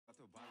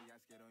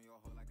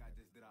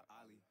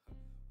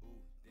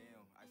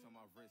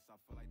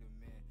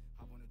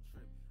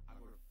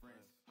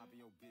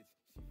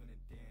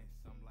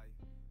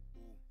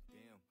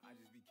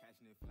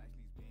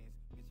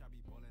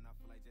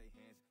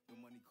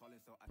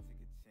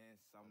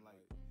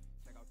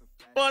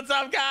What's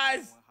up,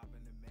 guys?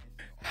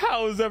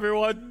 How's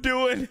everyone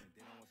doing?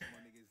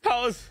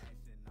 How's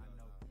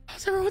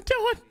everyone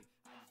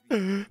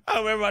doing? I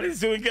hope everybody's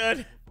doing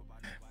good.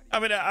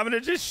 I'm gonna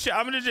just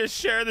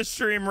share the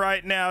stream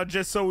right now,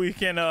 just so we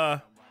can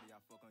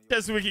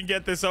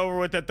get this over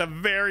with at the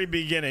very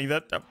beginning.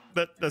 The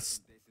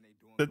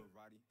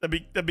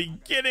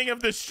beginning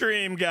of the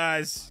stream,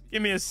 guys.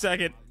 Give me a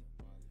second.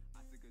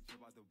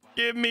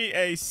 Give me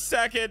a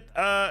second.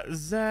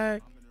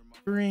 Zach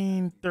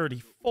Green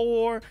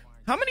 34.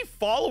 How many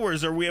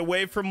followers are we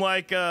away from,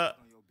 like, how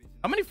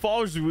many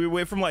followers are we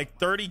away from, like,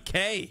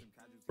 30K?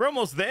 We're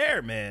almost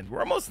there, man.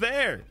 We're almost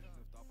there.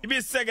 Give me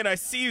a second. I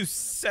see you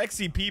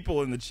sexy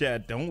people in the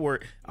chat. Don't worry.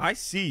 I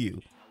see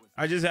you.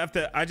 I just have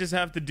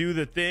to do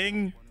the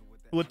thing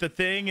with the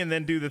thing and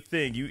then do the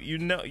thing. You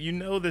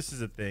know this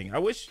is a thing. I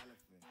wish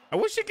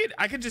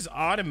I could just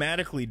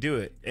automatically do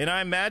it. And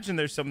I imagine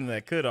there's something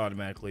that could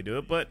automatically do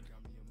it, but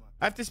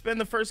I have to spend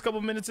the first couple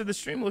minutes of the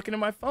stream looking at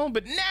my phone.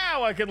 But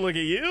now I can look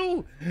at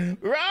you.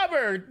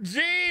 Robert,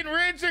 Gene,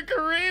 Richard,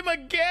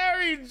 Karima,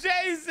 Gary,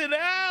 Jason,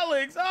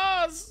 Alex,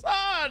 oh,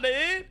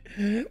 Sonny,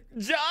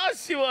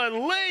 Joshua,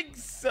 Link,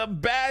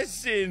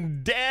 Sebastian,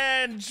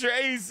 Dan,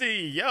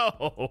 Tracy.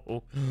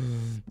 Yo,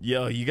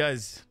 you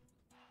guys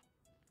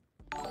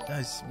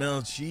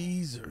smell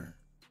cheese, or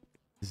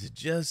is it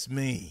just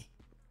me?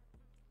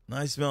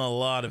 I smell a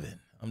lot of it.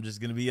 I'm just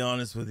gonna be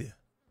honest with you.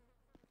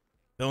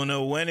 Don't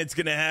know when it's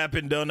gonna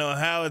happen, don't know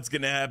how it's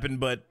gonna happen,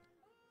 but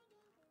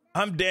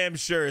I'm damn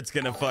sure it's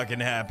gonna fucking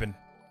happen.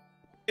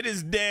 It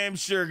is damn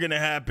sure gonna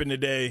happen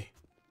today.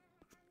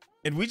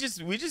 And we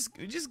just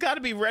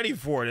gotta be ready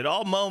for it at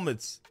all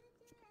moments.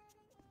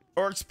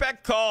 Or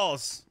expect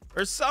calls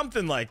or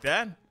something like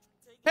that.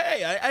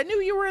 Hey, I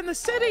knew you were in the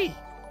city.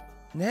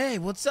 Hey,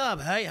 what's up?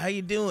 How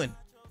you doing?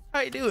 How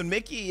you doing,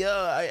 Mickey?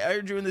 I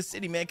heard you in the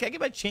city, man. Can I get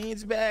my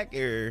chains back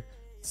or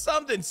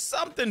something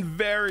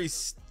very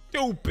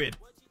stupid?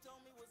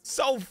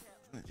 So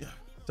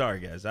sorry,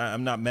 guys.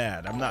 I'm not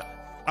mad. I'm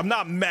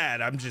not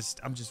mad. I'm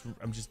just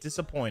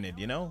disappointed,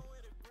 you know?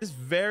 Just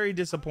very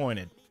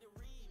disappointed.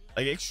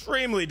 Like,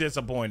 extremely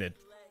disappointed.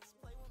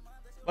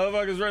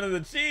 Motherfuckers running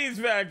the cheese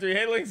factory.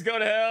 Hey, links go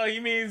to hell.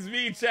 He means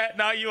me, chat,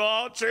 not you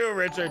all. True,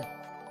 Richard.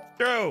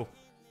 True.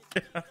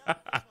 How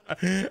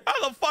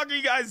the fuck are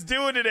you guys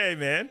doing today,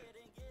 man?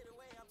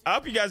 I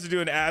hope you guys are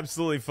doing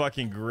absolutely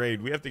fucking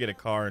great. We have to get a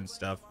car and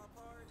stuff.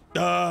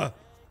 No.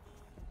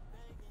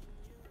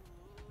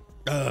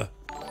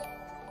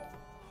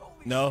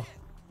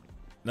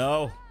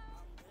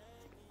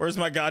 Where's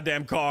my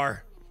goddamn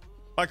car?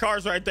 My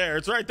car's right there.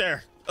 It's right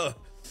there.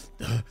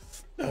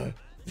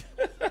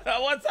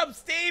 What's up,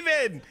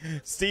 Steven?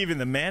 Steven,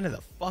 the man of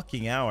the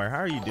fucking hour. How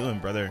are you doing,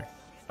 brother?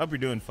 Hope you're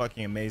doing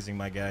fucking amazing,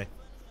 my guy.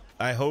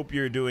 I hope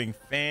you're doing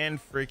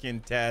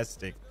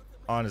fan-freaking-tastic.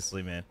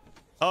 Honestly, man.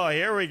 Oh,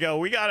 here we go.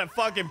 We got a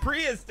fucking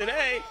Prius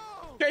today.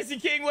 Tracy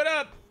King, what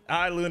up?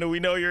 Hi, Luna. We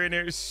know you're in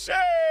here.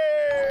 Shame.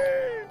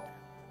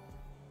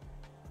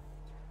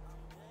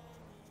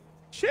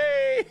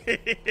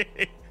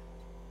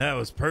 That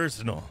was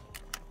personal.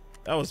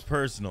 That was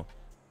personal.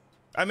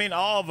 I mean,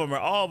 all of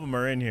them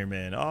are in here,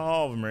 man.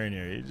 All of them are in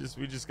here.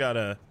 We just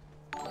gotta.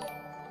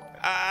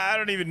 I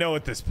don't even know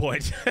at this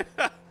point.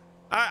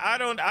 I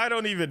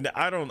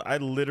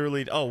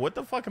literally. Oh, what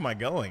the fuck am I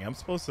going? I'm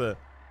supposed to.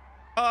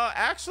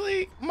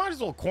 Actually, might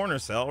as well corner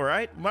sell,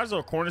 right? Might as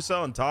well corner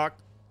sell and talk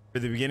for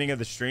the beginning of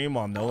the stream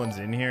while no one's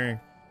in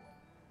here.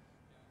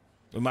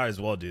 We might as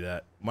well do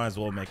that. Might as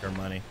well make our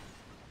money.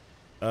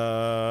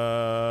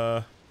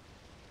 Oh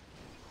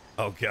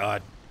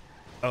god.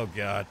 Oh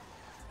god.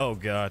 Oh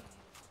god.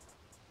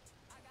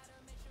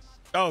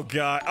 Oh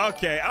god.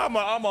 Okay, I'm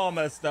all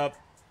messed up.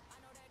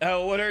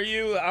 What are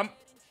you?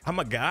 I'm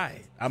a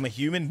guy. I'm a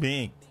human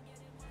being.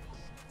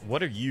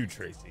 What are you,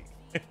 Tracy?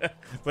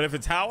 But if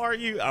it's how are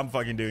you, I'm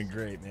fucking doing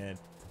great, man.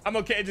 I'm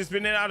okay, just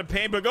been in and out of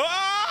pain, but go.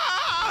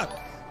 Ah!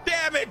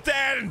 Damn it,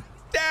 Dan!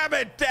 Damn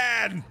it,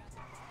 Dan!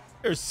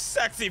 Your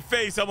sexy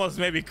face almost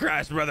made me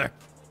crash, brother.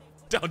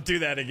 Don't do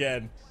that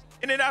again.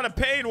 In and out of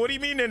pain? What do you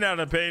mean in and out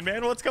of pain,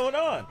 man? What's going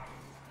on?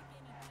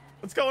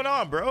 What's going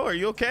on, bro? Are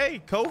you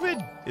okay?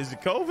 COVID? Is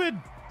it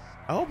COVID?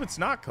 I hope it's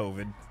not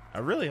COVID. I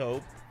really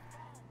hope.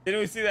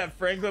 Didn't we see that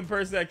Franklin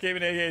person that came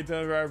in aka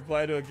told me I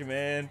replied to a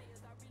command?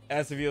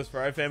 Asked if he was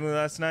Fry family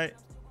last night.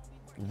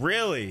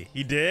 Really?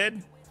 He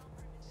did?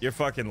 You're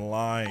fucking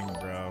lying,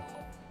 bro.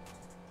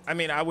 I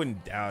mean, I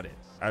wouldn't doubt it.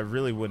 I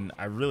really wouldn't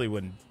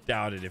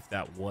doubt it if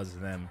that was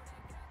them.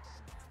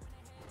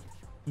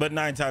 But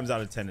 9 times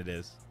out of 10 it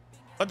is.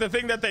 But the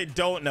thing that they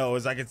don't know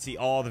is I can see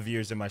all the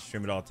viewers in my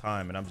stream at all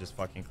time, and I'm just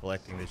fucking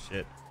collecting this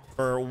shit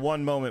for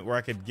one moment where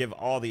I could give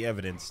all the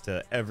evidence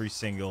to every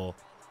single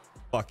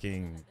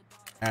fucking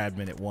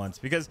admin at once,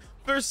 because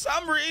for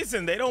some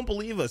reason they don't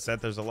believe us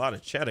that there's a lot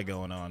of Chedda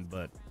going on.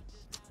 But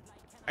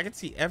I can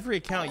see every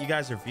account you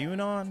guys are viewing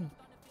on,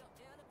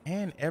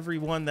 and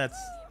everyone that's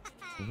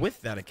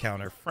with that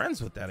account or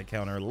friends with that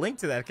account or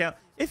linked to that account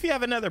if you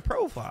have another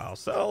profile.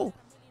 So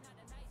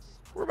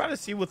we're about to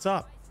see what's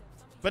up,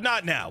 but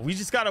not now. We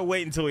just gotta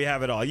wait until we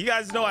have it all. You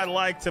guys know I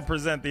like to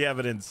present the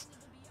evidence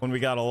when we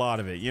got a lot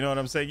of it. You know what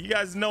I'm saying? You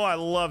guys know I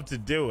love to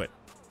do it.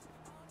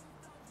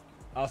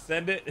 I'll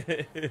send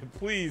it.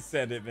 Please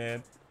send it,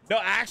 man. No,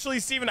 actually,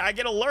 Steven, I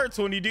get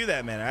alerts when you do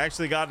that, man. I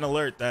actually got an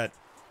alert that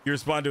you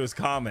respond to his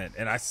comment,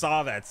 and I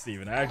saw that,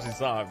 Steven. I actually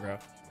saw it, bro.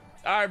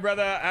 All right,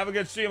 brother. Have a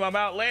good stream. I'm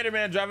out later,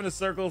 man. Driving a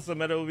circle, so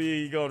it'll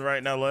be going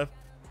right now, left.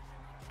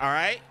 All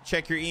right.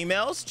 Check your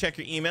emails. Check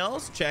your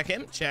emails. Check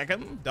him. Check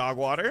him. Dog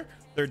water.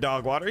 They're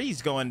dog water.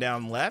 He's going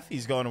down left.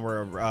 He's going to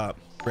where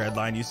red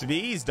line used to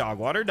be. He's dog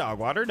water. Dog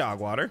water. Dog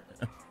water.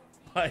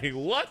 Like,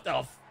 what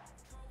the?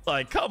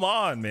 Like, come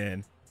on,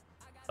 man.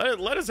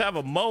 Let us have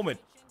a moment.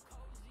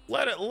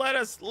 Let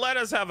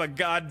us have a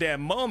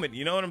goddamn moment.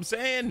 You know what I'm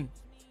saying?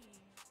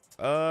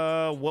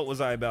 What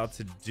was I about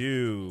to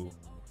do?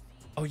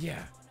 Oh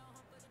yeah,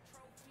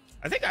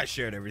 I think I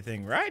shared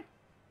everything, right?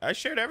 I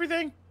shared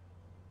everything.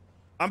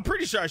 I'm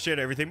pretty sure I shared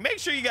everything. Make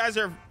sure you guys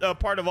are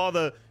part of all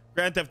the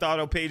Grand Theft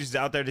Auto pages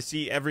out there to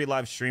see every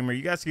live streamer.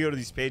 You guys can go to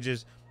these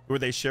pages where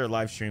they share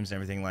live streams and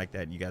everything like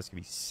that, and you guys can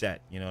be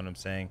set. You know what I'm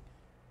saying?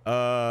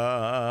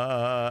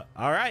 All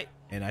right,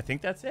 and I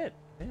think that's it.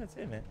 I think that's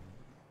it, man.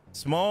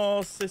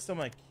 Small cyst on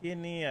my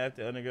kidney. I have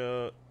to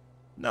undergo.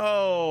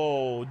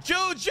 No,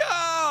 Juju,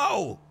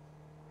 how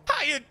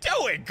you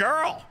doing,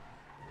 girl?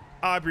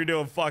 I hope you're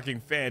doing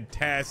fucking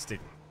fantastic.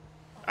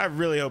 I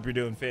really hope you're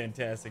doing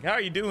fantastic. How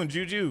are you doing,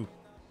 Juju?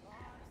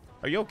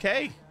 Are you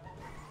okay?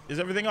 Is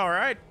everything all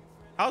right?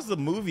 How's the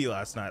movie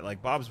last night?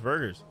 Like Bob's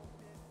Burgers?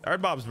 I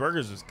heard Bob's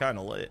Burgers was kind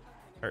of lit.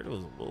 I heard it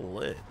was a little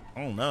lit.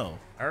 I don't know.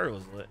 I heard it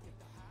was lit.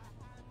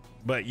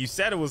 But you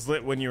said it was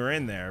lit when you were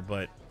in there,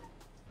 but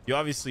you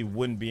obviously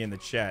wouldn't be in the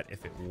chat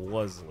if it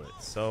was lit.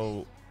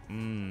 So,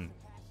 you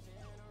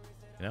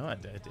know,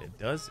 it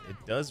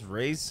does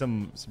raise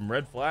some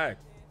red flag.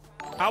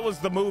 How was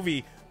the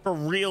movie for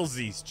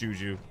realsies,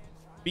 Juju?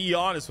 Be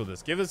honest with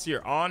us. Give us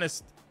your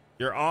honest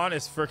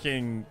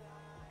freaking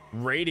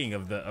rating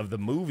of the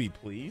movie,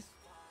 please.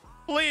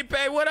 Felipe,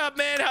 what up,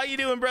 man? How you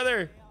doing,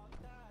 brother?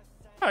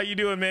 How you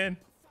doing, man?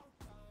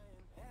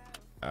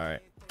 All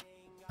right.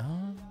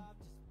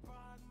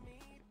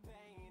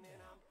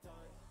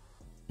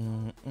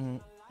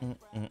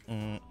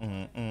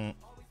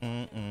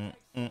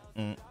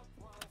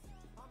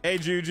 Hey,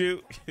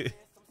 Juju.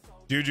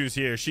 Juju's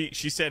here. She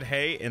said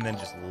hey and then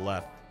just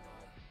left.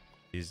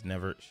 She's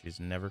never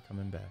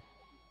coming back.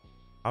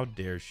 How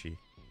dare she?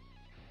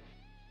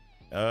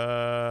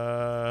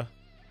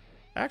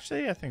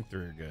 Actually, I think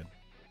 3 are good.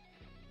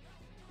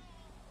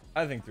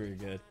 I think 3 are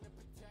good.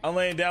 I'm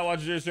laying down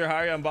watching Juju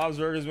Harry on Bob's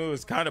Burgers movie.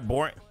 It's kind of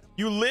boring.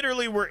 You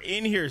literally were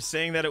in here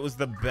saying that it was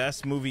the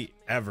best movie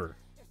ever.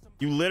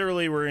 You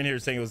literally were in here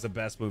saying it was the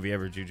best movie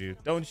ever, Juju.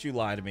 Don't you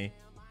lie to me.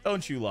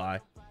 Don't you lie.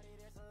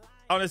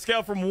 On a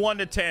scale from 1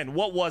 to 10,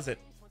 what was it?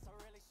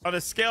 On a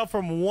scale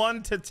from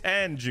 1 to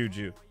 10,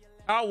 Juju,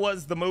 how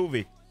was the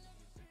movie?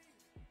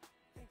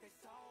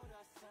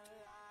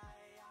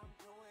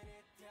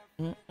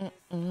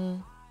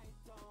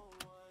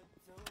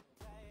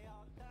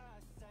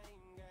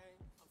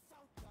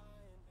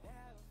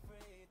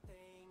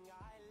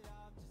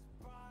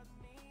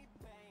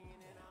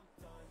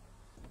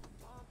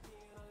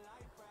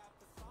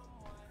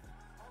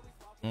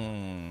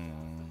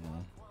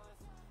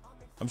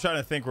 I'm trying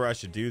to think where I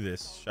should do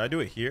this. Should I do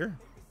it here?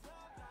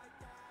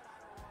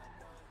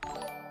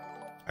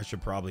 I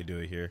should probably do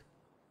it here.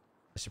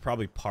 I should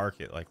probably park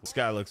it. Like, this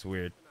guy looks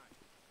weird.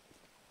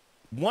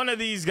 One of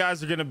these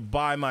guys are gonna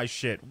buy my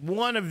shit.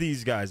 One of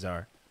these guys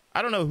are.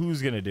 I don't know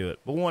who's gonna do it,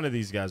 but one of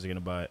these guys are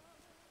gonna buy it.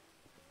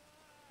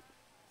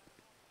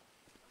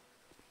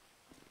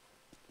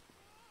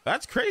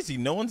 That's crazy.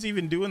 No one's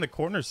even doing the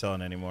corner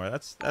selling anymore.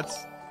 That's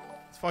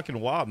fucking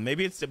wild.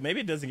 Maybe it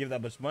doesn't give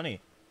that much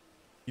money.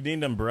 You need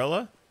an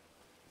umbrella?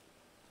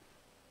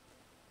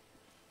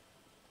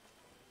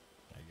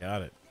 I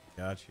got it.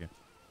 Got you.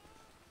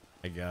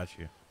 I got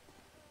you.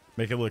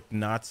 Make it look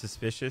not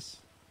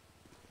suspicious.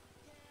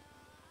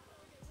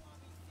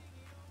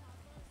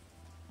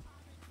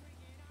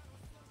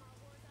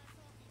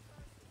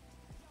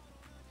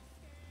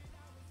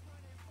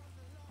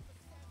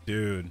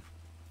 Dude.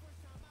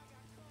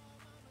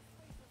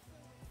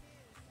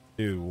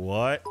 Dude,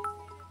 what?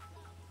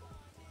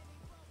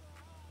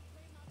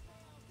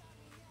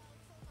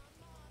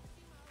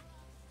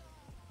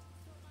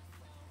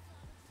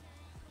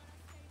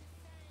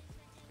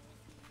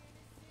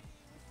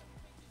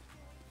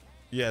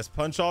 Yes,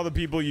 punch all the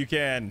people you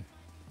can.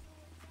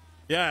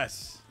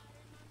 Yes.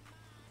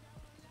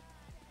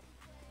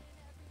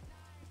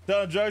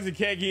 Selling drugs and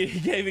can't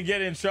even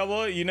get in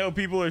trouble. You know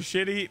people are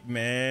shitty,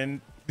 man.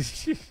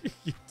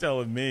 You're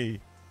telling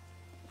me.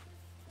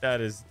 That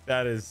is.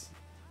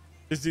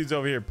 This dude's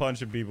over here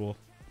punching people.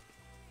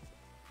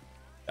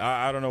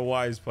 I don't know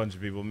why he's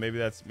punching people. Maybe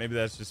that's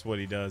just what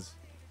he does.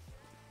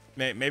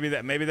 Maybe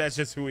that's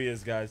just who he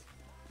is, guys.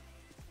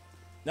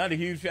 Not a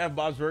huge fan of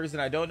Bob's Burgers,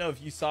 and I don't know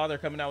if you saw they're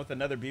coming out with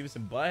another Beavis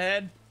and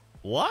Butthead.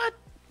 What?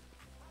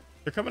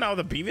 They're coming out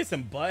with a Beavis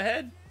and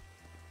Butthead?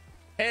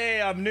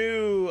 Hey, I'm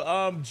new.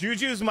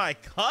 Juju's my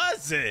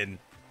cousin.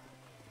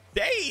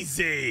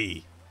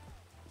 Daisy.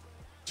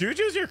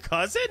 Juju's your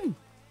cousin?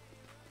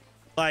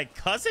 Like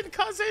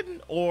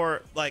cousin?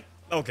 Or like,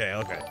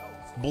 okay.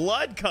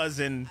 Blood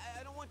cousin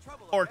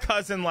or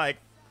cousin like,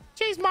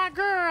 she's my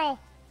girl.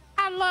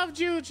 I love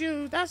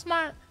Juju. That's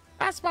my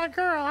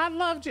girl. I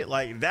love you.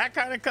 Like that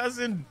kind of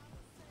cousin?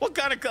 What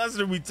kind of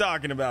cousin are we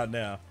talking about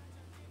now?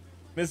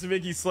 Mr.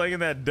 Mickey slinging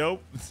that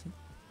dope?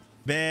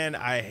 Man,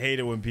 I hate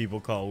it when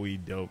people call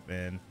weed dope,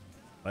 man.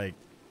 Like,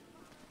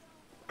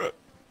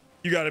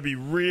 you gotta be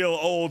real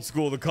old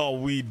school to call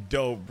weed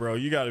dope, bro.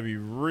 You gotta be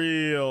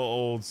real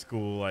old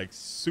school, like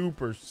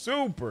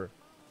super.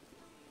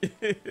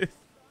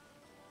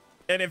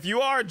 And if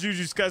you are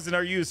Juju's cousin,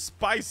 are you as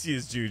spicy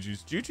as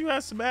Juju's? Juju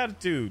has some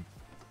attitude.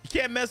 You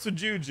can't mess with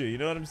Juju, you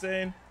know what I'm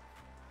saying?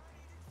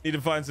 Need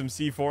to find some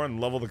C4 and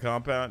level the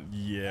compound?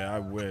 Yeah, I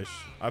wish.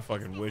 I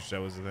fucking wish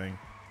that was a thing.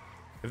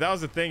 If that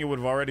was a thing, it would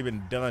have already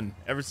been done.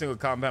 Every single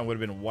compound would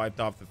have been wiped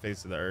off the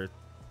face of the earth.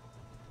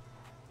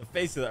 The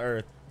face of the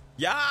earth.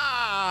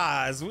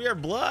 Yas! We are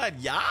blood.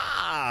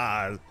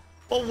 Yas!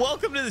 Well,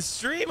 welcome to the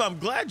stream. I'm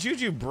glad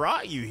Juju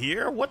brought you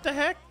here. What the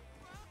heck?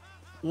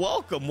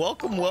 Welcome.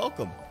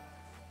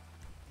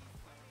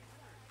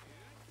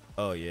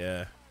 Oh,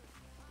 yeah.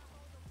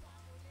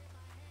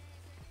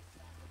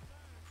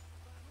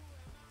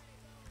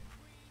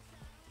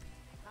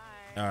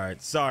 All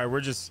right. Sorry, we're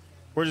just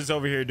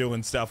over here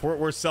doing stuff.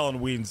 We're selling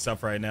weed and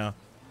stuff right now.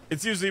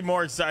 It's usually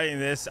more exciting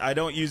than this. I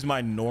don't use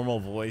my normal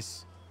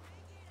voice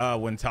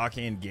when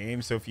talking in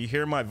game, so if you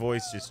hear my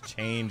voice just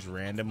change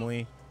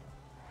randomly,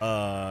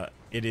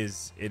 it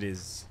is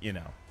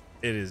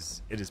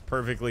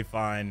perfectly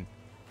fine.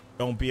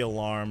 Don't be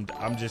alarmed.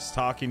 I'm just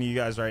talking to you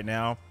guys right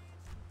now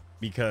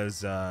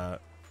because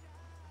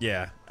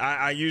yeah,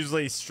 I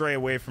usually stray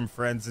away from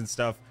friends and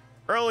stuff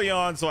early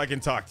on so I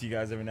can talk to you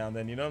guys every now and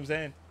then. You know what I'm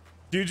saying?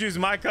 Juju's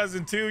my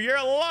cousin too. You're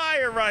a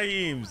liar,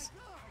 Raheems.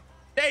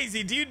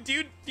 Daisy, do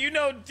you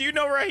know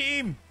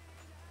Raheem?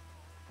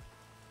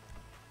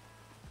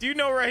 Do you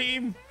know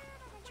Raheem?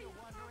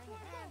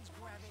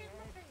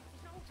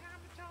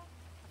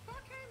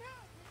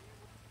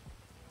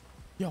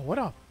 Yo, what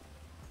up?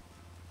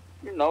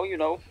 You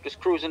know, just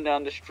cruising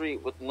down the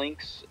street with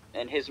Lynx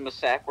and his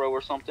Masacro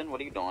or something.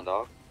 What are you doing,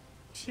 dog?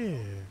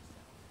 Shit.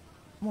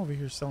 I'm over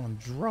here selling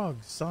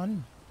drugs,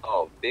 son.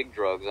 Oh, big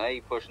drugs, huh?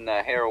 You pushing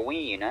that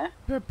heroin, huh?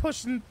 They're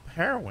pushing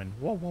heroin.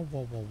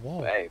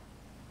 Whoa. Hey.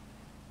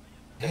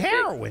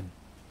 Heroin?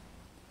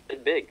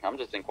 It's big. I'm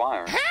just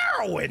inquiring.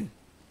 Heroin?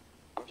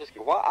 I'm just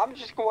inquiring,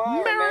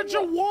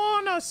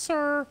 Marijuana, man.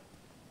 Sir.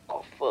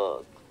 Oh,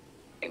 fuck.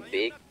 Ain't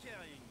big.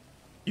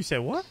 You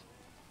said what?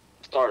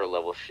 Starter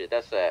level shit.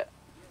 That's that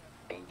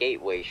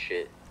gateway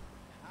shit.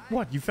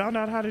 What? You found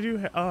out how to do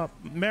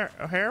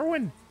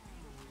heroin?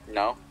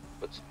 No.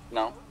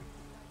 No.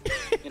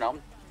 You know,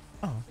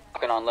 oh.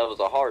 Talking on levels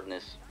of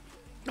hardness.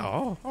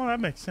 Oh, that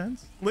makes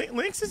sense.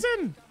 Lynx is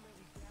in.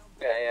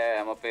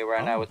 Yeah. I'm up here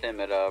right now with him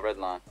at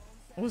Redline.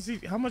 What was he?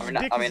 How much?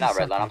 Not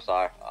Redline. I'm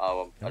sorry.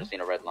 I just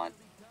seen a Redline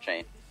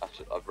chain.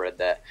 I've read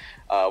that.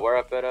 We're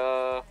up at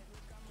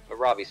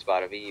Robbie's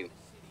spot of EU.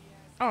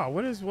 Oh,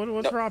 what's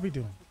Robbie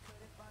doing?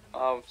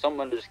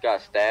 Someone just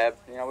got stabbed.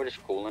 You know, we're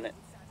just cooling it.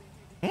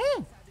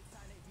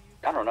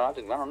 I don't know. I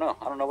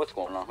don't know what's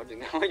going on.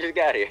 We just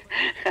got here.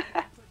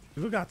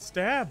 Who got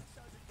stabbed?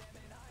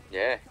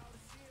 Yeah.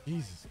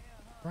 Jesus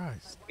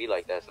Christ. Be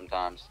like that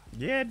sometimes.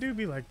 Yeah, it do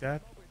be like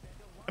that.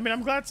 I mean,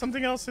 I'm glad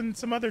something else and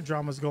some other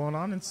drama's going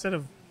on instead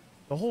of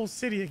the whole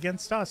city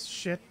against us.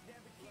 Shit.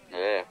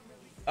 Yeah.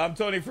 I'm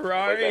Tony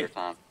Ferrari.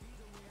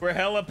 We're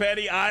hella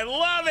petty. I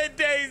love it,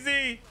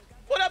 Daisy.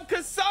 What up,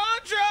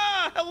 Cassandra?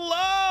 Hello.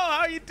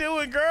 How you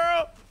doing,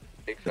 girl?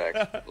 Big facts.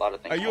 A lot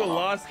of things. Are you a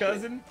lost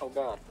cousin? Oh,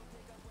 God.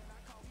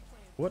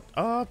 What?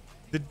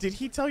 Did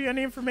he tell you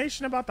any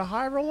information about the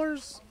High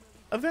Rollers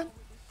event?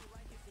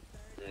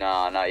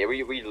 Nah. Yeah,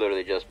 we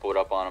literally just pulled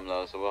up on him,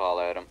 though, so we'll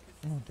holler at him.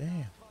 Oh,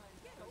 damn.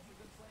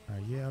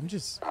 Yeah, I'm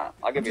just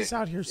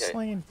out here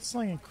slinging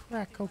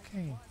crack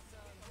cocaine.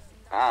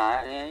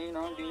 Alright, yeah, you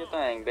know, do your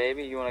thing,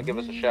 baby. You wanna give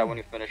us a shot when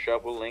you finish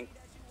up? We'll link.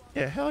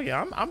 Yeah, hell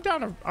yeah. I'm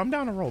down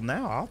to roll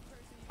now.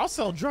 I'll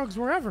sell drugs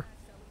wherever.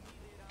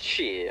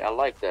 Shit, I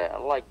like that.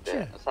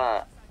 Shit. That's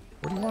hot.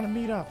 Where do you want to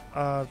meet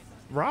up?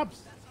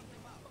 Rob's?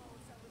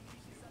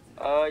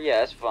 Yeah,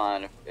 that's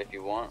fine if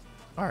you want.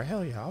 Alright,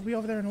 hell yeah. I'll be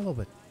over there in a little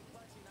bit.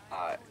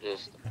 Alright,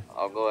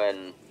 I'll go ahead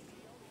and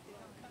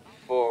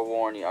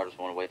forewarn you. I just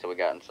want to wait till we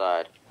got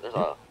inside. There's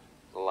a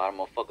lot of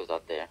motherfuckers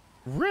out there.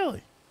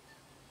 Really?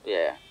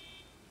 Yeah.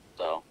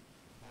 So,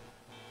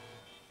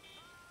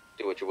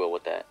 do what you will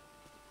with that.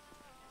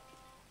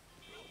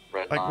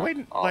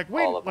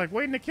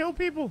 Waiting to kill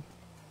people?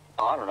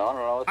 Oh, I don't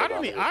know.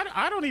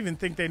 I don't even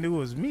think they knew it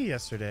was me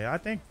yesterday. I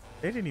think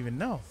they didn't even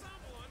know.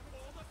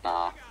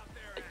 Nah,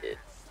 they did.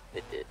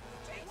 They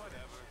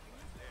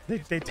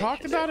did. They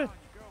talked about it?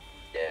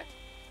 Yeah.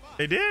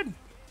 They did?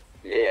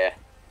 Yeah.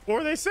 What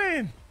were they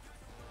saying?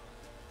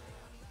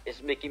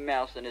 It's Mickey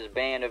Mouse and his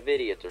band of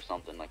idiots or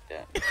something like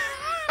that.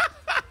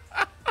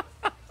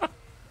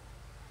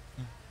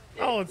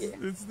 Oh,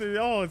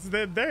 it's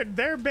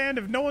their band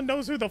of no one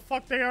knows who the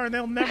fuck they are and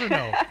they'll never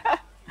know.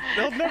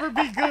 They'll never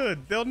be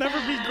good. They'll never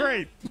be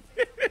great.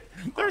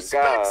 There's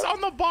specks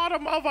on the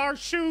bottom of our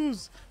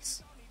shoes.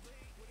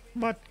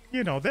 But,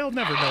 you know, they'll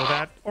never know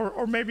that.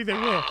 Or maybe they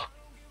will.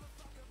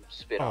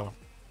 Spit on them.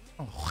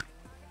 Oh.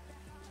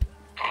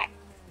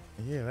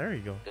 Yeah, there you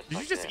go. Did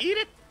like you just that. eat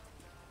it?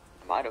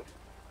 I might have.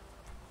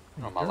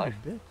 On my life.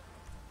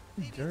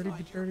 Dirty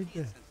bitch. All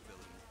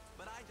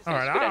Spit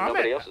right, in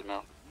nobody else's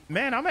mouth.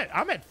 Man, I'm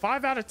at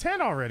 5 out of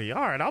 10 already.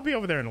 All right, I'll be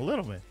over there in a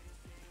little bit.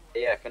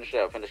 Yeah, finish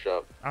up.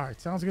 All right,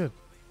 sounds good.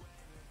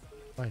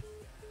 Bye.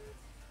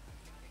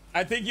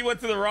 I think you went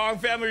to the wrong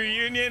family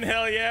reunion.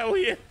 Hell yeah,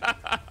 we.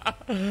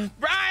 Brian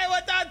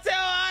with the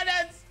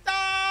 200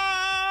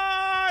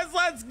 stars.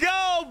 Let's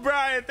go,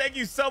 Brian. Thank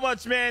you so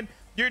much, man.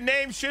 Your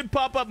name should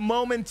pop up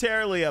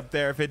momentarily up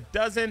there. If it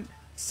doesn't,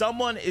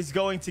 someone is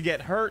going to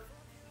get hurt.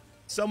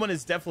 Someone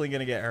is definitely going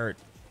to get hurt.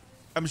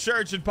 I'm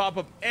sure it should pop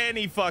up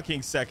any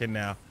fucking second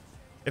now.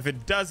 If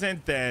it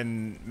doesn't,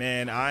 then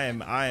man,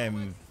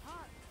 I'm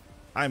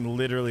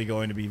literally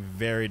going to be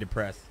very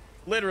depressed.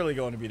 Literally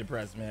going to be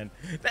depressed, man.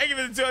 Thank you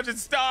for the 200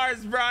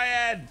 stars,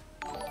 Brian.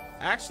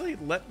 Actually,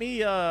 let me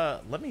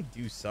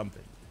do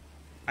something.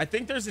 I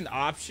think there's an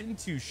option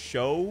to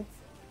show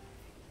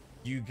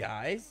you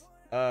guys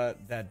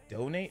that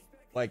donate,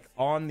 like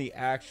on the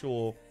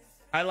actual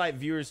highlight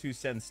viewers who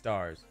send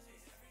stars.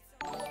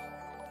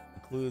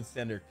 Include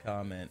sender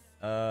comment.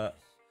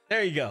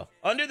 There you go.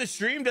 Under the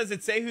stream, does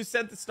it say who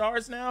sent the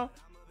stars now?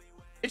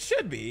 It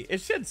should be. It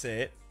should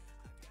say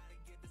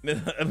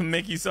it.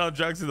 Mickey saw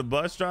drugs to the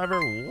bus driver.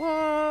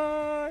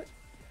 What?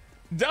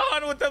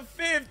 Dawn with the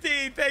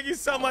 50. Thank you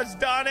so much,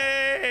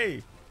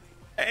 Donnie.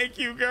 Thank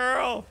you,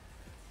 girl.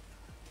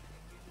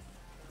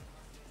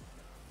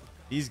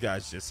 These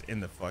guys just in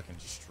the fucking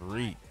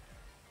street.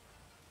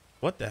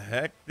 What the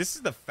heck? This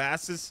is the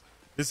fastest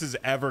this has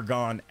ever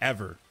gone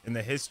ever in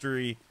the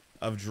history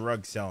of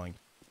drug selling.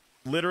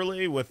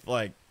 Literally with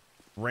like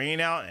rain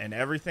out and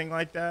everything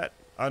like that.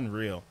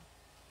 Unreal.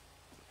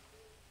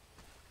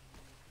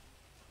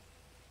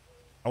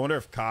 I wonder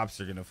if cops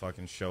are gonna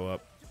fucking show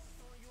up.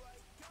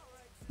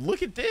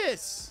 Look at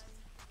this.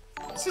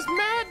 This is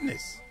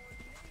madness.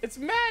 It's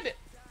mad.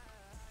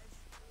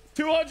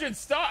 200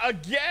 star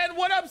again.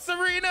 What up,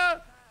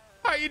 Serena?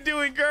 How you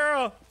doing,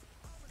 girl?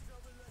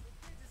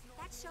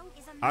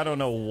 I don't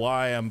know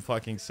why I'm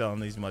fucking selling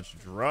these much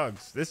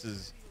drugs. This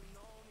is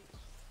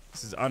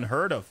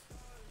unheard of.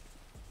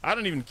 I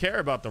don't even care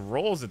about the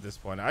rolls at this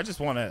point. I just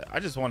want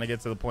to get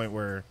to the point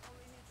where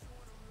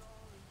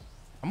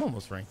I'm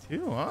almost ranked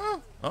 2, huh?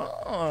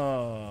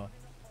 Oh.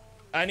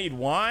 I need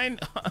wine?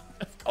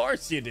 Of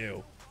course you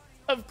do.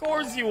 Of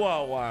course you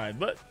want wine,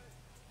 but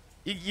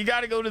you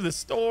got to go to the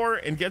store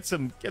and get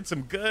some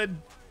good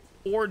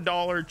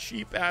 $4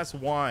 cheap ass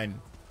wine.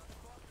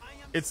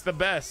 It's the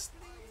best.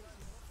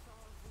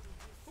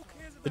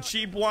 The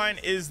cheap wine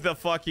is the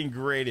fucking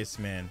greatest,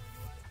 man.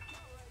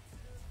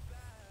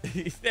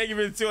 Thank you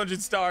for the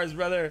 200 stars,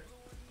 brother.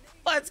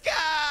 Let's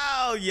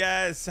go.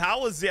 Yes.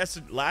 How was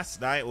yesterday? Last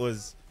night it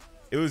was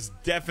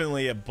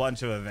definitely a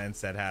bunch of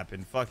events that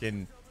happened.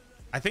 Fucking,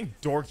 I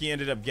think Dorky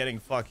ended up getting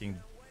fucking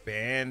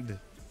banned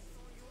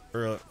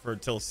for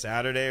till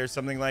Saturday or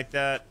something like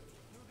that.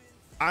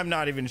 I'm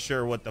not even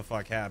sure what the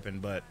fuck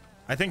happened, but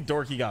I think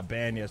Dorky got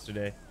banned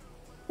yesterday.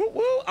 Woo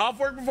woo! Off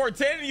work before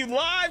 10 and you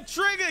live,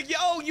 Trigger.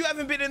 Yo, you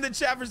haven't been in the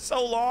chat for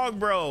so long,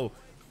 bro.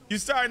 You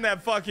starting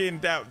that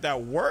fucking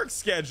that work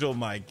schedule,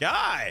 my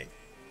guy.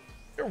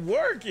 You're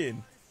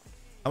working.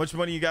 How much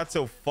money you got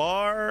so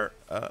far?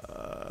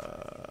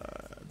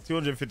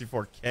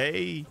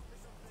 254K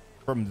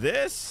from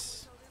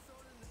this.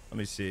 Let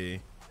me see.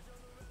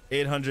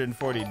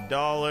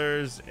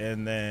 $840,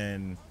 and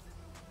then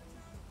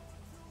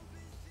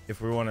if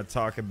we want to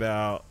talk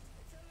about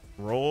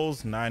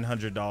rolls,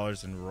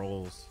 $900 in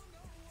rolls.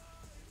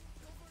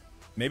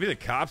 Maybe the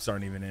cops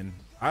aren't even in.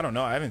 I don't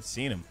know. I haven't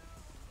seen them.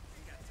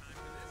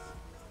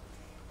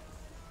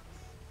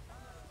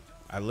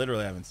 I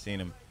literally haven't seen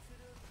him.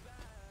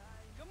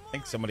 I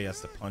think somebody has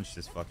to punch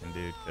this fucking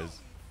dude because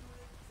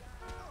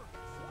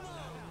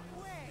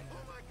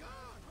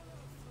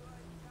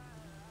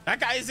that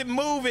guy isn't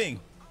moving.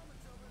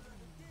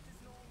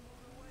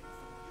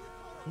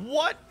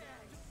 What?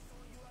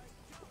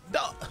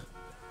 No.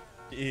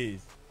 Jeez.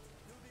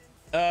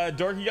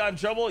 Dorky got in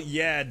trouble?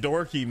 Yeah,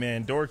 Dorky,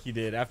 man. Dorky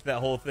did after that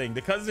whole thing.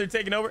 The cousins are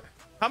taking over.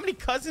 How many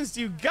cousins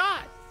do you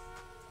got?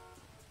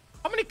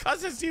 How many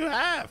cousins do you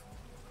have?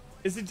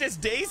 Is it just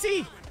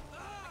Daisy?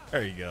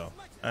 There you go.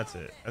 That's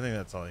it. I think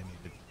that's all he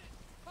needed.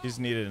 He just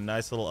needed a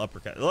nice little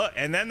uppercut. Look,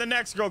 and then the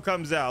next girl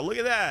comes out. Look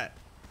at that.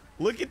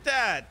 Look at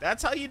that.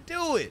 That's how you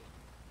do it.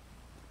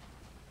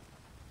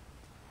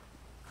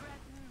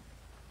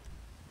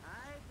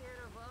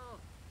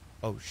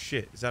 Oh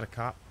shit, is that a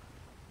cop?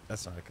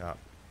 That's not a cop.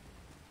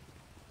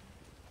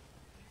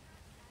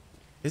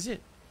 Is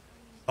it?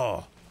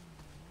 Oh.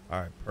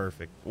 All right,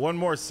 perfect. One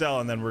more cell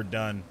and then we're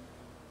done.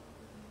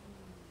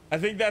 I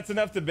think that's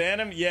enough to ban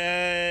him.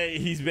 Yeah,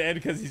 he's banned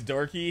because he's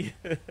dorky.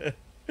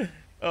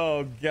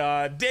 Oh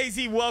god.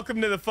 Daisy,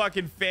 welcome to the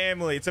fucking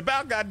family. It's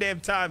about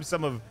goddamn time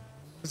some of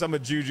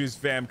Juju's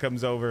fam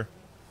comes over.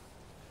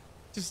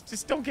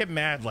 Just don't get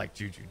mad like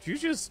Juju.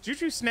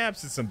 Juju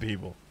snaps at some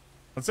people.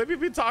 When some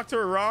people talk to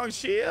her wrong,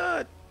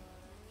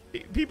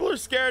 people are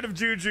scared of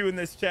Juju in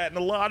this chat, and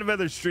a lot of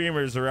other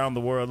streamers around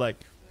the world. Like,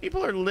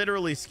 people are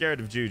literally scared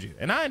of Juju,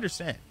 and I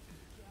understand.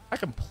 I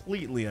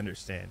completely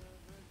understand.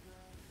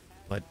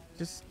 But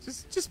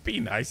just be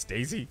nice,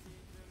 Daisy.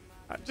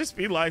 Just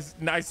be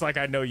nice like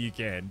I know you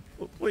can.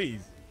 Please,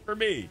 for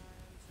me.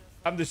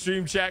 I'm the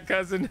stream chat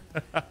cousin.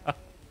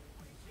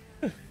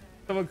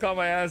 Someone call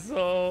my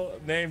asshole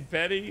named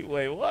Petty.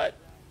 Wait, what?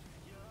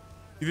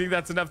 You think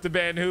that's enough to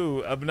ban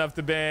who? Enough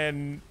to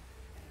ban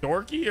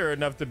Dorky or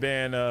enough to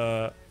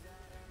ban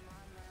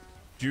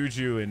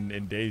Juju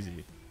and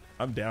Daisy?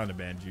 I'm down to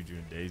ban Juju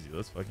and Daisy.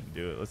 Let's fucking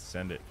do it. Let's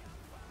send it.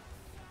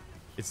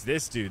 It's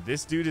this dude.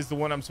 This dude is the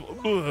one I'm.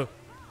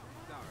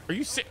 Are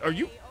you sick? Are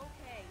you?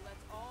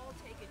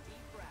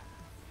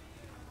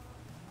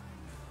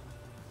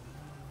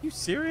 You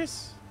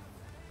serious?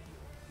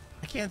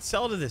 I can't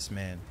sell to this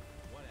man.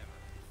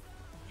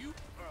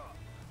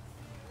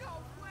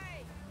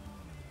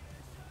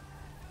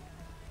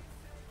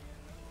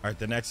 All right,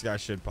 the next guy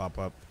should pop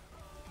up.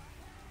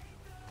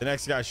 The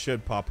next guy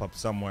should pop up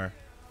somewhere.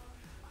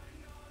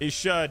 He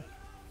should.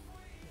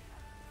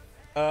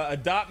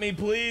 Adopt me,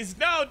 please.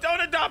 No,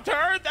 don't adopt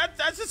her.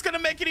 That's just gonna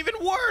make it even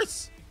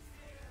worse.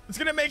 It's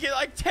gonna make it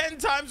like 10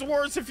 times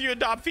worse if you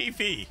adopt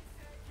Fifi.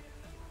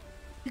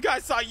 You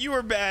guys thought you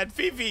were bad.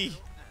 Fifi,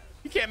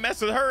 you can't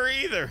mess with her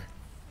either.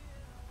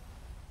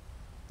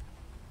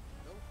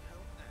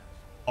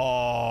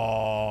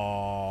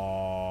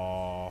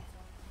 Oh.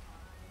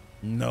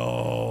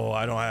 No,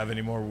 I don't have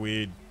any more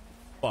weed.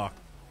 Fuck.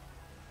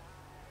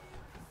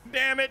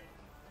 Damn it.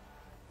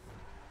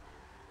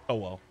 Oh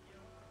well.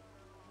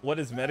 What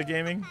is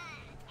metagaming?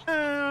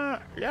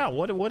 Yeah,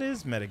 what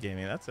is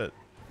metagaming? That's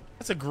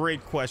a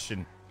great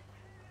question.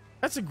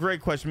 That's a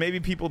great question. Maybe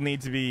people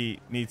need to be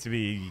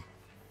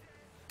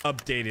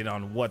updated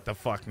on what the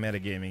fuck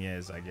metagaming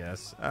is, I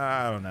guess.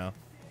 I don't know.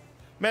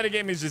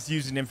 Metagaming is just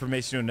using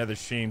information to another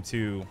stream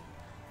to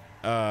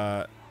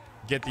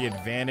get the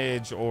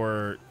advantage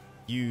or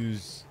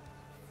use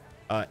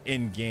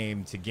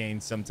in-game to gain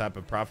some type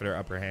of profit or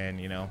upper hand,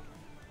 you know?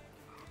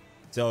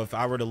 So if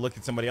I were to look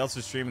at somebody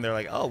else's stream and they're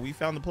like, oh, we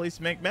found the place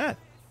to make meth,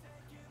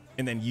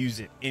 and then use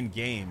it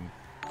in-game,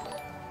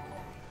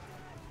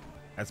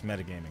 that's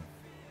metagaming.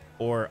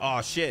 Or,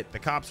 oh shit, the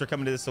cops are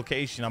coming to this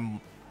location.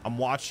 I'm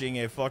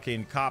watching a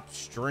fucking cop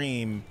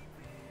stream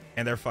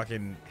and they're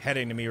fucking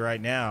heading to me right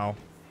now.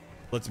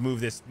 Let's move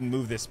this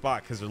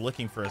spot because they're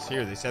looking for us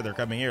here. They said they're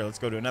coming here. Let's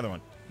go to another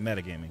one.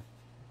 Metagaming.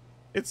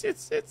 It's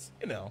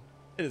you know,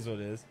 it is what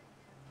it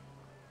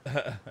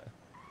is.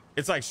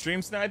 It's like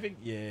stream sniping.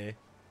 Yeah.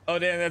 Oh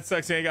damn, that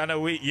sucks. I ain't got no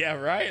weed. Yeah,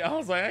 right. I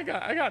was like,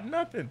 I got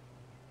nothing.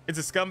 It's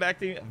a scumbag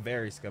thing. A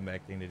very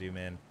scumbag thing to do,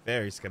 man.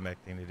 Very scumbag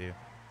thing to do.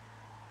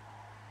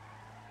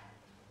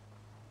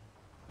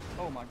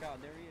 Oh my god,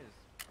 there he is.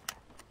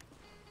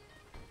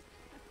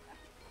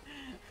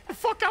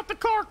 Fuck out the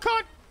car,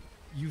 cut.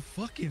 You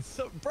fucking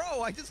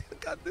bro, I just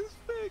got this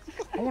fixed.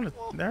 I want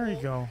to. There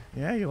you go.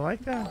 Yeah, you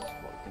like that?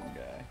 Fucking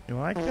guy. You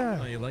like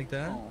that? Oh, you like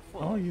that?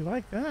 Oh, you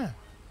like that?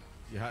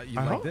 Yeah, you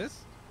like this?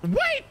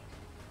 Wait!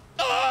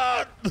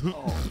 Oh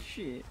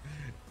shit.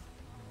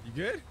 You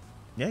good?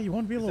 Yeah, you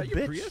want to be a Is little that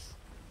your bitch? Prius?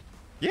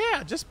 Yeah,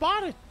 I just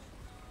bought it.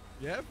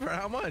 Yeah, for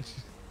how much?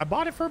 I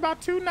bought it for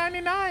about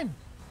 $2.99.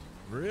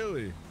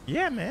 Really?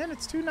 Yeah, man,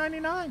 it's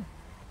 $2.99.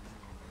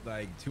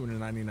 Like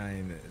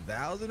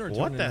 299,000 or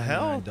What the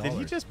hell? $299? Did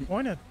he just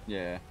point at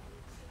Yeah.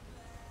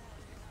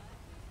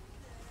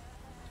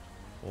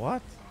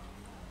 what?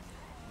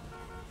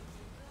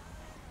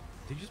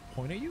 Did he just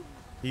point at you?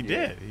 He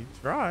did. He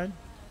tried.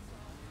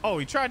 Oh,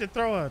 he tried to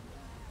throw a.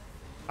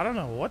 I don't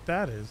know what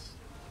that is.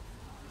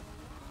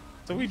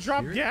 So we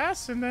dropped serious?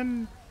 gas and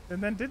then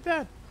did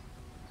that.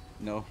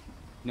 No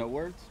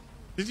words?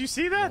 Did you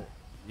see that?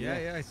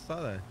 Yeah, I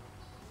saw that.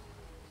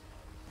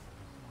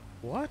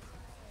 What?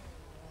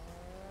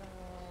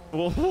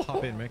 Well,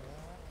 Hop in, Mick.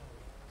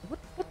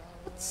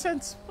 What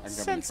sense? What I can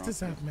grab sense the does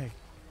trunk, that make?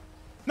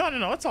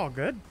 No, it's all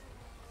good.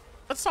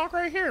 Let's talk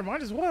right here.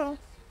 Might as well. All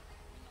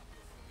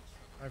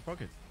right,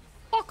 fuck it.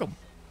 Fuck them.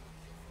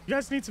 You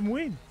guys need some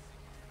weed.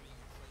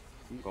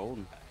 I'm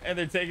golden. And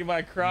they're taking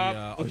my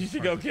crop. Yeah, You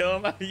should go kill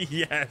him.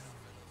 Yes.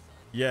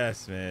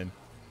 Yes, man.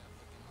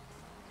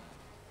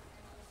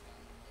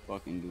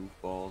 Fucking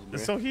goofballs, bro.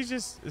 So he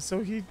just.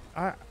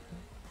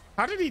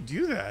 How did he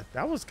do that?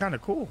 That was kind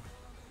of cool.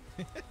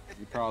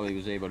 He probably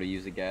was able to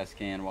use a gas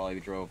can while he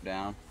drove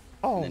down.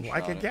 Oh, and then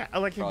like shot a it.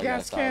 like a Probably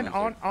gas got a can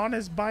silencer. on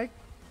his bike.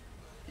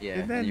 Yeah,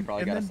 And and, then- you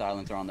probably and got a then-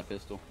 silencer on the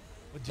pistol.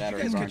 But did That you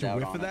or guys burned catch a out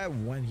whiff on of it. that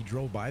when he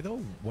drove by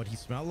though? What he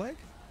smelled like?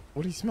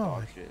 What do you smell Oh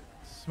like? shit.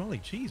 Smell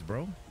like cheese,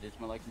 bro. It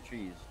smell like some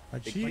cheese.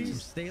 Like Big cheese? Like some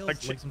cheese. stale,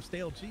 Like like some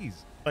stale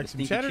cheese, Like The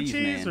some stinky cheddar cheese,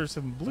 cheese man. or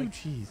some blue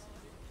cheese?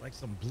 like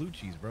some blue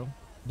cheese, bro.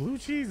 Blue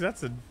cheese,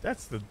 that's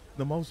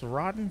the most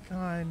rotten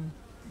kind,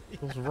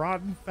 most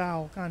rotten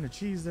foul kind of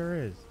cheese there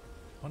is.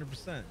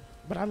 100%.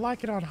 But I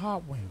like it on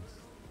hot wings.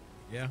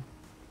 Yeah,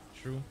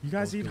 true. You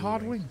guys Those eat good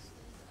hot wings?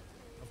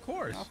 Of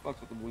course. I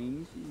fucks with the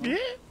wings. Yeah.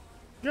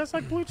 You guys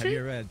like blue Have cheese? you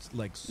ever had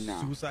like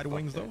Nah, suicide fuck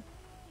wings that. though? No.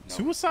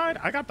 Suicide?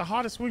 I got the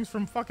hottest wings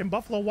from fucking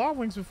Buffalo Wild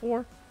Wings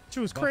before. She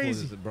was Buffalo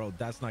crazy. is- bro.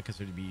 That's not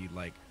considered to be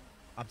like.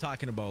 I'm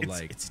talking about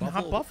like. It's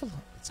not buffalo.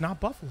 It's not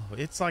buffalo.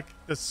 It's like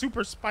the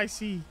super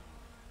spicy,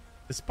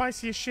 the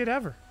spiciest shit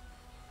ever.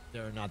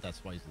 They're not that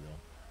spicy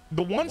though.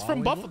 The ones Wild from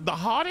Wings Buffalo, ones? the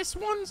hottest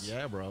ones.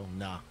 Yeah, bro.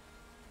 Nah.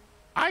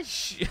 I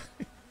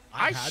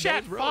had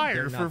shat those, bro. fire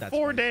They're for not that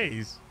 4 spicy.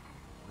 days.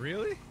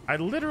 Really? I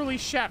literally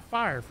shat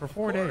fire for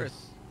 4 days.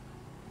 Course.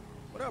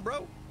 What up,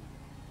 bro?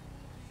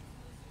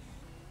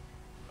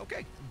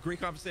 Okay,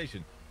 great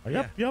conversation.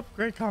 Yep,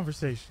 great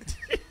conversation.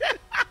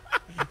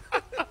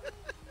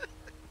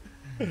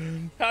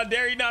 How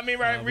dare you not what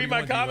read do you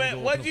my want? Do you wanna comment? go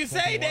What'd open you up say,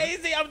 smoking water?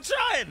 Daisy? I'm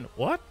trying.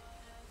 What?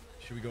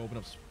 Should we go open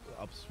up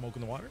smoke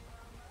in the water?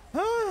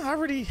 I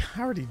already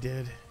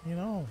did. You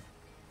know,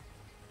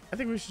 I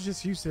think we should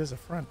just use it as a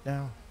front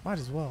now. Might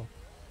as well.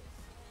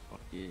 Fuck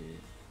yeah.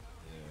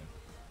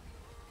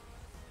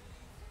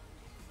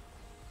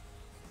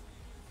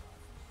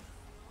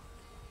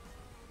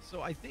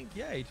 So I think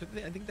I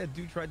think that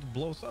dude tried to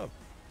blow us up.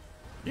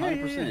 Yeah,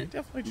 100%.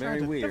 definitely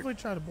Very weird. definitely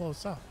try to blow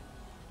us up.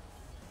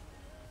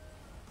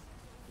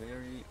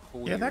 Very Yeah,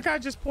 weird. that guy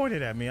just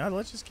pointed at me.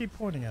 Let's just keep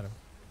pointing at him.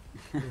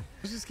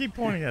 Let's just keep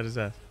pointing at his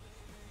ass.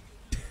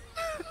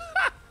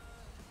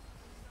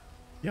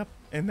 Yep.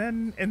 And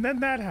then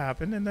that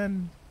happened, and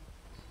then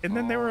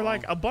there were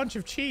like a bunch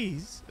of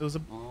cheese. It was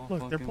a Oh, look.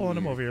 They're fucking pulling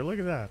him weird. over here. Look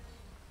at that.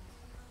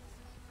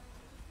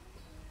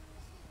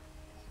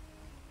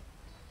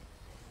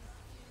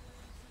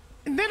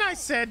 And then I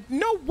said,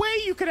 "No way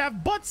you could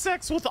have butt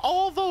sex with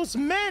all those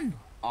men.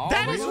 Oh,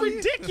 That is really?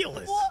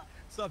 ridiculous."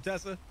 What's up,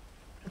 Tessa?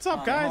 What's up,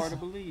 Hard guys? to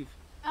believe.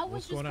 I was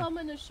What's just going on?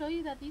 coming to show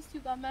you that these two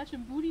got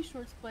matching booty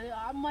shorts, but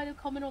I might have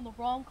come in on the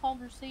wrong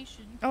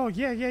conversation. Oh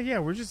yeah.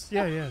 We're just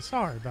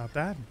Sorry about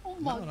that. Oh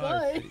my No,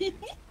 god.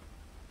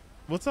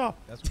 What's up?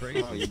 That's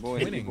crazy. Oh, your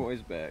Winning.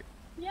 boy's back.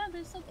 Yeah,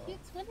 they're so cute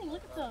twinning.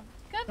 Look at them.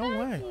 Come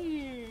No back way.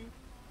 here.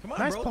 Come on,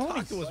 Nice bro. ponies.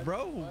 Talk to us,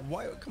 bro.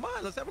 Why? Come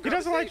on, let's have a He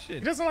doesn't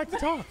conversation. like to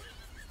talk.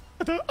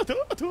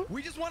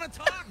 We just want to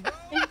talk, bro.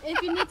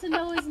 If you need to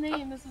know his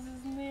name, this is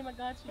his name. I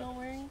got you. Don't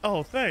worry.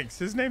 Oh, thanks.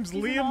 His name's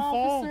He's Liam an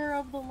Fall. officer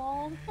of the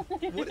law.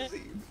 What is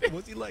he?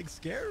 Was he like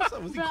scared or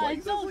something? Was he Bro, I quiet?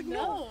 He don't was like,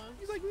 know. no.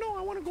 He's like, no,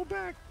 I want to go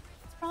back.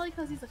 It's probably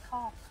because he's a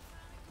cop.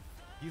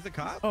 He's a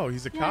cop. Oh,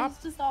 he's a Yeah, cop?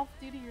 he's just off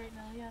duty right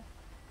now. Yeah.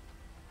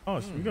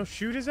 Oh, should we go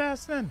shoot his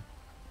ass then?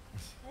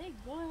 Hey,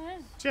 go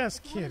ahead.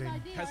 Just It's one kidding.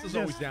 idea, Tessa's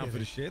right? always down for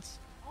the shits.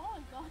 Oh my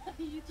god,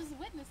 you just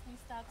witnessed me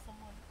stab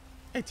someone.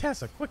 Hey,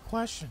 Tessa, quick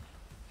question.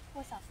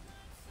 What's up?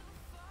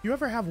 You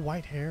ever have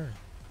white hair?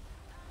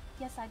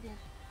 Yes, I did.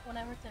 When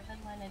I worked at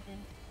Redline, I did.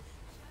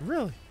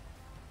 Really?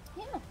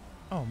 Yeah.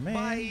 Oh man.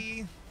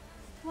 Bye.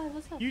 Why,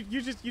 what's up? You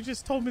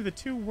just told me the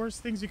two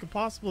worst things you could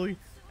possibly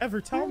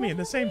ever tell me in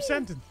the same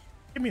sentence.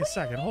 Give me a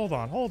second. Hold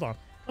on.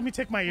 Let me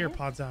take my ear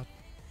pods out.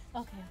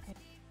 Okay.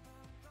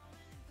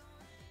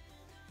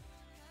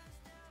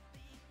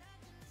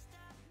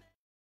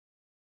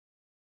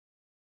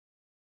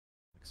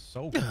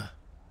 So good.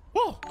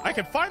 Whoa! I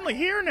can finally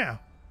hear now.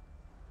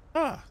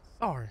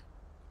 Sorry.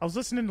 I was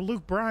listening to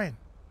Luke Bryan.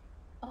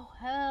 Oh,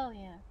 hell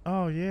yeah.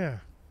 Oh yeah.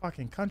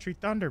 Fucking Country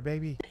Thunder,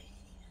 baby.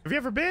 Have you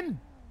ever been?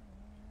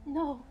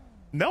 No.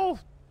 No.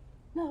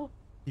 No.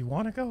 You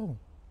want to go?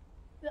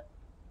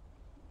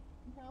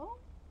 No?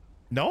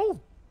 No.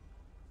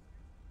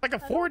 Like a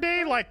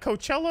 4-day like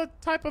Coachella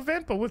type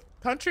event, but with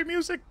country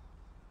music,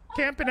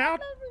 camping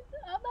out.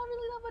 I'm not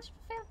really that much of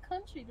a fan of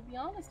country, to be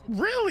honest with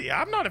you. Really,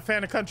 I'm not a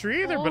fan of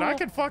country either, but I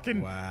could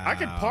fucking, I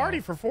could party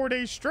for 4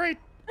 days straight,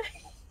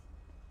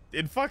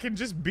 and fucking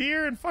just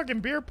beer and fucking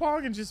beer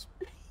pong and just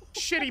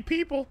shitty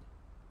people,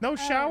 no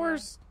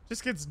showers,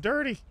 just gets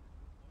dirty.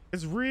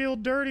 It's real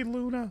dirty,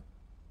 Luna.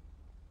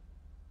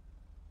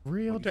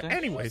 Real dirty. You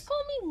Anyways. just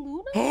call me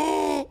Luna?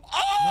 Oh!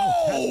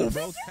 No, Tessa,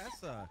 bro.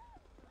 Tessa.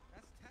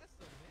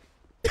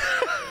 That's Tessa,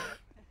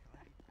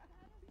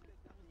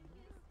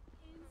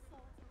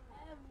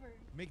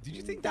 Mick, did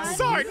you think that was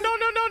Sorry, weird? no.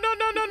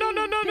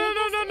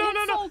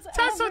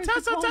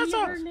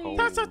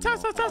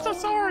 Tessa,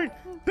 sorry.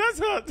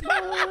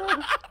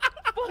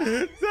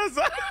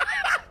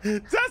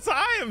 Tessa,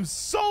 I am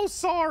so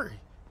sorry.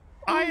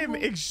 I am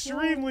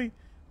extremely,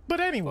 but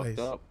anyways,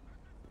 Fucked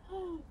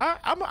up.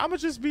 I'm gonna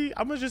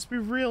just be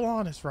real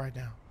honest right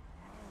now.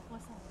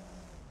 What's up?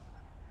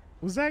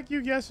 Was that you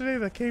yesterday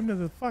that came to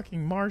the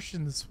fucking marsh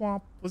in the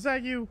swamp? Was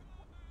that you?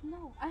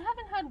 No, I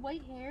haven't had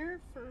white hair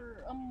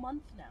for a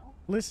month now.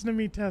 Listen to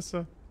me,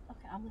 Tessa.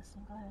 Okay, I'm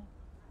listening. Go ahead.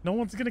 No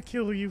one's gonna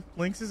kill you.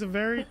 Lynx is a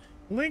very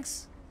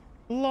Lynx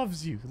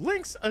loves you.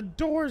 Lynx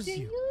adores Do you.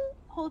 you?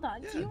 Hold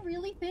on. Do Yeah. you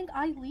really think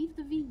I leave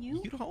the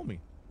VU? You the homie.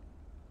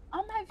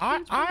 I'm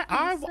having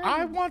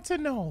I want to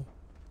know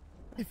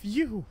if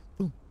you,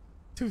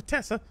 to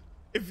Tessa,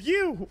 if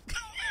you.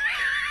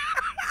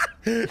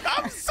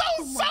 I'm so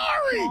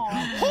sorry.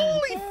 God.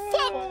 Holy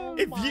fuck. Oh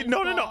If my you,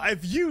 no. God.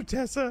 If you,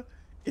 Tessa,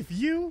 if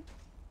you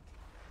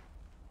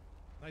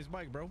Nice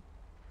bike, bro.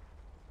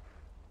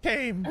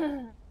 came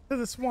to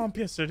the swamp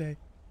yesterday.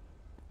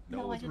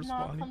 No, I one's did not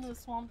come responding. to the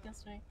swamp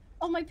yesterday.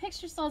 Oh, my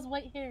picture still has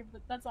white hair,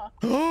 but that's all.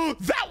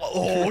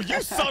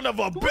 You son of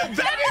a bitch!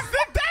 That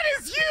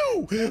is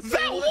you!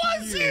 That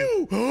was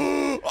you!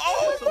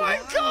 Oh my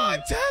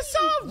God, Tessa!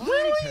 Why,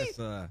 Really?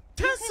 Tessa?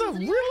 Tessa,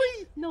 Literally-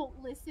 really? No,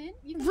 listen.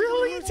 You can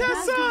Really, go back to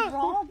Tessa?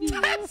 Robbie.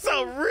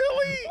 Tessa,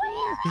 really?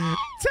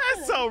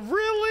 Tessa,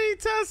 really,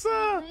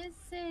 Tessa?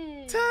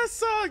 Listen.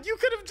 Tessa, you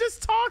could have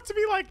just talked to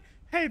me like,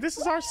 hey, this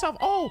is our stuff.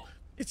 Oh,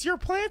 it's your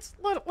plants?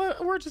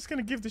 We're just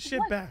gonna give the shit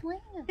What back.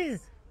 plants? Here.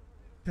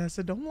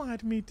 Tessa, don't lie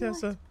to me,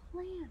 Tessa.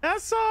 What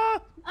plants?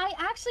 Tessa! I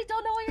actually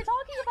don't know what you're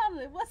talking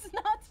about. It was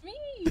not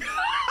me.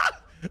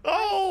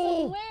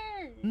 Oh!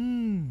 I swear.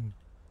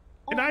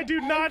 And I On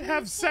do not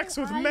have sex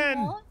with everything I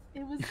men. love,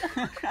 it was.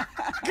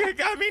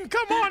 I mean,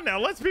 come on now.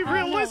 Let's be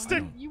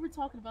realistic. You were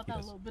talking about that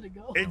a little bit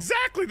ago.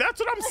 Exactly. That's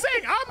what I'm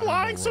saying. I'm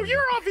lying, so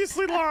you're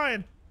obviously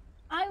lying.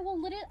 I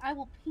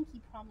will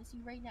pinky promise you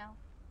right now.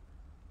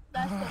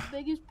 That's the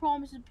biggest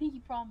promise, a pinky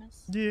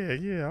promise.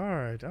 Yeah.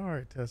 All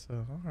right,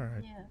 Tessa. All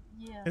right.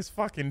 Yeah. This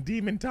fucking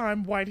demon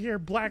time, white hair,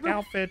 black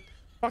outfit,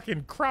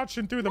 fucking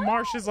crouching through the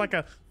marshes like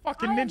a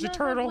fucking I have Ninja not had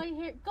Turtle. white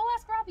hair. Go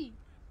ask Robbie.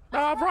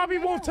 Ask Robbie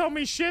right won't now. tell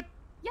me shit.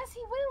 Yes,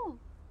 he will.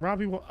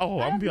 Robbie will. Oh,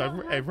 I I'm have gonna not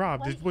be like, hey, had Rob,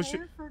 white was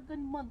hair for a good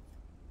month.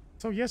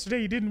 so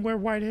yesterday you didn't wear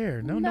white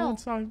hair? No one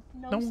saw you.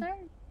 No, sir.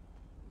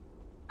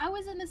 I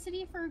was in the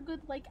city for a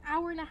good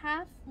hour and a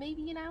half,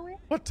 maybe an hour.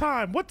 What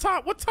time?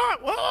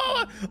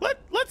 Oh,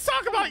 let's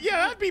talk about. Yeah,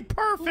 that'd be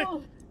perfect.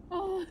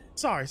 Oh.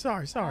 Sorry.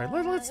 Let's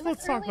It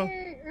was talk about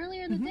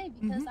earlier in the day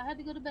because I had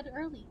to go to bed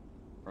early.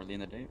 Early in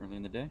the day. early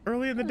in the day.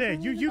 early in the day.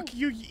 You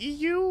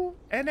EU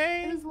NA.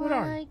 It was What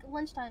are you?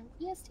 lunchtime.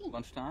 EST.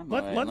 Lunchtime.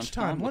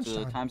 Lunchtime. What's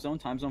the time zone?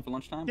 Time zone for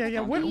lunchtime. Yeah.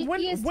 What's the time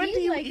When zone? do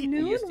you like eat?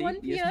 noon, EST?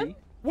 1 p.m. EST?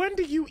 When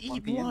do you 1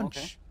 eat p.m., lunch?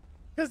 okay.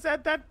 Because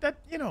that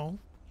you know.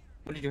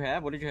 What did you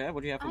have? What did you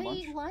have for I lunch?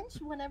 eat lunch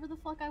whenever the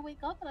fuck I wake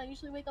up, and I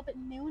usually wake up at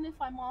noon if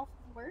I'm off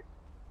of work.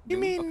 You Noon?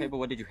 mean Okay, but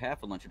what did you have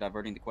for lunch? You're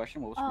diverting the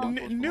question. What was for Oh. lunch?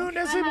 What was for noon lunch?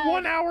 as in I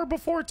 1 had- hour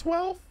before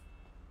 12?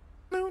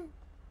 Noon?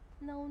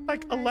 No,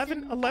 Like noon as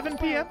in 11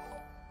 p.m.?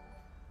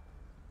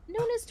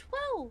 Noon is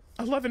 12.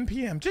 11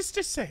 p.m. Just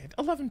say it.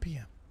 11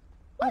 p.m.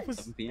 I What? was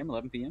 11 p.m.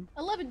 11 p.m.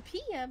 11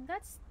 p.m.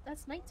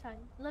 That's nighttime.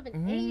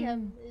 11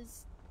 a.m.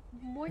 is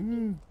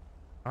morning.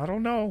 I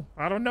don't know.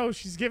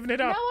 She's giving it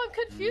Now up. I'm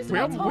confused We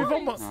about al- we've times.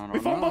 almost I don't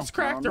we've know. almost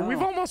cracked I her. don't We've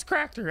know. almost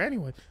cracked her.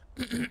 Anyway,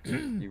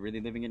 You really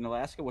living in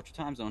Alaska? What's your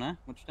time zone, huh?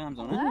 What's your time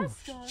zone, huh?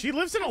 Alaska. she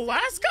lives in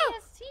Alaska.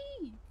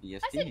 EST.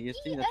 EST, I said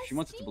EST. That's what she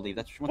wants us to believe.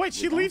 That's what she wants Wait, us to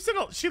she believe,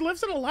 she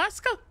lives in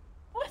Alaska.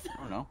 What? huh?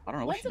 I don't know. I don't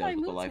know When what she did I does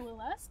with her move life. to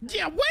Alaska?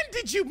 Yeah, when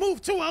did you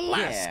move to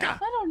Alaska?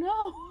 I don't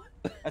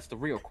know. That's the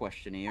real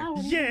question I here. don't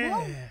even Yeah.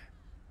 know.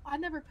 I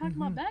never packed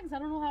my bags. I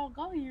don't know how it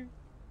got here.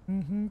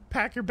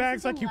 Pack your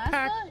bags like you Alaska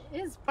packed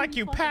is like pretty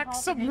you fucking packed hot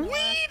to some be in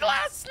weed Alaska.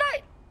 last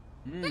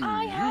night.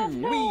 I have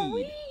no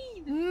weed.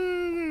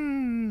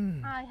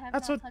 weed. I I have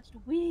That's not what- touched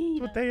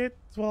weed.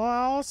 Well,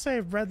 I'll say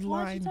red Why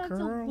don't line you talk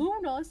girl. to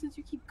Luna since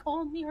you keep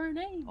calling me her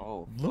name?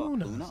 Oh, fuck.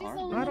 Luna. Luna. She's alright.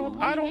 the I Luna don't-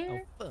 with I white don't-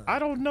 hair. I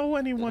don't know Does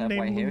anyone have named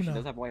white hair? She Luna.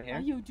 does have white hair.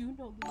 You do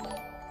know Luna.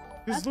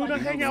 Does That's why Luna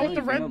you hang know out with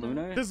the Luna. red?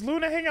 Luna? Does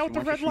Luna hang out with She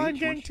the wants red your line meat?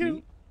 She gang wants your too?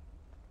 meat?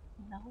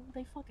 No,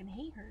 they fucking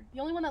hate her. The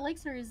only one that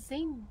likes her is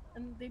Zane,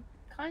 and they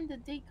kind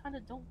of date, kind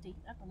of don't date.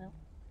 I don't know.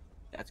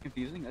 That's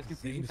confusing. That's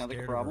confusing. Zane's Sounds like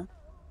a scared of her. problem.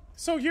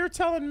 So you're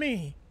telling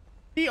me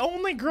the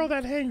only girl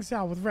that hangs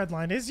out with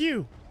Redline is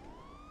you?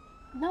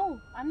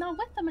 No, I'm not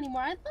with them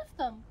anymore. I left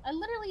them. I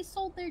literally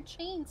sold their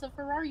chain to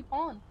Ferrari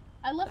Pawn.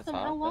 I left That's them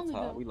hot. how long That's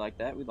hot. ago? We like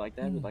that. We like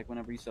that. We like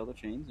whenever you sell the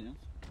chains. Yes.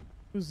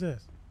 Who's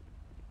this?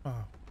 Oh.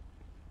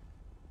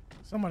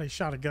 Somebody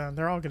shot a gun.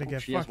 They're all gonna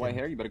get She has fucking. white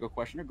hair. You better go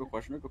question her. Go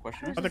question her. Go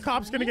question her. Are the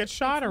cops gonna get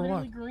shot or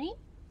what? It's literally green?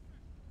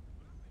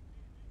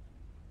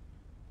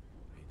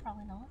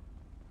 Probably not.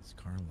 Is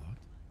car unlocked?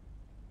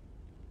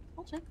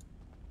 I'll check.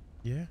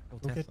 Yeah. Oh,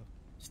 Look at. Tesla.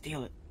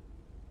 Steal it.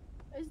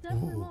 It's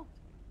definitely Ooh. locked.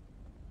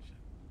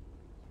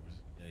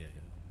 Yeah.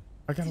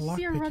 I got a Did you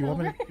see her lockpick. run You want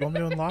me? over? You want me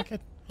to unlock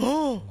it?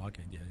 Oh, Unlock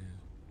it. Yeah.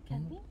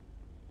 Can we?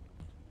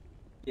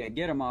 Yeah,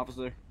 get him,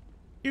 officer.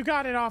 you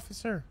got it,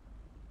 officer.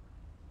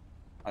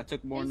 I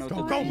took more It's notes. Go,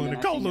 than go, you Luna. than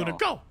I Go, seen Luna. y'all.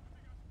 Go.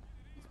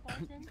 He's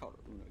barking. Call it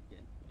Luna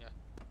again.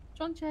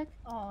 Trunk check.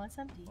 Oh, it's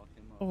empty. Fuck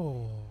him up.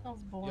 Oh. That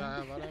was boring. Yeah, I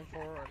have an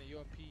M4 and a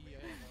UMP.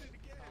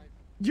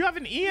 You have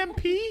an EMP?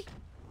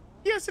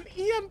 He has an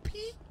EMP?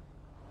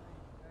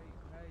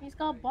 He's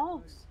got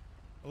balls.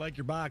 I like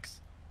your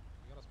box.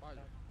 You got a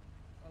spider.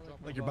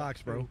 I like your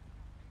box, bro.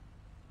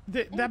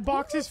 That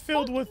box is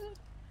filled with.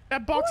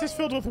 That box is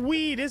filled with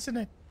weed, isn't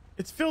it?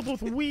 It's filled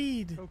with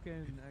weed. Who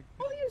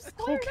are you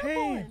squared up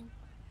Cocaine.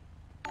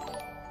 on?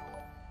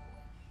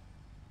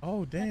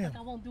 Oh, Act damn. like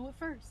I won't do it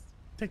first.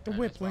 Take the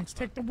whip, Lynx.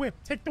 Take the whip.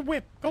 Take the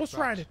whip. Ghost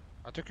ride it.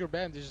 I took your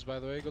bandages, by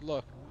the way. Good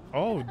luck.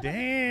 Oh,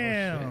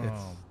 damn.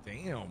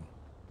 Damn.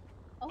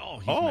 Oh,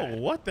 he's Oh, mad.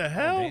 what the Oh,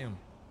 hell? damn.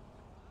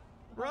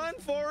 Run,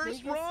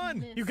 Forrest, Biggest run!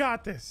 miss. You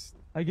got this.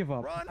 I give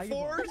up. Run, I give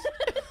up. Forrest!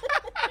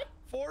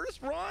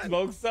 Forrest, run!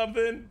 Smoke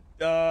something.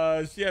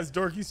 She has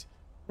dorkies.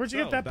 Where'd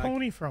you Oh, get that back-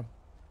 pony from?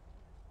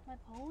 My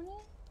pony?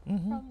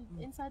 Mm-hmm. From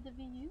inside the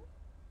VU?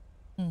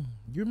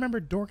 You remember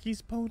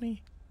Dorky's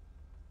pony?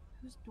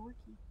 Who's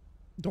dorky?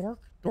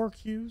 Dork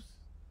Hughes?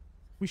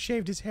 We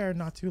shaved his hair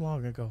not too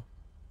long ago.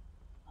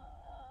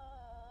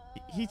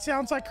 He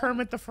sounds like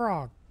Kermit the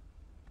Frog.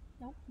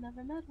 Nope,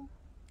 never met him.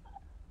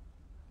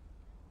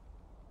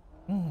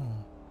 Hmm.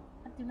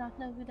 I do not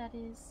know who that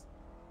is.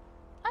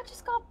 I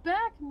just got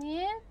back,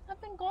 man.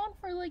 I've been gone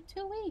for like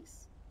 2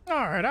 weeks. All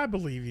right, I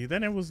believe you.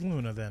 Then it was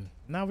Luna then.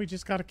 Now we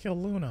just gotta kill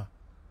Luna.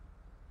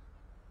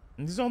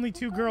 And there's only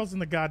 2 girls in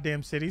the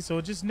goddamn city, so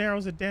it just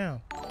narrows it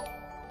down. What the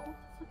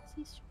fuck is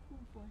he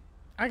shooting for?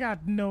 I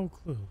got no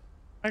clue.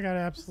 I got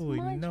absolutely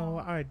my no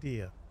job.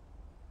 idea.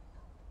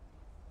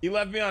 He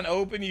left me on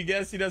open. You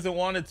guess he doesn't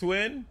want a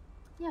twin?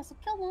 Yeah, so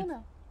kill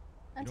Luna.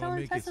 And You tell don't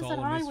her make Tessa it said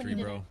all a hi when mystery, you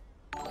did bro.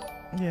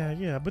 it.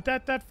 Yeah, but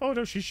that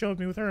photo she showed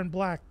me with her in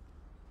black,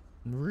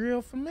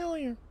 real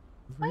familiar.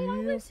 Why you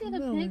Real always see the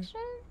familiar. picture?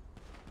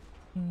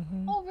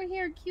 Mm-hmm. Over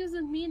here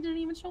accusing me and didn't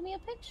even show me a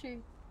picture.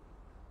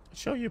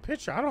 Show you a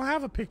picture. I don't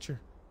have a picture.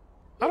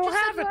 You I don't just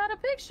said have you it. had a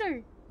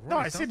picture. No,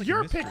 I Sounds said like a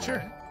your mystery, picture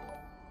right?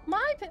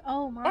 My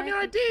my on your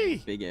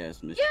ID. Big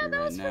ass mystery Yeah, that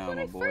right was from now, when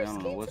my I boy. I first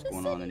don't know came what's to the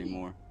going on city.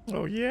 anymore.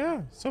 Oh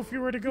yeah. So if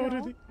you were to go to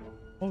No. the,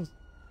 oh,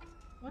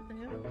 What the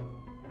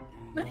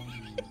hell?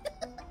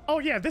 oh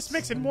yeah, this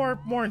makes it more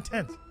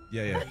intense.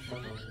 Yeah.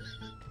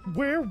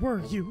 Where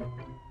were you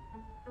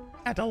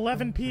at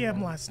 11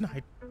 p.m. last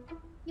night?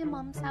 Your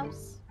mom's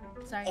house.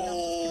 Sorry, no, I'm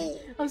just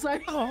kidding. I'm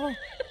sorry. Oh.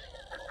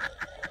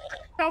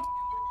 Now,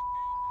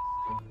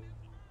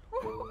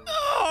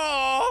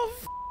 oh.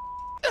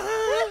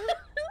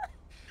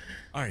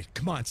 All right,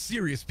 come on,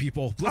 serious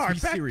people. All Let's right, be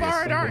back, serious. all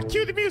right,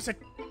 cue the music.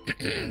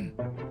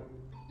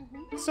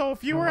 So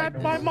if you were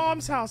at my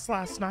mom's house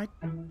last night,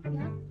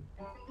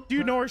 do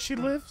you know where she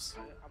lives?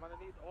 I'm gonna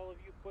need all of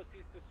you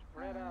pussies to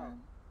spread out.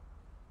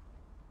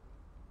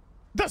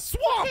 The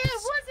swamps! Yeah, I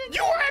wasn't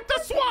You there. were at the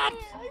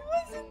swamps! I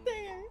wasn't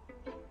there.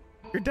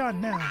 You're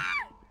done now.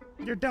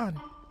 You're done.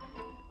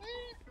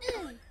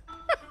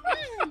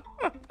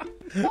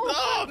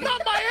 Oh,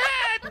 not my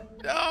head!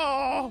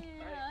 Oh,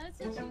 Yeah, that's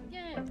what you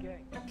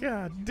get.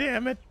 god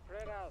damn it.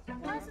 Spread out.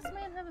 Why does this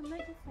man have a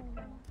megaphone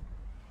now?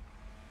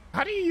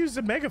 How do you use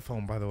a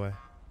megaphone, by the way?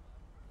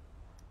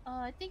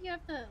 I think you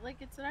have to, like,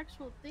 it's an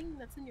actual thing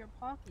that's in your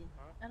pocket.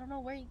 I don't know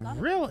where you got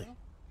it. Really? from,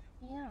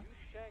 though. Yeah.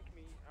 Shank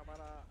me. I'm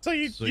gonna. So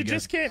you So you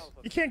just can't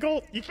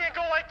go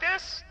like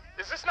this?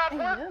 Does this not I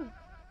work? know.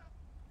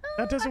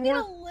 That doesn't I mean,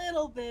 work? a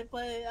little bit,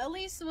 but at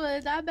least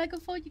with that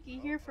megaphone, you can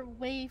hear from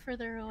way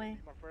further away.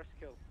 My first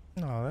kill.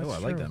 No, that's Oh, I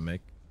true. like that, Mick.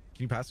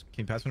 Can you pass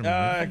me?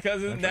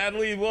 Cousin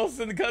Natalie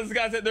Wilson, the cousin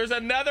got said there's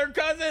another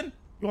cousin.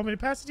 You want me to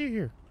pass it to you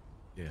here?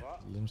 Yeah.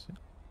 Let me see.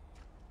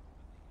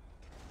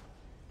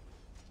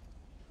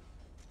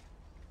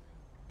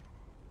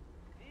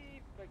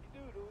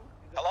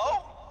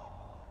 Hello?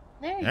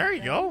 There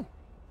you go.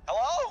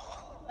 Hello?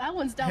 That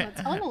one's down a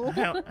tunnel.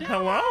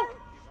 Hello?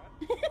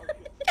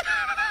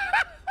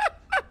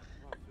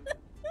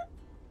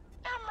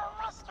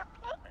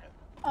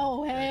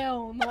 Oh,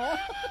 hell no.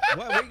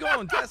 Where you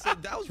going, Tessa?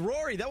 That was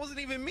Rory. That wasn't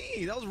even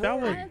me. That was That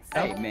Rory. was-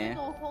 That's Hey, man.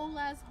 a whole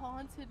ass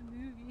haunted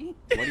movie.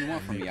 What do you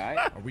want from me,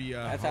 alright? Are we?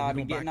 That's are how we I be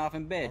going getting back- off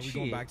in bed, Are we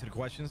going shit. back to the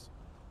questions?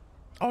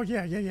 Oh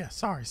yeah.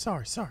 Sorry.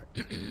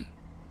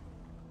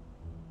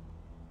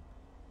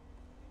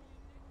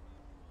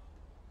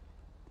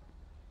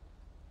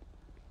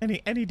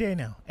 Any day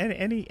now.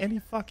 Any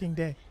fucking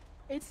day.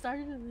 It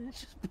started and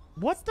it's just.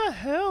 What the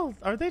hell?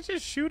 Are they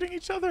just shooting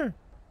each other?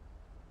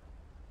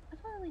 I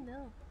don't really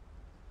know.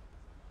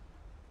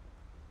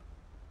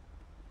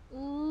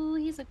 Ooh,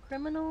 he's a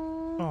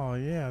criminal. Oh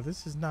yeah,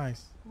 this is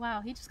nice.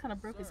 Wow, he just kind of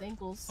broke his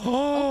ankles.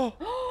 Oh,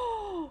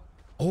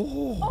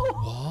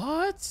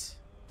 Oh, what?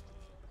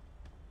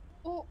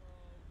 oh.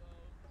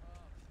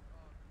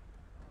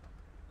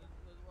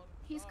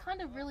 He's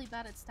kind of really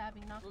bad at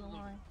stabbing, not gonna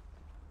lie.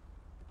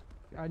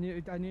 I need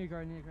a guard.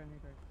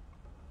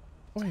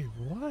 Wait,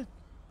 what?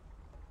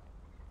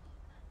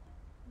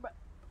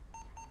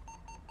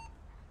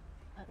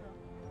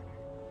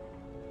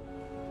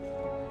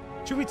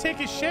 Uh-oh. Should we take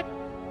his shit?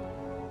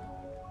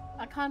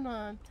 I kind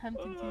of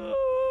tempted to.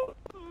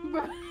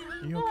 Bro,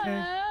 You what okay?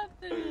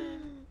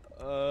 happened?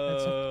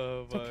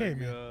 It's okay,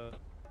 man.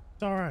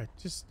 It's all right.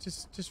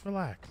 Just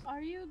relax.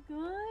 Are you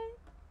good?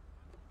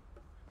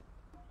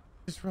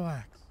 Just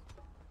relax.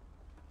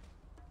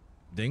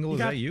 Dingle, You is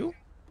got- that you?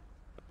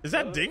 Is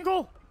that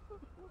Dingle?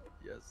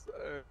 Yes,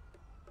 sir.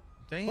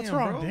 Damn, What's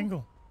wrong, bro.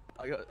 Dingle?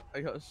 I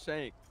got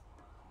shanked.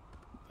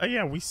 Oh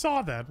yeah, we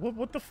saw that.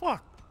 What the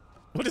fuck?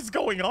 What is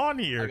going on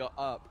I here? got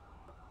up.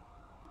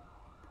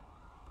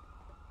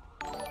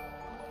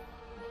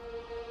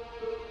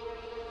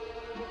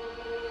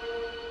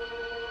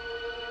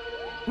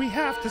 We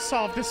have to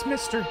solve this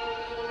mystery.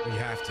 We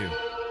have to.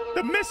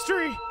 The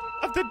mystery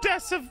of the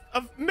deaths of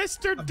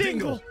Mr.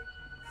 Dingle.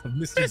 Of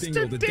Mr.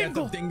 Dingle, the death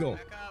of Dingle.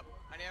 Back up.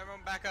 I need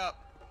everyone back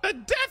up. The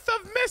death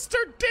of Mr.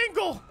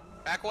 Dingle.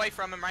 Back away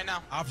from him right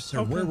now. Officer,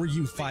 Okay. where were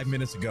you 5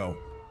 minutes ago?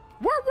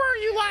 Where were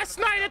you last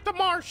night at the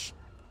marsh?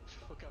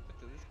 Look up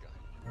into this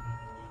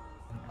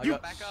guy. You,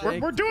 back up.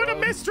 we're doing a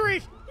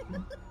mystery.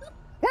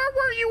 Where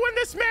were you when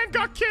this man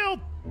got killed?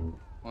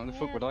 Why the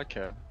fuck would I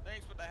care?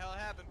 Thanks. What the hell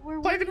happened?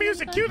 Play the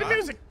music. Cue the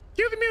music.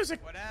 Cue the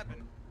music. What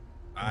happened?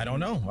 I don't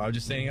know. I was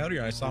just standing out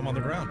here. I saw him on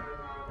the ground.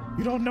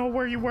 You don't know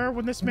where you were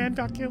when this man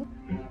got killed?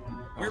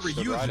 Where were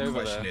you? right The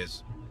over question there.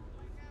 is.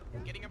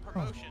 Getting a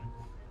promotion.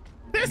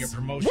 Getting a This,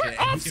 promotion, where, and we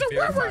can officer,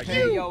 where were verify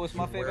Hey, you? yo, it's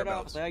my favorite Whereabouts?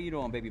 officer. How you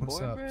doing, baby boy?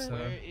 What's up, sir?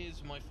 Where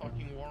is my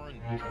fucking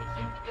warrant?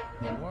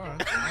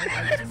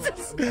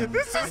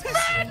 This is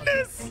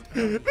madness.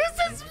 This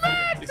is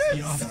madness.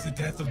 The opposite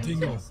death of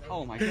Dingle.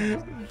 Oh my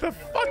god. The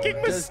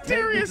fucking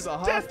mysterious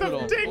death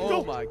of Dingle.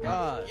 Oh my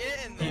god.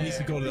 Get in He there. needs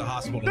to go to the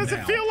hospital Does now.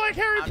 it feel like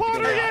Harry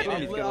Potter gonna yet? have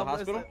to go to the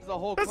hospital? There's a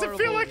whole Does it feel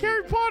carnival. like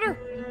Harry Potter?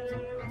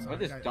 What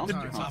this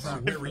dumpster come Officer,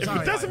 from? where were If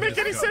you? it doesn't make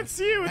any Let's go. sense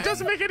to you, it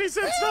doesn't make any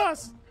sense to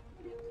us.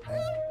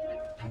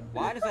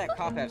 Why does that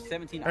cop have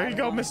 17 There you items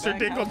go, on his Mr. back?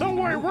 Dingle. How's Don't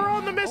he worry, moving? we're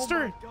on the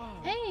mystery.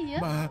 Hey,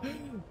 yeah.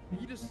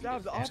 You just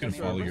stabbed the I'm just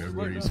officer. gonna follow you Let's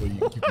everywhere look so up. you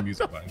can keep the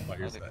music by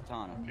your That's a side.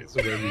 katana. Okay,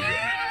 so wherever you go.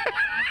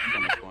 So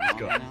much going on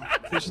right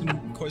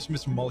now. Question,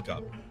 Mr.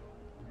 Molotov.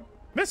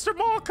 Mr.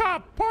 Mall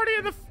Cop, party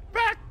in the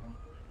back,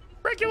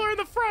 regular in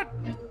the front.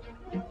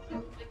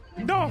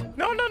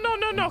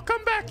 No.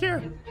 Come back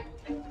here.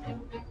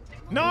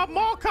 No,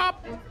 Mall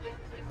Cop.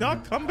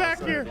 No, come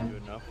back here.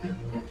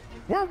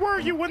 Where were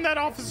you when that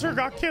officer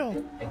got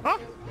killed? Huh?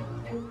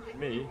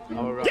 Me?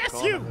 Yes,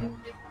 you.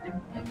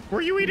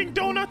 Were you eating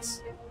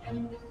donuts?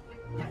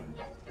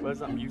 Where's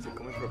that music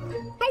coming from?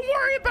 Don't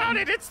worry about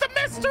it. It's the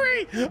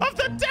mystery of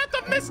the death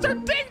of Mr.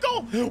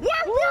 Dingle.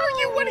 Where were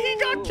you when he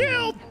got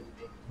killed?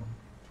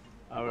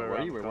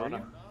 Where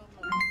you?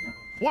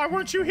 Why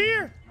weren't you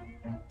here?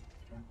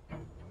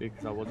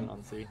 Because I wasn't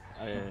on scene.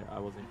 I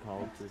wasn't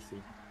called to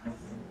see.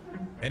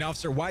 And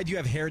officer, why do you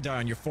have hair dye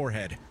on your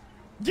forehead?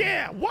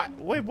 Yeah, what?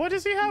 Wait, what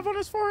does he have on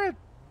his forehead?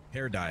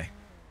 Hair dye.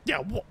 Yeah,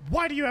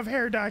 why do you have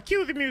hair dye?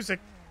 Cue the music.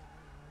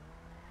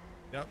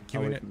 Yep,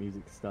 I'll cueing wait it. for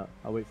music to start.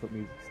 I'll wait for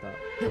music to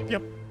start.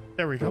 Yep,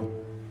 there we go.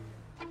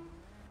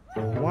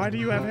 Why do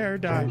you have hair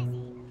dye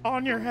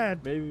on your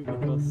head? Maybe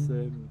because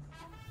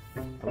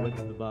I went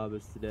to the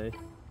barber's today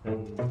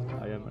and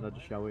I haven't had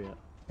a shower yet.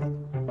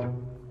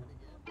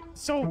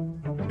 So,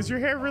 is your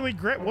hair really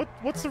gray?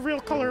 What's the real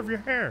color of your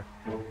hair?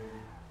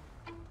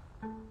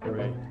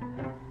 Great.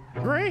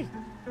 Gray.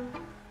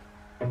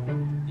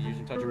 You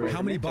usually touch your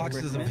How many touch your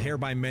boxes of recommend? hair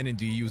by men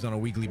do you use on a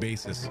weekly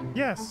basis?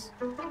 Yes.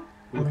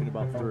 Looking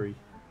about 3.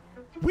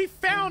 We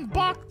found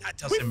That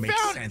doesn't make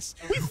sense.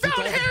 We With found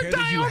all the hair hair that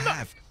dye you on the.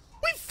 have.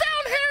 We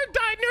found hair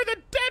dye near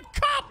the dead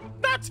cop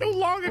not too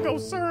long ago,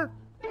 sir.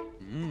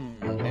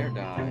 Hair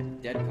dye.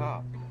 Dead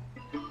cop.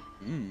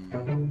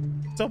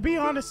 So be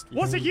honest,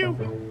 was it you?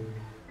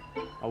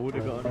 I would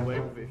have gotten away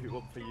with it if it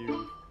wasn't for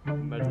you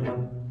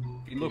meddling.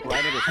 You look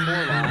right at his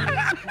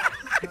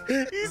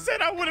foreline. He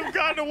said I would have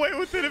gotten away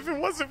with it if it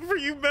wasn't for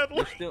you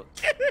meddling.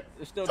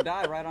 There's still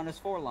dye right on his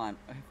forehead line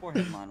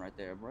right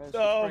there, bro. It's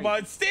Oh crazy.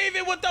 my,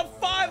 Steven with the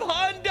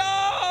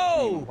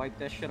 500! Wipe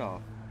that shit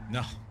off.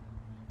 No.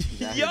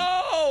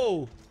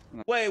 Yo!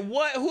 Wait,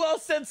 what? Who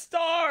else said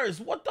stars?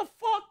 What the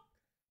fuck?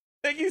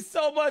 Thank you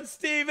so much,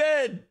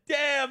 Steven.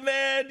 Damn,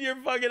 man, you're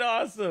fucking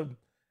awesome.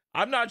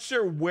 I'm not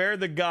sure where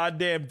the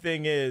goddamn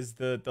thing is,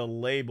 the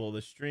label,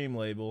 the stream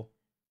label.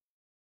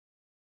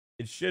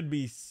 It should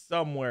be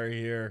somewhere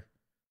here.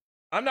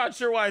 I'm not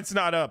sure why it's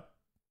not up.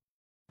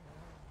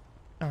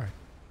 All right.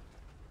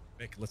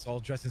 Vic, let's all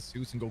dress in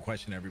suits and go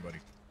question everybody.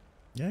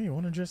 Yeah, you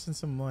want to dress in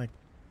some like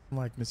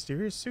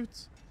mysterious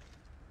suits?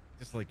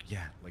 Just like,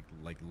 yeah,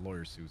 like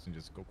lawyer suits and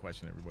just go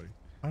question everybody.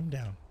 I'm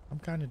down. I'm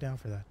kind of down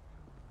for that.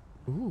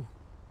 Ooh.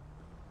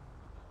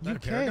 Is that a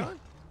UK. Paragon?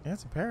 Yeah,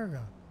 it's a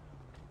Paragon.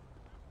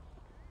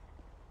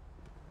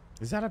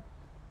 Is that a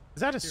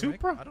Here, Vic,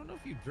 Supra? I don't know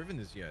if you've driven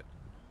this yet.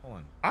 Hold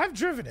on. I've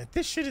driven it.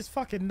 This shit is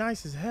fucking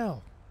nice as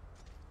hell.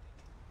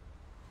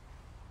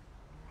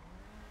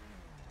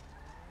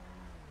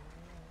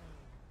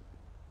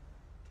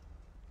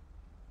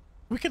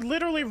 We could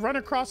literally run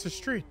across the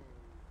street.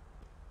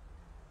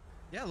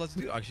 Yeah, let's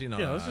do. Actually, no.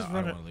 Yeah, no, let's just I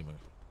run don't it. want to leave it.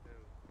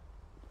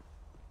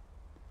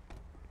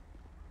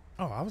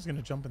 Oh, I was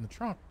gonna jump in the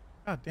trunk.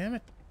 God damn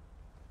it.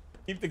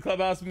 Keep the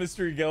clubhouse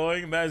mystery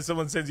going. Imagine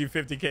someone sends you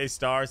 50k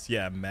stars.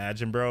 Yeah,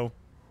 imagine, bro.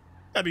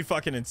 That'd be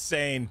fucking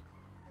insane.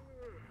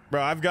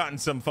 Bro, I've gotten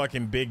some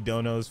fucking big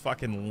donos.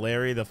 Fucking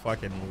Larry the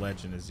fucking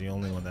legend is the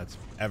only one that's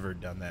ever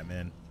done that,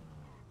 man.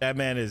 That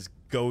man is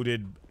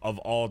goated of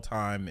all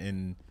time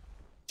in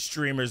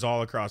streamers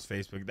all across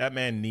Facebook. That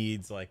man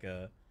needs like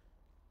a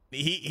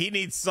he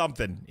needs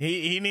something.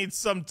 He needs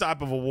some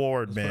type of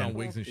award, Let's man. put on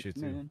wigs and shit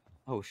too. Man.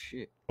 Oh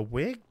shit. A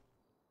wig?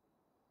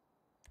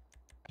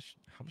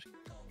 How much?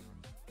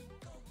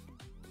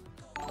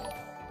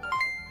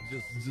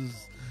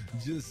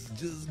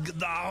 Just get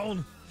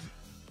down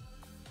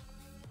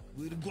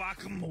with the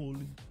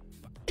guacamole.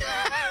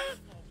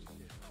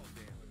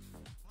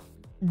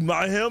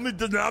 My helmet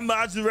does not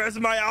match the rest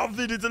of my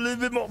outfit. It's a little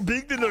bit more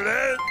big than the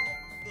rest.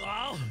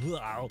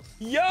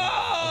 Yo,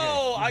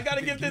 I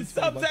gotta give this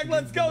subsec.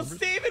 Let's go,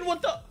 Steven.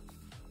 What the?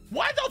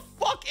 Why the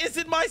fuck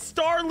isn't my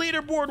star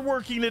leaderboard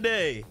working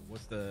today?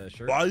 What's the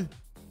shirt? Why?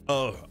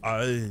 Oh,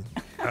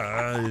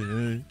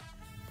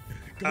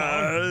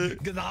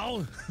 Get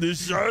down. The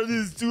shirt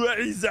is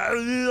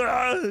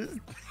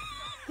 287.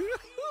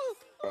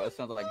 Bro, that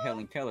sounds like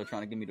Helen Keller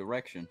trying to give me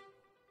direction.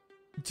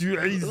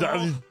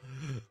 287.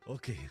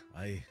 Okay,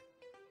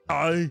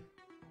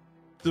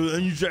 So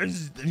then you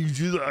change, then you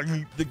choose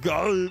the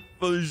color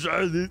for the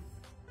shirt.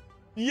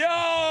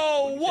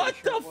 Yo, what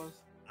the?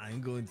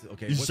 I'm going to.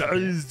 Okay, The what's the shirt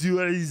pants? is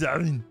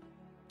 287.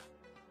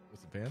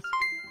 What's the pants?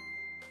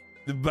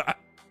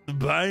 The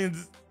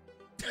pants.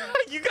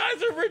 You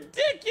guys are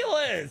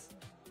ridiculous.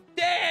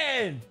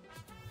 Dan.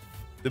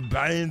 The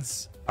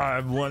pants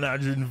are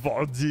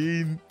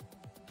 114.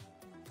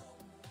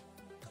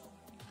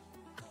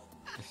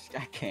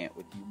 I can't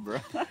with you, bro.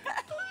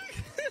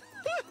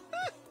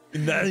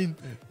 And then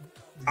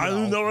I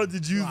don't know what to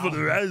choose for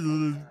the rest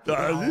of the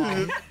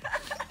time.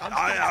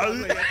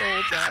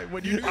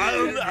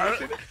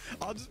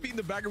 I'll just be in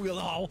the back and be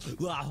like,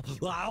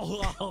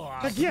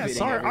 Like,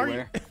 yes,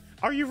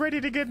 are you ready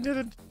to get into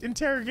the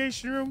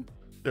interrogation room?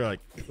 They're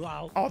like,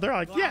 oh, they're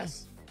like,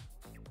 yes.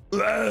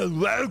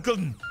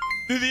 Welcome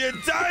to the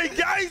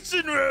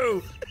interrogation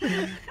room.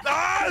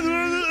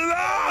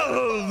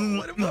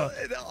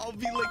 I'll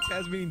be like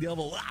Tasmanian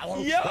devil.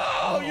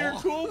 Yo, you're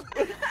cool.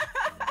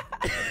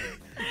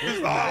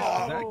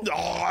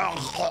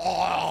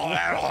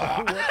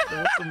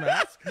 What's the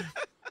mask?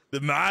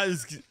 The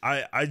mask.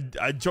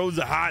 I chose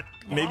a hat.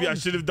 Maybe I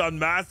should have done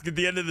mask at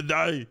the end of the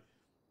day.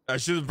 I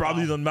should have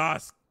probably done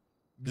mask.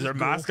 Is there a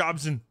mask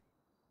option?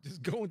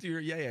 Just go into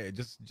your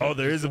Just oh,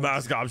 there is a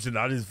mask option.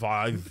 That is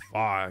fine.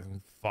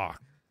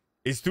 Fuck.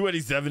 It's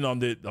 287 on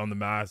the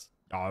mask.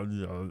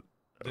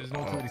 There's no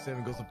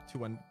 287. Goes up to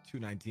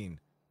 219.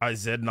 I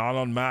said not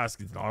on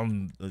mask. It's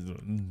on.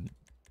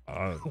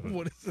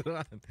 What is it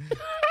on?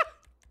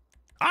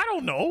 I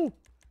don't know.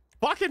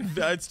 Fucking,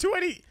 it's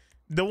 280.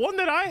 The one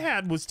that I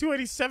had was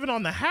 287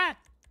 on the hat.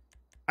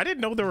 I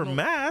didn't know there were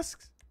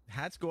masks.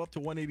 Hats go up to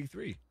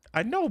 183.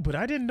 I know, but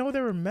I didn't know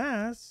there were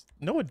masks.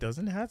 No, it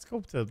doesn't. Hats go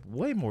up to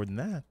way more than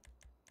that.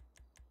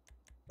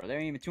 Bro, there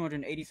ain't even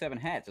 287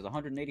 hats. There's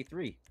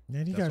 183.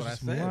 Man, you guys are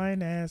just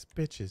lying ass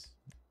bitches.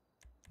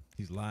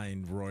 He's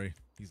lying, Roy.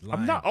 He's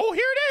lying. I'm not. Oh,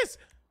 here it is.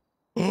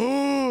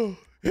 Oh,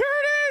 here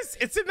it is.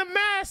 It's in the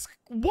mask.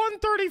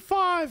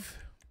 135.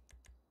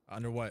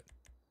 Under what?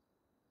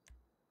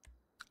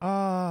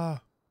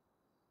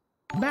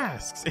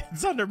 Masks.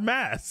 It's under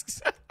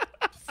masks.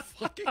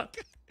 Fucking.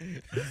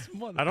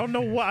 I don't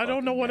know what. I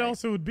don't know what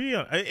else it would be.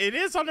 It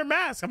is under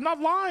mask. I'm not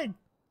lying.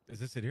 Is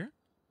this it here?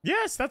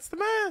 Yes, that's the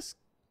mask.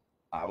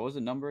 What was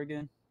the number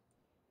again?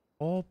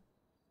 Oh,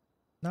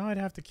 now I'd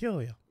have to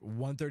kill you.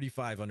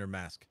 135 under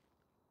mask.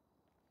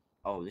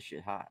 Oh, this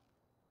shit hot.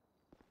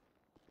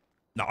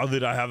 Now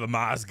that I have a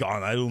mask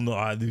on, I don't know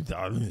how to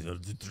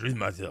treat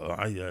myself.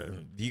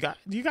 Do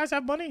you guys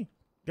have money?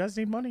 You guys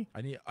need money?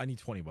 I need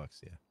 $20.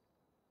 Yeah.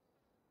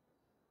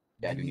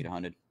 Yeah, I do need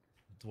 100.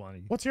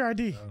 20. What's your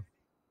ID?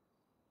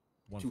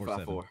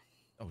 254.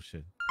 Oh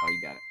shit. Oh,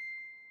 you got it.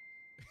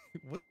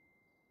 What?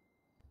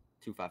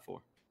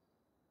 254.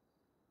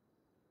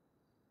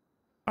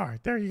 All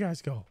right, there you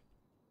guys go.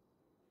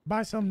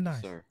 Buy something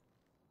nice. Sir.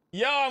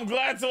 Yo, I'm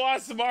glad to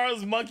watch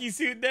tomorrow's Monkey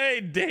Suit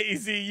Day.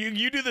 Daisy,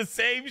 you do the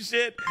same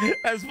shit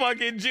as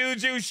fucking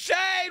Juju.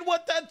 Shane,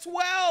 what the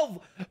 12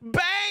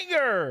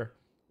 banger?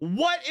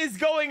 What is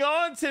going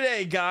on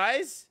today,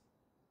 guys?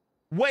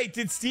 Wait,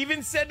 did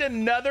Steven send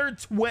another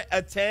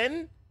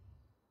 10?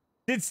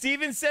 Did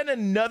Steven send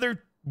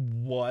another?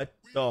 What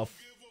the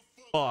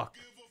fuck?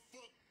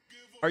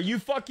 Are you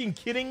fucking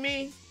kidding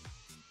me?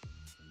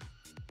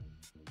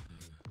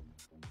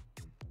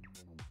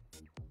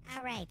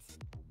 All right.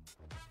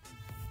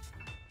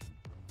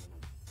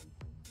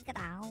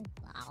 Ow,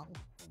 ow.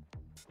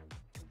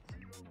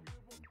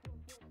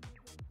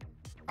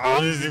 How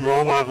does the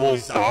robot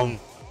voice sound?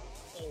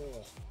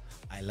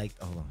 I like.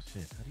 Oh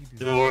shit. How do you do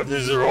that?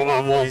 Does the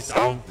robot voice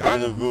sound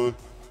kind of good?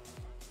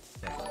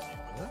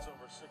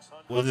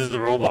 What is the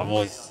robot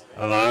voice?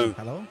 Hello?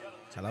 Hello?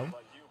 Hello?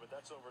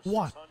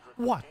 What?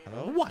 What?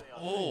 Hello? What?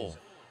 Oh,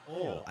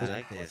 I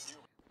like this.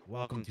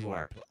 Welcome to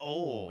our.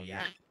 Oh,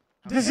 yeah.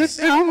 Does it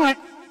sound like?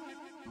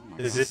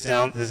 Does it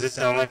sound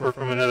like we're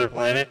from another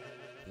planet?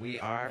 We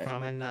are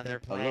from another A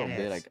planet.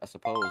 little bit, I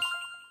suppose.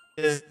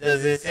 Does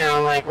it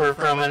sound like we're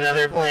from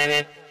another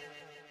planet?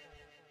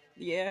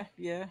 Yeah.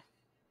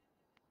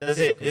 Is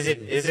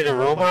it a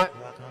robot?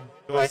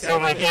 Do I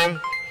sound like him?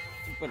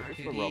 But it's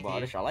a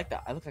robotish. I like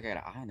that. I look like I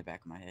got an eye in the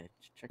back of my head.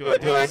 Check Do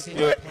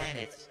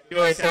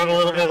I sound a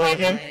little bit like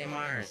him?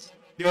 Mars.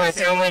 Do I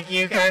sound like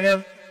you, kind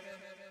of?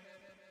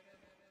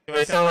 Do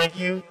I sound like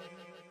you?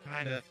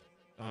 Kind of.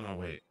 Oh no,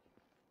 wait.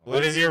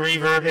 What is your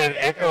reverb and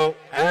echo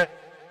at?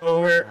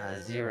 Over?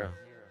 0.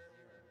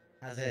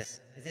 How's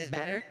this? Is this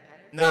better?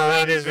 No,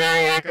 that is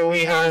very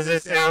echoey. How does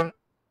this sound?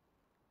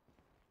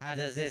 How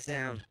does this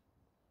sound?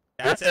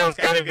 That sounds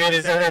kind of good.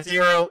 Is that at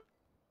 0?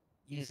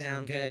 You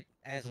sound good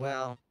as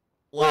well.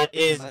 What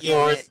is Must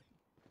yours? admit.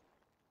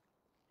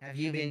 Have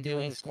you been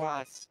doing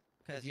squats?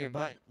 Cause your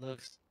butt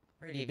looks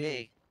pretty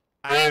big.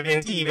 I have been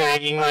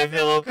teabagging my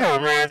fellow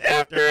comrades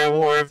after a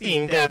war of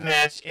team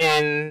deathmatch,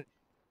 and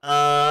I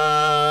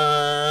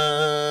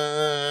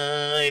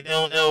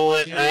don't know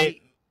what Should I.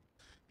 we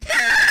give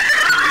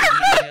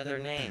each other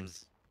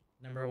names.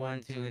 Number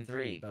 1, 2, and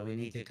 3, but we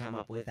need to come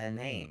up with a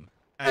name.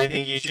 I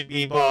think you should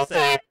be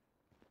Ballsack.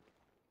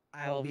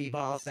 I will be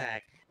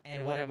Ballsack.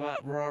 And what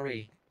about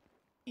Rory?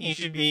 You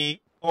should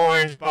be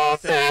Orange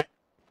Ballsack.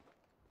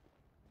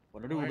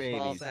 What are do, Orange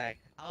babies? Ballsack.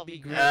 I'll be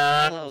green.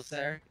 Uh, Hello,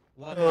 sir.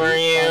 who are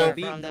you?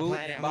 From the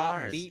planet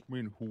Mars. Who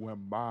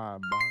am I,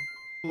 man?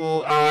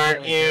 Who are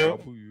you?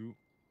 W.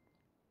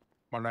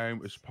 My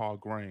name is Paul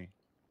Green.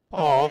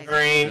 Paul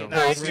Green.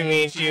 Nice to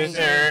meet you, I'm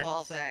sir. Green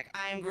Ballsack.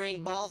 I'm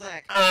Green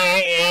Ballsack.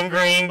 I am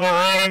Green Ball.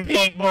 I'm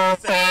Pink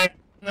Ballsack.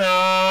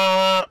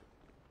 No.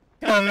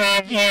 Come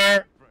back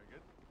here.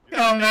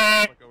 Come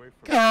back.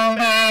 Come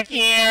back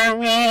here.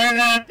 We are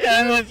not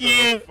done with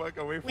you.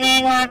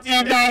 We want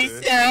to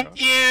dissect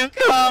you.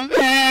 Come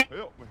back.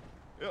 Help me.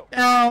 Help me.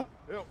 No.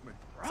 Help me.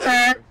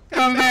 Sir,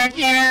 come back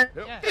here.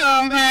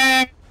 Come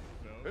back.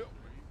 Help me.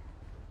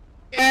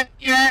 Get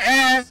your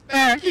ass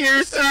back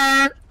here,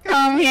 sir.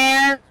 Come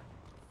here.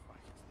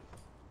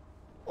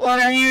 What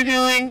are you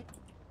doing?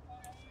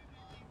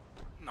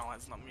 No,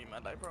 it's not me,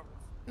 man. I promise.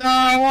 No,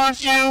 I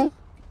want you.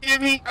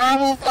 Give me. I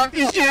will fuck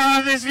the shit out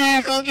of this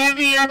vehicle. Give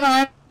me your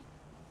butt.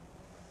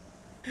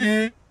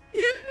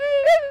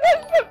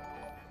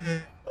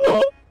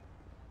 Oh.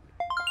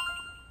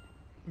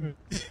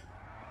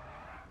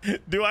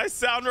 Do I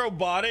sound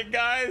robotic,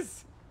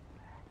 guys?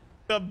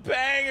 The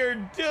banger,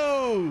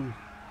 dude.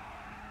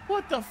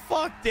 What the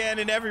fuck, Dan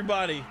and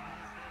everybody?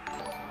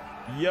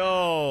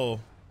 Yo.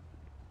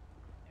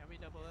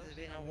 It's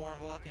been a warm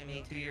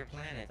welcoming to your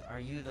planet. Are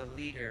you the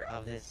leader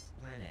of this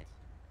planet?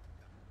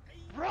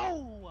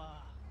 Bro!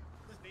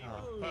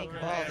 Oh, Pink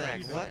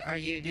Ballsack, what are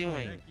you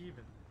doing?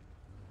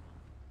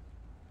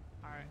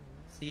 Alright.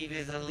 Steve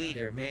is the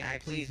leader. May I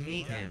please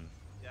meet him?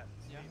 Yeah.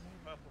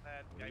 Purple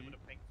hat, guy with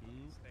a pink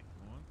stick.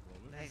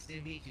 Nice to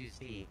meet you,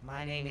 Steve.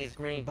 My name is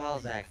Green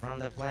Ballsack from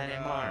the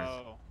planet Mars.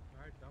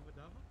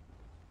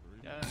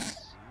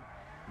 Yes.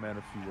 Man,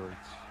 a few words.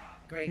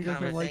 Great He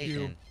doesn't like you.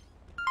 conversation.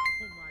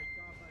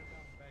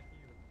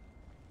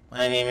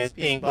 My name is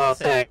Pink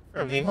Ballsack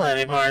from the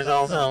planet Mars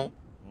also.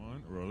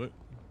 Roll it.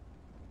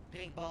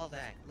 Pink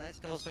Ballsack, let's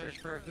go search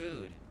for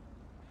food.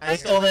 I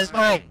stole this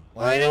bike.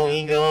 Why don't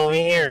we go over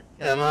here?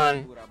 Come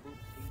on.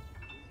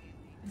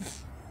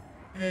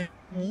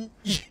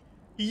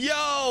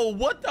 Yo,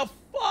 what the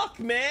fuck,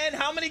 man?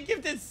 How many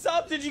gifted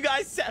subs did you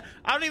guys set?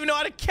 I don't even know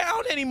how to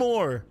count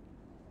anymore.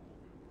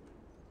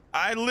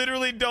 I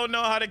literally don't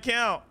know how to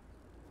count.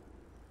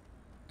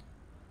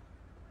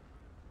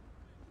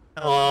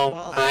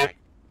 Hello,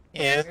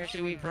 yes. Where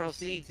should we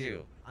proceed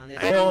to on this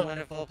I don't-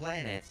 wonderful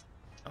planet?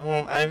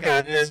 Oh, I've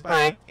gotten this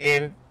bike,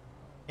 and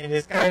it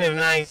is kind of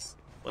nice,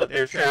 but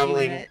they're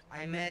traveling.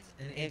 I met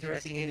an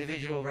interesting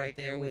individual right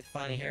there with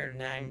funny hair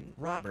named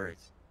Robert.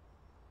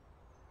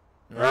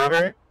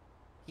 Robert?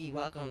 He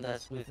welcomed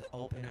us with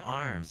open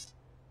arms.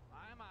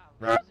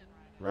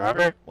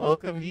 Robert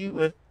welcomed you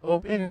with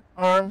open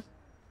arms?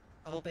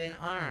 Open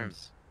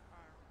arms.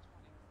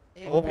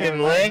 It Open warmed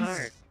my legs?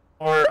 heart.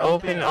 Or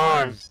open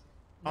arms?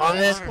 No On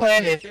this arms,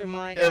 planet, get your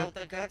mind the- out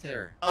the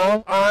gutter.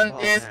 Oh, on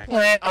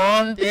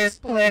Ballsack. this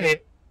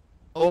planet,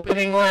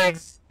 opening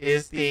legs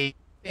is the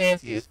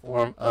fanciest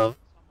form of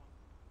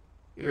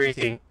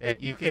greeting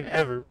that you can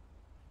ever.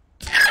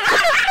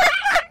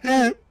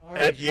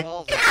 Orange you-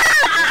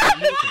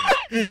 Ballsack, what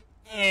do you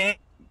think?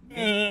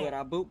 What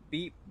I boop,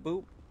 beep,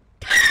 boop.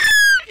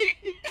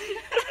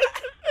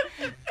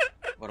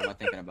 What am I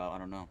thinking about? I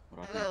don't know. What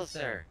do I think? Hello,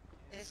 sir.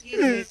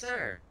 Excuse me,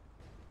 sir.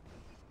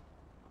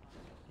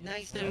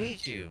 Nice to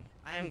meet you.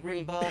 I am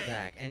Green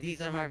Ballsack, and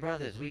these are my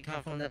brothers. We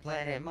come from the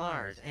planet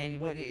Mars. And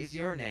what is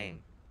your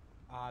name?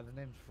 The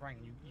name's Frank.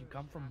 You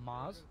come from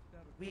Mars?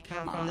 We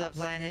come from the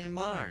planet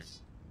Mars.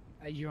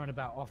 You're on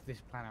about off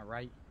this planet,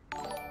 right?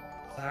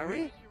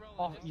 Sorry?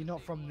 Oh, you're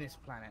not from this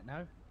planet,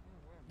 no?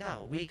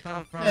 No, we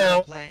come from No.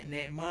 the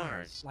planet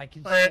Mars. Like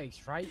in What?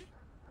 space, right?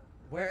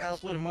 Where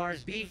else would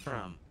Mars be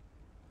from?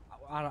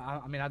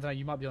 I mean, I don't know.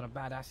 You might be on a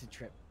bad acid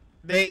trip.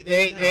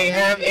 They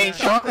have a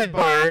chocolate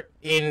bar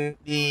in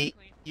the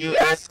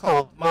U.S.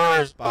 called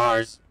Mars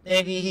bars.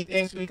 Maybe he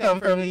thinks we come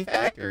from the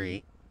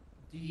factory.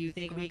 Do you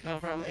think we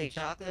come from a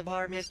chocolate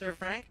bar, Mr.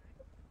 Frank?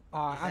 Is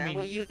I that mean,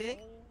 what you think?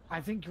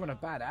 I think you're on a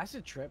bad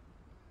acid trip.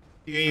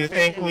 Do you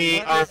think we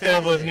are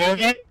filled with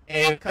nougat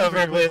and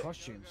covered with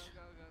Costumes.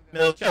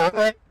 milk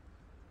chocolate?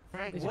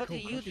 Frank, These are what do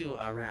cool you do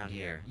around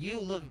here?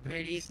 You look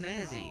pretty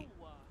snazzy.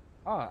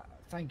 Oh,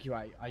 Thank you.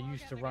 I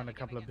used to run a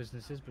couple of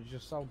businesses, but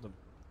just sold them.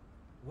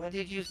 What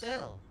did you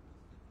sell?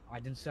 I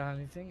didn't sell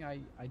anything. I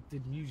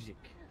did music.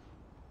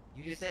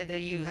 You just said that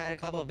you had a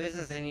couple of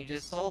businesses and you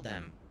just sold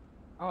them.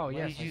 Oh, what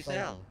yes. did you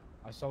sell?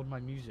 I sold my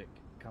music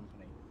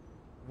company.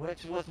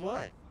 Which was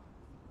what?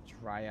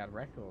 Triad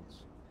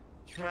Records.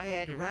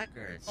 Triad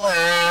Records.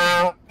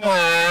 Wow,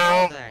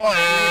 wow,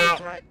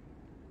 wow.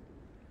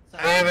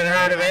 I haven't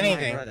heard of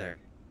anything. Brother.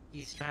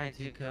 He's trying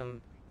to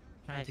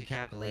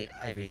calculate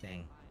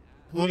everything.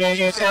 Who did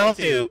you sell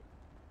to?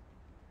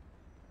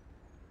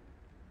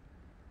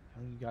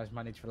 How you guys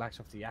manage to relax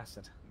off the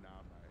acid?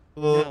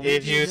 Who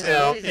did you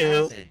sell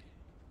to?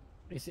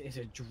 It's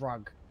a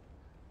drug.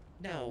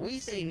 No, we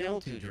say no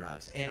to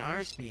drugs. In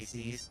our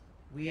species,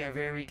 we are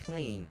very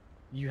clean.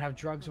 You have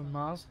drugs on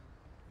Mars?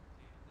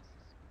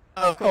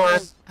 Of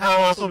course.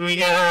 How else would we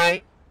get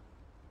high?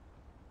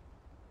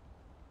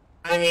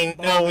 I mean,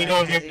 no, we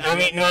don't do. I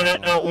mean,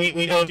 no,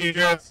 we don't do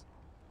drugs.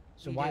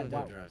 So why?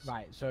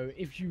 Right. So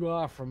if you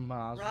are from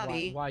Mars,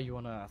 why are you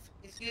on Earth?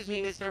 Excuse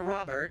me, Mr.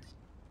 Robert.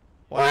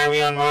 Why are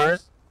we on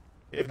Mars?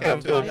 We've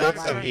come to abduct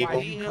some people.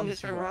 Do you know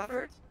Mr.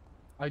 Robert?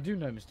 I do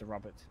know Mr.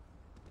 Robert.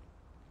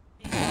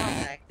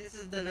 This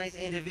is the nice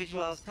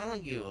individual I was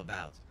telling you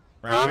about.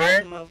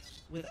 Robert?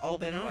 With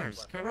open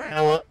arms, correct?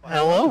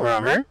 Hello,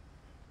 Robert.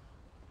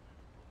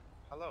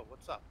 Hello,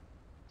 what's up?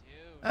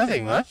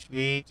 Nothing much.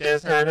 We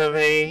just heard of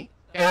a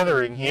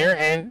gathering here,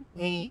 and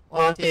we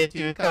wanted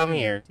to come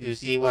here to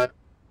see what.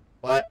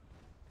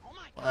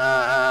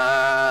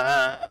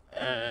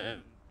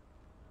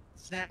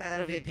 Snap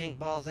out of it, pink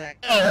ball,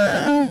 Zach.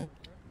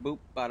 Boop,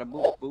 bada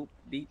boop, boop,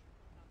 beep.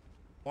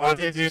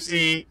 Wanted to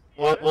see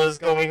what was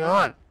going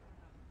on.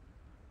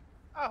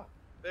 Oh,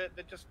 they're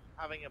just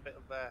having a bit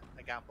of a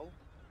gamble,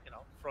 you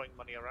know, throwing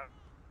money around.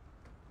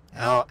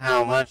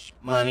 How much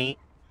money?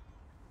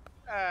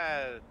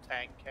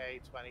 10k,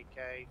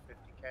 20k,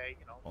 50k,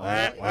 you know.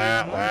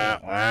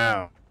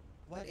 Wow.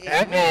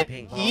 That man,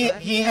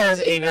 he has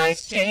a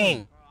nice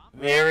chain.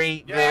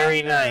 Very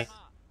nice.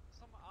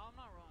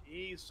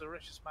 He's the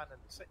richest man in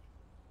the city.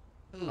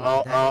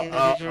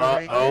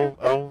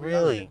 Oh,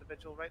 really?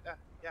 Individual right there.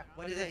 Yeah.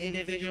 What is that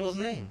individual's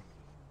name?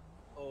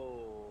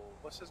 Oh,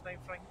 what's his name,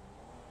 Frank?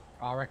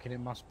 I reckon it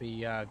must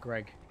be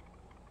Greg.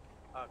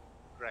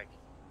 Greg.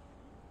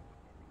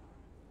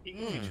 He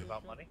can teach you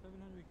about money.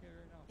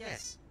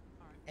 Yes.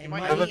 He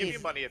might give you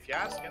money if you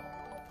ask him.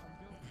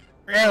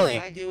 Really?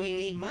 Why do we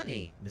need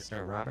money,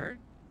 Mr. Robert?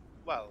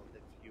 Well,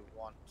 if you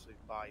want to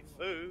buy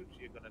food,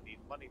 you're going to need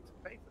money to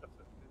pay for the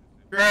food.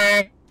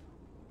 Greg!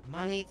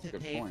 Money to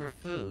pay for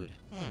food.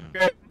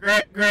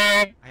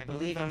 Greg! I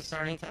believe I'm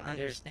starting to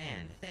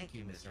understand. Thank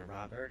you, Mr.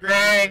 Robert.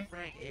 Greg!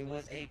 Frank, it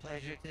was a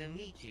pleasure to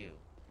meet you.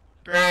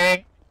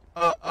 Greg!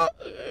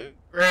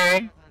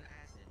 Greg?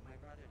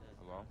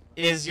 Hello?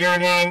 Is your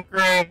name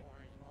Greg?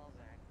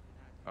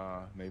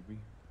 Maybe.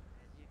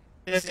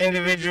 This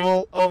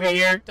individual over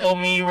here told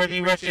me you were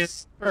the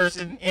richest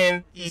person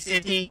in the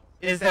city.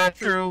 Is that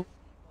true?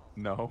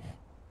 No.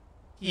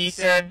 He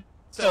said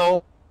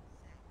so.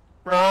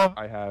 Rob?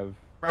 I have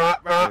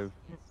Rob? $10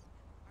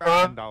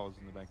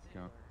 in the bank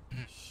account.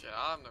 Shit,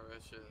 I'm the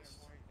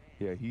richest.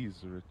 Yeah,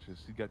 he's the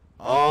richest. He got.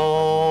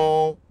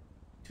 Oh,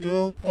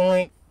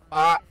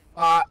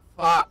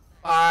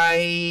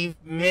 2.5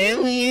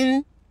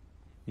 million?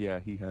 Yeah,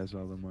 he has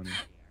all the money.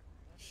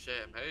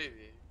 Shit,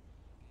 maybe.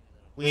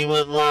 We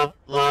would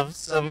love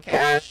some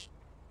cash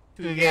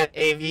to get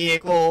a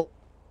vehicle.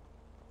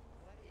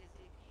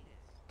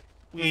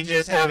 We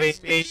just have a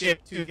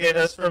spaceship to get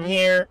us from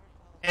here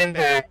and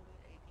back.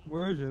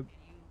 Where is it?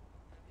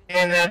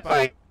 And that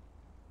bike.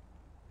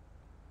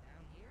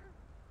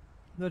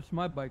 That's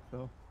my bike,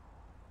 though.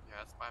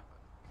 Yeah, it's my bike.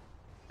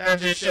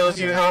 That just shows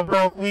you how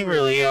broke we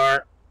really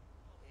are.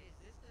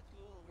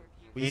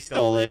 We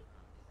stole it.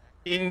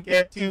 Didn't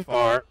get too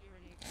far.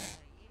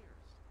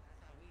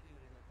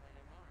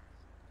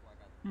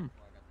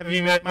 Have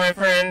you met my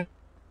friend?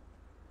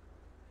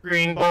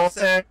 Green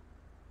Ballsack?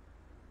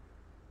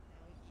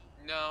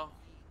 No.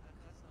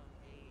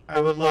 I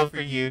would love for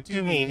you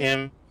to meet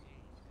him.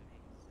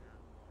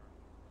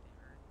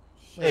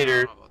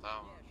 Later.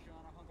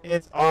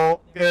 It's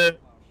all good.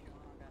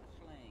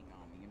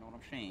 You know what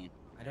I'm saying?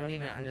 I don't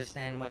even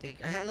understand what the...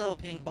 Hello,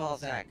 pink ball,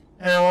 Zach.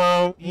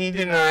 Hello, he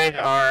denied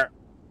our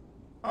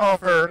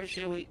offer. Where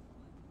should we...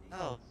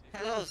 Oh,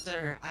 hello,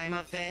 sir. I'm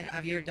a fan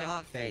of your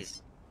dog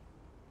face.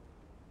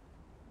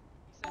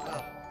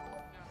 Oh.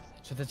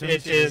 So there's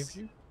Bitches.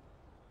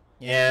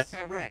 Yes.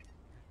 Correct.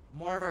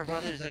 More of our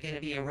brothers are going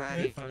to be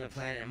arriving from the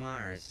planet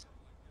Mars.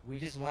 We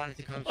just wanted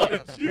to come check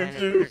out the planet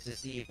first to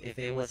see if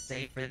it was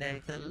safe for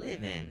them to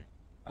live in.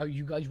 Oh,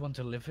 you guys want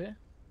to live here?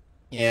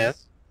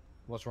 Yes.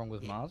 What's wrong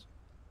with Mars?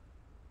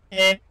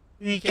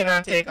 We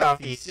cannot take off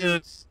these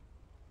suits.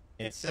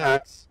 It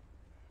sucks.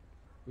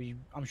 Well,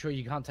 I'm sure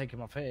you can't take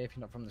them off here if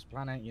you're not from this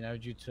planet, you know,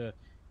 due to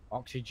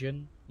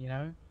oxygen, you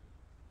know?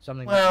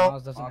 Something that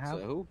Mars doesn't have.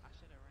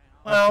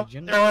 Well,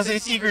 Oxygen. there was a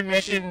secret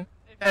mission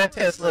that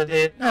Tesla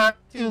did not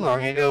too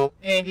long ago,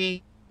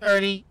 maybe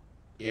 30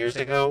 years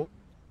ago.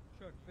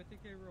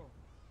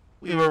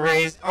 We were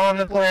raised on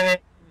the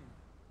planet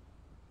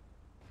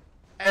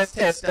as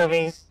test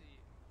dummies.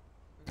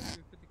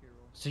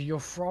 So you're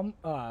from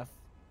Earth,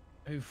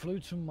 who flew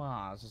to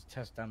Mars as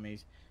test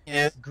dummies.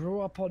 Yes.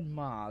 Grew up on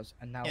Mars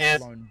and now Yes.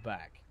 flown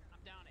back.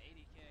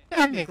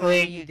 Technically.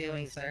 How are you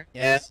doing, sir?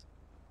 Yes.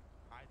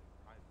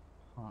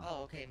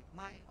 Oh, okay.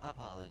 My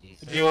apologies.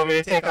 Do you want me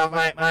to take off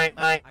my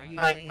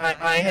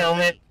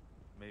helmet?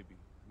 Maybe.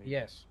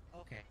 Yes.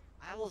 Okay.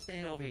 I will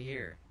stand over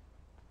here.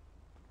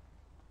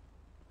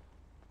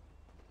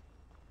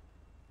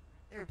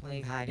 They're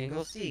playing hide and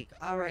go seek.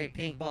 Alright,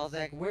 Pink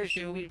Balzac, where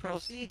should we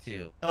proceed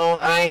to? Oh,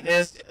 I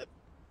just...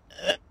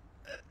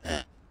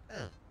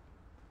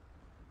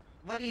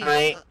 What do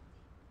you...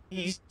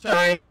 He's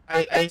trying...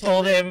 I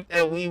told him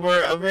that we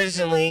were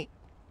originally,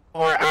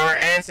 or our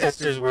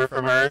ancestors were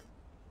from Earth,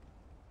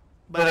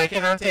 but I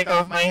cannot take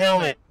off my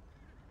helmet.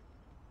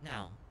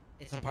 No.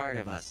 It's a part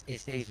of us.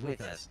 It stays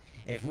with us.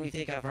 If we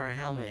take off our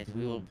helmet,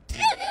 we will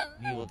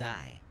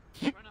die.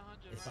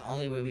 It's the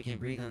only way we can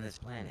breathe on this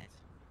planet.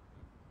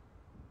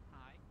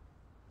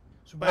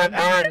 So But why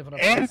would you our live on a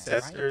planet,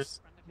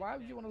 ancestors... right? Why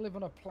would you want to live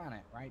on a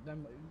planet, right?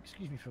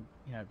 Excuse me for,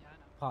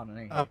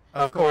 pardoning.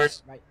 Of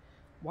course. Right.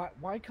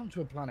 Why come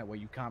to a planet where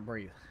you can't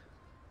breathe?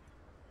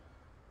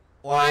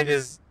 Why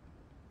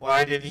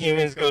did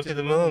humans go to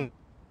the moon?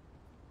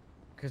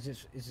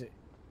 Because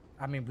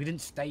I mean, we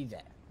didn't stay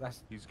there.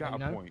 He's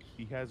got a point.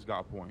 He has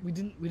got a point. We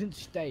didn't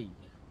stay.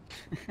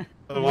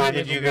 But why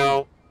did you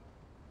go?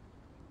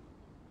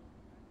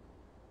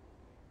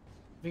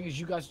 Thing is,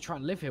 you guys try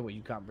and live here where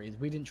you can't breathe.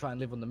 We didn't try and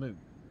live on the moon.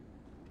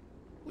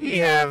 We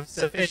have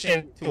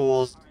sufficient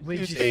tools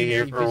to stay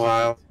here for a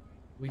while.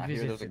 I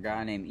hear there's a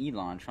guy named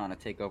Elon trying to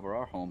take over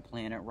our home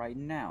planet right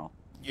now.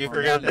 You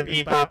forgot the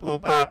beep bop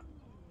boop bop.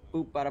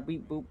 Boop bada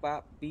beep boop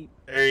bop beep.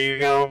 There you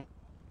go.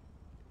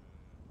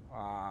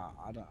 I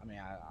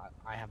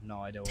have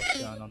no idea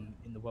what's going on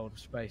in the world of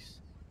space.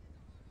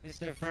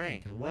 Mr.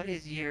 Frank, what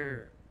is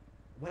your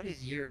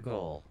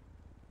goal?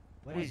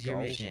 What is your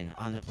mission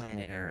on the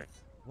planet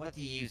Earth? What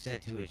do you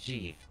set to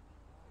achieve?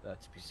 To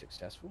be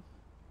successful.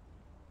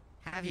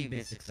 Have you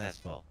been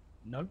successful?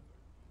 No.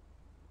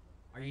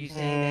 Are you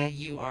saying that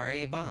you are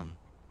a bum?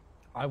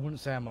 I wouldn't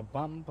say I'm a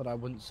bum, but I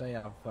wouldn't say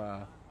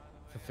I've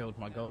fulfilled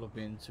my goal of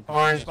being super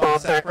Orange ball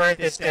sack, write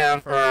this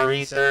down for our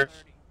research.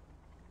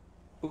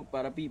 Boop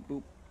bada beep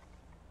boop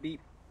beep.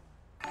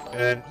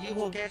 Good. You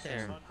will get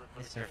there,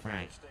 Mr.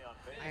 Frank.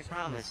 I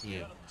promise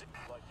you.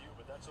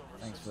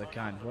 Thanks for the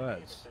kind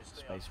words,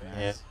 Spaceman.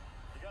 Yes.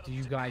 Do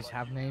you guys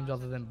have names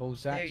other than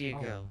Balzac? There you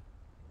go.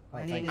 My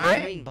thank name you.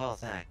 is Green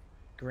Balzac.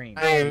 Green.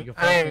 Your first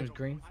I name's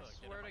Green?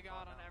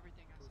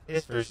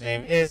 His first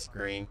name is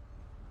Green.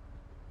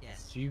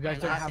 Yes. So you guys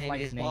My don't last have name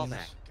like is names? Balzac.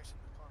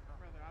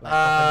 Like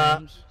other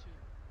names?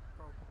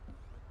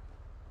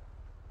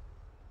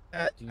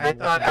 I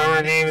thought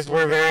our names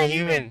were very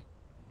human.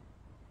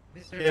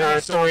 Did our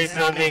stories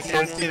not make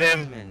sense to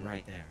them?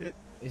 Right there.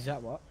 Is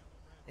that what?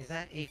 Is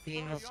that a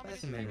female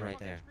specimen right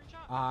there?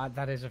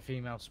 That is a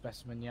female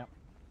specimen, yep.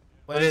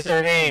 What is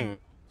her name?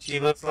 She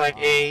looks like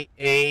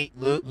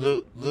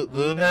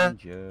Luna?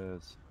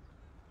 Rangers.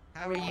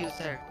 How are you,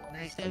 sir?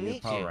 Nice to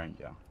meet Power you.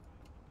 Ranger.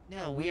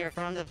 No, we are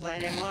from the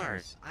planet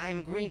Mars.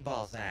 I'm Green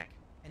Balzac.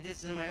 And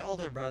this is my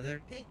older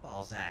brother, Pink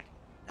Balzac.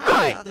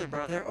 Hi! My other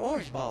brother,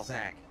 Orange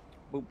Balzac.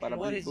 Boop bada And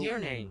what beep is boop. your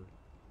name?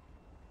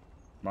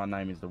 My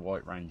name is the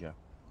White Ranger.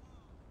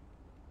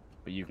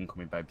 But you can call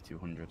me Baby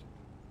 200.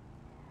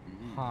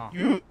 Huh.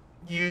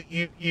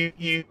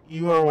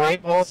 You are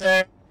white,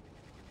 Balzac?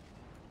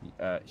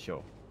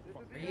 Sure.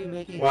 Are you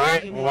making, Why-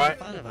 are you making why-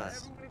 fun of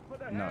us?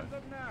 No.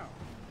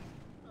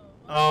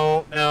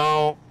 Oh,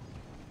 no.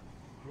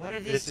 What are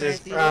these This is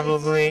fancy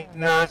probably lights?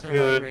 not Mr. White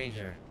good.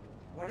 Ranger,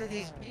 what are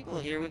these people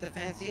here with the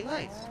fancy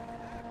lights?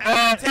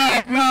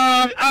 Attack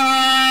mode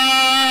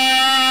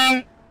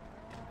on!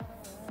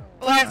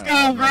 Let's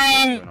go,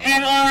 Green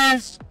and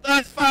Orange!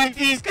 Let's fight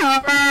these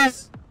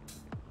coppers!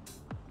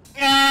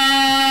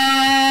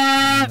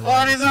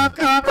 What is up,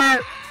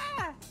 copper?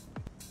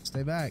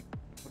 Stay back.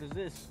 What is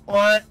this?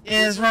 What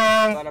is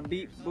wrong? Bada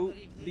beep boop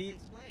beep.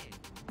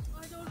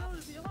 I don't know,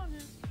 to be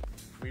honest.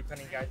 Were you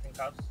putting guys in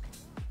cuffs?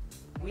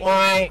 We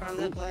Why? are from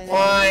the planet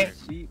Why?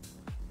 Mars. Beep.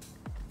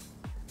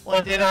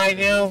 What did I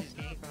do? Just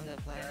came from the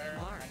planet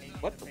Mars.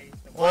 What the?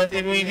 What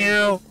did we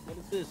do? What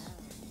is this?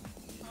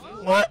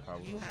 What?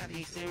 You have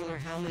a similar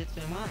helmet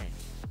to mine.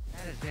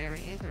 That is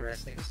very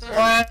interesting. Sir,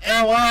 What?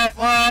 What?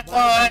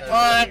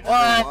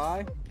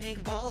 Why?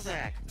 Pink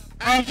Balzac.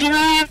 I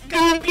cannot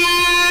compute!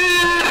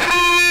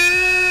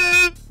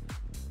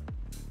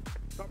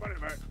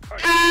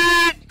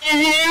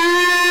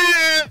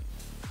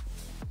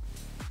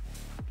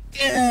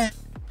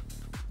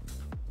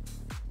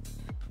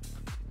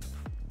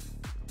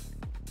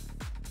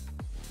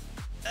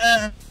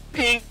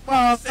 Pink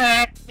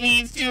Balzac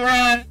needs to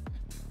run.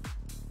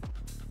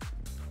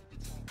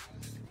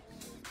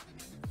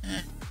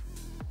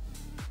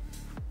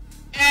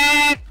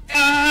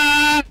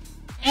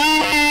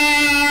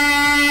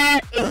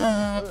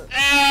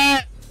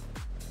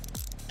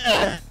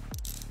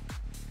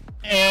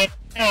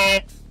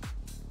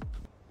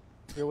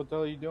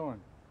 doing?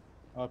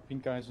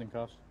 Pink guys in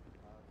cuffs.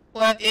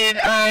 What did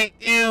I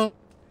do?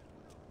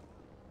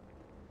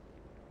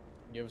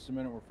 Give us a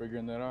minute, we're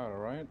figuring that out,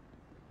 alright?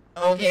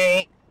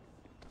 Okay.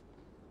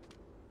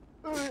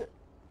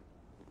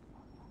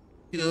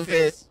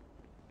 Doofus.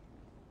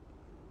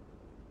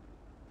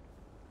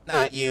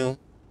 Not you.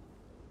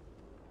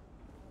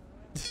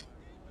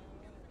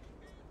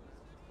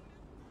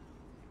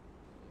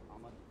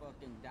 I'm gonna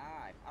fucking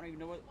die. I don't even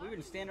know what. We've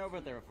been standing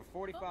over there for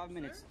 45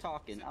 minutes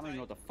talking. I don't even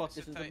know what the fuck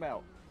this is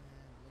about.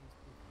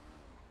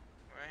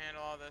 We're gonna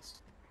handle all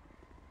this.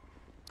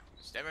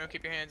 Just everyone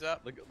keep your hands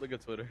up. Look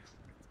at Twitter.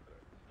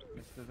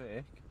 Mr.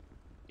 Vic.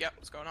 Yep,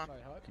 what's going on? Can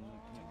you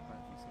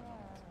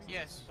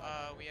Yes,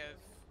 we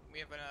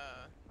have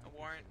a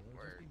warrant.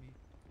 We're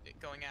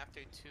going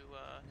after two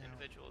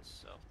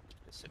individuals, so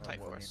just sit tight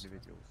for us.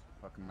 Individuals.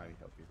 How can I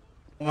help you?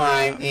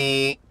 Why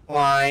me?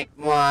 Why?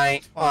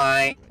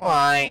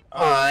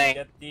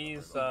 Get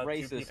these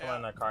two people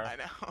in a car. I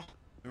know.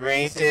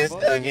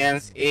 Racist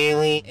against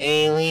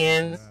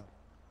aliens?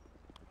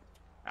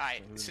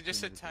 Alright, so just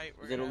sit tight.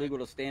 Is it illegal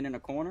to stand in a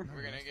corner?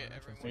 We're gonna get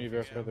everyone. When you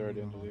verify their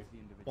identity.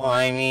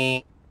 Why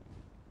me?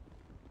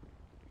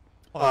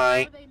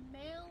 Why? Are they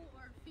male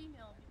or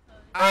female?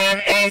 Because I am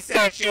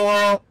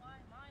asexual.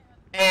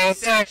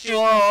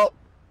 Asexual.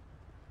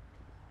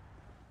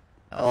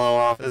 Hello,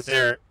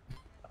 officer.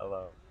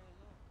 Hello.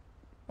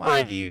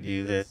 Why do you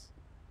do this?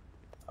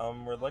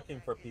 We're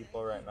looking for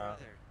people right now.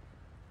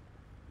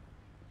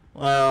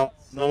 Well,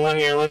 the one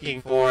you're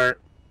looking for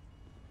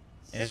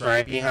is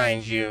right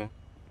behind you.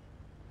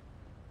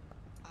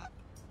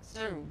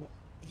 Sir,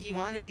 he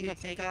wanted you to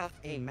take off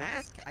a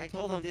mask? I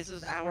told him this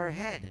was our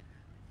head.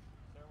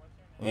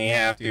 We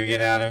have to get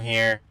out of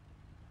here.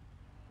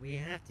 We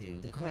have to.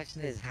 The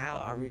question is, how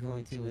are we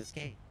going to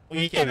escape?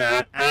 We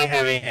cannot. I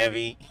have a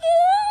heavy.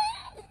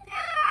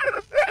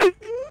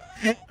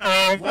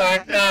 I'm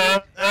fucked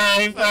up.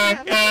 I'm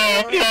fucked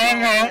up.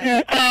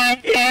 I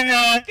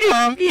cannot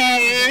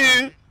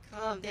compute.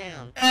 Calm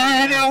down.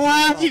 I don't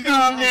want to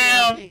calm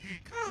down.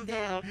 Calm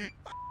down.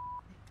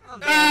 Calm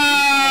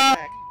down.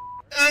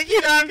 I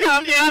cannot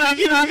calm down. I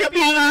cannot calm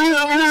down.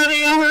 I'm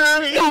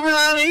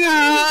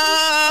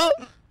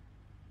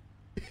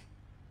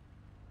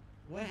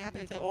What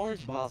happened to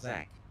Orange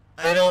Balzac?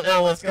 I don't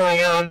know what's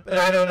going on, but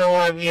I don't know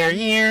why we are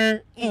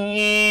here.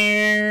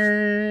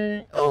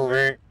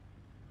 Over.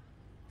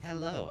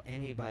 Hello,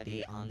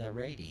 anybody on the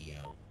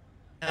radio?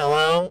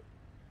 Hello?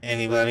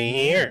 Anybody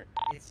here?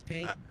 It's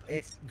pink.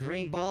 It's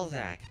Green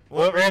Balzac.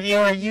 What radio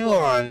are you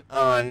on?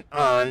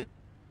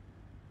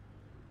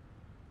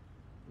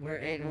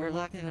 We're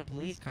locked in a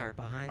police car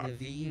behind the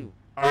VU.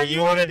 Are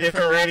you on a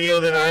different radio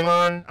than I'm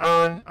on?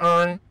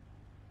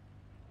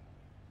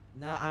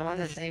 No, I'm on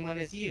the same one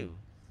as you.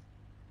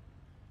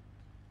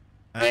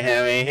 I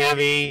have a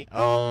heavy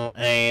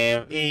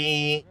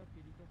O-A-M-E.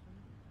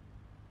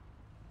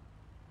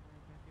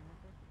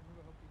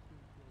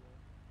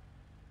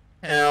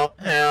 Help,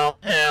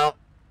 help, help,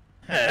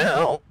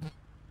 help.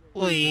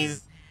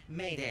 Please.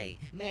 Mayday,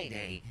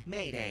 mayday,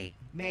 mayday,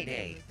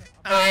 mayday.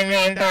 Iron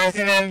Man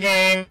Dyson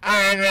Endgame.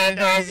 Iron Man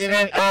Dyson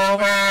and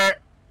over.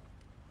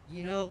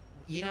 You know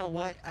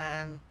what,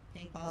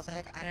 Pink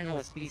Balzac? I don't know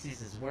what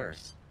species is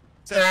worse.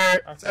 Sir,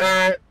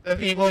 the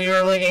people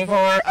you're looking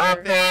for,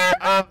 up there,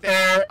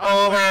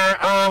 over,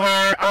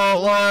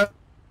 oh look.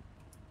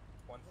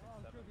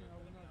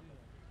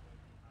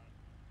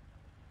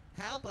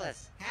 Help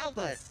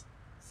us,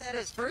 set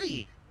us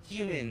free,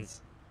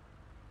 humans.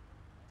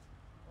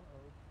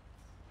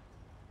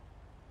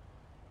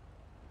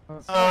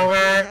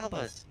 Over. Help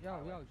us.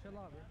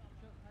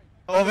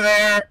 Over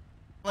there,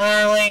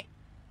 literally.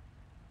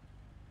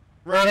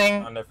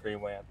 Running. On the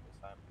freeway at this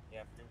time.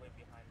 Yeah, freeway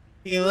behind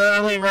He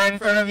literally right in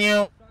front of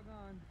you.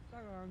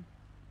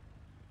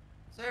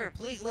 Sir,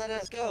 please let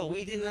us go.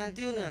 We did not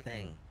do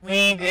nothing.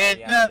 We did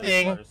yeah,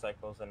 nothing.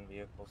 Motorcycles and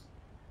vehicles.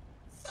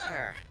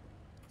 Sir.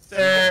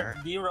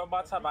 Do you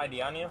robots have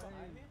ID on you?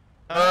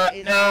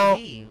 No.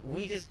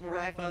 We just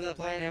arrived on the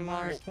planet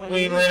Mars 20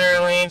 We years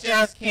literally ago.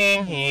 just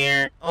came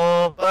here.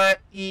 Oh,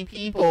 but the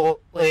people.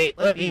 Wait,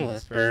 let me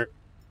whisper.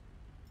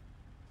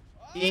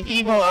 The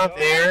people up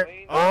there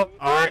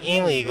are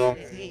illegal.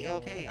 Is he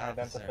okay,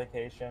 officer?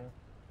 Identification?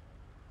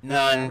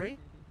 None. Do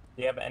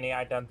you have any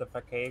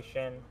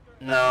identification?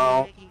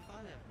 No.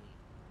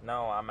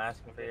 No, I'm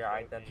asking for your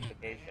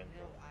identification.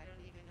 I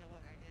don't even know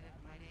what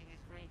my name is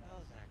Green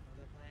Balzac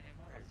from the planet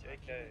Mars. I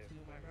came with two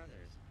of my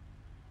brothers.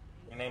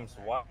 Your name's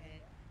what?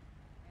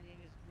 My name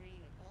is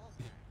Green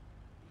Balzac.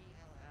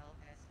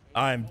 B-L-L-S-A.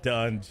 I'm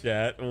done,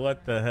 chat.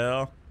 What the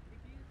hell?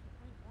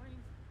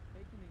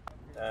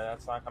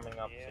 That's not coming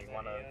up. So you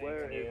want to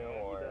continue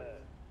or?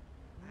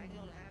 I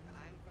don't have.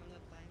 I'm from the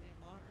planet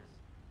Mars.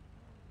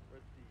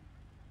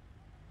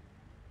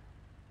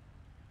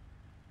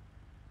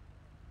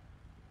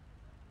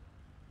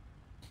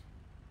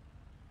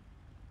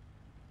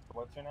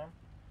 What's your name?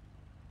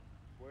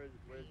 Where's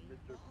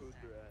Mr.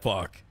 Cooter at?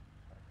 Fuck.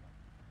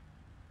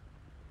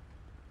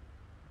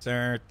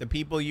 Sir, the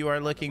people you are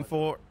looking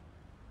for.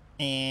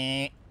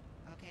 Okay,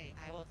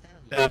 I will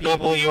tell The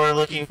people you are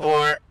looking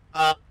for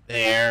up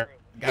there.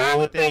 Guy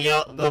with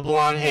the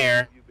blonde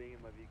hair.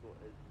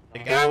 The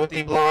guy with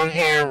the blonde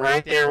hair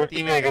right there with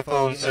the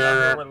megaphone, Is that who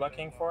sir. we're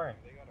looking for?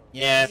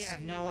 Yes,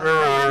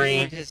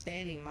 Ferrari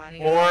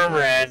or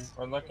red.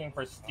 We're looking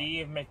for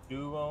Steve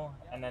McDougal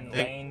and then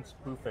Lane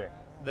Spoofer.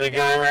 The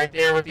guy right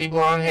there with the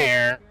blonde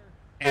hair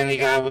and the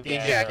guy with the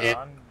jacket. they're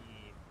on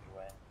the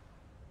way.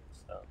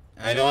 So.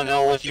 I don't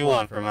know what you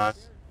want from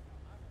us.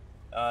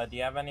 Do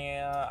you have any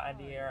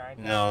idea or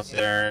idea? No,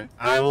 sir.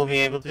 I will be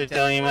able to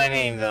tell you my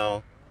name,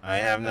 though. I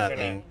have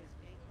nothing.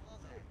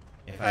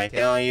 If I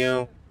tell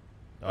you,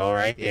 go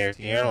right there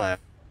to your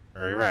left,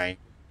 or right.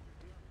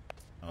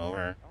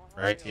 Over.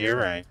 Right to your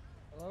right.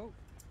 Hello?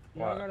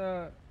 Y'all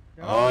gotta...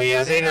 Oh, he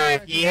has a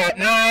knife. He had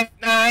knife.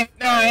 Drop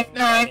the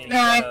knife.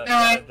 Knife.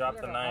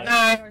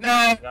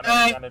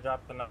 Gotta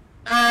drop the knife.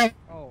 Knife.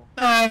 Oh.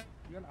 Knife.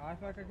 You got an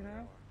iPad I can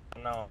have?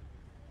 No.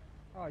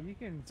 Oh, you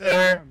can...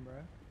 Sir. Bro.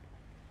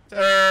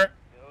 Sir.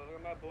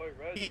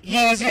 He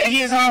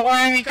is hot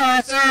wiring the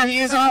car, sir. He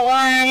is hot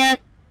wiring it.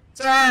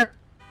 Sir.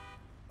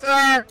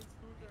 Sir.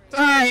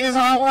 Sir, he is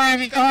hot wiring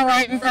the car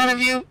right in front of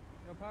you.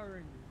 Yo, Power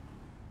Ranger.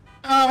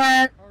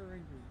 Over. Power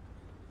Ranger.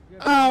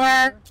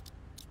 Over.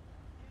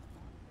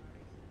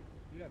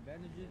 You got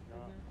bandages in there?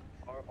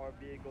 Our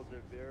vehicles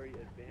are very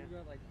advanced. You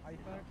got like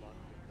IFAC?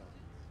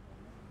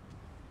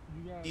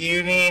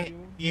 You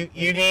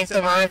need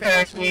some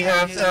IFACs. We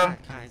have some.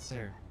 Kind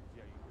sir.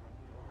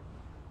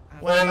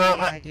 What about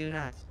I do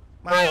not.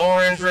 my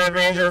orange Red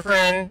Ranger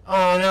friend?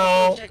 Oh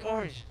no. Check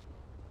orange.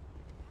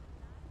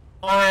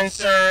 Orange,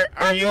 sir.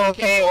 Are you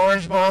okay,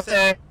 Orange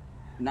Ballsack?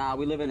 Nah,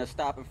 we live in a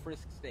stop and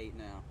frisk state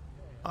now.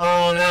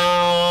 Oh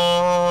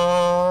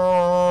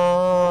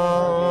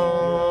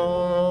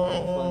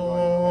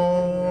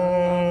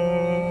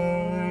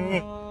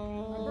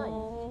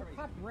Bro, the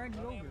cop ran you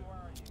over.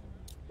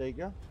 There you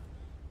go.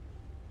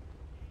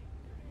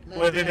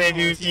 What did they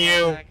do to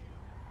you?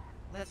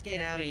 Let's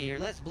get out of here.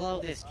 Let's blow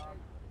this.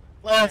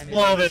 Let's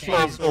blow this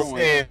popsicle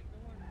stand.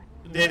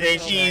 Did they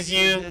cheese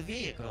you? The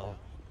vehicle.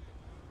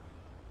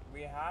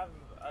 We have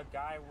a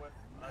guy with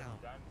a gun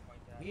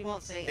pointed at We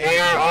won't say. They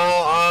are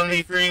all on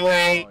the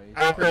freeway.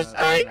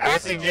 I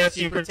suggest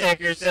you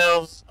protect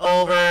yourselves.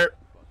 Over.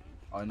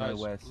 I know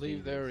where.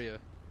 Leave the area.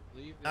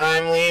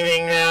 I'm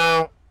leaving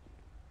now.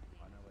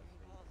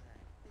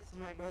 This is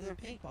my brother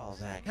Pink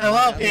Ballsack.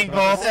 Hello, Pink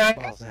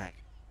Ballsack.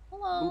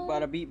 Boop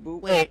bada beep boop.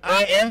 Wait,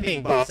 I am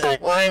Pink Ballsack.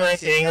 Why am I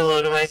saying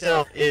hello to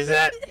myself? Is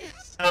that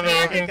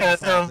American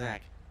custom?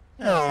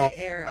 No. The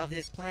air of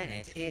this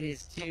planet. It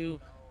is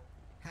too.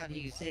 How do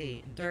you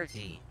say?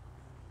 Dirty.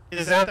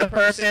 Is that the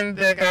person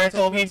the guy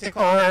told me to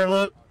call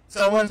her?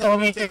 Someone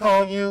told me to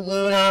call you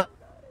Luna.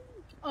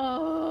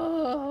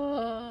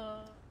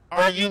 Are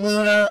you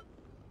Luna?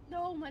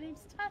 No, my name's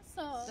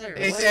Tessa. Sir,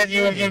 They said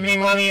you would give me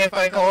money if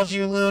I called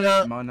you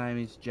Luna. My name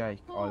is Jake.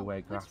 I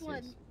wear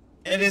glasses.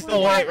 It is the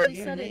white.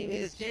 Your name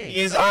is Jake.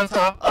 He is on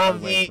top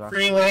of the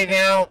freeway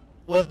now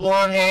with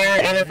blonde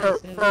hair and a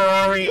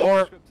Ferrari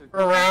or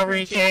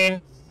Ferrari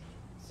chain.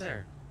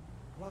 Sir,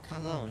 what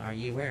cologne are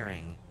you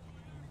wearing?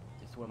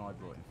 It's one I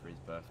brought him for his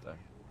birthday.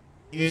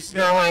 You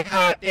smell like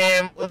hot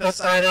damn with a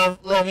side of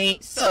let me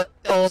suck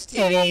those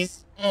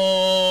titties. I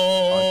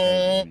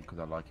gave him because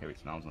I like how it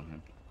smells on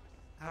him.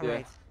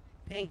 Alright.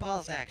 Pink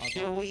Ballsack,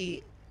 shall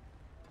we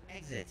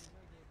exit?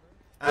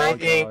 I Bye,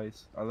 think.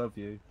 guys. I love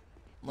you.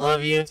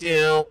 Love you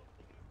too.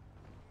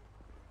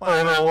 Why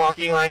am I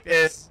walking like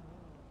this?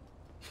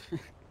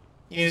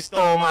 You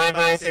stole my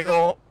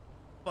bicycle.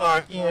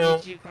 Fuck you.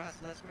 Let's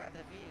grab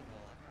the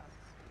vehicle.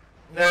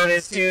 That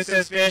is too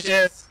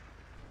suspicious.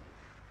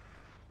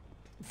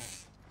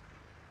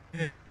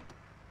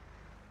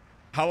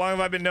 How long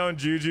have I been knowing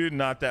Juju?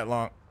 Not that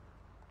long.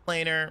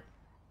 Later,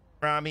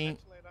 Robbie.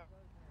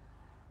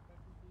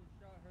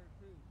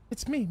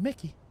 It's me,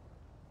 Mickey.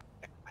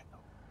 I know.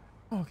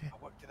 Okay.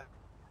 I worked it out.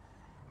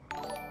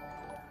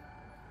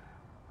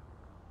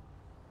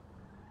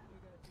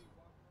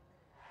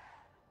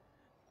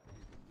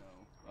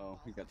 Oh,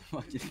 we got the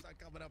fucking. It's not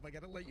coming up. I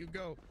gotta let you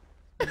go.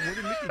 Where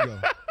did Mickey go?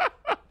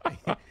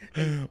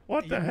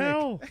 What the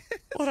hell?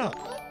 What up?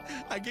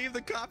 I gave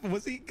the cop.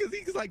 Was he? Because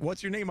he's like,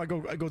 "What's your name?" I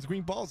go, "It's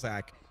Green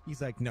Ballsack."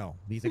 He's like, "No."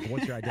 He's like,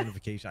 "What's your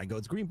identification?" I go,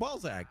 "It's Green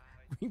Ballsack."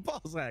 Green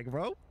Ballsack,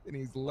 bro. And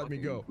he's let me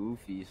go.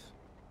 Goofies.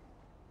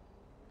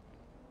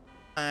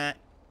 I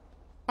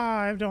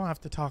don't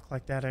have to talk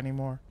like that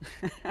anymore.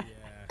 Yeah.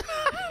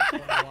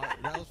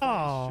 That was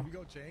Oh. Should we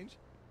go change?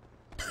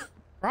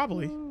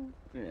 Probably.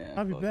 Yeah.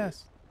 That'd be fuck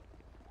best.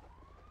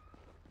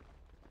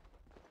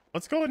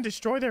 Let's go and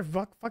destroy their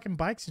fucking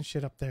bikes and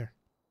shit up there.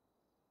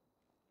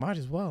 Might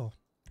as well.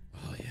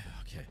 Oh yeah.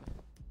 Okay.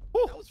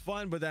 That was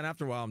fun, but then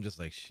after a while, I'm just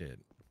like, shit.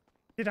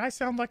 Did I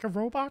sound like a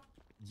robot?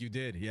 You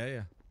did. Yeah,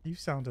 yeah. You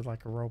sounded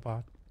like a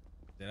robot.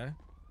 Did I?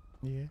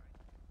 Yeah.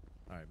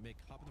 All right, Mick,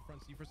 hop in the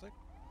front seat for a sec.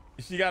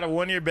 She got a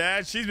 1-year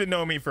badge. She's been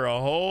knowing me for a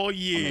whole I'm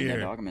in there, year.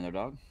 dog. I'm in there,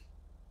 dog.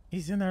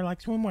 He's in there like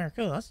swimwear,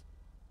 cuz.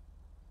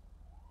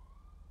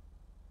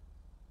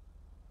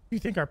 You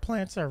think our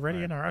plants are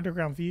ready in our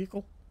underground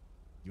vehicle?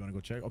 You want to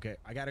go check? Okay,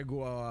 I gotta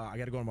go. I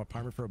gotta go to my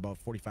apartment for about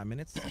 45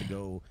 minutes to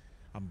go.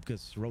 I'm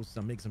just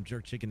I'm making some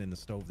jerk chicken in the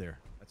stove there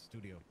at the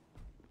studio.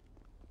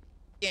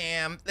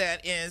 Damn,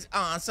 that is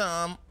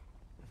awesome.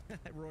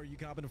 Rory, you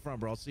cop in the front,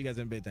 bro. I'll see you guys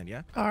in a bit then,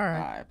 yeah? All right.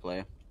 All right,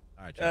 player.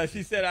 All right.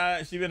 She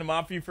said she's been a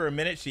mom for you for a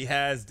minute. She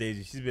has,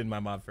 Daisy. She's been my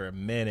mom for a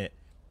minute.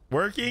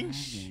 Working?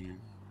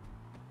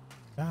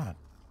 God.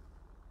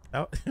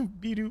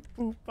 Be-doo,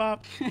 boop,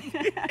 bop.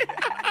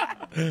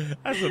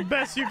 That's the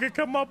best you could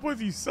come up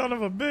with, you son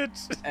of a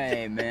bitch.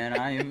 Hey, man,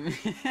 I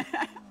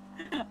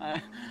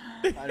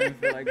didn't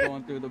feel like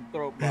going through the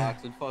throat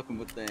box and fucking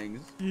with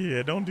things.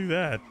 Yeah, don't do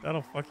that.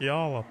 That'll fuck you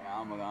all up. Yeah,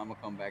 I'm gonna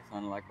come back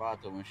sounding like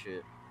Vato and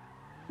shit.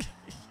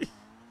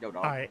 Yo,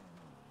 dog.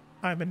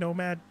 I'm a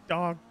nomad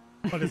dog.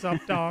 What is up,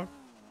 dog?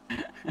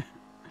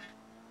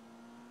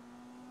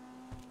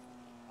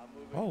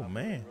 Oh,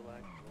 man.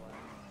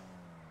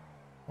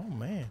 Oh,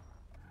 man.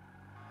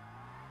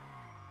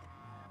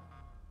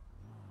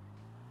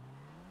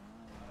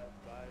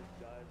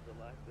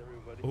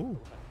 Ooh.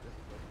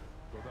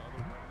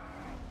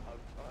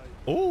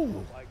 Ooh. Oh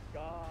my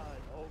god.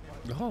 Oh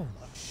my god. Oh,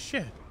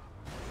 shit.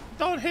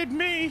 Don't hit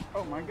me.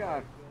 Oh, my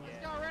god.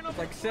 It's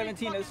like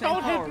 17 of the same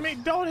Don't hit powers. me.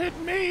 Don't hit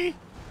me.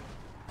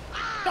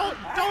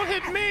 Don't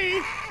hit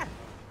me.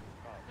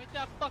 Make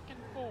that fucking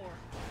 4.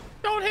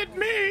 Don't hit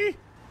me.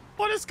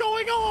 What is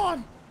going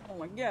on? Oh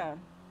my god.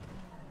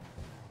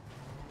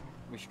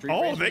 We street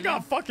Oh, racers they got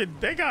now? fucking,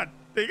 they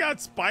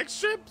got spike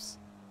strips?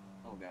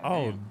 Oh, god.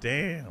 Oh,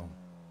 damn.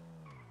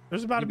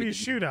 There's about to be a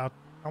shootout.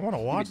 I want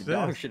to watch You beat the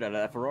dog this. shit out of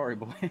that Ferrari,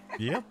 boy.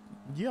 Yep.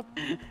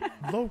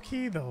 Low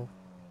key, though.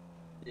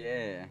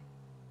 Yeah.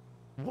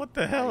 What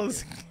the hell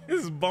is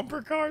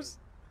bumper cars?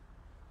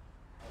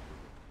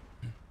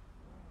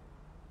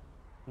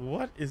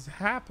 What is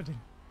happening?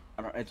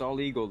 It's all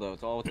legal, though.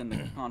 It's all within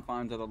the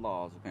confines of the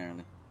laws,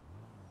 apparently.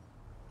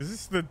 Is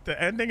this the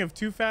ending of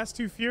Too Fast,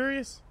 Too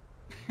Furious?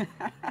 I'm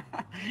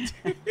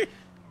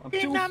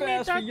too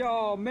fast for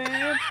y'all,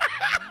 man.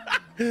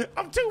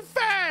 I'm too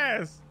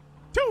fast.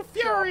 Too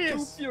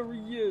furious. Too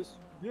furious.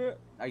 Yeah.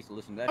 I used to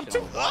listen to that I'm shit. too.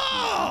 on the walkie,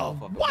 Oh,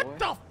 motherfucker, what boy.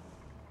 the?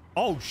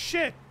 Oh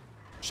shit!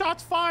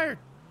 Shots fired.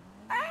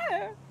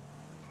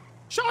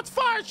 Shots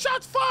fired.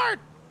 Shots fired.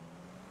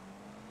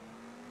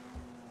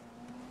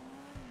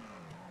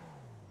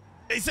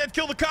 They said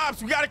kill the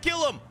cops. We gotta kill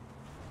them.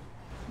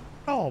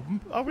 Oh,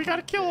 we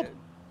gotta kill him.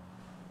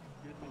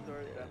 Excuse me,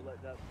 sir.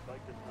 That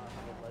bike does not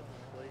have a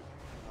license plate.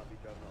 Should not be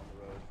driving on the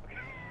road.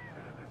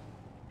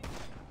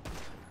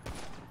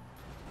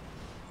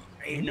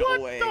 Ain't no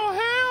What way. the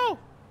hell?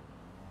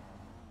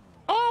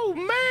 Oh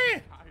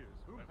man!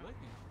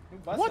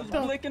 What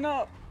the? Flicking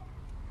up.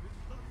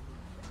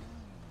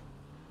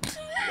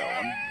 Yo,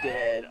 I'm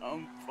dead.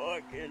 I'm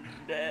fucking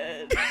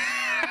dead.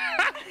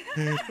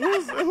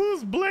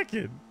 Who's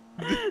blicking?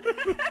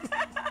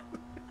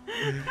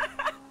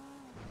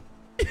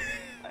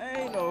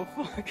 Ain't no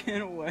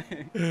fucking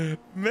way.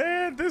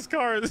 Man, this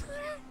car is.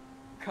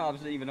 Cops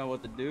didn't even know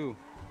what to do.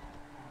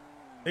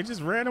 They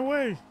just ran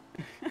away.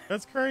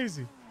 That's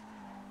crazy.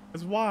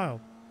 That's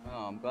wild.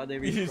 Oh, I'm glad they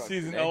You restructured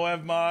season it.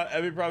 OF mod.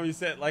 Every probably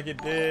said like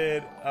it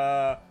did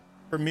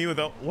for me with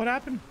What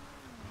happened?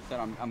 Said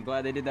I'm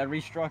glad they did that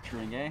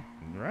restructuring, eh?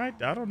 Right.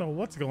 I don't know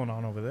what's going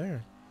on over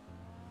there.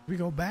 We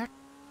go back.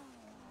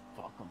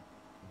 Fuck them.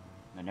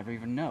 They never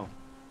even know.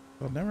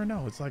 They'll never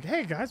know. It's like,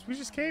 hey guys, we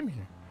just came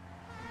here.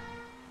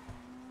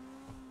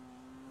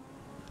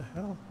 What the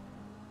hell?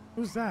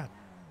 Who's that?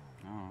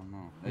 I don't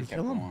know. We They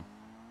kept kill him? going.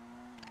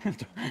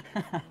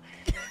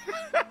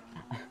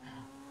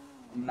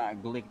 I'm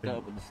not glicked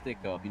up with the stick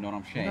up, you know what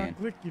I'm You're saying? not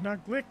glick. You're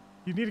not glick.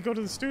 You need to go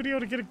to the studio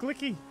to get a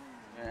glicky.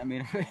 I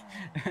mean,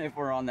 if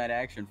we're on that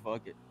action,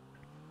 fuck it.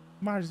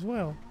 Might as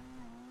well.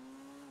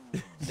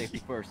 Safety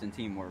first and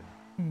teamwork.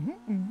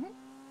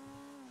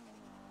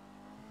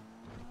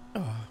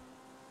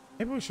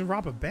 Maybe we should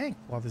rob a bank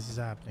while this is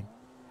happening.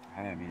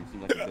 I mean, it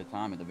seems like a good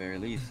time at the very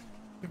least.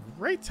 A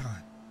great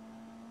time.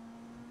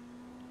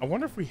 I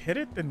wonder if we hit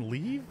it, then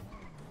leave.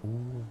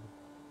 Ooh.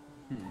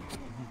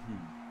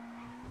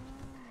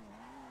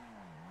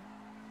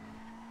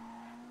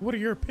 What are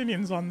your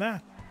opinions on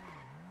that?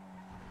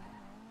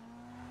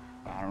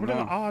 I don't What know.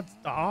 are the odds?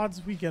 The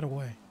odds we get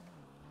away.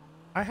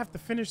 I have to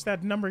finish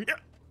that number. Yeah.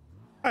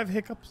 I have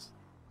hiccups.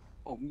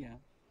 Oh, yeah.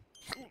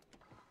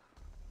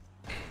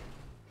 Let's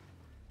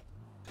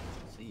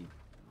see.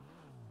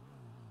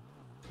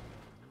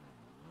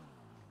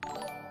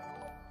 Oh,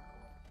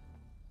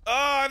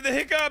 I have the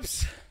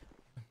hiccups.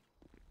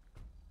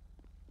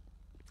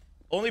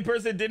 Only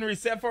person that didn't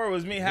reset for it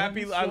was me.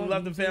 Happy, I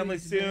love the family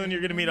soon.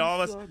 You're gonna meet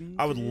all of us.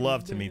 I would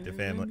love to meet the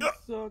family.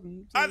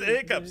 I have the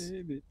hiccups.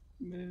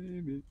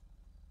 Maybe.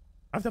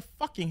 I have the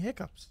fucking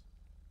hiccups.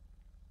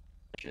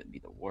 Should be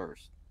the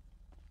worst.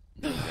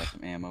 Grab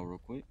some ammo real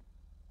quick.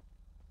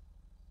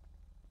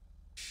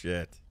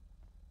 Shit.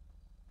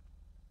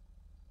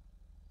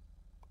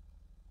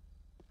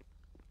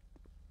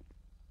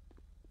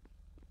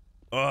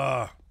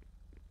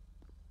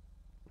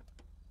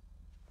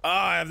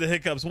 I have the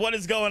hiccups. What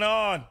is going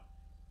on?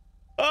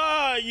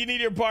 Oh, you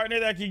need your partner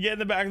that can get in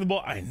the back of the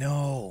ball. I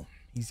know.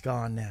 He's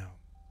gone now.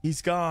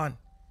 He's gone.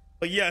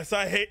 But yes,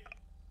 I hate.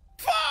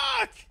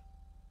 Fuck!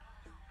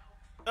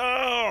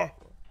 Oh.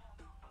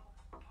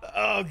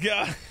 Oh,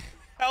 God.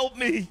 Help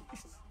me.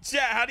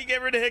 Chat, how do you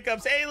get rid of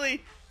hiccups?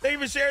 Haley, thank you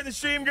for sharing the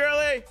stream,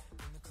 girlie.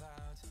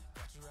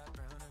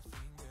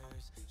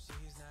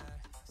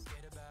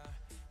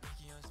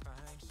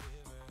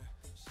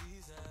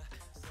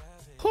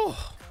 Whew.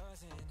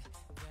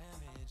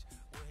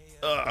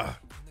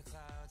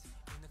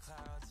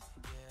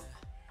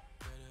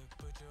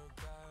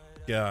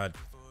 God.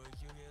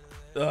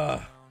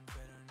 A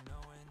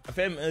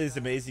family is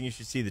amazing. You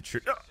should see the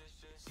truth.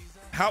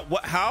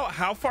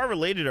 How far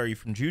related are you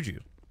from Juju?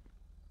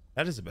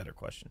 That is a better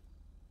question.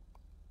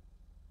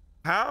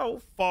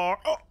 How far?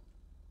 Oh,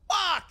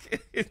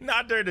 fuck! It's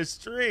not during the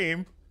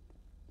stream.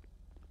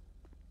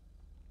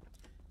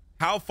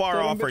 How far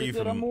off are you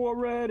from?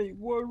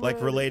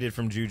 Like related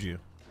from Juju?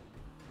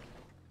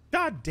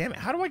 God damn it!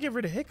 How do I get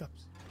rid of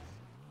hiccups?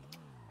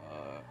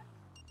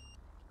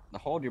 The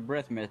hold your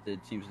breath method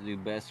seems to do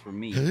best for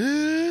me.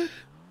 There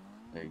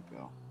you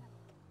go.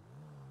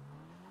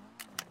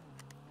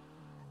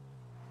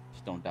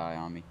 Just don't die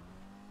on me.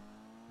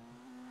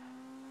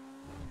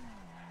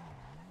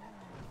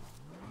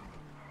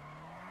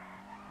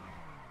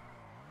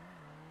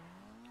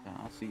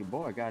 I see your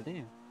boy,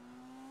 goddamn.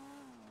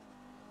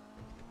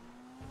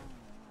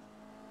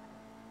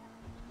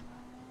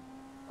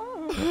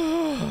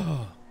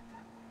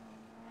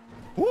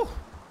 Woo.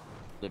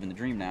 Living the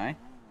dream now, eh?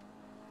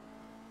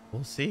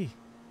 We'll see.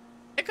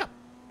 Hiccup.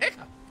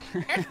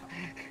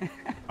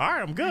 All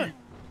right, I'm good.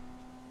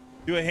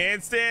 Do a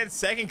handstand,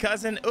 second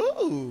cousin.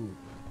 Ooh.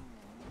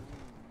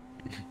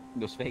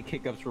 Those fake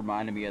hiccups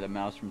reminded me of the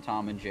mouse from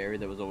Tom and Jerry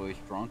that was always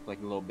drunk, like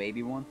the little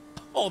baby one.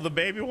 Oh, the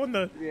baby one,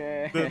 the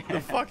yeah,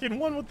 the fucking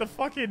one with the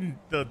fucking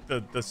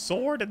the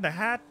sword and the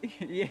hat.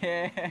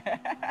 Yeah.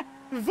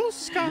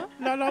 Vuska,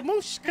 la la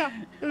mushka,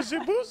 je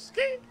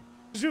busque,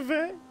 je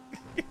vais.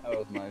 That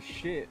was my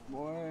shit,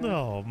 boy.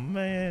 Oh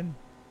man.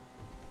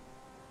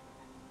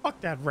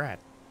 Fuck that rat.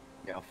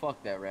 Yeah,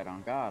 fuck that rat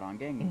on God, on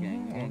gang,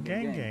 on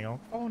gang, on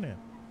phone him.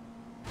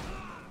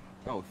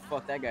 Oh,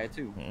 fuck that guy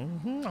too.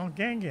 On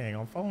gang,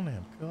 on phone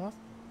him. Cuff.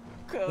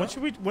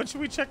 When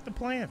should we check the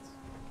plants?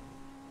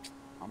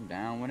 I'm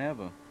down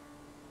whenever.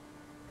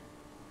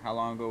 How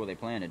long ago were they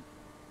planted?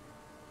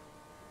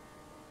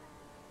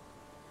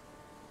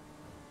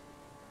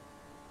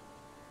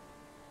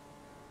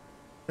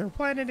 They were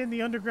planted in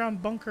the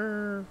underground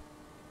bunker.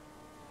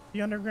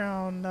 The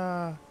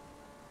underground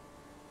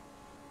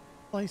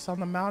place on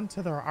the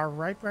mountain to our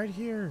right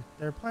here.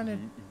 They're planted.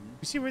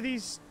 You see where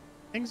these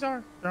things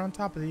are? They're on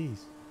top of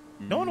these.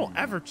 No one will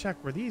ever check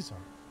where these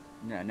are.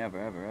 Yeah, never,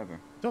 ever.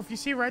 So if you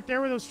see right there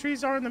where those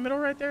trees are in the middle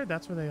right there,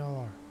 that's where they all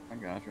are. I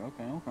got you.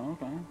 Okay.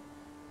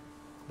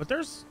 But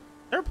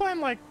they're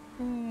planted like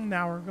an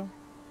hour ago.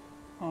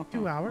 Okay.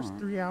 2 hours, Right.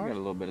 3 hours. You got a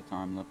little bit of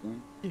time left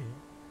then. Yeah.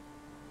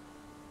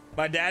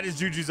 My dad is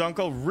Juju's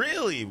uncle.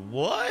 Really?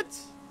 What?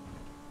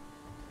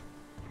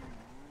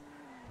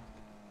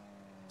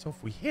 So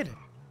if we hit it,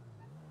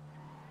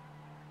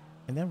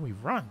 and then we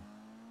run.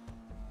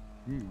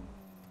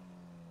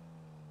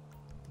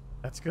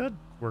 That's good.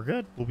 We're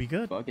good. We'll be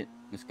good. Fuck it.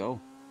 Let's go.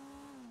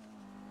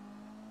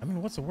 I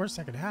mean, what's the worst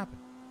that could happen?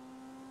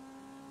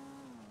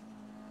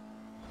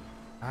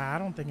 I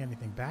don't think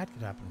anything bad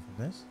could happen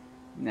from this.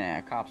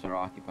 Nah, cops are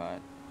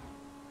occupied.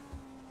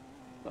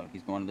 Look,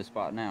 he's going to the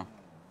spot now.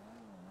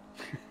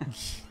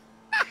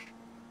 I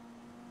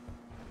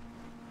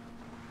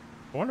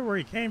wonder where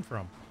he came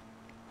from.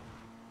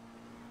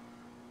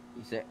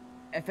 He said,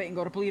 F8 and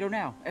go to Polito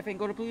now. F8 and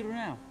go to Polito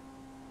now.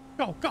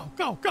 Go.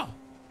 All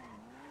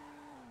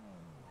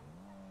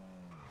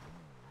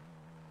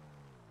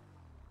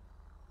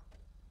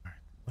right,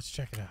 let's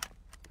check it out.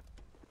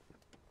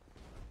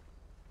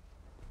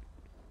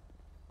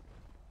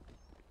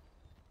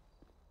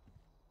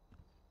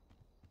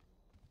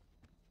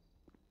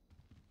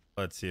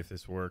 Let's see if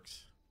this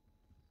works.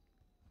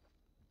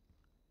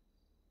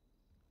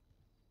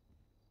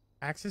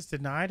 Access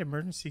denied.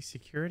 Emergency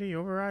security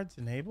overrides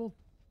enabled.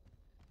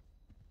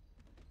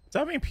 Does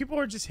that mean people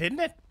are just hitting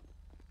it?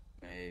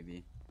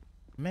 Maybe.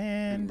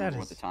 Man, that is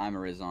what the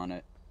timer is on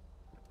it.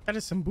 That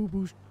is some boo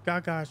boo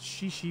gaga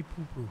shishi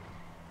poo poo.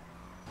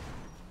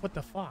 What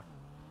the fuck?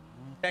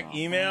 Check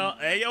email.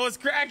 Hey yo, it's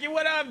cracking.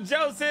 What up,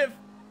 Joseph?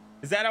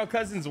 Is that how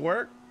cousins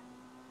work?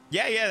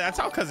 Yeah, that's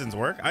how cousins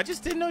work. I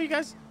just didn't know you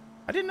guys.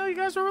 I didn't know you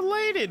guys were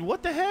related.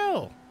 What the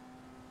hell?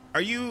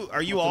 Are you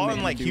all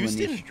in like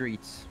Houston?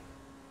 Streets.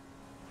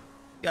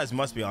 You guys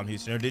must be on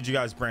Houston, or did you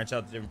guys branch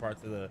out to different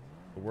parts of the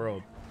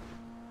world?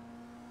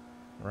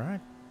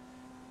 Right.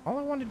 All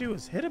I want to do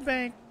is hit a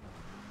bank.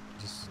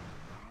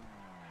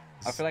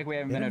 I feel like we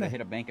haven't been able to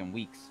hit a bank in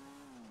weeks.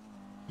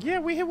 Yeah,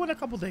 we hit one a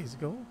couple days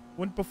ago.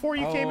 Before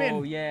you came in.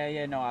 Oh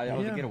yeah. No, I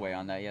was a getaway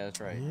on that. Yeah,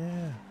 that's right.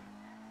 Yeah.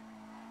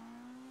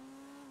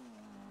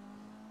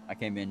 I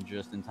came in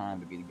just in time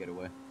to be the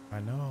getaway. I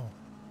know.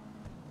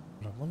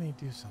 But let me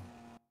do something.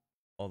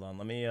 Hold on.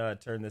 Let me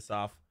turn this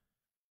off.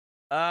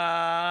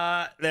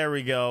 There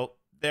we go.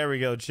 There we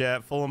go,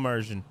 chat. Full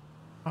immersion.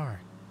 All right.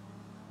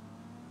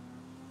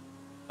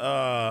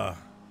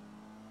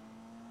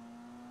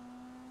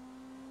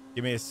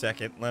 Give me a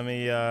second. Let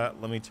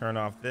me turn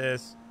off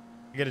this.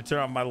 I gotta turn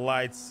off my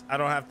lights. I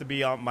don't have to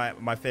be on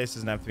my face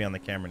doesn't have to be on the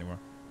camera anymore.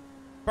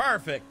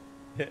 Perfect.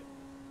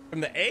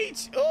 From the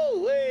H?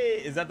 Oh,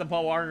 wait. Is that the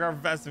Paul Walker car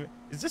from Fast and...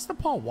 Is this the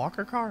Paul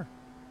Walker car?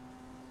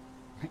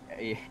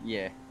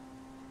 Yeah.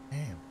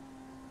 Damn.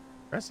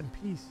 Rest in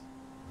peace.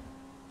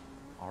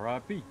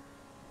 R.I.P.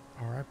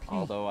 R.I.P.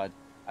 Although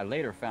I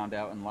later found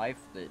out in life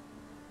that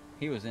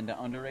he was into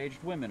underage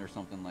women or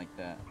something like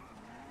that.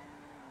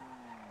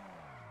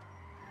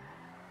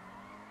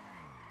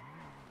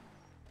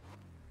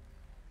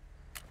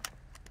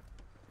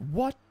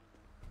 What?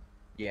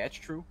 Yeah, it's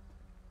true.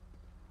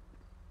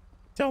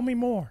 Tell me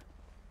more.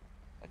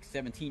 Like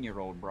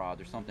 17-year-old broad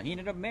or something. He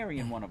ended up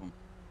marrying one of them.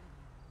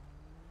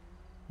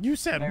 You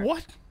said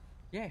what?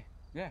 Yeah.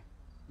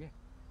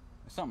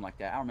 Something like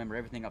that. I don't remember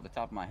everything off the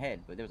top of my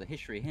head, but there was a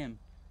history of him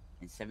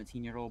and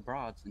 17-year-old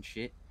broads and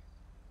shit.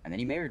 And then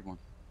he married one.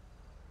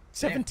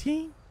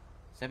 17? Yeah.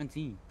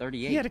 17,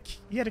 38. He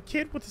had a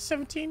kid with a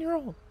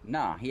 17-year-old?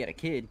 Nah, he had a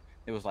kid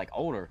that was like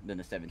older than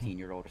the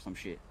 17-year-old or some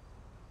shit.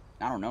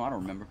 I don't know. I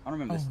don't remember. I don't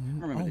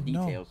remember the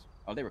details.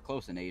 Oh, they were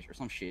close in age or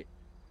some shit.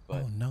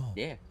 But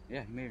yeah, he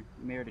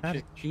married a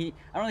chick.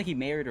 I don't think he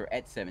married her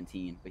at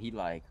 17, but he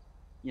like,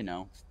 he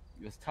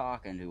was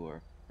talking to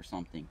her or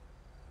something,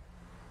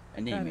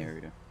 and then he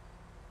married her.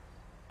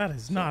 That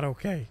is not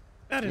okay.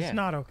 That is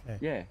not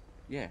okay.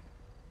 Yeah.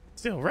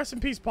 Still, rest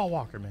in peace, Paul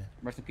Walker, man.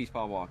 Rest in peace,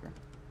 Paul Walker.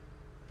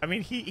 I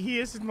mean, he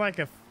isn't like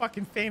a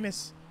fucking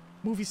famous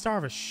movie star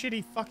of a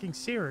shitty fucking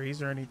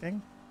series or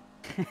anything.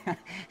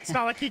 It's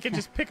not like he can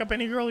just pick up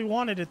any girl he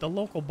wanted at the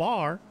local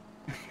bar.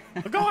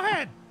 But go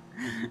ahead.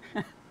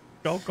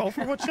 Go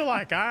for what you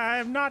like.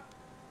 I'm not,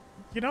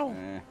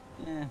 Goddamn.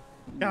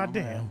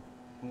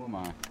 Who am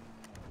I?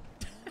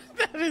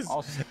 that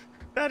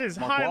is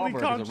Mark highly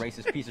Wahlberg is a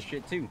racist piece of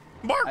shit too.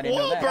 Mark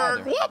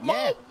Wahlberg.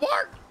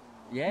 What?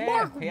 Yeah.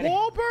 Mark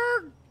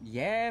Wahlberg?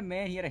 Yeah,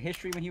 man. He had a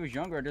history when he was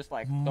younger, just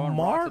like throwing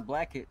rocks at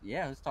black kids.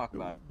 Yeah, let's talk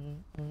about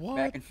it. What?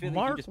 Back in Philly,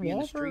 Mark he'd just be in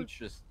the Wahlberg? streets,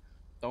 just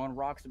throwing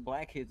rocks at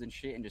black kids and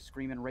shit, and just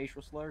screaming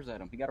racial slurs at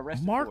them. He got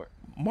arrested Mark for it.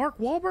 Mark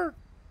Wahlberg?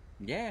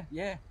 Yeah.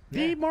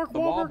 The Mark the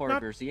Wahlberg?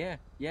 Wahlburgers, yeah.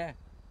 Yeah,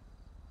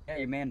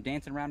 your man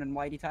dancing around in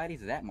whitey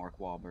tighties is that Mark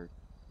Wahlberg.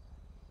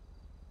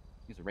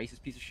 He's a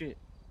racist piece of shit.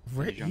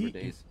 In his younger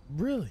days.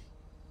 Really?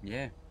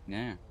 Yeah.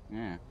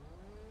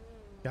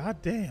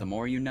 God damn. The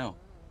more you know.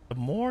 The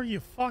more you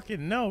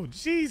fucking know.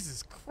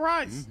 Jesus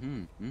Christ.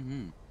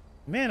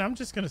 Man, I'm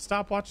just gonna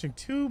stop watching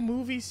 2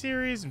 movie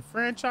series and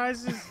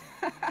franchises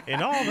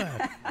and all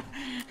that.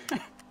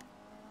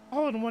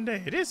 All in one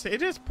day. It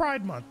is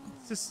Pride Month.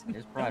 It's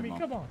Pride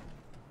Month. Come on.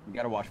 You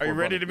gotta watch. Are you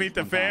ready to meet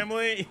the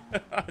family?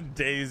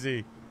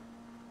 Daisy.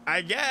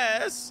 I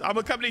guess. I'm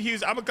gonna come to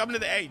Hughes. I'm gonna come to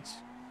the H.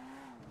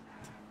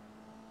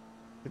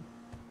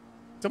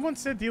 Someone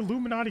said the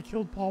Illuminati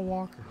killed Paul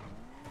Walker.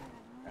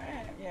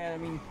 Yeah, I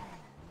mean,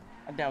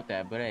 I doubt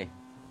that, but hey.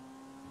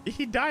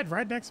 He died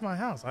right next to my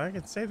house. I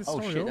can say the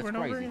story shit, over that's and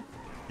over crazy. again.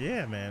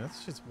 Yeah, man,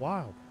 that's just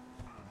wild.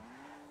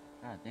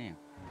 God damn.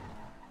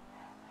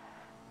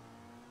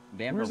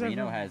 Dan Where's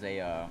Marino everyone? has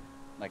a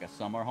like a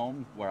summer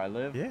home where I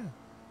live. Yeah. And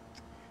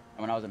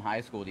when I was in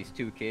high school, these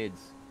 2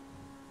 kids,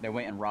 they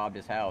went and robbed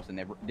his house, and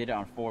they did it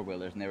on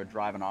 4-wheelers, and they were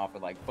driving off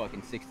with like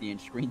fucking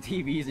 60-inch screen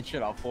TVs and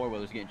shit off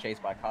 4-wheelers, getting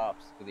chased by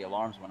cops because the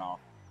alarms went off.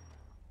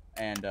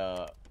 And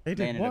They did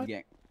ended what? up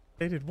getting.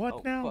 They did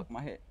what now? Fuck,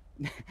 my head.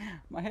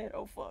 My head.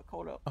 Oh fuck,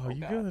 hold up. Oh,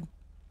 you God. good?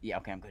 Yeah,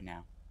 okay, I'm good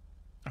now.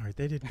 All right,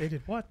 they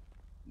did what?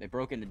 They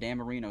broke into Dan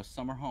Marino's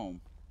summer home.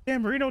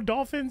 Dan Marino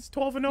Dolphins,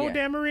 12-0. Yeah.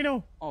 Dan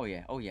Marino. Oh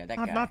yeah, that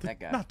Not, guy. not, that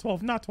guy. not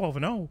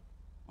 12-0.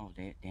 Oh,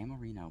 Dan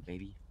Marino,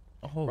 baby.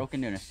 Oh, Broke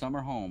into a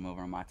summer home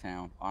over in my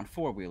town on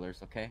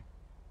 4-wheelers, okay?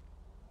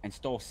 And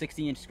stole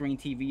 60-inch screen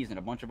TVs and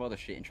a bunch of other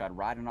shit and tried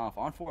riding off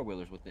on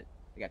 4-wheelers with it.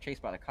 They got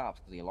chased by the cops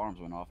because the alarms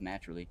went off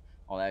naturally,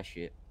 all that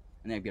shit.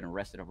 And they're getting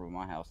arrested over at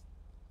my house.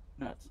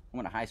 Nuts. I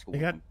went to high school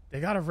with them.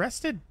 They got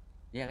arrested?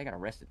 Yeah, they got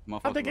arrested.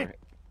 How'd they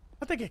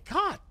get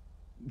caught?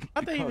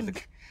 How'd they even...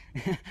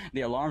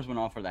 The alarms went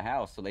off for the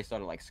house, so they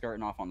started like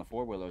skirting off on the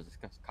 4-wheelers. The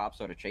cops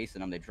started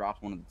chasing them. They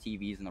dropped one of the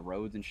TVs in the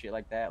roads and shit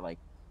like that. Like,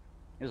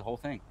 it was a whole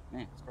thing.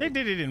 Man, they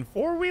did it in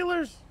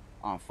 4-wheelers?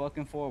 On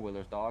fucking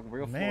 4-wheelers, dog.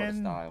 Real Man, Florida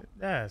style.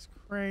 That's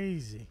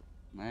crazy.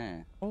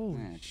 Man. Holy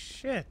man.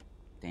 shit.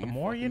 Damn the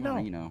more you know.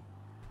 Marino.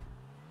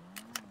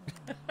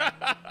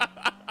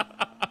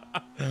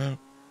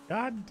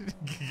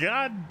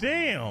 God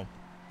damn.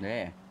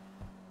 Yeah.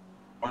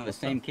 One of the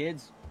same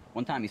kids.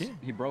 One time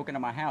he broke into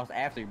my house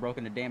after he broke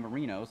into Dan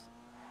Marino's.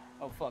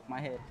 Oh fuck my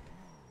head.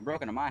 He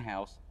broke into my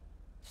house,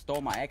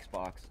 stole my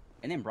Xbox,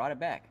 and then brought it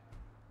back.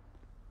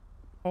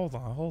 Hold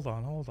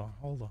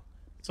on.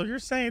 So you're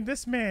saying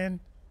this man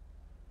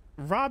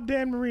robbed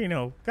Dan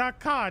Marino, got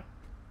caught,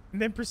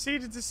 and then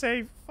proceeded to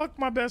say, "Fuck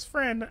my best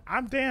friend,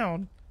 I'm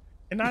down,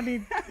 and I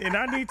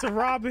need to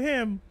rob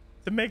him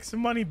to make some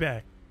money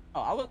back."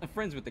 Oh, I wasn't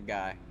friends with the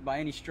guy by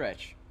any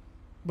stretch.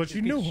 But Just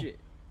you a piece knew of him. shit.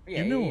 You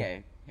Yeah, knew yeah,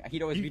 him. yeah.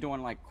 He'd always be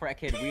doing like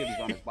crackhead wheelies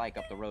on his bike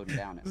up the road and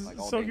down it. Like,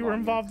 all So day you were long,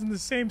 involved in the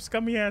same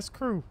scummy ass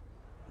crew.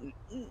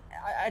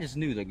 I just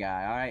knew the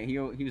guy. All right, he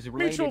was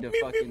related to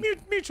fucking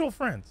Mutual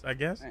friends, I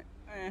guess.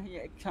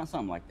 yeah,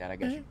 something like that. I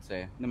guess you could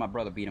say. Then my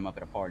brother beat him up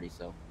at a party,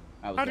 so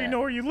that was How do you know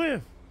where you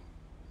live?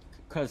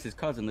 Cause his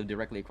cousin lived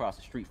directly across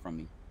the street from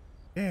me.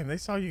 Damn, they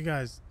saw you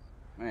guys.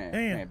 Man,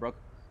 Damn. man, broke.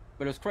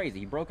 But it was crazy.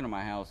 He broke into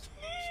my house,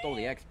 stole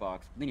the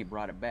Xbox, then he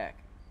brought it back.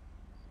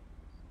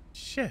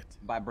 Shit.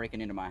 By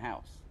breaking into my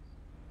house.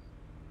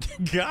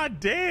 God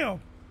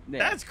damn. Yeah.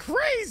 That's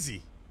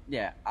crazy.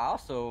 Yeah. I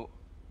also,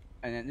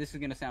 and then this is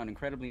gonna sound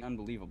incredibly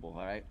unbelievable.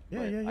 All right. Yeah,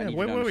 But yeah, I yeah. need you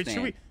Wait, to wait.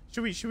 understand.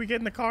 Should we get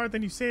in the car?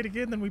 Then you say it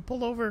again. Then we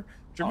pull over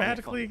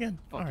dramatically again.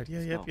 fuck All it, right.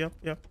 Yeah. let's Yep.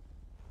 go. Yep.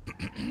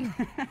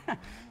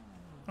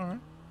 All right.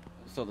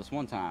 So this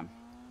one time,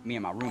 me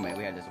and my roommate,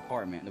 we had this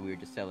apartment that we were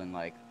just selling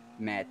like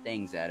mad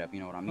things out of. You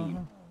know what I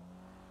mean?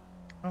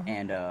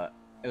 And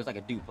it was like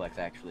a duplex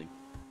actually.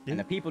 And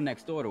the people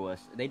next door to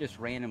us, they just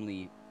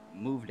randomly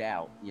moved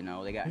out. You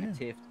know, they got in a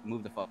tiff,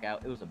 moved the fuck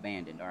out. It was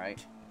abandoned. All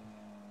right.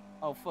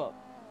 Oh fuck.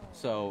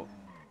 So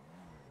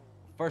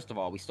first of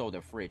all, we stole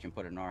their fridge and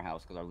put it in our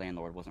house because our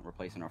landlord wasn't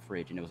replacing our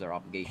fridge, and it was their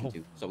obligation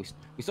to. So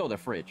we stole their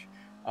fridge.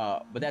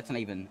 But that's not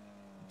even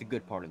the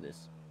good part of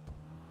this.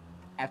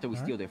 After we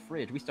steal their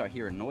fridge, we start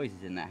hearing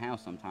noises in that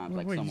house sometimes,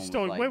 like someone was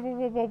like. Wait,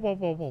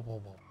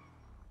 whoa.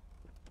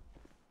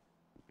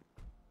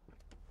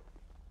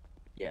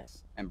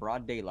 Yes, in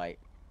broad daylight,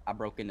 I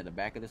broke into the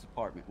back of this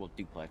apartment, well,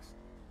 duplex.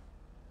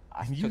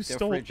 I And took their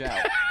fridge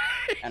out,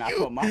 and I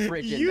put my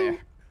fridge in there.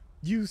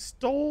 You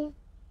stole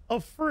a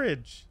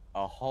fridge.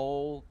 A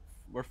whole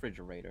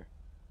refrigerator.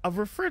 A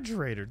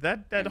refrigerator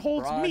that In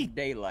holds broad meat.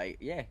 Daylight,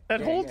 yeah. That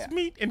yeah, holds yeah.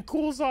 meat and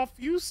cools off.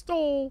 You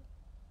stole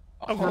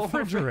a whole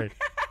refrigerator.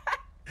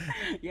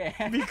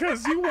 Yeah.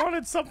 Because you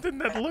wanted something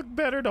that looked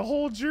better to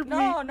hold your meat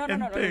No.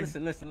 and things.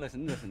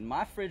 Listen.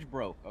 My fridge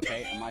broke,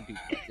 okay? And my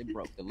duplex, it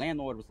broke. The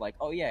landlord was like,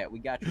 "Oh yeah, we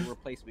got your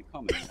replacement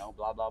coming, you know,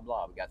 blah blah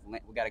blah.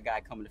 We got a guy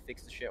coming to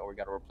fix the shit, or we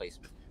got a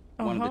replacement.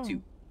 One of the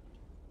two."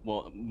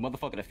 Well,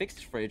 motherfucker that fixed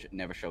the fridge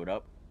never showed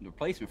up. The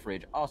replacement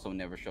fridge also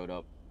never showed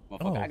up.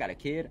 Motherfucker, I got a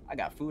kid, I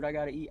got food I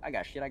gotta eat, I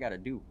got shit I gotta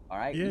do. All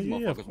right, Yeah, these yeah,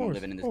 motherfuckers of won't course,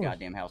 living in this of course.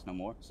 goddamn house no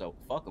more. So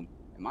fuck them,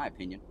 in my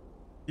opinion.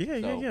 Yeah,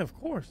 So, of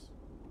course.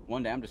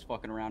 One day I'm just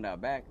fucking around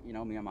out back, you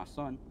know, me and my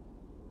son,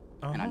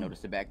 and I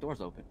noticed the back door's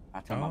open.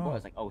 I tell my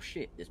boys like, "Oh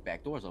shit, this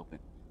back door's open."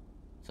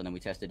 So then we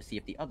tested to see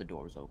if the other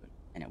door was open,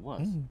 and it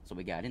was. So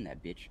we got in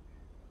that bitch,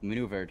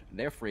 maneuvered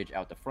their fridge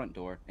out the front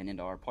door and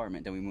into our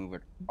apartment. Then we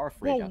maneuvered our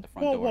fridge out the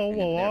front door. and into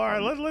Whoa! their All right,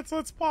 apartment.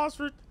 let's pause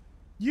for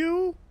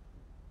you.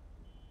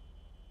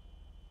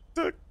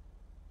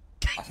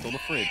 I stole the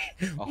fridge.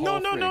 A No. whole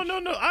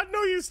fridge. I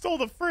know you stole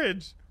the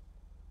fridge,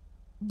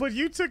 but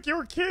you took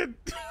your kid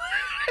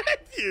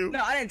with you.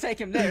 No, I didn't take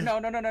him there. No.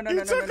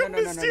 You took him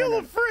to steal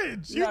a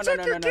fridge. You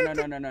took your kid.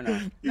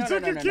 You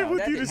took your kid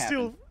with you to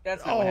steal.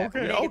 That's not what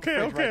happened. We didn't get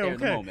the fridge right there in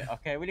the Okay. moment.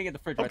 Okay, we didn't get the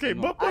fridge right Okay, there in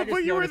the moment. I but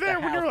just you were noticed the there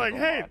when you were house like,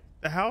 was "Hey, on.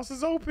 the house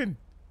is open.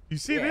 You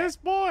see Yeah, this,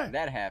 boy?"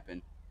 That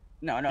happened.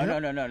 No,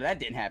 that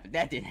didn't happen.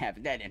 That didn't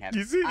happen.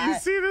 You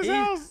see this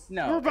house?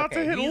 No, We're about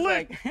to hit a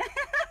lick.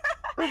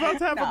 We're about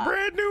to have a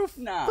brand new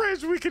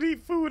fridge we could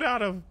eat food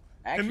out of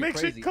and make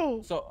crazy. shit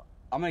cold. So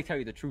I'm gonna tell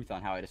you the truth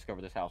on how I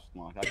discovered this house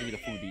was locked. I'll give you the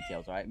full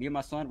details. All right, me and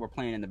my son, we're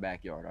playing in the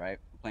backyard. All right,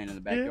 we're playing in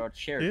the backyard,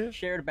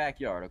 shared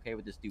backyard. Okay,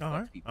 with this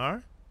duplex people. All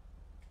right.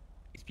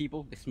 These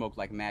people, they smoke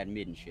like mad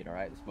mid and shit. All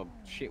right, they smoke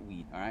shit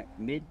weed. All right,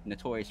 mid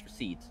notorious for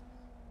seeds.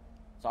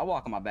 So I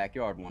walk in my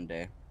backyard one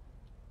day,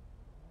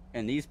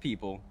 and these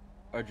people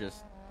are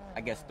just, I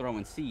guess,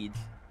 throwing seeds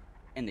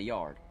in the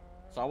yard.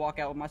 So I walk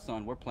out with my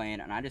son, we're playing,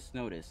 and I just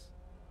notice,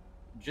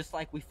 just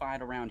like we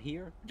find around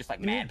here, just like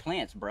mad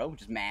plants, bro,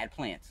 just mad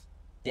plants.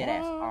 Dead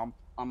ass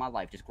on my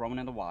life, just growing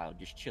in the wild,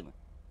 just chilling.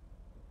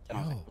 And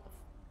I was like,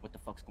 what the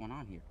fuck's going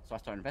on here? So I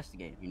started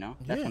investigating, you know?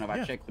 That's whenever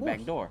I checked the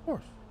back door.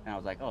 And I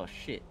was like, oh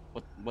shit,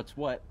 what's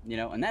what? You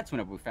know, and that's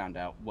whenever we found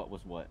out what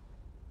was what.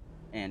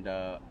 And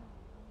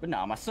but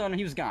no, my son,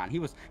 he was gone. He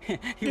was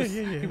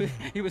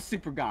he was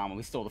super gone when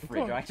we stole the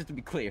fridge, right? Just to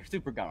be clear,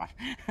 super gone.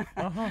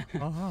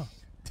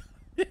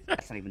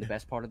 That's not even the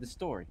best part of the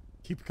story.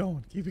 Keep it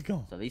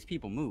going. So these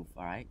people move,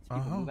 all right? These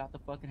people move out the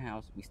fucking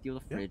house. We steal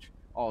the fridge.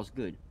 All's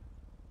good.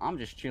 I'm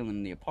just chilling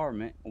in the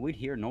apartment, and we'd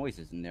hear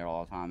noises in there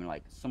all the time, and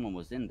like someone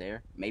was in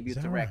there. Maybe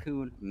it's a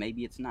raccoon,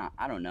 maybe it's not.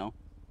 I don't know.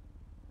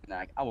 And,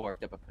 like I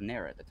worked up at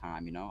Panera at the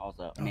time, you know. I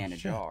was a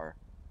manager.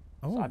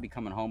 So I'd be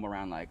coming home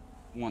around like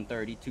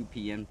 1:30, 2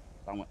 p.m.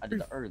 I did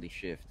the early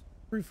shift.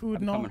 Free food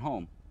I'd and be all. coming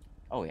home.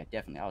 Oh yeah,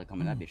 definitely. I was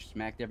coming that bitch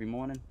smacked every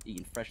morning,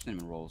 eating fresh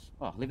cinnamon rolls.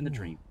 Oh, living the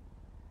dream.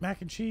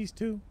 Mac and cheese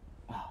too.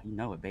 Oh, you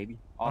know it, baby.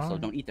 Also,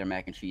 don't eat their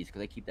mac and cheese because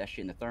they keep that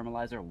shit in the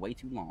thermalizer way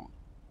too long.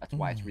 That's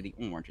why it's really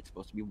orange. It's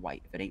supposed to be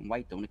white. If it ain't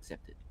white, don't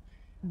accept it.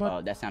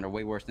 But that sounded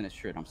way worse than it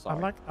should. I'm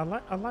sorry.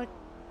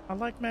 I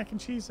like mac and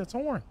cheese that's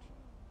orange.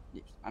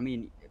 Yes. I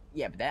mean,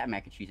 yeah, but that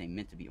mac and cheese ain't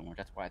meant to be orange.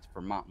 That's why it's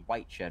Vermont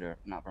white cheddar,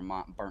 not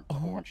Vermont burnt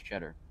orange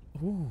cheddar.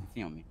 You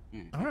feel me?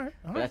 Yeah. All right.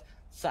 But that's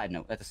side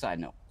note. That's a side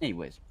note.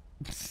 Anyways,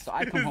 so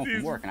I come home from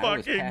These work and I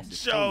always fucking pass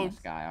this homeless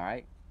jokes. guy. All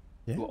right.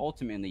 Yeah. Who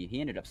ultimately he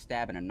ended up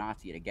stabbing a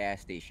Nazi at a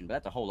gas station, but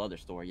that's a whole other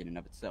story in and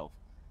of itself.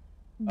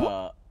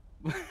 Hold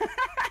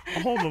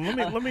on, let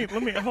me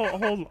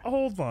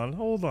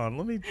hold on.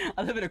 Let me.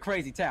 I live in a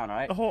crazy town, all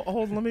right.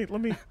 Hold. Let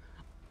me.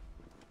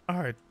 All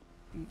right.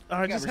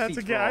 I got just had to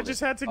receipts get. for all I just this.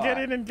 had to All get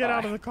right, in and get all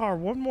out of right. the car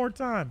one more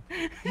time.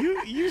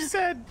 You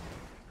said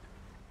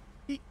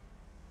he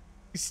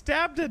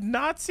stabbed a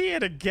Nazi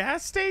at a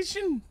gas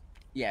station.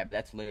 Yeah, but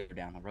that's later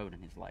down the road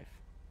in his life.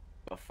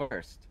 But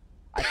first,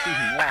 I see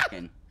him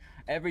walking.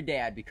 Every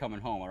day I'd be coming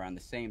home around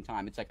the same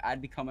time. It's like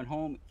I'd be coming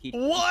home, he'd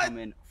be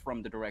coming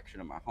from the direction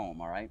of my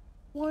home, all right?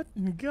 What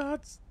in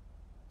God's...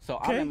 So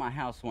I'm in my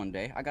house one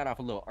day. I got off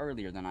a little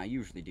earlier than I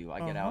usually do. I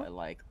get out at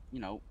like, you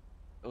know,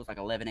 it was like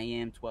 11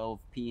 a.m., 12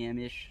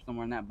 p.m.-ish,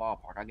 somewhere in that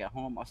ballpark. I got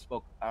home,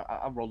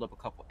 I rolled up a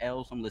couple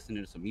L's. I'm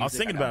listening to some music. I was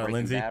thinking got about it, Breaking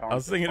Lindsay. Bad on I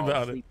was to thinking fall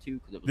about asleep it. too,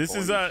 'cause it was This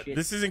is boring as shit.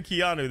 this isn't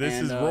Keanu. This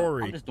And, is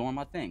Rory. I'm just doing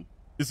my thing.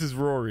 This is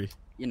Rory.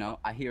 You know,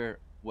 I hear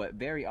what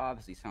very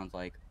obviously sounds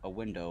like a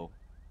window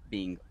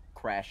being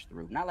crashed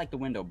through. Not like the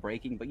window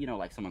breaking, but you know,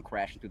 like someone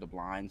crashing through the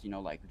blinds, you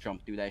know, like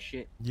jump through that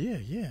shit. Yeah.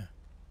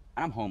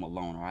 And I'm home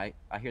alone, right?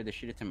 I hear this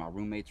shit. It's in my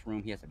roommate's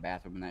room. He has a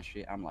bathroom and that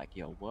shit. I'm like,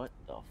 yo, what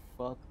the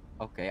fuck?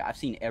 Okay, I've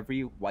seen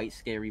every white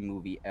scary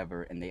movie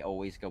ever, and they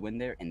always go in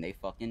there and they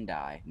fucking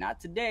die. Not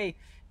today.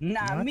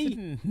 Not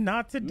me.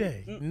 Not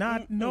today.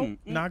 Nope.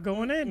 Not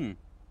going in.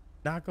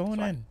 Not going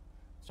in.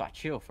 So I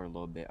chill for a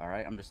little bit, all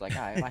right? I'm just like,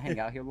 all right, if I hang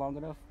out here long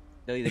enough,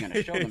 they're either gonna show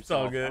It's all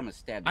themselves, or good. I'm gonna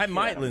stab the I shit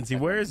might, out of them Lindsay.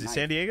 with Where a is it? knife,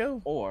 San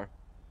Diego? Or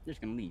they're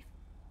just gonna leave.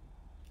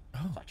 So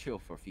I chill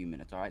for a few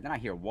minutes, all right? Then I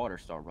hear water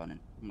start running.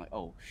 I'm like,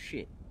 oh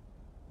shit,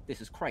 this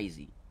is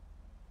crazy.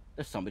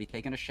 There's somebody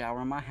taking a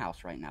shower in my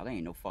house right now. There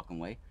ain't no fucking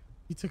way.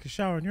 You took a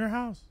shower in your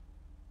house?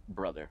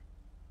 Brother,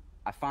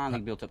 I finally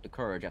built up the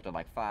courage after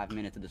like 5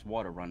 minutes of this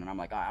water running. I'm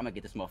like, all right, I'm gonna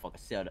get this motherfucker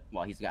set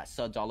while he's got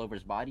suds all over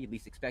his body, at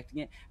least expecting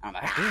it. And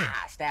I'm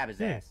like, stab his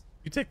ass.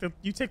 You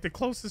take the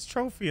closest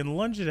trophy and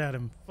lunge it at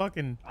him,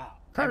 fucking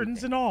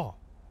curtains and all,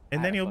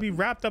 and then he'll be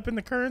wrapped up in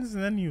the curtains,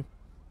 and then you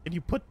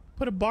put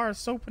a bar of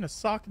soap in a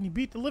sock and you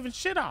beat the living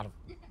shit out of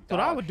him. That's what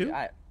I would do.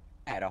 I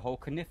had a whole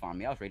kniff on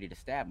me. I was ready to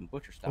stab him,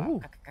 butcher style.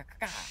 Ooh,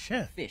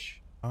 shit.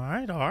 Fish. All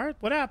right.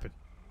 What happened?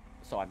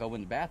 So I go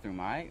in the bathroom,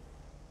 all right?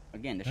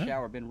 Again, the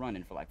shower been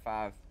running for like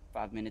five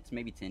minutes,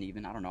 maybe 10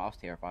 even. I don't know. I was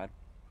terrified.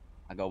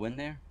 I go in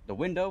there. The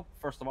window,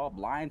 first of all,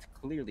 blinds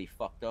clearly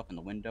fucked up and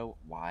the window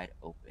wide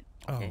open.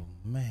 Okay?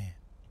 Oh, man.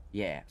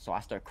 Yeah, so I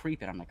start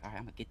creeping. I'm like, all right,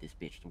 I'm gonna get this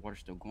bitch. The water's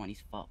still going.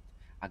 He's fucked.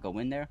 I go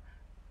in there.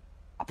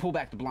 I pull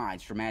back the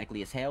blinds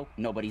dramatically as hell.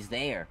 Nobody's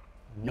there.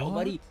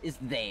 Nobody is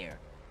there.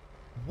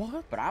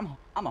 What? But I'm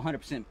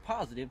 100%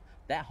 positive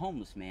that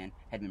homeless man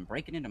had been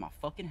breaking into my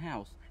fucking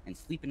house and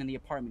sleeping in the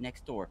apartment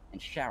next door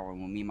and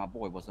showering when me and my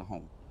boy wasn't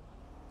home.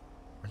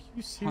 Are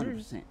you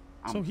serious? 100%.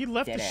 So he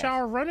left the dead ass.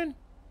 shower running?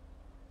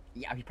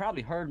 Yeah, he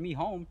probably heard me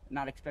home,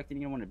 not expecting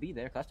anyone to be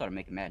there. Cause I started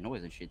making mad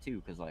noise and shit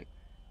too. Cause like,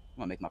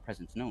 I'm gonna make my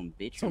presence known,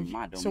 bitch. So You're in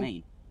my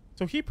domain.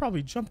 So he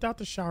probably jumped out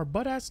the shower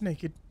butt ass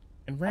naked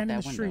and ran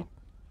in the street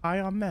high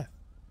on meth.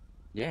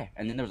 Yeah,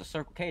 and then there was a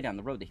Circle K down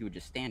the road that he would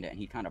just stand at, and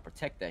he'd kind of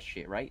protect that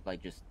shit, right?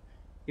 Like, just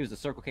he was a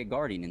Circle K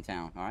guardian in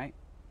town, all right?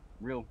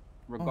 Real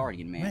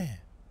guardian, man.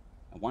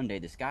 And one day,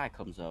 this guy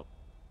comes up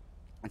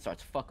and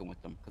starts fucking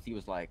with them, because he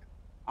was like,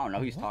 I don't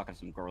know, he was talking to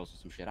some girls or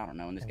some shit, I don't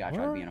know, and this guy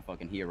tried being a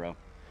fucking hero.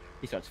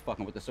 He starts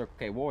fucking with the Circle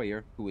K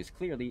warrior, who is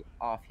clearly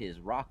off his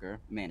rocker.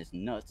 Man is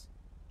nuts.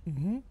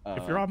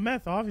 If you're on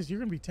meth, obviously, you're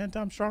going to be 10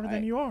 times stronger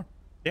than you are.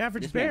 The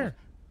average bear.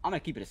 I'm gonna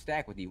keep it a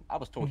stack with you. I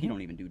was told he don't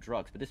even do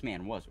drugs, but this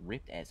man was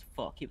ripped as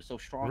fuck. He was so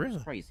strong, it was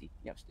Really? crazy.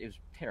 Yeah, it was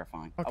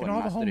terrifying. Fucking I all would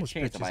the not stood a homeless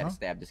chance if I had bitches, to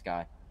stab this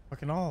guy.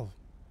 Fucking all of them.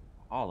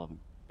 All of them.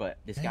 But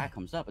this guy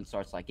comes up and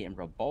starts like getting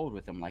real bold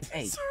with him, like,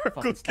 "Hey, Circle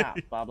fucking stop!"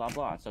 K. Blah blah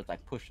blah. And starts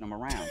like pushing him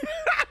around.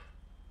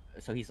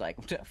 So he's like,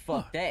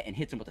 "Fuck that!" and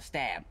hits him with a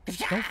stab.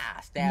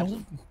 Stabs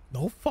him.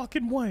 No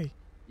fucking way.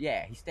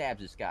 Yeah, he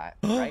stabs this guy.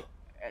 Right?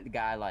 And the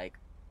guy like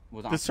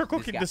was on The Circle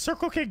this K, guy- the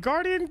Circle K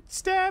guardian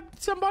stabbed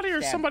somebody,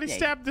 or somebody yeah,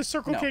 stabbed the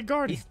Circle K no,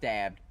 guardian? He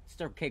stabbed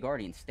Circle K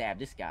guardian stabbed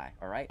this guy.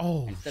 All right.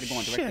 Oh, Instead of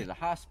going directly shit. to the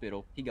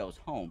hospital, he goes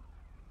home.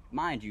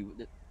 Mind you,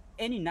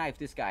 any knife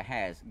this guy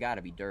has got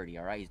to be dirty.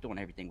 All right. He's doing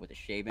everything with a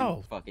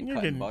shaving, fucking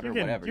cutting butter,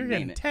 whatever. You're you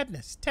name getting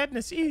it.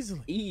 tetanus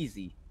easily.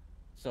 Easy.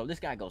 So this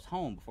guy goes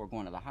home before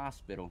going to the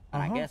hospital,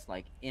 and I guess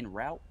like en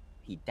route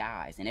he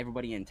dies, and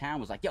everybody in town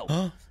was like,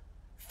 "Yo,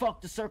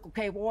 fuck the Circle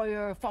K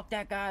warrior, fuck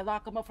that guy,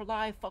 lock him up for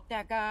life, fuck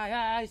that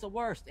guy, he's the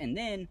worst." And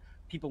then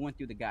people went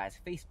through the guy's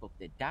Facebook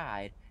that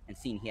died and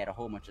seen he had a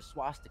whole bunch of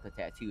swastika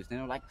tattoos, and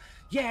they were like,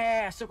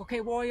 "Yeah, Circle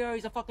K warrior,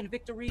 he's a fucking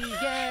victory,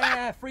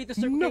 yeah, free the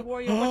Circle K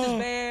warrior, what's his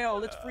bail?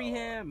 Let's free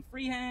him,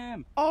 free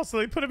him." Oh, so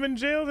they put him in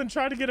jail, then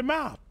tried to get him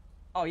out.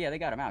 Oh yeah, they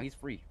got him out. He's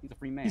free. He's a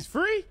free man. He's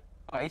free?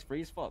 Oh, he's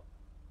free as fuck.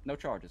 No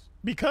charges.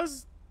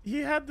 Because he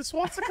had the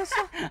swastika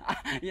stuff?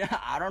 Yeah,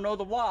 I don't know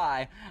the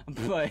why,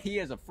 but he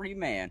is a free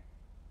man.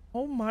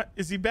 Oh my,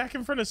 is he back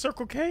in front of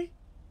Circle K?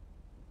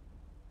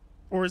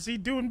 Or is he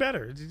doing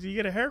better? Did he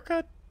get a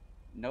haircut?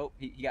 Nope.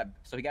 He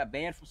got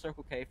banned from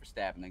Circle K for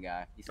stabbing the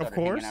guy. He Of started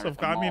course.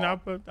 hanging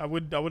out at the mall.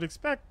 I would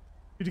expect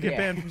you to get Yeah.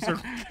 banned from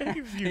Circle K.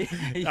 If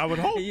you, I would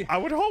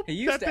hope. He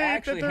used that to they,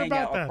 actually that they're hang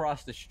about out that.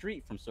 across the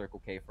street from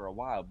Circle K for a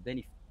while, but then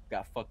he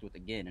got fucked with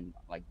again and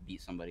like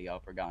beat somebody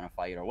up or got in a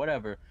fight or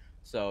whatever.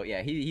 So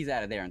yeah, he's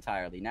out of there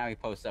entirely. Now he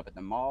posts up at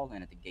the mall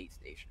and at the gate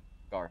station.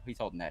 He's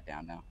holding that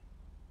down now.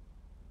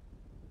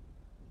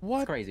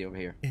 What? It's crazy over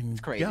here. In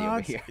It's crazy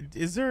God's, over here.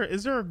 Is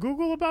there a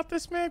Google about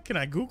this man? Can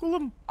I Google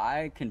him?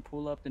 I can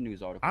pull up the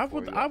news article. I for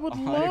would you, I would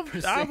love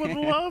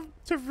 100%.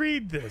 to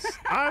read this.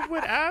 I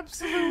would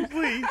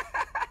absolutely.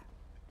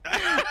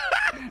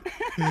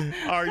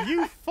 Are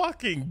you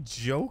fucking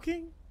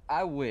joking?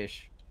 I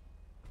wish.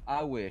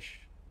 All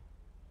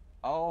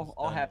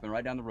happened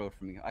right down the road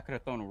from me. I could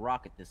have thrown a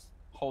rock at this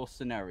whole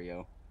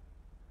scenario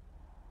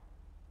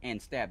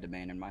and stabbed a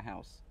man in my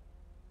house.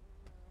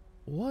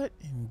 What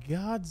in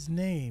God's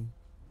name?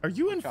 Are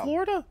you in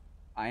Florida?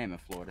 I am in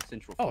Florida,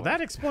 Central Oh, Florida.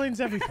 that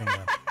explains everything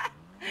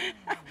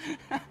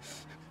now.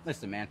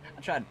 Listen, man,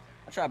 I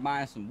tried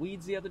buying some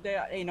weeds the other day.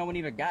 Ain't no one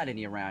even got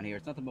any around here.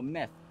 It's nothing but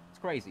meth. It's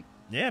crazy.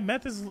 Yeah,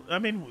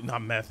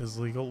 not meth is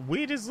legal.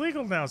 Weed is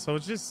legal now, so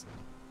it's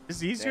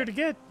easier to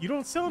get. You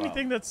don't sell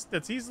anything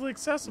that's easily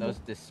accessible. Those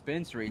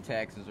dispensary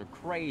taxes are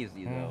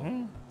crazy, though.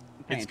 Mhm.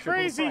 Paying It's triple the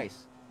crazy,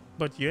 price.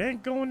 but you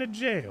ain't going to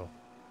jail.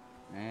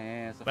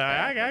 It's a But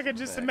fact, I that's could a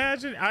just fact.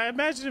 imagine. I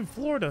imagine in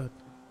Florida,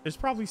 there's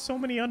probably so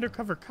many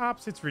undercover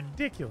cops. It's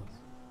ridiculous.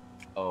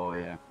 Oh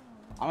yeah,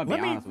 I'm gonna Let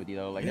be me- honest with you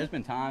though. Like, Yeah. there's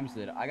been times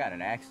that I got in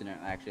an accident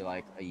actually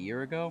like a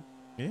year ago.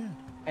 Yeah.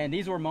 And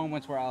these were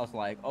moments where I was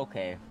like,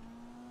 okay,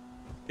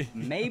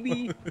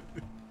 maybe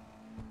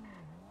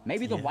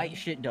the white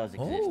shit does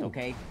exist, Oh.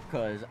 okay?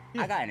 Because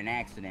I got in an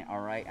accident,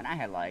 all right, and I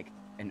had like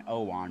an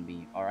O on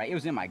me, all right. It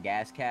was in my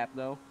gas cap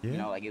though, Yeah. you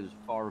know, like it was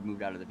far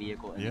removed out of the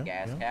vehicle in Yeah, the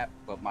gas yeah. cap.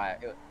 But I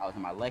was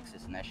in my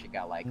Lexus, and that shit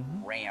got like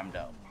rammed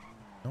up.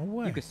 No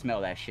way. You could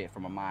smell that shit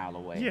from a mile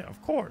away. Yeah,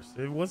 of course.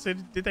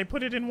 Did they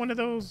put it in one of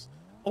those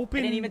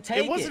open? didn't even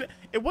take it.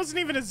 It wasn't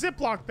even a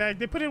Ziploc bag.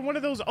 They put it in one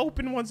of those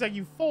open ones that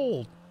you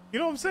fold. You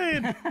know what I'm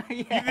saying?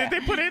 They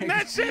put it in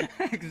that shit.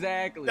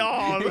 Exactly.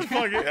 Oh, the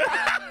fucking.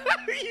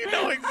 You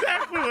know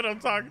exactly what I'm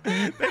talking.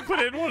 They put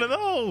it in one of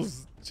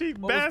those. Cheap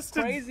What was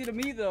bastards. crazy to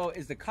me though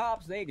is the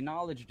cops, they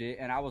acknowledged it,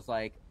 and I was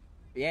like,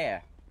 yeah,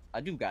 I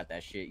do got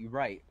that shit. You're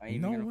right. I ain't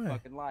even No gonna way.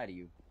 fucking lie to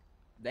you.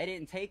 They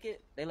didn't take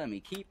it. They let me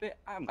keep it.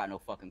 I don't got no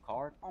fucking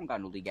card. I don't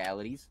got no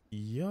legalities.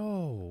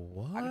 Yo,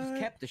 what? I just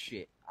kept the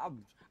shit.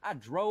 I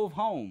drove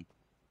home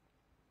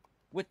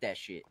with that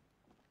shit.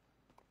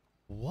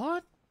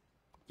 What?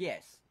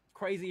 Yes.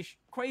 Crazy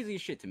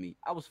as shit to me.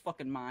 I was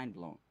fucking mind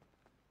blown.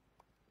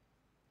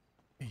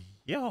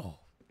 Yo,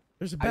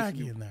 there's a I used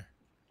to baggie do- in there.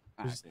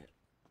 I There's- bet.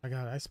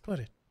 I split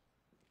it.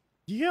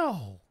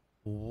 Yo,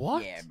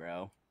 what? Yeah,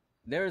 bro.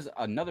 There's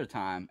another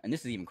time, and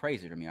this is even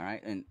crazier to me, all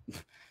right? And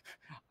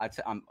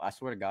I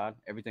swear to God,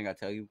 everything I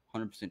tell you,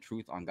 100%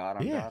 truth on God,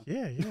 on God.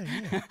 Yeah.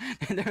 There's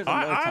another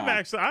time.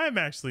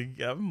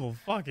 I'm a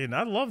fucking.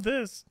 I love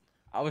this.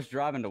 I was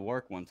driving to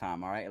work one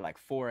time, all right, at like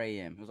 4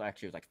 a.m. It was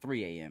like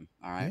 3 a.m.,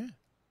 all right? Yeah.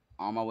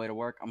 On my way to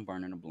work, I'm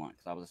burning a blunt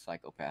because I was a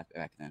psychopath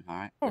back then, all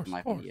right? Course, Living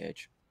life on the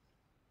edge.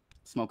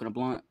 Smoking a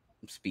blunt,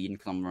 I'm speeding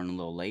because I'm running a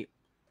little late.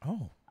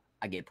 Oh.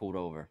 I get pulled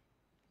over.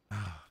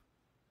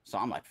 So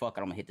I'm like, fuck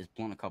it, I'm going to hit this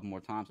blunt a couple more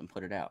times and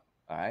put it out,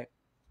 all right?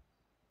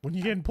 When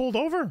you getting pulled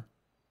over?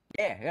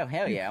 Yeah,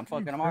 hell yeah, I'm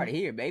already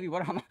here, baby.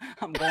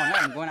 I'm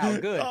going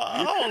out good.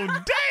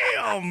 Oh,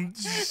 damn!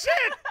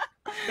 Shit!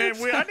 Man,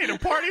 I need a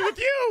party with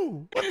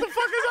you. What the fuck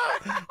is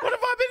up? What have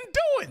I been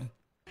doing?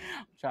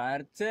 I'm trying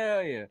to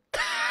tell you.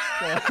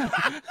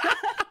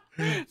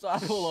 So I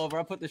pull over,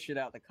 I put the shit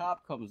out. The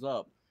cop comes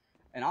up,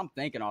 and I'm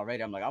thinking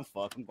already. I'm like, I'm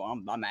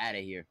out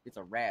of here. It's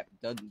a wrap.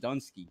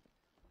 Dunsky.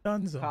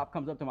 Dunzo. Cop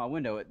comes up to my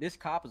window. This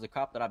cop is a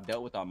cop that I've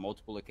dealt with on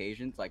multiple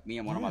occasions. Like me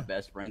and one of my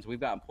best friends, we've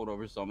gotten pulled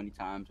over so many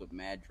times with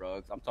mad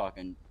drugs. I'm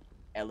talking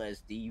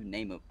LSD, you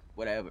name it,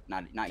 whatever.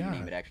 Not you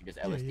name it, actually, just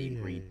LSD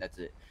and green. That's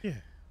it. Yeah.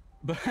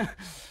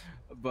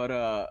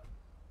 But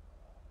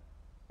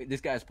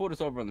this guy's pulled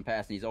us over in the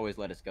past, and he's always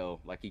let us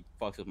go. Like, he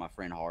fucks with my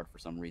friend hard for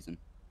some reason.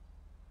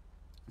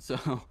 So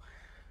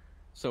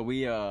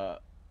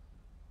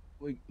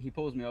he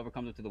pulls me over,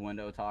 comes up to the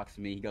window, talks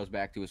to me. He goes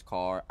back to his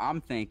car.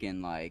 I'm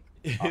thinking like,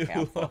 okay,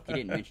 I'm fucked. He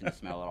didn't mention the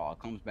smell at all.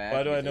 Comes back.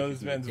 Why do he I know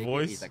issues this me a man's ticket.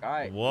 voice? He's like, all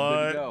right, What?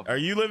 good to go. Are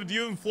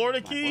you in Florida,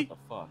 I'm like, Key? what the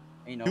fuck?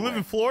 Ain't no You live way.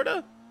 in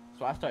Florida?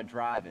 So I start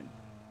driving.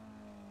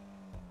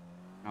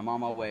 I'm on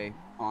my way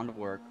on to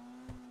work,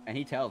 and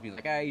he tells me, he's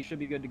like, hey, you should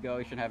be good to go.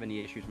 You shouldn't have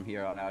any issues from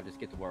here on out. Just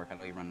get to work. I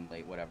know you're running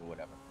late, whatever.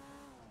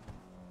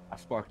 I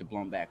sparked the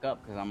blunt back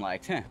up because I'm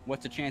like,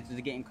 what's the chances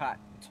of getting caught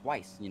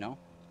twice, you know?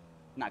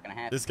 Not gonna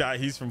happen. This guy,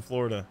 he's from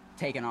Florida.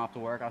 Taking off to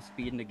work, I was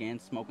speeding again,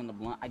 smoking the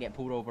blunt. I get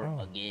pulled over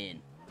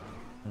again.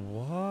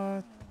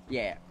 What?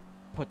 Yeah,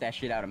 put that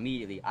shit out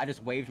immediately. I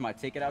just waved my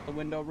ticket out the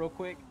window real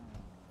quick.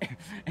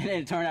 And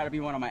then it turned out to be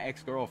one of my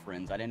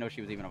ex-girlfriends. I didn't know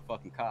she was even a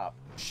fucking cop.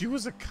 She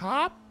was a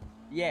cop?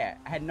 Yeah,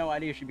 I had no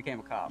idea she became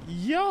a cop.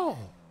 Yo.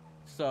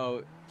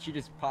 So she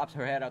just pops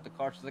her head out the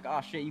car. She's like,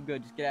 "Oh shit, you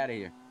good? Just get out of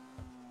here."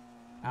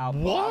 I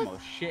What?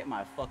 almost shit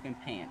my fucking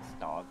pants,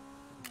 dog.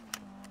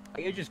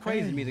 Like, it's just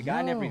crazy to me. The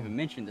guy never even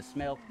mentioned the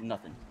smell.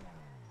 Nothing.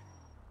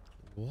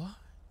 What?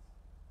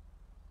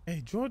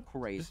 Hey, join.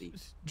 Crazy.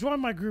 Join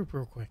my group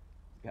real quick.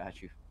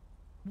 Got you.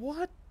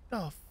 What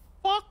the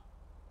fuck?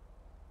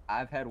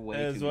 I've had way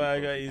That's too why I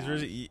many got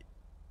close these. encounters.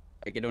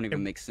 Like, it don't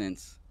even make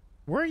sense.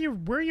 Where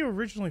are you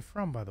originally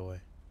from, by the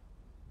way?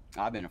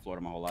 I've been in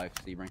Florida my whole life,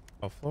 Sebring.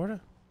 Oh, Florida?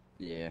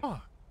 Yeah.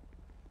 Oh.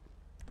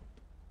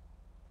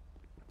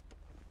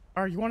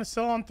 All right, you want to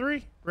sell on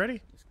 3?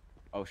 Ready?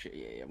 Oh shit,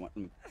 yeah.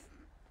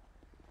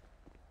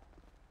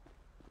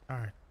 All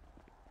right.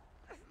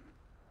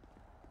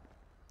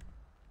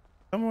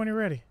 Tell me when you're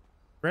ready.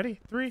 Ready?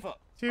 3, Fuck.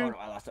 2. Hold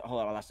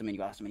on, I lost the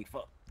menu.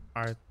 Fuck.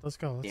 All right, let's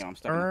go. Damn, I'm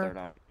stuck in the third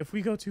aisle. If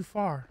we go too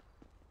far.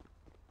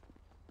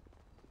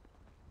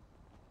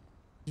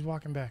 He's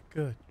walking back.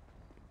 Good.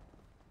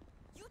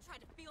 You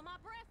tried to feel my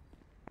breath.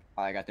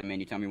 I got the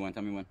menu. Tell me when.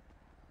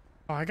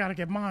 Oh, I gotta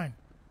get mine.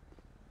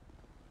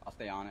 I'll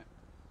stay on it.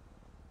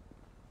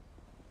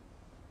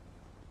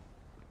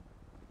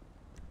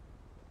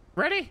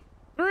 Ready?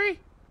 3,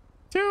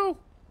 2,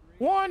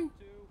 1,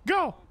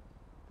 go.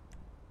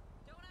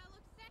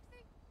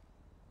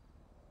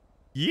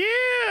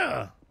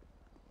 Yeah.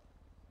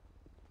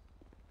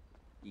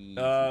 Easy.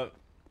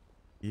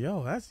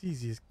 Yo, that's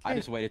easy as cake. I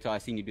just waited till I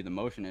seen you do the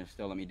motion and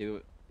still let me do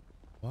it.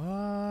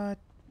 What?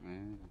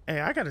 Man. Hey,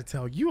 I gotta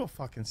tell you a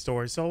fucking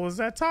story. So it was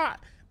that time.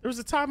 There was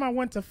a time I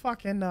went to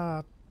fucking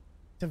to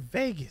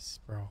Vegas,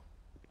 bro.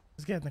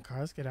 Let's get in the car.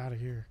 Let's get out of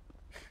here.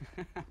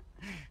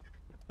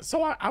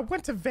 So I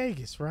went to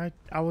Vegas, right?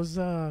 I was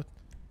it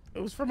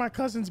was for my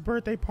cousin's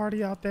birthday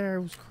party out there.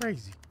 It was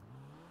crazy.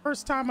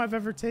 First time I've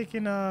ever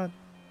taken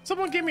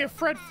someone gave me a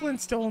Fred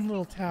Flintstone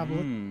little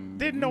tablet.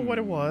 Didn't know what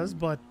it was,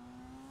 but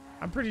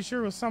I'm pretty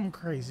sure it was something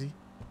crazy.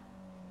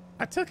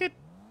 I took it.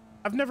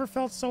 I've never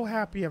felt so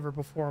happy ever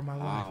before in my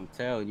life. I'm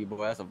telling you,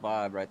 boy, that's a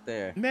vibe right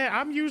there. Man,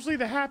 I'm usually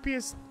the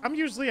happiest. I'm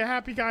usually a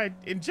happy guy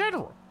in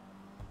general.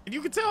 And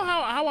you can tell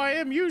how I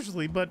am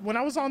usually, but when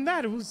I was on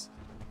that, it was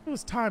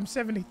times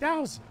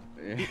 70,000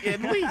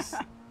 at least.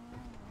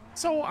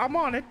 So I'm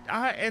on it,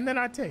 and then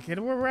I take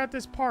it. We're at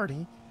this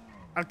party,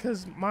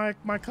 because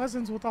my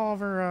cousin's with all of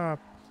her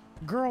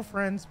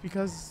girlfriends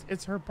because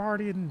it's her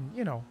party, and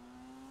you know,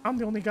 I'm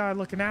the only guy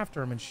looking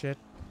after him and shit.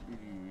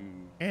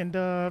 And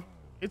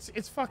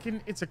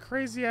it's a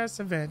crazy ass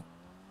event.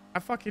 I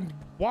fucking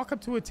walk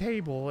up to a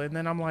table, and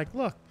then I'm like,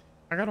 look,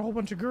 I got a whole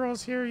bunch of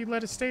girls here. You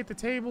let us stay at the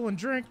table and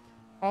drink.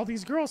 All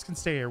these girls can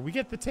stay here. We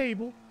get the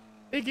table.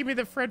 They give me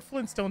the Fred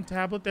Flintstone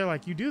tablet. They're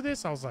like, you do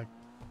this? I was like,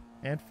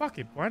 man, fuck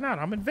it. Why not?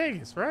 I'm in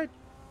Vegas, right?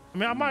 I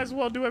mean, I might as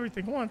well do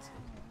everything once.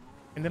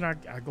 And then I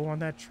go on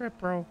that trip,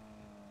 bro.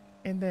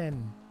 And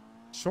then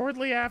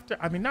shortly after,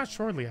 I mean, not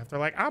shortly after,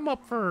 like I'm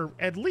up for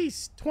at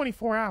least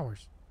 24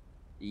 hours.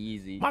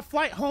 Easy. My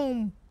flight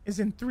home is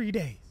in 3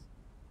 days.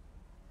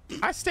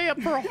 I stay up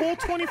for a whole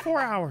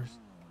 24 hours.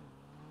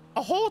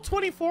 A whole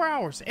 24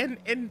 hours.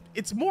 And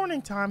it's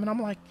morning time, and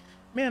I'm like,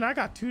 man, I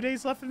got 2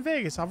 days left in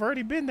Vegas. I've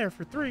already been there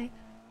for 3.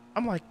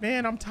 I'm like,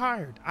 man, I'm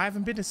tired. I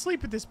haven't been to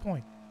sleep at this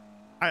point.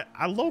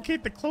 I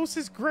locate the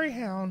closest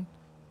Greyhound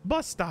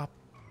bus stop.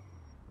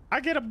 I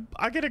get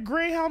a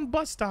Greyhound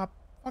bus stop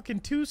fucking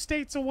 2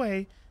 states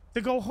away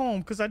to go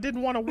home because I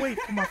didn't want to wait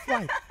for my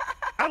flight.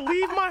 I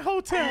leave my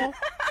hotel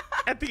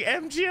at the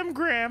MGM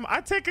Grand.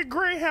 I take a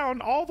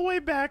Greyhound all the way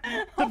back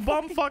to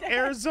bumfuck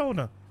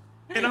Arizona.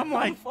 And I'm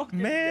like,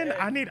 man,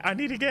 I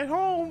need to get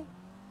home.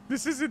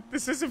 This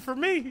isn't for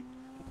me.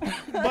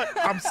 But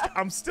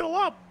I'm still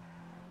up.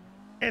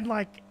 And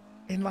I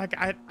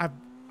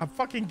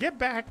fucking get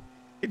back.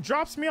 It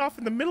drops me off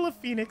in the middle of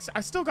Phoenix.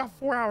 I still got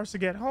 4 hours to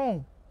get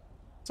home.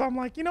 So I'm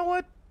like, you know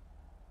what?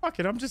 Fuck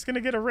it. I'm just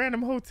gonna get a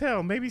random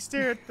hotel. Maybe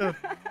stay at the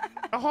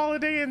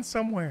Holiday Inn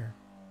somewhere.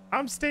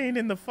 I'm staying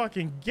in the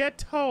fucking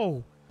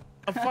ghetto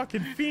of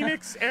fucking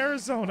Phoenix,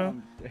 Arizona.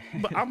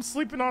 But I'm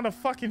sleeping on a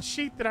fucking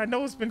sheet that I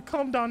know has been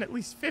combed on at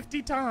least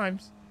 50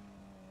 times.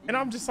 And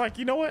I'm just like,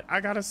 you know what? I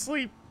gotta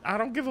sleep. I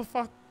don't give a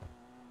fuck.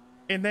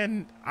 And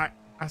then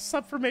I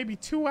slept for maybe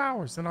 2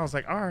 hours, and I was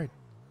like, all right,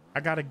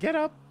 I gotta get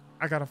up.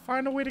 I gotta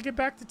find a way to get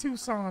back to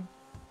Tucson.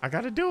 I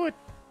gotta do it.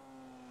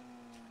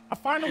 I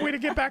find a way to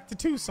get back to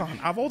Tucson.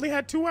 I've only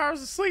had 2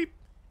 hours of sleep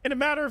in a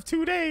matter of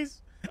 2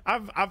 days.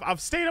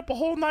 I've stayed up a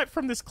whole night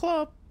from this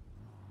club,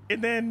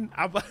 and then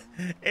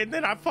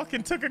I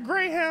fucking took a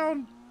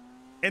Greyhound,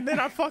 and then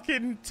I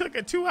fucking took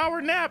a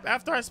 2-hour nap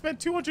after I spent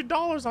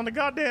 $200 on the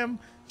goddamn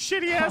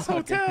shitty ass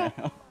hotel.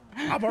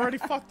 I'm already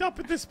fucked up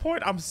at this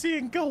point. I'm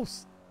seeing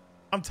ghosts.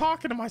 I'm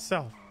talking to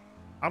myself.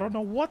 I don't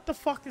know what the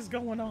fuck is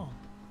going on.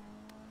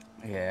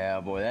 Yeah,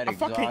 boy, that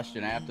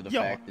exhaustion after the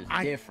fact is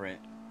different.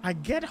 I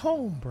get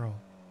home, bro.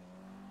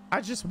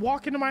 I just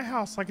walk into my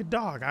house like a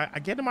dog. I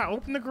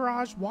open the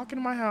garage, walk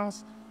into my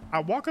house. I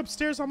walk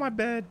upstairs on my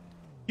bed.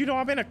 You know,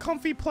 I'm in a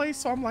comfy place,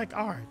 so I'm like,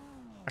 all right,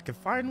 I can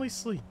finally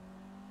sleep.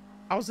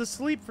 I was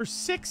asleep for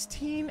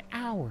 16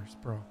 hours,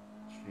 bro.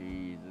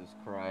 Jesus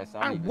Christ!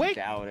 I don't even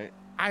doubt it.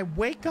 I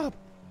wake up.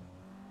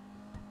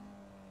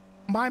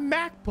 My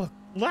MacBook,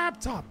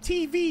 laptop,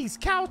 TVs,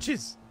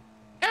 couches,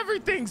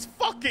 everything's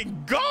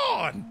fucking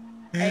gone.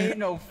 Ain't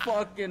no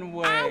fucking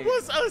way. I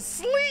was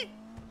asleep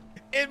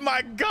in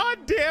my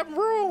goddamn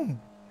room.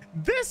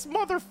 This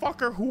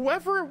motherfucker,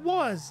 whoever it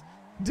was,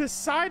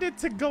 decided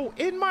to go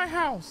in my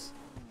house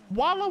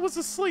while I was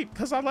asleep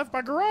because I left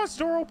my garage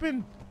door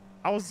open.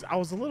 I was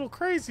a little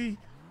crazy.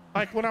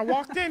 Like when I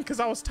walked in because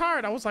I was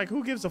tired, I was like,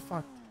 who gives a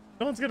fuck?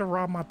 No one's gonna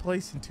rob my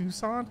place in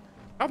Tucson.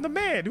 I'm the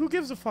man. Who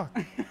gives a fuck?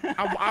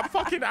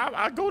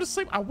 I go to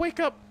sleep. I wake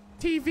up,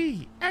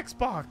 TV,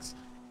 Xbox,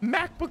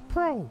 MacBook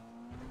Pro,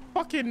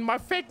 fucking my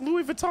fake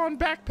Louis Vuitton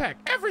backpack,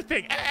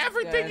 everything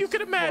you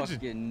could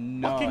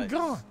imagine, fucking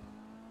gone.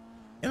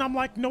 And I'm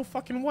like, no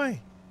fucking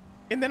way.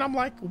 And then I'm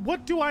like,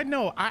 what do I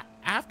know?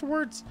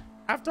 Afterwards,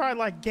 after I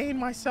like gain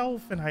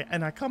myself and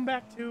I come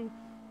back to,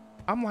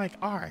 I'm like,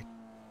 all right,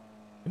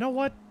 you know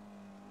what?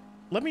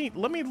 Let me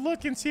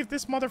look and see if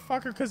this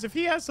motherfucker, because if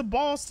he has the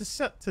balls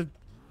to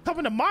come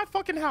into my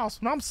fucking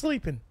house when I'm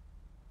sleeping,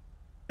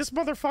 this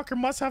motherfucker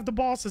must have the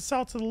balls to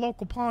sell to the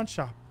local pawn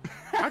shop.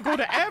 I go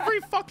to every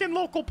fucking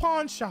local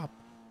pawn shop.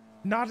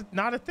 Not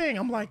a thing.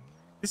 I'm like,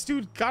 this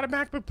dude got a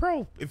MacBook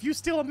Pro. If you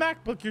steal a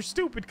MacBook, you're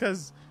stupid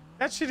because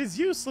that shit is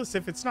useless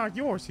if it's not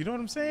yours. You know what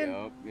I'm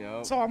saying?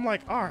 Yep. So I'm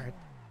like, all right.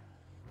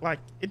 Like,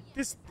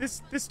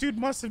 this dude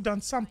must have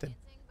done something.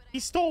 He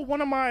stole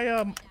one of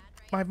my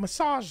my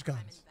massage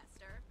guns.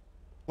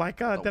 Like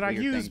that I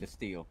used.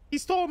 He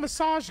stole a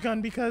massage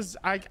gun because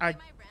I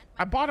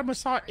bought a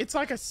massage. It's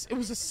like it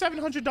was a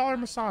 $700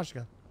 massage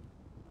gun.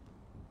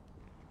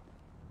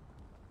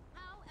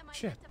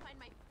 Shit.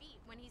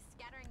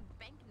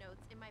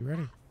 You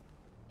ready?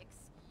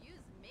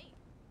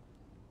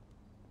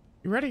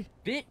 You ready?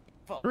 Bit.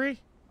 3.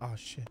 Oh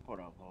shit. Hold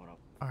up.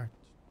 All right.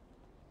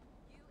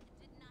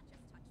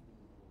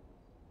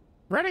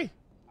 Ready?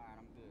 All right,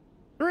 I'm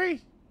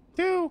good.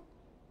 3, 2,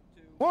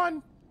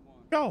 1,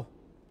 go.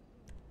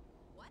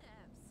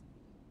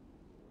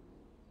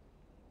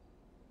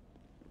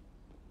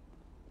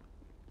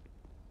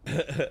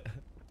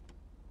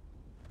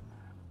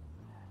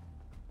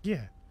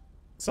 Yeah.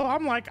 So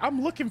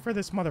I'm looking for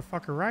this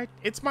motherfucker, right?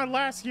 It's my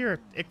last year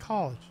at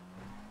college.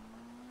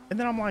 And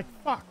then I'm like,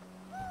 fuck.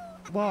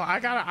 Well, I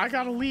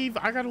gotta leave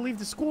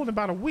the school in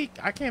about a week.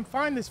 I can't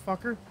find this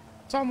fucker.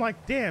 So I'm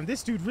like, damn,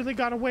 this dude really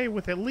got away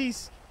with at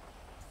least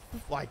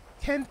like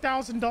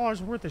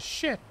 $10,000 worth of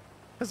shit.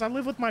 Cause I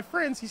live with my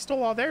friends. He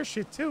stole all their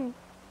shit too.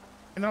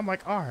 And I'm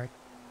like, all right.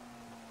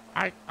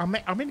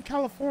 I'm in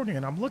California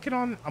and I'm looking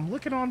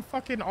on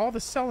fucking all the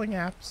selling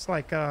apps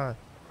like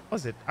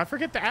was it? I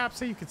forget the apps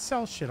that you could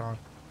sell shit on.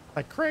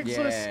 Like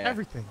Craigslist,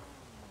 everything.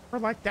 For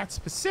like that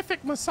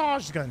specific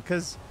massage gun,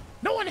 cause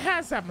no one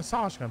has that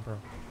massage gun, bro.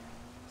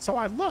 So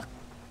I look,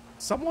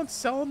 someone's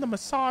selling the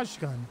massage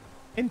gun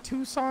in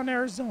Tucson,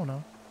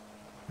 Arizona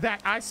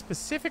that I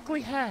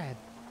specifically had,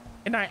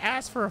 and I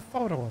asked for a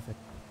photo of it.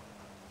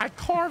 I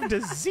carved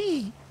a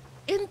Z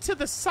into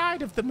the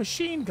side of the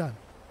machine gun.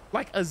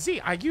 Like a Z.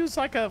 I used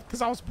like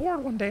cause I was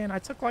bored one day and I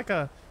took like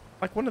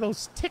one of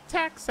those Tic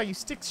Tacs that you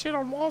stick shit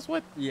on walls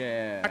with.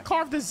 Yeah. I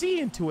carved a Z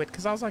into it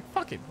because I was like,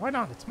 fuck it, why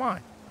not? It's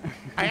mine.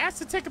 I asked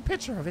to take a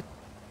picture of it.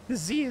 The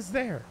Z is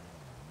there.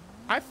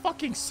 I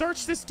fucking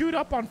searched this dude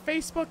up on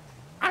Facebook.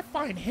 I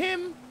find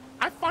him.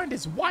 I find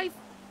his wife.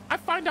 I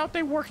find out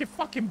they work at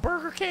fucking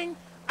Burger King.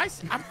 I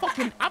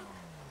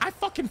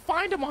fucking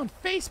find him on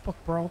Facebook,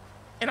 bro.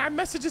 And I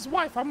message his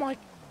wife. I'm like,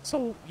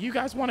 so you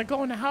guys want to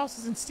go into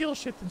houses and steal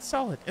shit and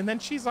sell it? And then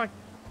she's like,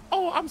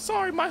 oh, I'm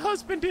sorry, my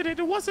husband did it.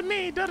 It wasn't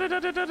me. Da da da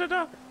da da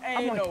da.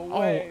 I'm like, no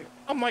way.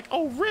 I'm like,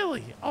 oh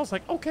really? I was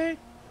like, okay.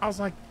 I was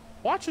like,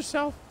 watch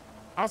yourself.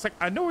 I was like,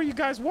 I know where you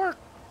guys work.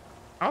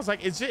 I was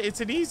like, it's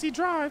an easy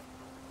drive.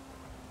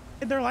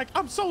 And they're like,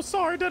 I'm so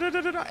sorry. Da da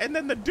da da da. And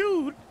then the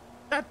dude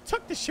that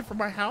took the shit from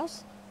my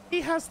house,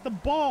 he has the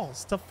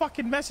balls to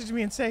fucking message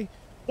me and say,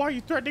 why are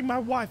you threatening my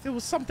wife? It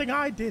was something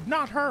I did,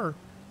 not her.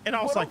 And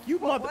I was like, you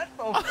mother.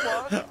 What the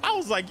fuck? I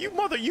was like, you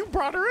mother, you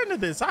brought her into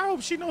this. I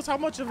hope she knows how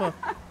much of a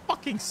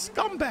fucking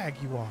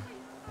scumbag you are.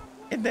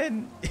 And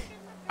then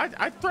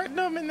I threatened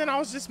him. And then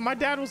my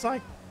dad was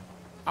like,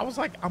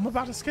 I'm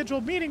about to schedule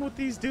a meeting with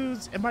these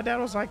dudes. And my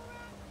dad was like,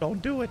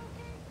 don't do it.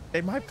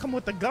 They might come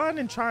with a gun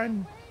and try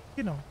and,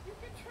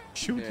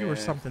 shoot you or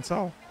something.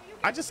 So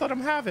I just let him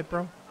have it,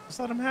 bro.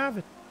 Just let him have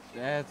it.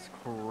 That's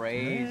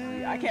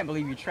crazy. I can't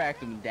believe you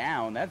tracked him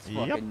down. That's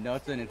fucking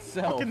nuts in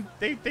itself. Fucking,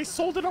 they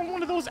sold it on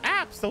one of those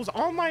apps, those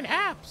online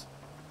apps.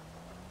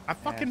 I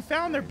fucking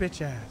found their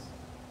bitch ass.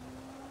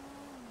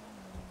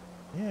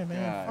 Yeah,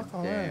 man. God fuck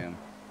all damn.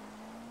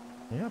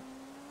 that. Yep.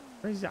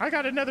 Crazy. I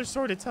got another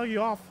story to tell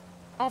you off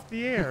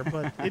the air,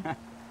 but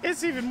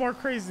it's even more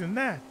crazy than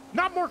that.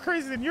 Not more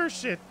crazy than your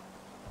shit.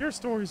 Your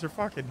stories are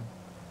fucking.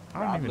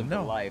 I don't even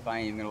know. Life. I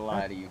ain't even gonna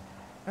lie to you.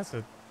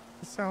 It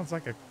sounds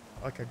like a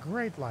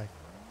great life.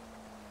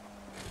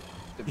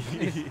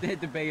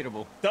 It's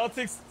debatable.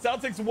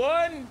 Celtics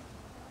won.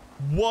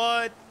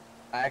 What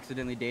I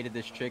accidentally dated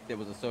this chick that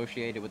was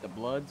associated with the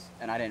Bloods,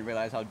 and I didn't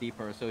realize how deep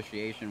her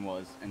association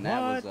was, and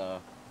that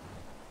was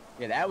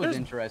yeah, that was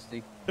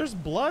interesting. There's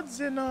Bloods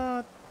in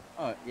Oh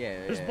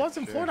yeah. There's Bloods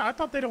in Florida. I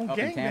thought they don't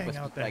gangbang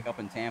out there. Like up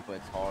in Tampa,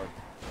 it's hard.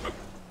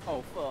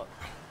 Oh fuck.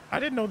 I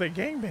didn't know they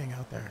gangbang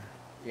out there.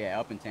 Yeah,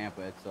 up in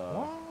Tampa, it's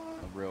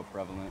real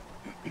prevalent.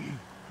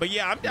 But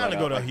yeah, I'm down to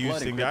go to like,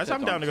 Houston, guys.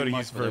 I'm down to go to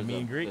Houston for a meet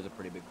and greet. There's a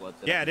pretty big blood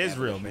set. Yeah, it is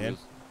real, man.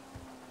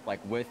 Like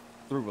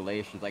through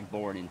relations, like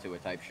born into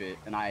it type shit,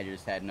 and I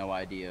just had no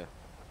idea.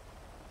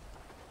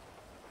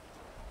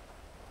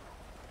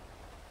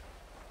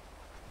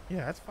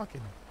 Yeah, that's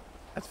fucking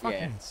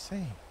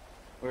insane.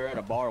 We were at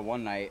a bar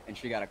one night, and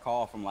she got a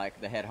call from like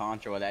the head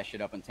honcho of that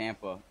shit up in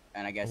Tampa,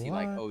 and I guess he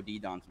like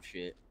OD'd on some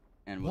shit,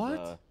 and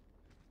was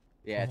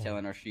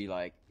telling her he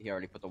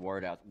already put the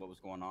word out what was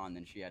going on.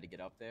 Then she had to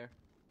get up there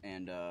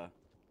and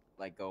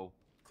like go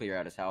clear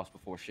out his house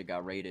before shit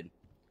got raided.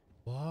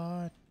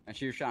 What? And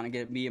she was trying to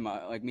get me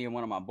and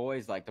one of my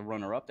boys like to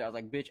run her up there. I was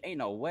like, bitch, ain't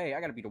no way. I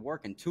gotta be to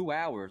work in 2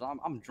 hours.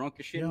 I'm drunk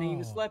as shit and ain't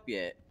even slept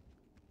yet.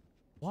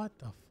 What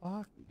the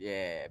fuck?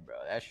 Yeah, bro,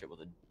 that shit was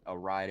a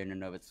ride in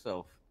and of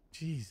itself.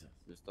 Jesus.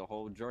 Just the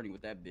whole journey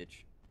with that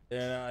bitch.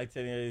 Yeah, I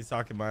tell you, he's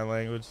talking my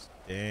language.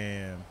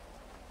 Damn.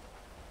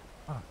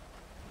 Huh.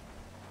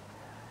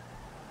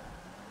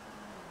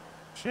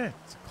 Shit,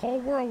 it's a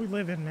cold world we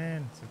live in,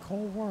 man. It's a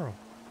cold world.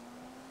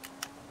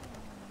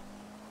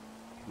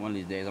 One of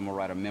these days, I'm gonna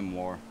write a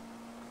memoir.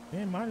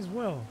 Man, might as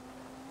well.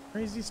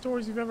 Crazy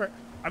stories you've ever...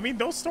 I mean,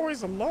 those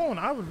stories alone,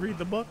 I would read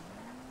the book.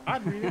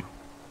 I'd read it.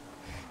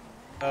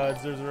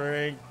 It's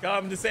ring.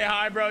 Come to say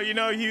hi, bro. You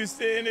know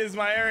Houston is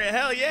my area.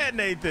 Hell yeah,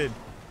 Nathan.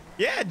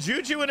 Yeah,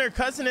 Juju and her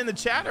cousin in the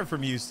chat are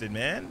from Houston,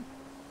 man.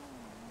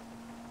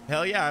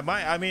 Hell yeah.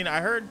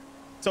 I heard...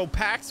 So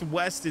PAX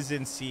West is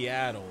in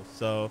Seattle,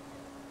 so...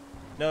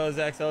 No,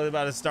 Zach's only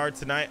about to start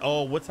tonight.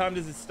 Oh, what time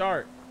does it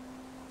start?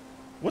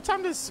 What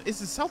time is the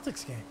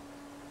Celtics game?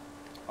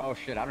 Oh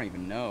shit, I don't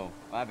even know.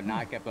 I have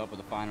not kept up with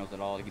the finals at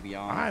all, to be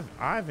honest.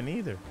 I haven't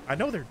either. I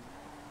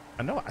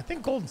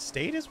think Golden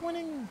State is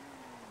winning.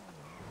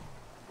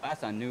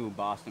 Last I knew,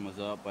 Boston was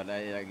up, but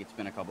it's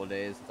been a couple of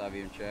days since I've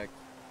even checked.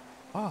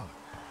 Oh.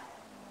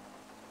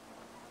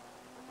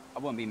 I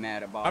wouldn't be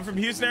mad at Boston. I'm from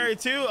Houston area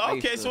too?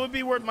 Okay, so it'd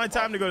be worth my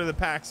time to go to the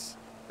PAX.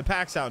 The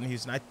PAX out in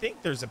Houston. I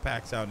think there's a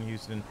PAX out in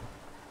Houston.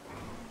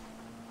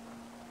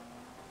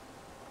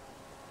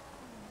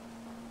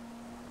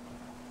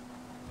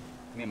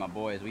 Me and my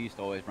boys, we used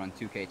to always run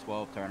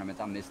 2K12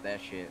 tournaments. I miss that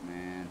shit,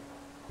 man.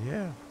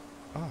 Yeah.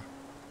 Oh.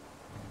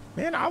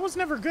 Man, I was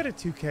never good at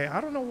 2K.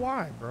 I don't know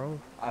why, bro.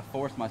 I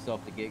forced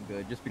myself to get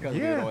good just because we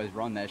would always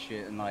run that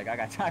shit, and like I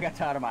got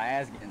tired of my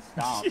ass getting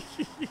stomped.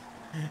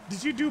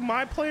 Did you do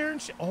my player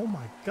and shit? Oh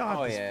my god.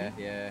 Oh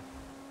yeah.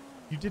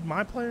 You did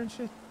my player and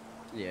shit?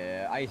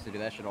 Yeah, I used to do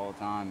that shit all the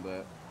time,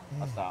 but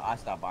I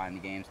stopped buying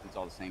the games. It's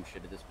all the same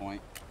shit at this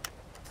point.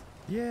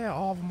 Yeah,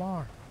 all of them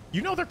are.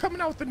 You know they're coming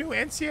out with the new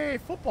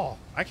NCAA football.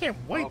 I can't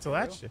wait till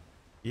that shit.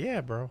 Yeah,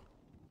 bro.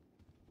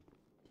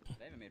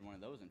 They haven't made one of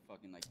those in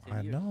fucking like 10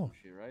 I years know. or some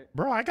shit, right?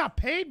 Bro, I got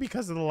paid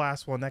because of the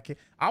last one that came.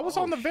 I was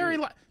on the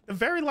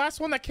very last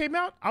one that came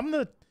out. I'm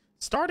the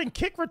starting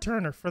kick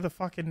returner for the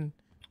fucking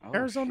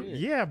Arizona. Shit.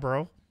 Yeah,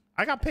 bro.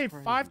 I got paid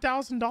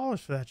 $5,000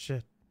 for that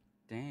shit.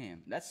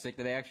 Damn, that's sick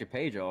that they actually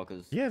paid y'all,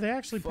 cause yeah, they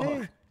actually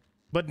paid.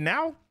 But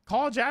now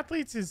college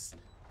athletes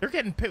they're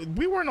getting paid.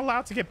 We weren't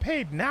allowed to get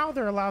paid. Now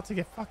they're allowed to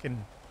get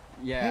fucking.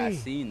 Yeah, I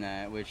seen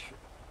that. Which,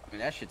 I mean,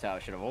 that shit's how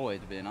it should have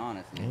always been,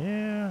 honestly.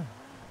 Yeah.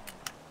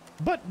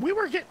 But we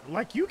were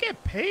you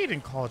get paid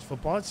in college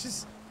football.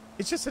 It's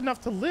just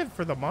enough to live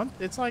for the month.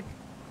 It's like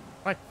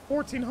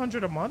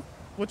 $1,400 a month,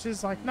 which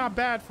is like not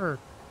bad for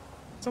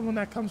someone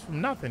that comes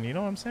from nothing. You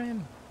know what I'm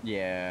saying?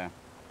 Yeah.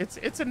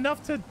 It's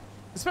enough to,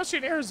 especially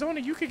in Arizona,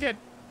 you could get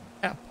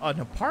an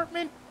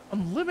apartment,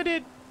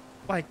 unlimited,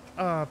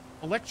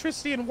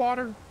 electricity and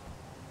water,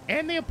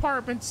 and the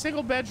apartment,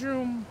 single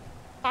bedroom,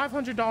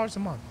 $500 a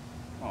month.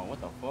 Oh, what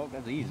the fuck?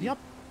 That's easy.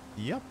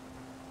 Yep.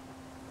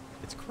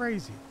 It's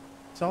crazy.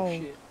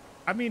 So,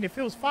 I mean, if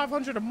it was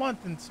 $500 a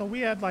month, and so we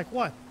had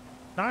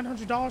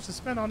 $900 to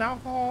spend on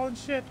alcohol and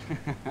shit.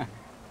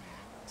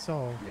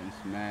 So getting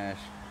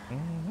smashed.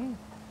 Mm-hmm.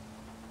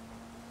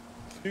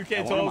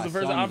 2K12 is the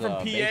first. I'm from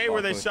PA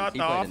where they shot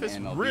the office.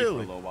 In the MLB Really? for a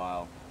little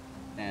while,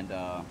 and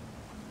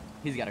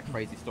he's got a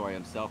crazy story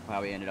himself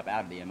how he ended up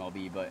out of the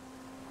MLB. But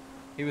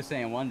he was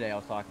saying one day I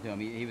was talking to him.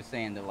 He was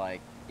saying that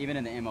even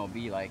in the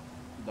MLB,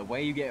 the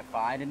way you get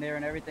fined in there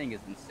and everything is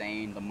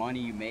insane. The money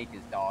you make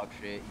is dog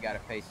shit. You got to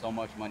pay so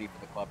much money for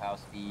the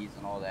clubhouse fees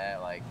and all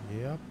that.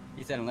 Yep.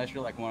 He said unless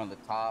you're one of the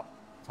top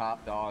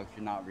dogs,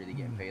 you're not really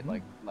getting paid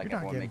like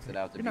everyone makes it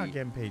out to be. You're not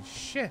getting paid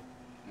shit.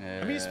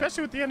 Yeah. I mean,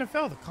 especially with the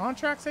NFL, the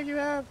contracts that you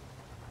have,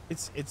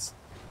 it's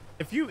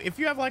if you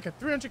have a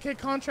 $300K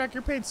contract,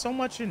 you're paying so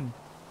much in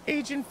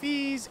agent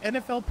fees,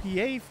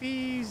 NFLPA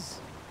fees.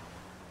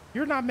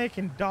 You're not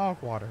making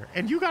dog water.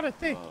 And you got to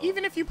think,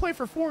 even if you play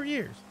for 4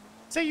 years,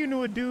 say you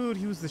knew a dude,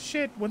 he was the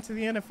shit, went to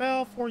the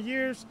NFL 4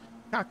 years,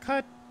 got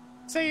cut.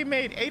 Say he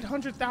made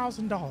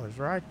 $800,000,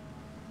 right?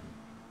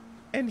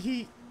 And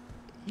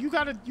you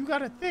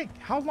gotta think,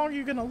 how long are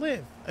you gonna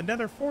live?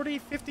 Another 40,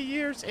 50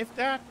 years, if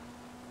that,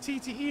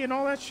 CTE and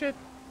all that shit.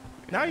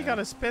 Now you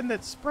gotta spread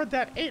that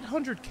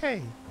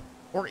 800K,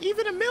 or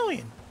even $1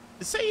 million.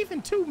 Say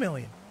even 2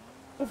 million,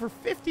 over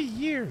 50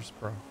 years,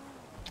 bro.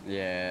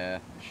 Yeah,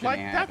 shit Like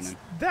ain't that's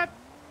happening. that,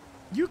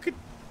 you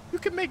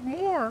could make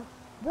more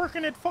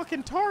working at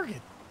fucking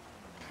Target.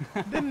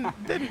 then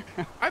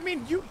I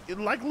mean, you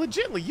like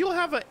legitly,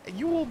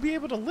 you will be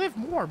able to live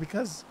more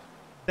because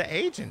the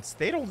agents,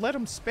 they don't let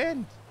them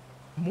spend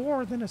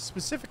more than a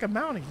specific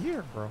amount a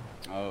year, bro.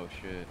 Oh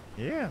shit.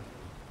 Yeah,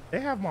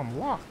 they have them on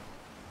lock.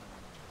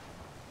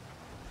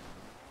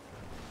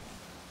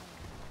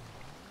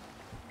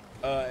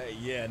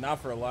 Yeah, not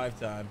for a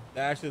lifetime.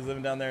 Ashley's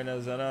living down there in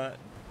Arizona.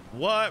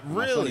 What?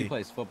 My son, Really? he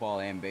plays football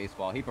and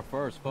baseball. He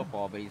prefers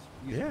football, but he's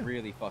Yeah.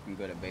 really fucking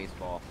good at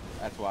baseball.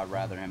 That's why I'd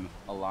rather him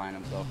align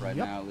himself right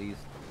Yep. now, at least.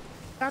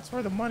 That's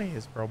where the money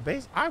is, bro.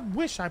 I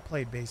wish I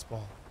played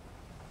baseball.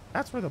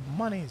 That's where the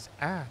money is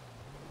at.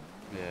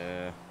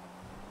 Yeah.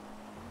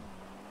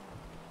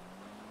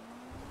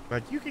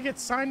 Like, you could get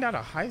signed out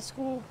of high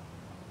school.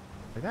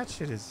 Like, that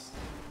shit is...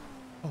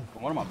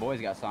 One of my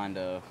boys got signed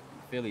to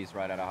Phillies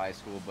right out of high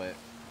school, but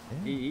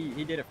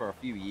he did it for a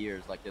few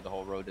years, like did the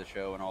whole road to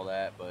show and all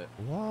that, but...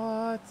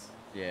 What?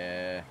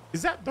 Yeah.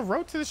 Is that the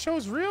road to the show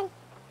is real?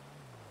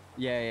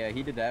 Yeah,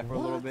 he did that for a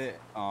little What? bit.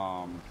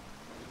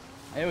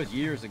 It was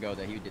years ago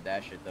that he did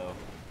that shit, though.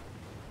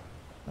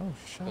 Oh,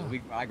 shit. 'Cause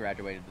I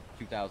graduated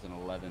in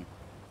 2011.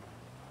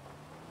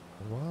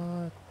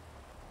 What?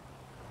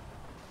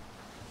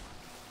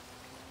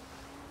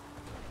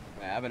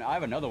 Yeah, I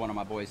have another one of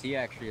my boys. He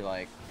actually,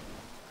 like...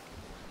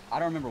 I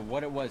don't remember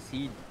what it was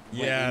he... went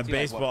Yeah, into,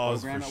 like, what baseball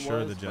is program for it sure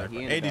was, the but jackpot. he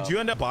Hey, ended did you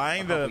end up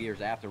buying a couple the-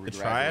 years after we the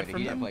triad graduated. from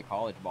He didn't them? play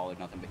college ball or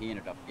nothing, but he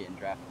ended up getting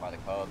drafted by the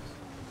Cubs.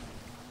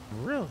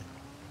 Really?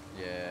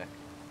 Yeah.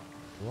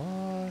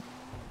 What?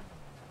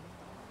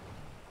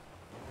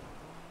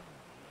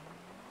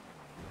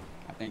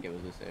 I think it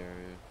was this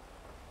area.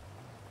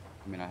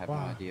 I mean, I have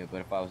Wow. no idea,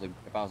 but if I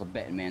was a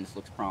betting man, this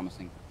looks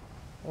promising.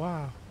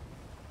 Wow.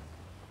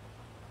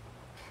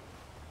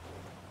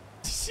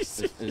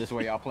 Is this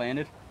where y'all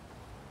planted?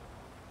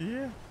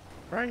 Yeah,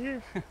 right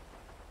here.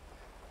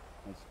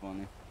 That's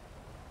funny.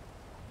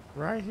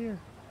 Right here.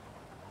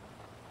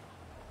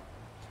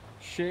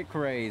 Shit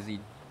crazy.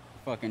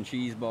 Fucking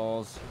cheese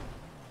balls.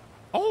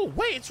 Oh,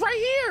 wait, it's right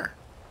here.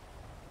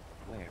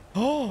 Where?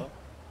 Oh.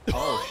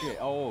 Oh shit.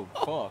 Oh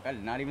fuck. I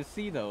did not even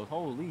see those.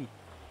 Holy.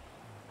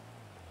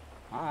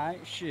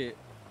 Alright, shit.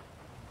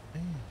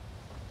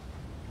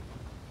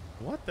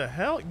 What the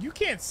hell? You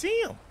can't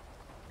see him.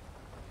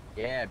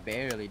 Yeah,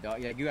 barely,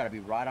 dog. Yeah, you gotta be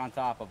right on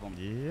top of them.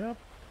 Yep.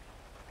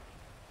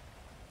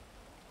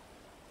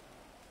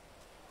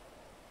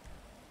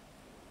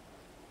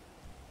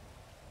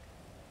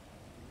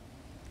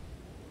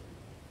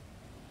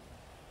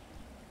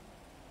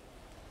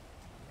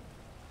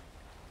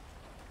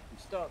 I'm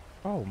stuck.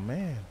 Oh,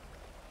 man.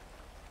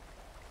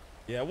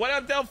 Yeah, what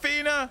up,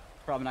 Delphina?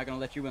 Probably not gonna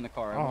let you in the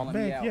car. It Oh, won't let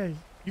me man, out. yeah. You gotta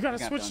You're gonna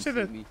switch have to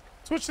the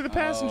unseat me.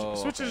 passenger, Oh,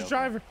 switch to okay, the okay.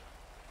 driver.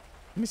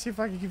 Let me see if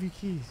I can give you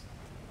keys.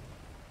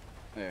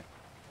 There.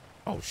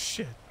 Oh,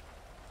 shit.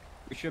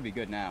 We should be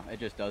good now. It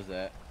just does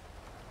that.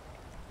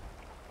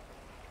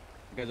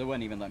 Because it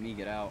wouldn't even let me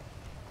get out.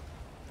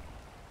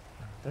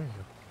 There you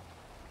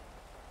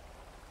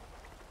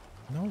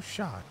go. No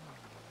shot.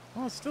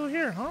 Oh, it's still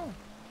here, huh?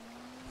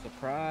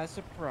 Surprise,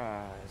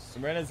 surprise.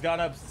 Rent gone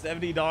up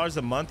 $70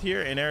 a month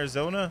here in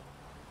Arizona?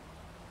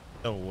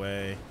 No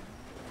way.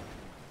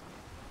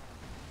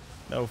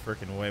 No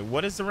freaking way.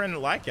 What is the rent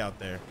like out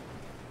there?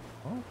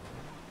 Oh.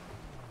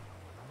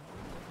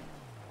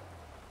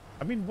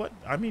 I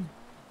mean,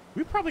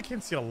 we probably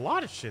can see a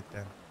lot of shit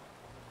then.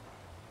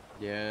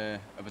 Yeah,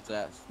 if it's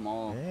that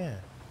small. Yeah.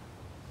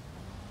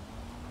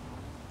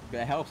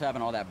 It helps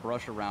having all that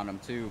brush around them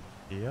too.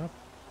 Yep.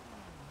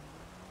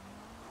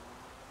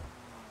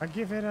 I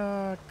give it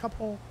a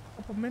couple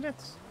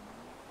minutes,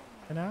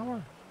 an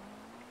hour.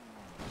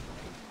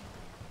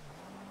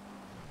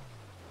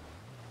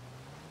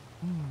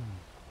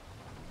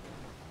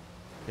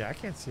 Yeah, I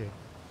can't see a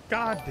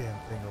goddamn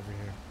thing over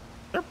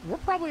here. We're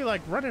probably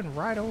like running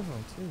right over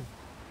them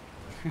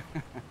too.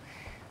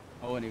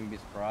 I wouldn't even be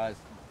surprised.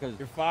 Because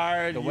you're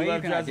fired. The You way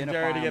left you can Jesse identify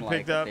Jerry to them, get like,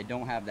 picked if up. they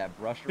don't have that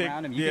brush Pick-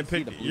 around them. yeah, You can see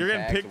pick- the blue you're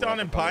getting tags picked or on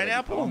whatever in color they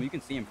Pineapple? call 'em. You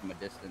can see them from a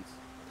distance.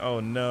 Oh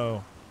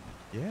no.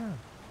 Yeah.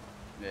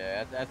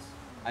 Yeah,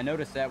 I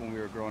noticed that when we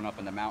were growing up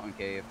in the mountain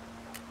cave.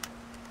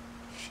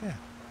 Shit.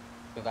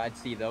 Because I'd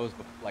see those,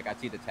 like I'd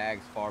see the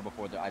tags far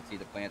before I'd see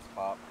the plants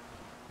pop.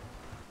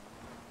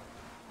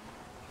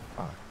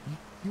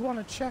 You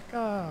want to check?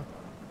 I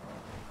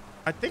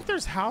think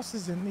there's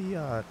houses in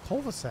the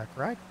cul-de-sac,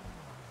 right?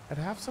 That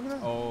have some of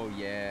that. Oh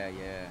yeah,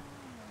 yeah.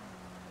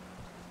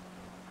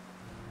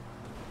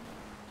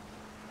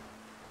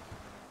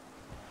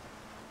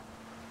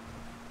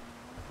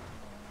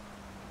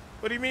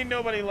 What do you mean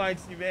nobody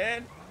likes you,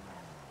 man?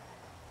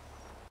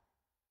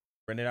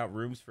 Renting out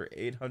rooms for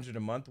 $800 a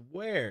month?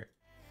 Where?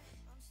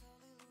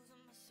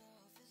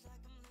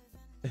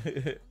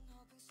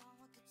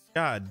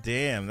 God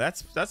damn,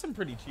 that's some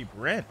pretty cheap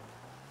rent.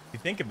 If you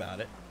think about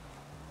it.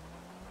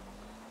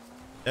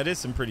 That is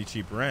some pretty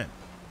cheap rent.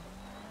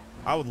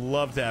 I would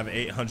love to have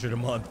 800 a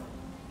month.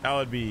 That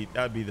would be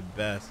the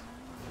best.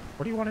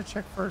 What do you want to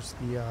check first?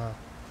 The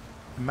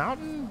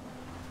mountain?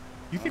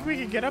 You think we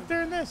could get up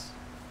there in this?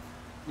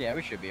 Yeah,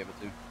 we should be able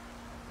to.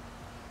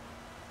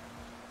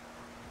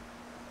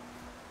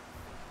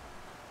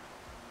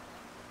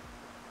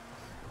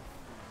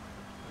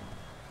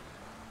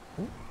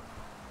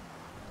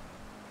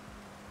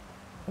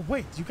 Oh,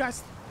 wait, do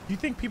you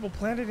think people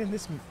planted in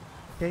this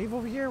cave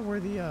over here where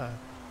the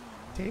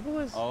table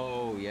is?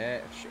 Oh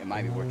yeah, it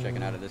might be worth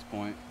checking out at this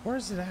point. Where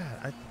is it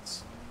at? It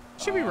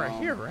should be right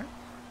here, right?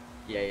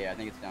 Yeah, I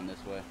think it's down this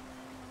way.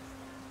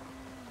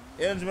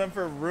 Yeah, it's meant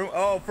for a room.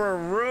 Oh, for a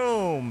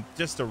room.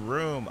 Just a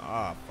room.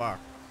 Ah, fuck.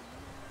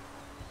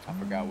 I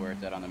forgot where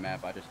it's at on the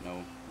map. I just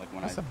know, like,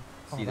 when I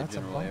see the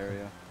general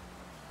area.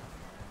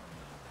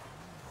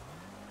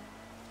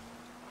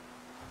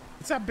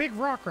 It's that big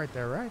rock right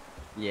there, right?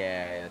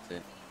 Yeah, that's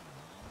it.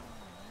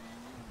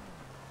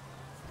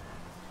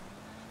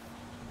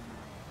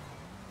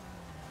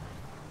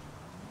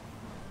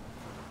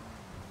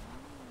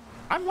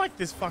 I like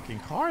this fucking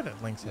car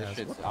that Lynx This has.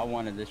 shit's, I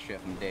wanted this shit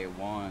from day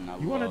one.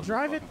 You want to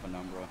drive it?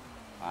 Penumbra.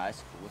 I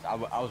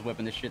was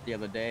whipping this shit the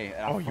other day,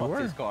 and I you fucked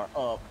were? this car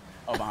up.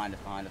 Oh, behind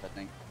us, I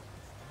think.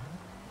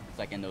 It's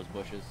like in those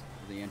bushes,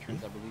 the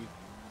entrance, I believe.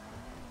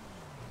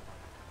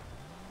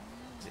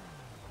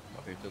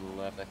 Up here to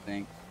the left, I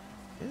think.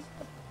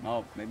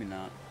 No, maybe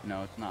not.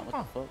 No, it's not.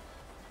 What the fuck?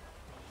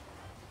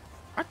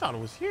 I thought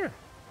it was here.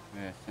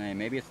 Yeah, same.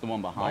 Maybe it's the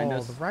one behind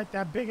us. Right,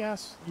 that big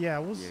ass. Yeah,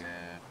 it was. Yeah.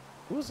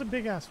 It was a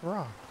big ass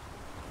rock.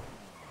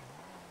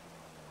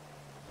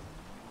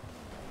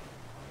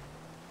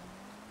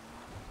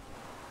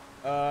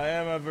 I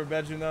am over a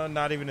bedroom though,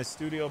 not even a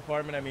studio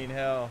apartment. I mean,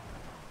 hell,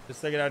 just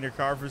take it out in your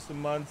car for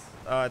some months.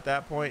 At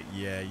that point,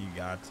 yeah, you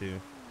gotta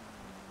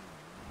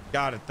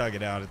thug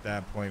it out at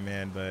that point,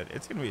 man. But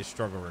it's gonna be a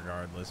struggle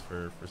regardless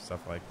for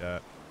stuff like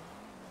that.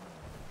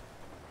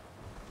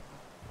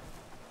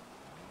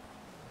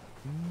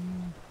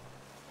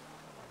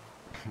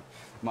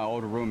 My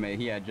old roommate,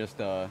 he had just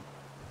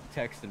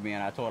texted me,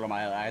 and I told him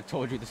I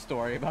told you the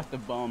story about the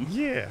bum.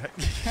 Yeah.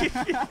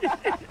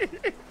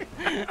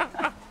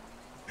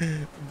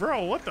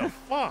 Bro, what the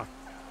fuck?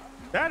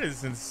 That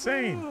is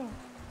insane. I'm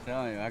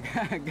telling you, I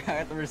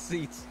got the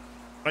receipts.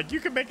 Like,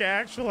 you could make an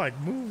actual like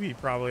movie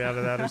probably out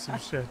of that or some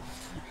shit.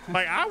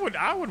 Like,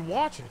 I would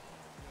watch it.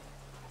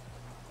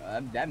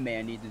 That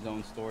man needs his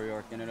own story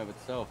arc in and of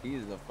itself. He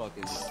is a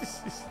fucking.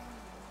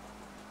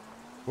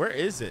 Where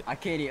is it? I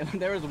can't even.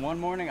 There was one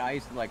morning I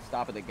used to like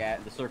stop at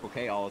the Circle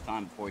K all the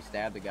time before he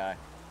stabbed the guy.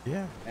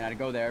 Yeah. And I'd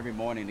go there every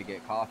morning to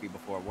get coffee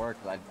before work.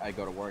 Cause I'd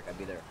go to work. I'd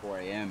be there at 4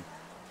 a.m.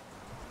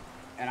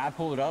 And I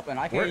pulled it up, and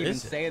I can't even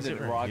say the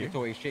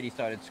derogatory shit. He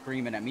started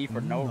screaming at me for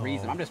no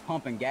reason. I'm just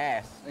pumping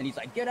gas, and he's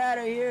like, "Get out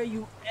of here,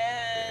 you!"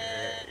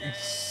 I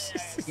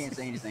can't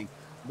say anything,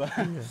 but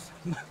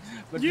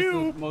but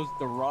you the most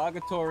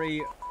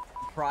derogatory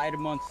Pride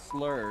Month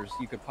slurs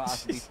you could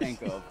possibly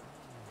think of.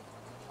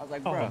 I was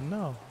like, bro,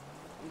 no.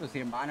 I'm just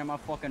here minding my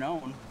fucking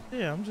own.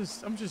 Yeah, I'm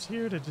just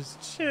here to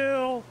just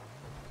chill.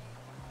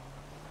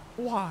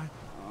 Why?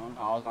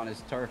 I was on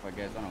his turf, I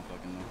guess. I don't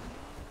fucking know.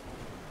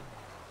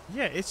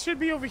 Yeah, it should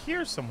be over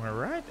here somewhere,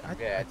 right?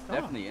 Yeah, it's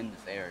definitely in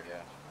this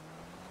area.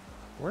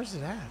 Where's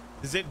it at?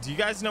 Is it? Do you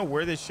guys know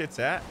where this shit's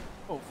at?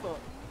 Oh fuck.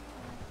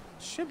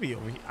 Should be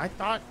over here. I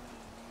thought.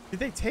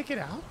 Did they take it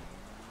out?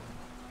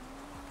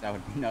 That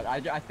would no.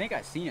 I think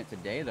I seen it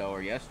today though,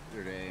 or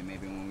yesterday,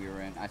 maybe when we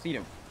were in. I seen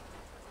it.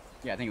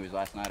 Yeah, I think it was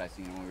last night. I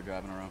seen it when we were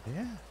driving around.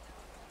 Yeah.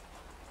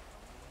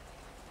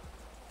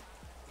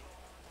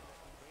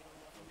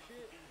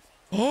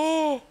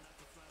 Oh,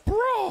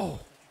 bro.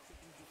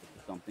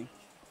 Something.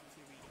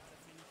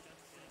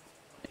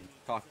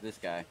 Talk to this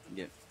guy and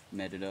get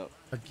meted up.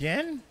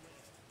 Again?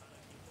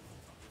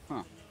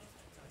 Huh.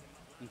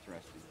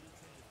 Interesting.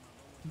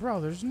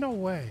 Bro, there's no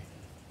way.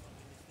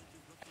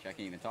 Actually, I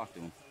can't even talk to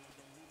him.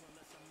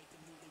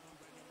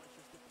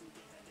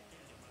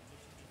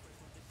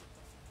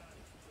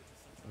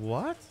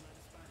 What?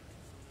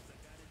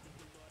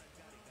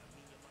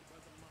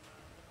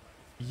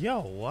 Yo,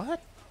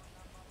 what?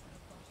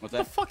 What's What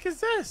the fuck is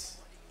this?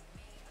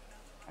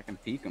 I can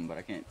peek him, but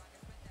I can't.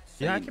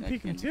 Yeah, I can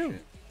peek him too.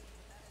 Shit.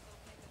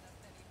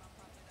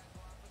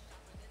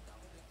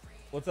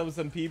 What's up with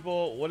some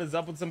people? What is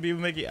up with some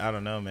people, Mickey? I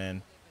don't know,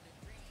 man.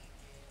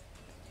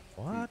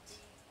 What?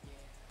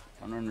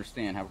 I don't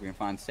understand how we can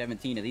find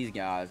 17 of these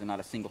guys and not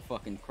a single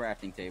fucking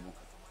crafting table.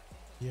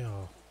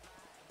 Yo.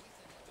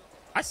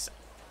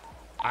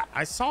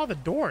 I saw the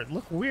door. It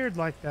looked weird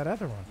like that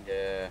other one.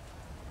 Yeah.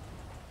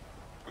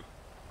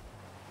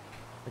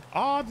 Like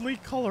oddly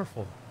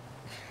colorful.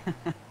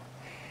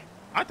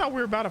 I thought we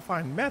were about to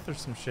find meth or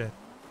some shit.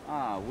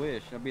 Ah, I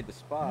wish. That'd be the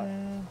spot.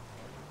 Yeah.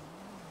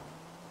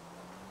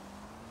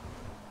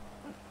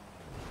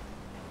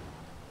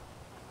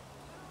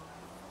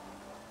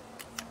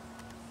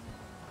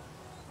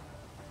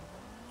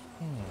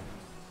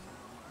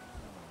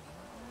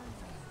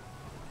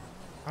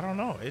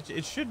 know.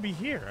 It should be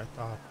here. I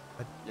thought.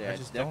 Yeah, I it's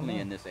just don't definitely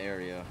know. in this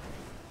area.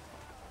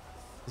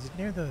 Is it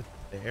near the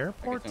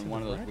airport? Like it's in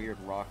one of those weird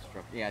rock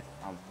structures. Yeah,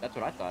 that's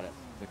what I thought it.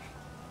 Which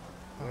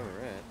where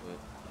we're at, but.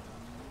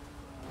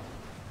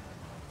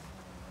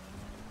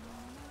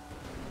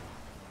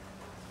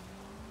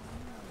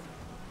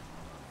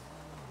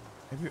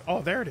 Maybe,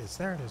 oh, there it is.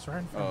 There it is, right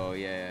in front. Oh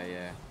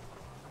yeah.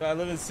 So I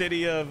live in the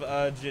city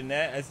of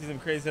Jeanette. I see some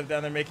crazy stuff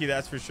down there, Mickey.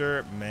 That's for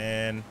sure,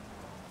 man.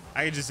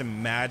 I could just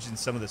imagine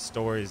some of the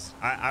stories.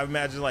 I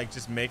imagine like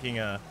just making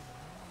a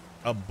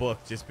book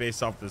just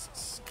based off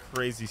this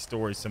crazy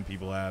stories some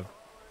people have.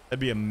 That'd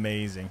be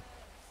amazing.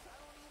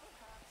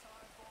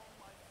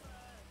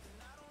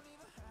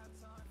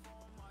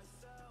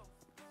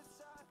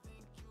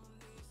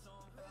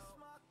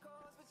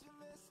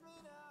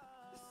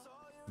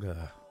 Ugh.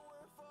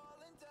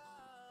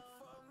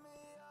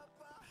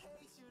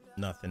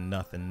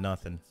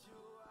 Nothing.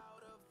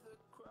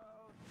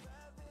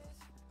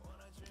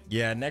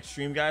 Yeah, next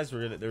stream, guys,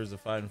 there was a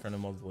fight in front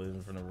of multiple,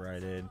 in front of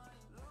Rite Aid.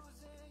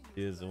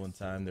 Is the one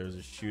time there was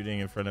a shooting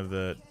in front of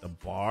the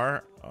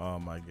bar. Oh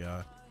my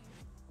god.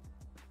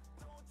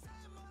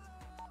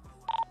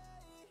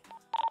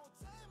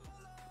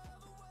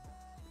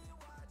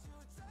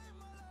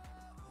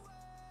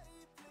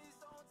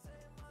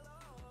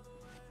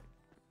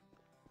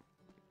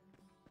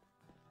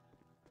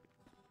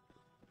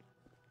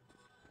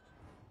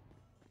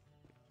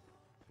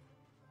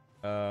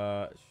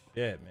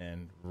 Shit,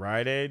 man.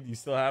 Rite Aid, you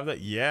still have that?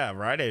 Yeah,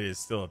 Rite Aid is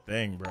still a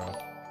thing, bro.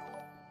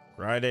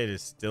 Rite Aid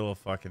is still a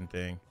fucking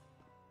thing.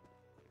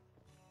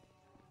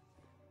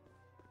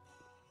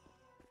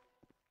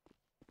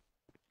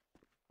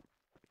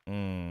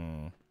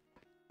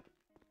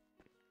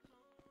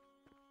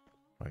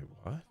 Wait,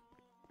 what?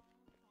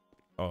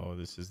 Oh,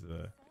 this is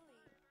the...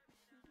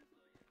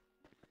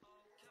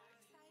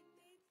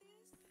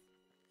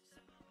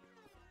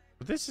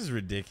 But this is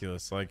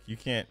ridiculous. Like, you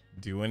can't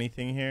do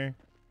anything here.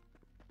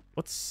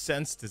 What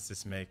sense does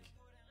this make?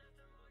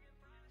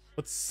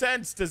 What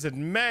sense does it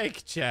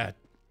make, chat?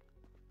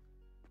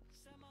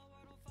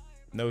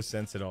 No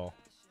sense at all.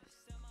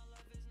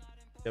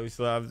 Yeah, we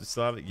still have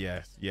it.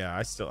 Yeah.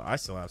 I still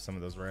have some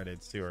of those Rite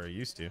Aids too, or I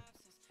used to.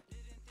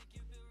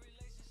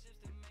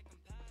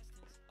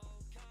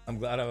 I'm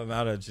glad I'm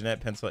out of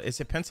Jeanette, Pennsylvania. Is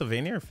it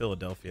Pennsylvania or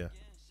Philadelphia?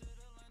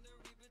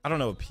 I don't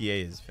know what PA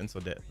is.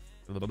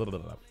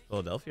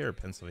 Philadelphia or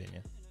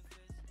Pennsylvania?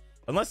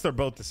 Unless they're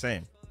both the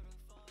same.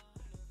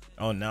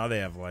 Oh, now they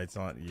have lights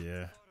on.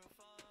 Yeah.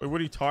 Wait, what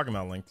are you talking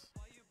about, Lynx?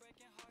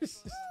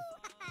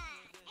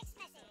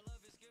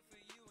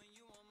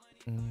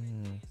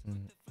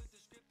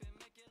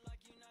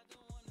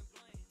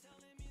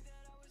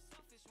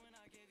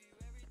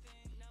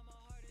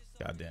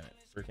 God damn it.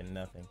 Freaking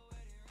nothing.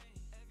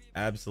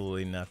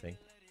 Absolutely nothing.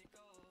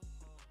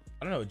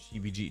 I don't know what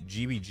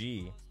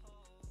GBG.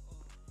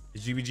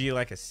 Is GBG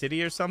like a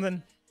city or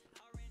something?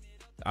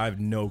 I have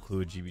no clue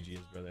what GBG is,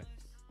 brother.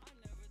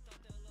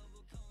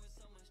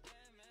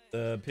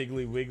 The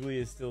Piggly Wiggly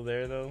is still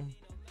there, though.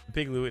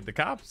 Piggly, the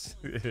cops?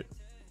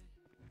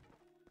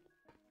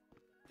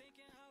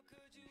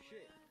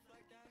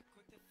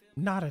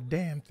 Not a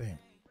damn thing.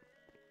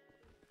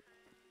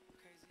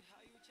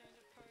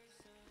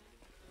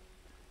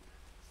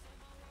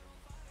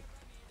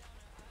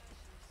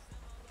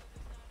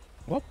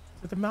 Well,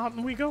 to the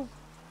mountain we go.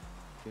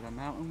 To the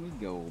mountain we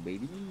go,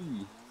 baby.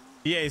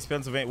 PA is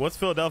Pennsylvania. What's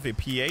Philadelphia?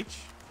 PH?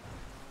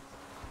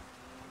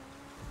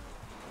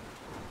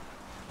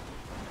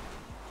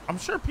 I'm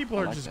sure people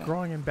are like just that.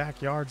 growing in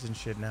backyards and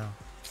shit now.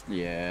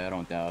 Yeah, I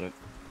don't doubt it.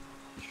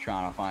 Just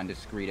trying to find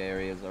discreet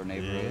areas or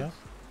neighborhoods. Yeah.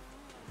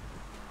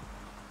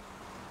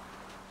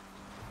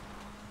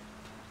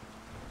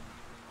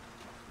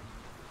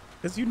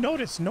 Because you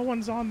notice no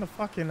one's on the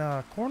fucking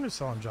corner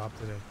selling job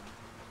today.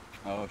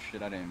 Oh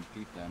shit, I didn't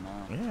peep that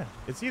now. Yeah,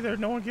 it's either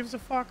no one gives a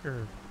fuck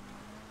or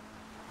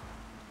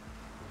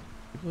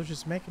people are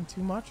just making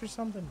too much or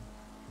something.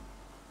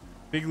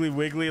 Piggly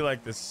Wiggly,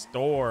 like the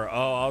store.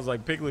 Oh, I was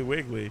like, Piggly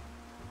Wiggly.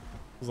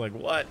 I was like,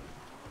 what?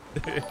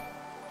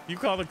 You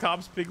call the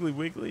cops Piggly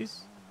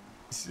Wigglies?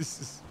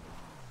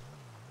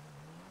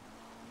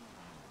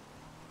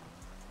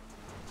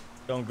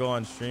 Don't go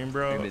on stream,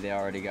 bro. Maybe they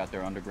already got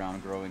their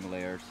underground growing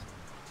layers.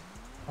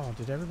 Oh,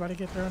 did everybody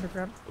get their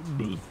underground?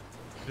 Did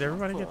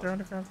everybody get their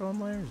underground growing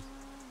layers?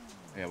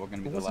 Yeah, we're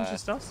gonna be It the wasn't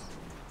last. just us?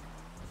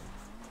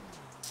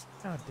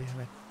 God damn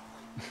it.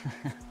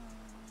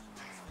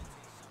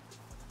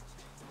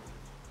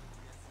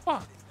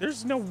 Fuck,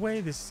 there's no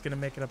way this is gonna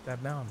make it up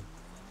that mountain.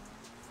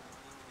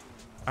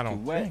 I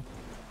don't think.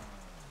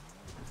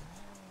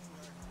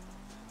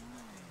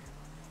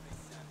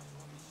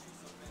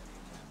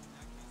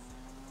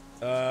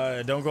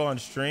 Don't go on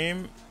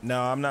stream.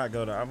 No, I'm not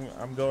going to.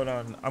 I'm going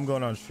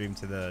on stream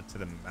to the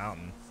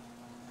mountain.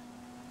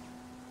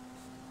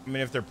 I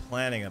mean, if they're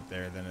planning up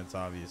there, then it's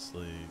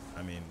obviously.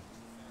 I mean,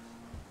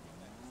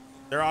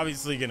 they're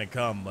obviously gonna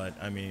come, but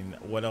I mean,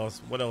 what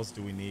else? What else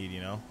do we need?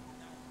 You know.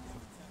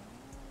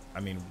 I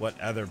mean, what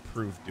other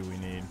proof do we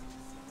need?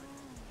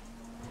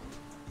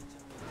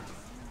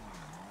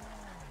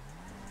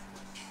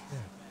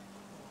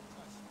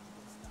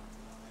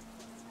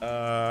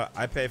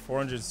 I pay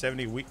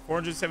 470 week.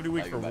 470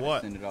 week for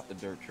what? Send it off the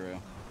dirt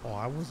trail. Oh,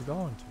 I was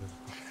going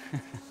to.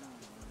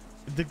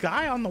 The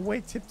guy on the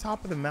way tip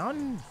top of the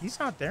mountain, he's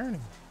not there anymore.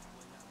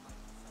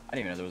 I didn't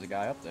even know there was a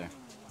guy up there.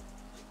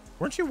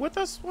 Weren't you with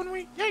us when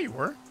we? Yeah, you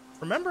were.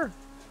 Remember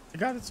the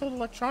guy that sold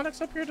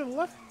electronics up here to the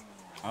left?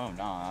 Oh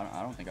no,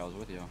 I don't think I was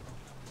with you.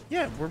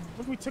 Yeah, when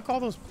we took all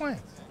those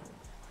plants.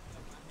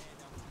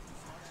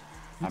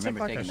 I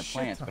remember taking the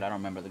plants, but I don't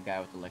remember the guy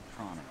with the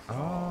electronics.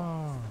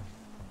 Oh.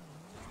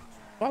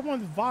 Well, I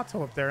went with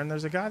Vato up there, and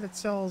there's a guy that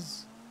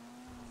sells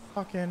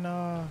fucking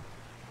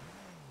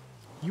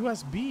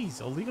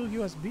USBs, illegal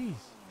USBs.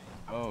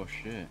 Oh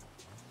shit.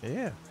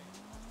 Yeah.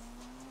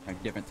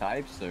 Like different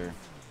types, or?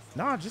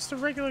 Nah, just a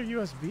regular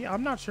USB.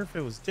 I'm not sure if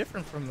it was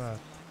different from the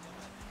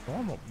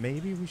normal.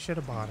 Maybe we should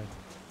have bought it.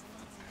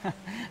 I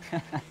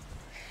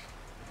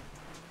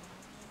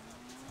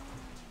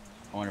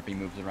wonder if he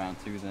moves around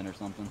too then or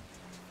something.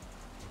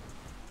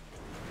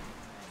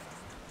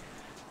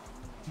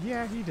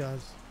 Yeah, he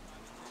does.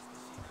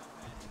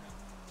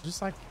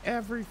 Just like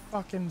every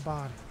fucking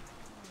body.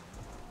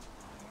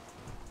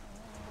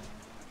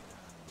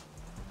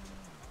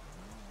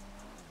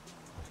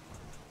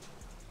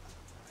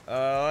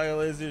 Like a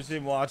listener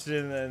stream watching it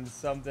and then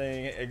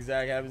something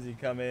exact happens, you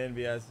come in,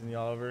 be asking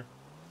y'all over.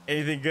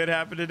 Anything good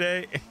happen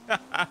today?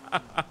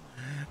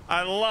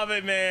 I love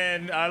it,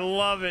 man. I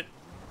love it.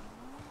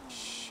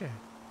 Shit.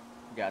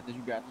 You got this,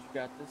 you got this, you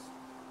got this.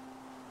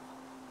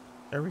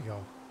 There we go.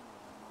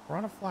 We're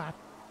on a flat.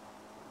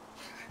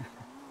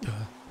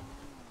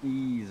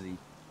 Easy.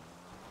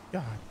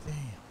 God damn.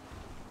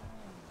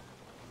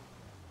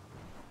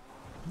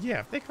 Yeah,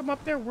 if they come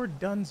up there, we're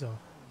donezo.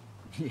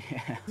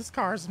 Yeah. This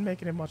car isn't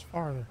making it much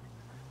farther.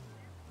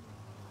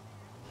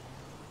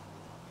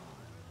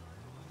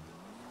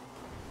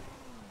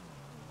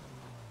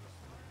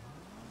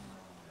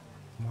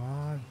 Come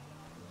on.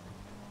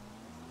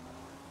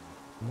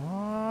 Come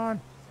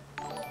on.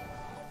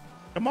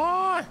 Come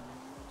on.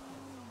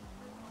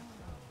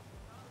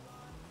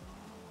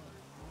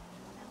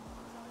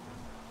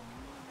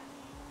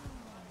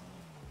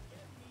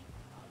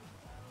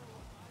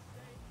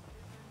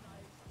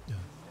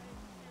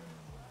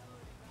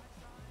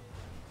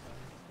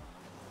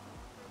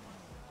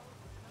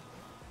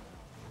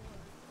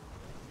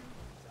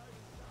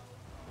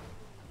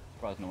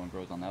 Surprised no one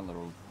grows on that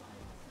little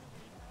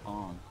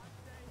pond.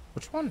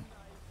 Which one?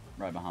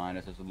 Right behind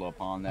us, there's a little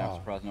pond there. I'm Oh.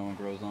 surprised no one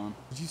grows on.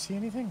 Did you see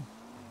anything?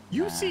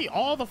 You Nah. see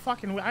all the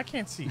fucking... I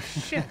can't see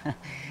shit.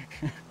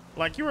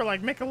 Like, you were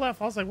like, make a left.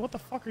 I was like, what the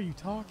fuck are you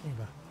talking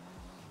about?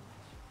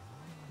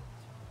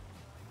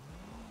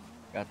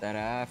 Got that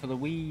eye for the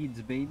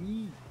weeds,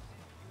 baby.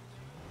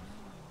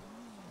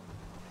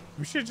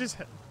 We should just...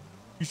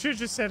 You should have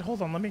just said,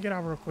 hold on, let me get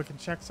out real quick and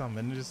check something.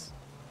 And just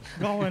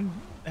go and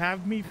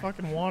have me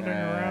fucking wandering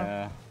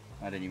around.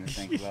 I didn't even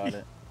think about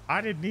it.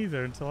 I didn't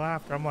either until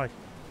after. I'm like,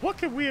 what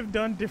could we have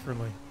done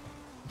differently?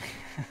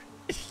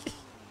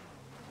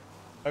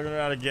 Talking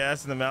out of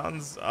gas in the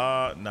mountains?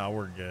 No,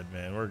 we're good,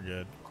 man. We're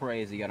good.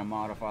 Crazy, gotta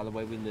modify the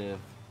way we live.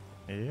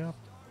 Yep.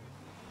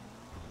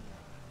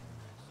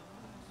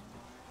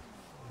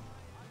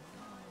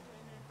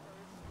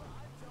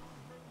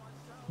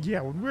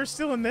 Yeah, when we were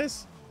still in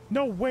this,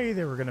 no way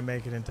they were gonna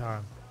make it in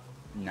time.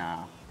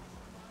 Nah.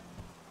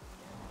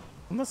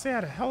 Unless they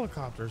had a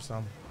helicopter or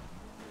something.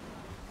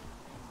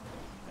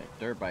 Like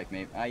dirt bike,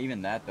 maybe.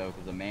 Even that, though,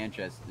 because the man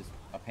chest is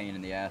a pain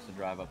in the ass to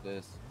drive up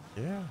this.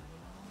 Yeah.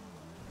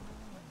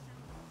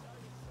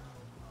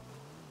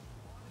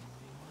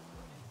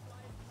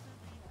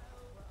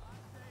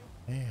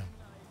 Damn.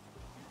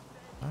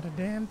 Not a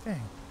damn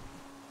thing.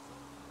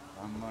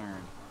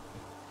 Unlearned.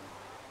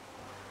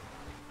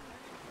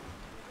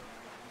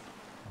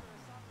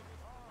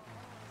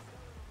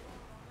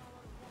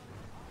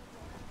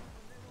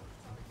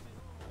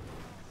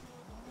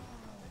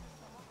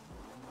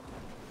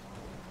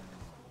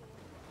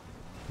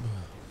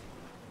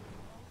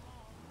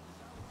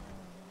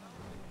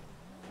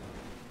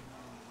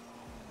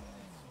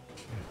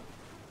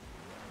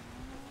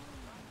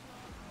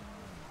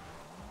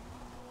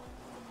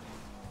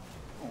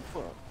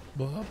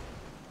 Bob?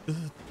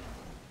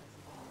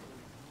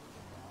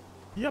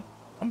 Yep.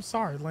 I'm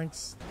sorry,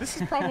 Lynx. This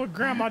is probably what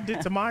Grandma did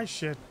to my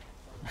shit.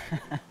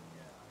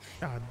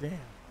 God damn.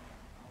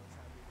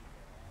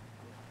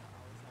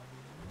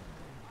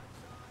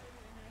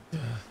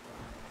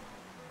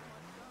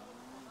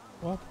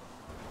 Well,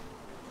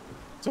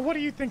 so what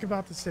do you think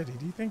about the city?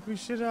 Do you think we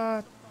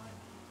should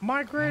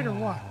migrate or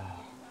what?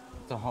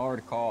 It's a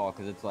hard call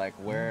because it's like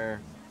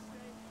where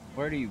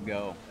do you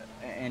go?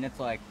 And it's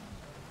like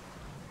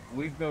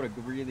we've built a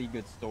really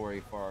good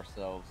story for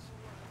ourselves.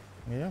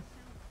 Yeah.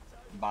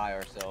 By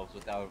ourselves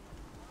without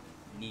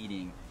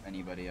needing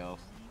anybody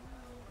else.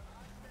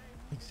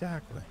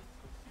 Exactly.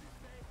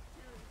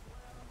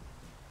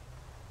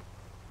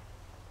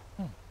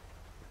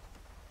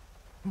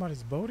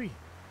 Somebody's boaty.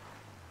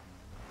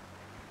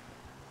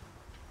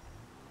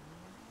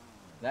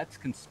 That's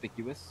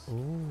conspicuous.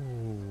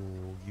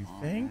 Ooh, you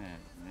think?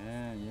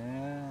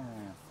 Yeah.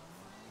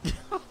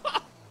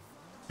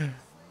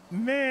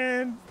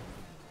 Man,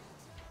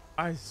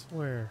 I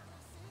swear.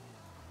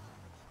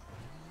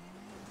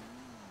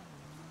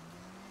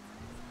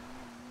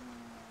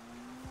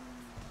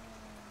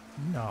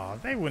 No,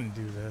 they wouldn't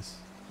do this.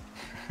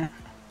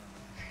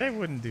 They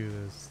wouldn't do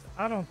this.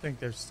 I don't think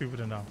they're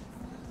stupid enough.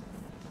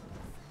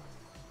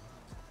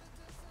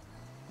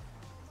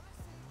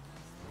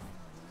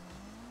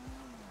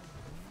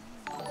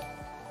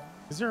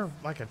 Is there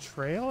like a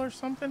trail or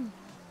something?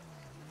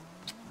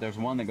 There's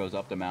one that goes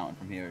up the mountain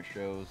from here. It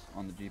shows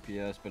on the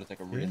GPS, but it's like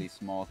a really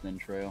small, thin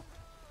trail.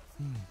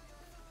 Hmm.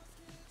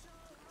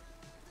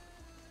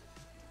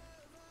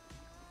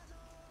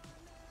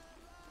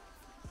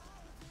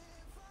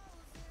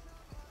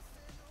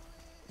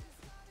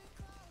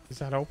 Is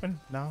that open?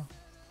 No.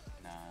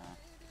 Nah.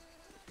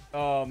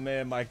 Oh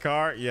man, my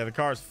car. Yeah, the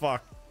car's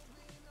fucked.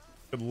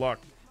 Good luck.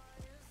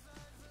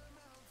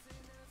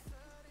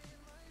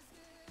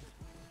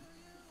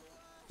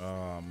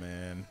 Oh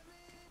man.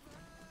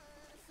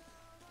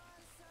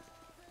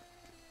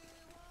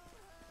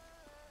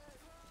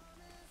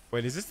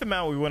 Wait, is this the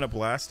mount we went up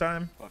last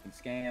time? Fucking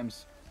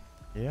scams.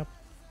 Yep.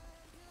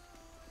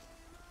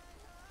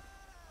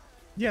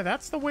 Yeah,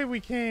 that's the way we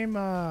came.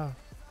 I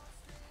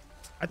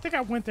think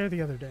I went there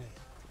the other day.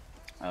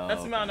 Oh,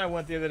 That's the mountain I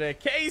went the other day.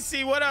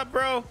 Casey, what up,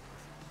 bro?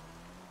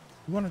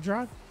 You want to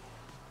drive?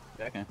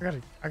 Yeah, I can.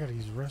 I gotta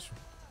use the restroom.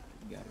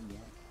 You got it,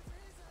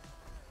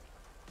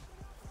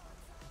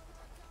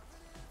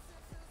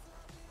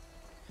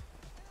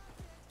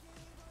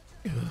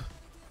 yeah.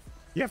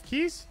 You have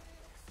keys?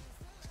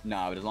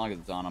 Nah, but as long as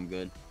it's on, I'm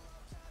good.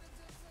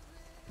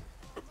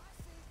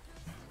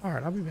 All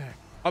right, I'll be back.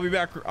 I'll be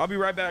back. I'll be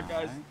right back,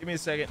 guys. Give me a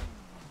second.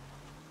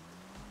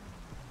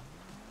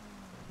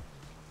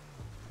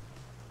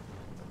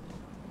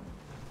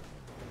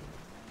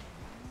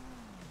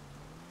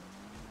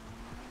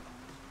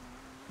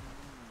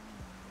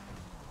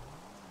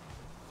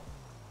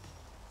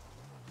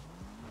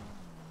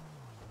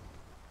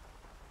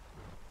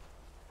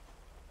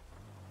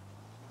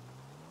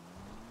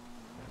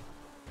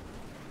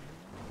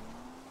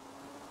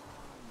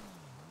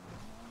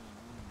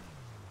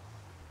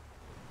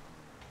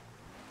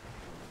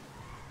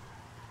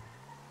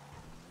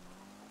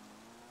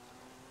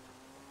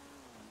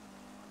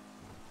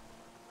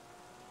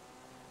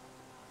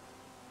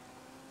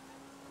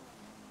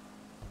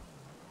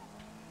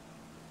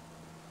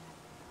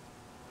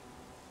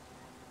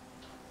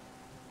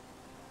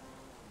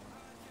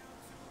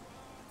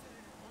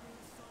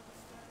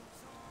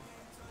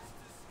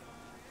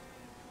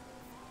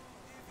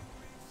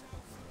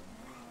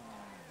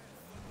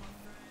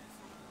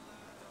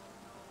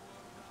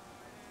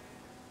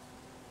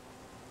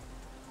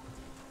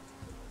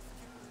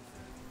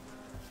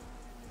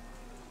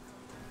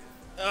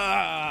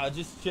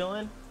 Just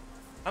chilling.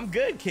 I'm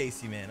good,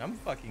 Casey, man. I'm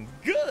fucking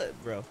good,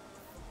 bro.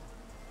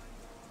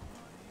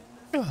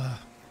 Goddamn.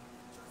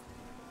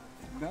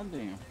 What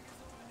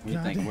are you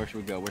thinking? Where should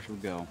we go? Where should we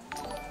go?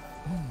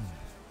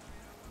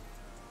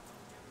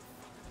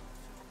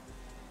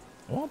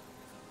 Well,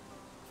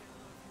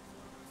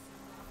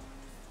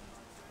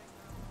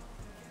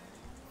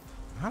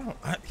 I'm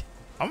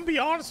gonna be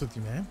honest with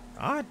you, man.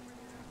 I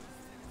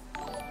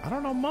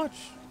don't know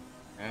much.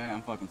 Yeah,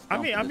 I'm fucking stumped I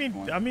mean, at this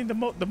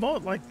point. the mo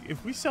like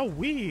if we sell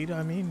weed,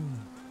 I mean,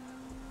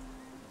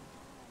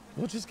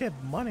 we'll just get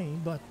money.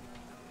 But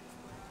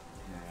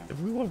if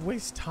we would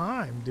waste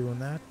time doing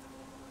that,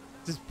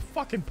 it's just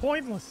fucking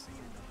pointless.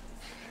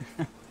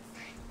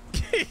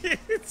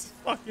 It's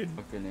fucking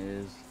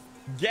is.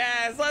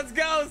 Gas. Let's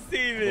go,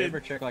 Steven. Have you ever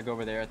check like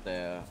over there at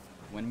the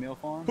windmill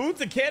farm?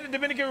 Punta Cana,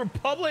 Dominican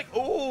Republic.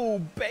 Oh,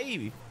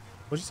 baby.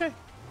 What'd you say?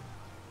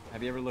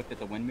 Have you ever looked at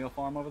the windmill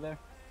farm over there?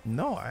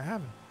 No, I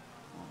haven't.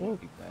 Well,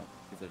 Keep that. See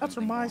if there's that's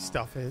where anything my going on.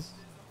 stuff is.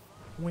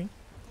 Wink.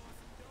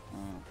 Oh.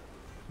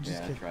 Just Yeah,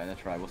 kidding. that's right.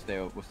 That's right.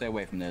 We'll stay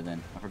away from there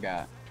then. I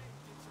forgot.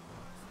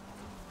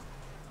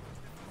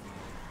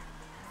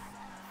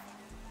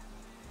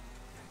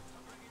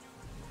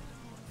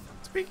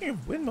 Speaking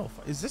of windmill,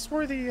 is this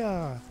where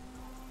the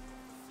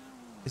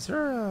is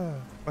there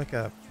like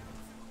a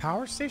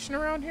power station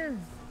around here?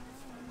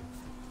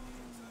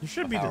 You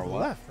should be to power the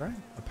what? left, right?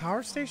 A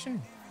power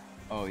station?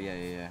 Oh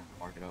yeah.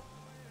 Mark it up.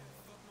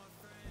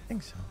 I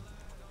think so.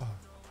 Oh.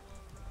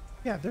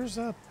 Yeah, there's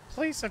a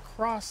place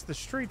across the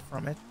street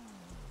from it.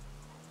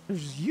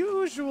 There's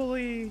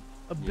usually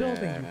a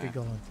building you Yeah. could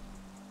go in.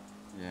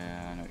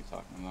 Yeah, I know what you're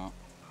talking about.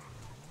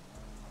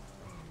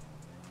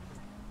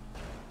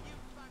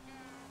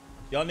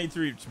 Y'all need to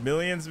reach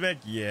millions, Mick?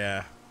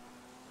 Yeah.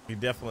 We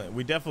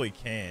definitely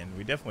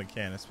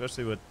can,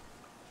 especially with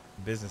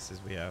businesses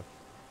we have.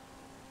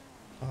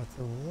 Oh, to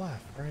the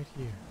left, right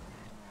here.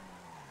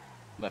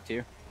 Left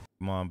here?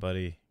 Come on,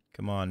 buddy.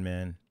 Come on,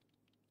 man.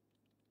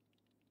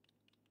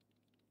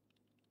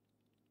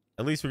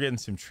 At least we're getting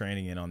some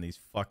training in on these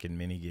fucking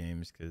mini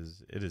games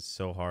because it is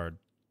so hard.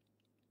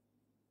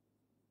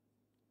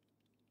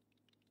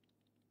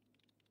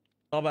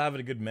 All about having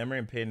a good memory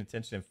and paying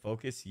attention and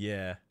focus.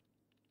 Yeah.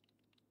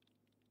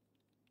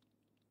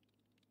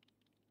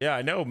 Yeah,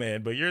 I know,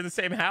 man, but you're in the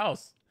same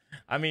house.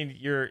 I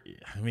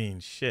mean,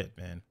 shit,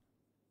 man.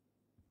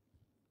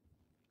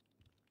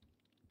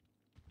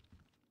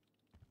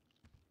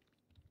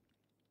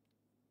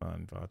 Come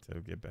on,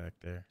 Vato, get back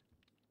there.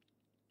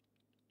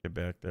 Get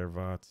back there,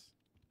 Vots.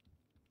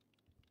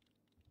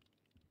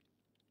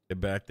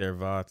 Get back there,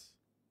 Vots.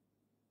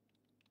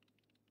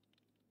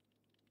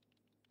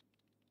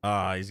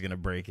 Ah, he's gonna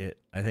break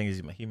it. I think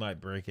he might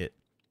break it.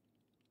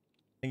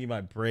 I think he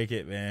might break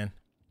it, man.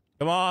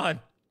 Come on.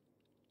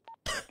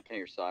 I can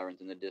hear sirens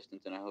in the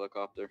distance in a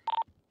helicopter.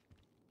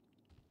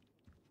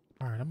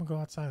 All right, I'm gonna go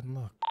outside and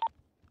look.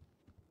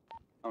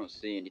 I don't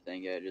see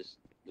anything yet. Just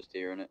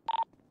hearing it.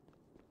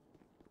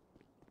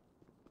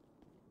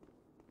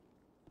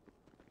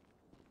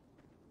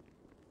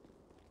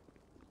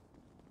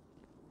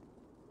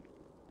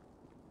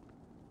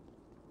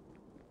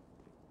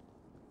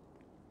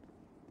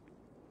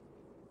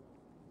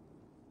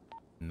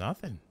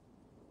 Nothing.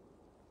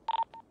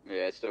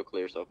 Yeah, it's still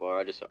clear so far.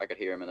 I could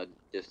hear him in the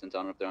distance. I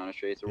don't know if they're on the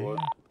streets or what.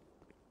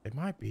 It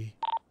might be.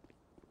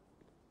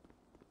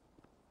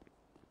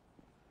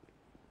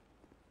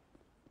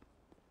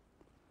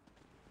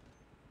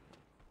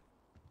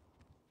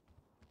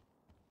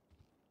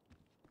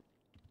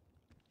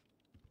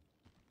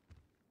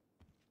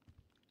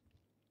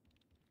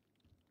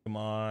 Come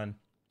on.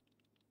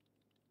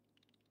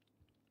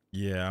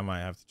 Yeah, I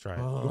might have to try it.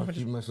 Oh, I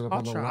keep messing up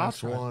on the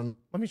last one.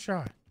 Let me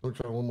try. We'll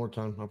try one more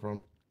time. No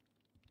problem.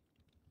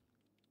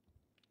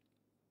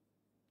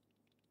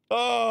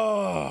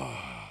 Oh,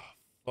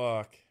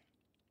 fuck.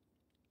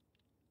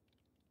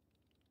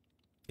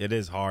 It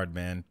is hard,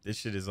 man. This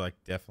shit is like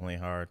definitely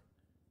hard.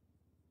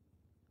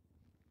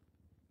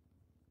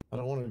 I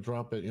don't want to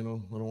drop it, you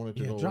know. I don't want it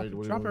to Yeah, go drop,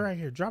 right. drop it right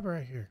here. Drop it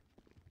right here.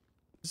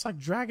 Just like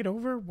drag it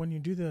over when you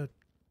do the.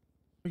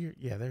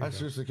 Yeah, there you I go.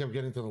 seriously kept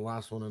getting to the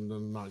last one and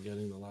then not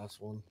getting the last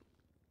one.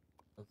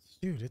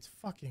 Dude, it's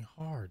fucking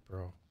hard,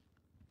 bro.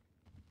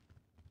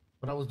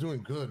 But I was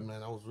doing good,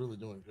 man. I was really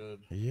doing good.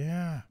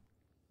 Yeah.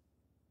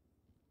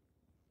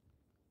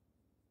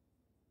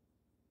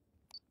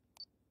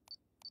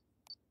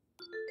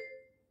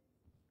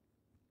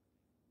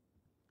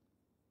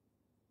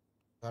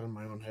 Got in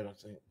my own head, I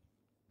think.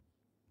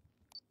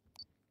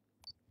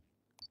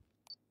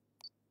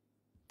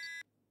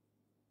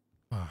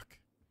 Fuck.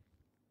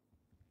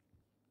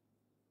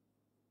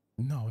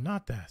 No,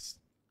 not this.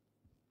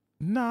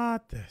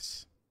 Not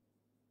this.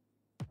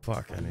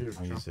 Fuck, I need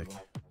music.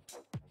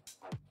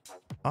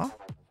 Huh?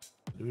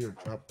 Do your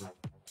chopper.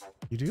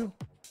 You do?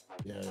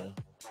 Yeah, yeah.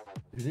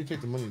 If you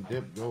take the money and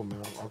dip, go, man.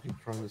 I'll keep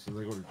trying this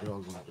until they go to jail.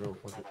 I'll go to jail.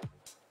 Fuck it.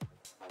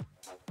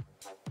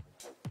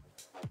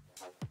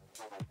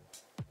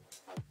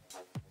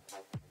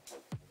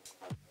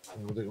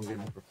 What they gonna get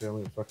me for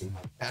failing a fucking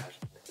hack?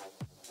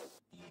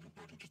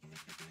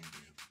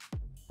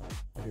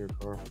 I hear a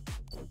car.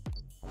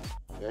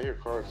 Yeah, I hear a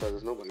car inside.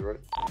 There's nobody, right?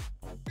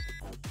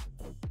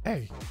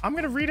 Hey, I'm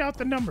gonna read out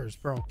the numbers,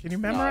 bro. Can you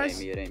memorize?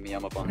 No, it ain't me.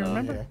 I'm up on You the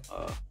remember?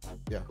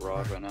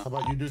 garage right now. How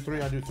about you do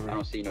 3? I do 3. I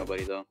don't see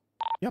nobody though.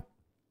 Yep.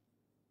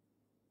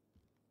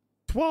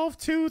 12,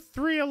 2,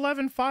 3,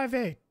 11, 5,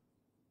 8.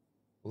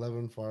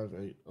 11, 5,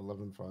 8.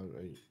 11, 5,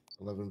 8.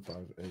 11, 5,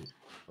 8.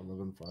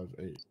 11, 5,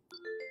 8.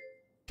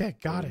 Okay,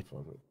 got 11, it. 5,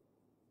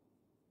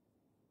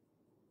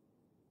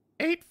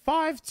 8. 8,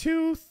 5,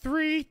 2,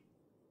 3,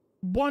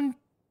 1,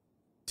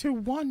 2,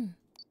 1.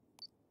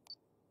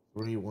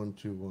 3, 1,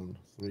 2, 1.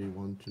 3,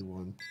 1, 2,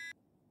 1.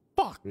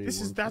 Fuck, 3, this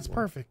 1, is, 2, that's 1.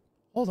 perfect.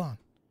 Hold on.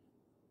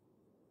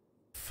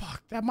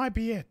 Fuck, that might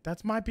be it.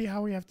 That might be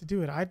how we have to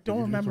do it. I don't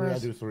You do remember. 3, I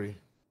do 3.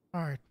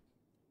 All right.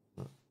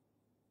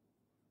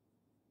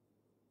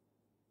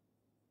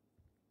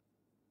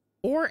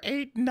 4,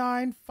 8,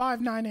 9,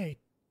 5, 9, 8.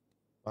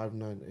 5,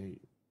 9,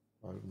 8.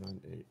 5,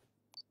 9, 8.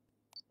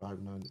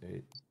 5, 9,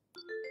 8.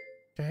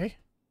 Okay.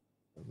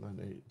 5, 9,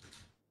 8.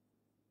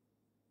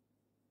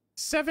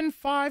 7,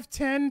 5,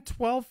 10,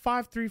 12,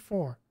 5, 3,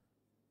 4.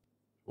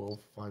 12,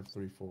 5,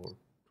 3, 4.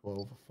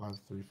 12, 5,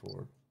 3,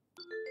 4.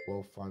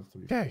 12, 5,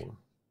 3, Okay. 4.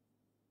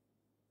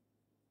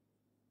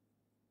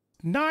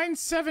 9,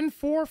 7,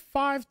 4,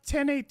 5,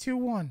 10, 8, 2,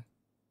 1.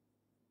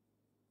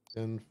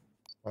 10,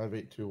 5,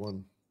 8, 2,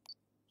 1.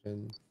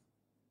 10,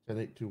 10,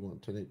 8, 2, 1.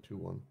 10, 8, 2,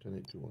 1. 10,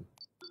 8, 2, 1.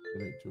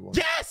 10, 8, 2, 1.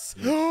 Yes!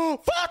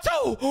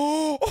 Fato!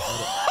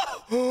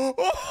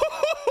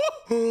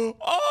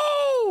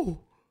 Oh!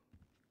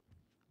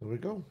 There we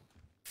go.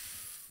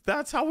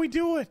 That's how we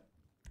do it.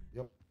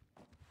 Yep.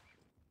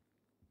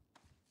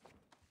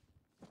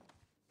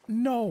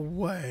 No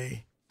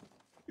way.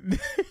 No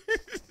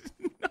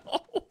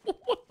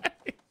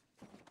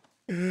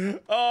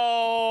way.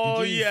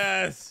 Oh,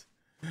 yes.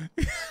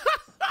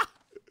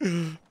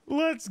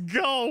 Let's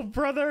go,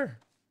 brother.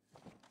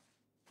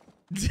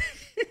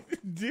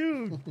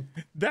 Dude,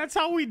 that's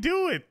how we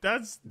do it.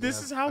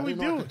 This is how we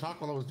do I it. could talk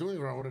while I was doing it,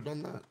 or I would have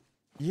done that.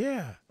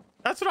 Yeah.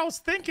 That's what I was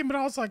thinking, but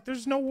I was like,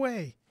 there's no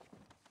way.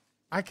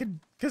 I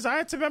could, because I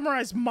had to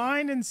memorize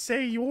mine and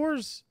say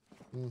yours.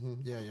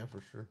 Yeah, yeah,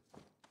 for sure.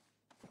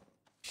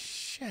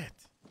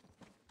 Shit.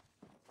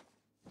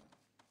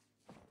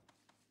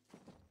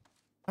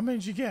 How many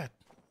did you get?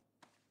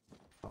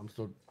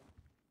 So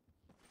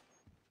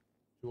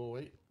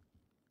 208.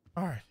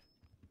 All right.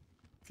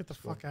 Get the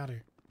fuck out of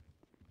here.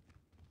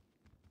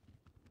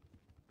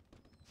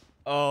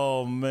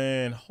 Oh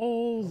man,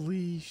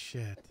 holy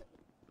shit.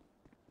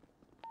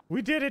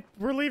 We did it.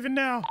 We're leaving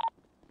now.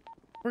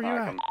 Where you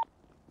at?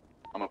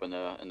 I'm up in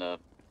the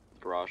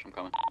garage. I'm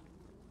coming.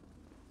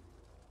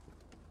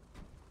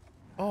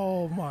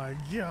 Oh my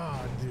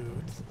god,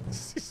 dude.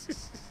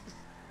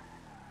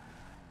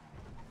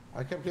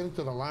 I kept getting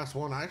to the last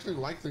one. I actually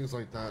like things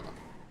like that.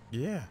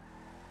 Yeah.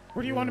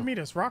 Where do you want to meet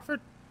us?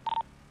 Rockford?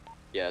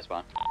 Yeah, it's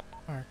fine.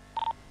 All right.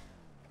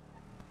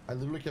 I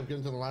literally kept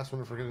getting to the last one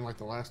and forgetting like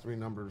the last 3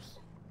 numbers.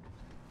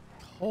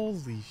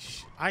 Holy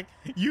sh!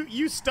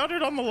 You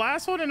stuttered on the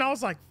last one, and I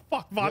was like,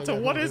 "Fuck,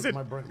 Vato, what is it?"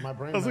 My brain I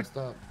was messed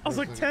like, up. I was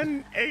like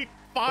 10, 8,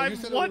 5. You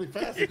said what? it really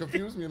fast. It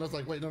confused me, and I was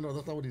like, "Wait, no,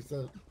 that's not what he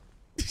said."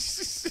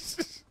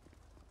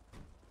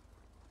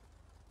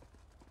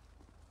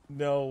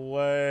 No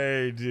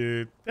way,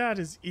 dude. That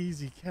is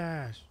easy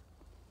cash.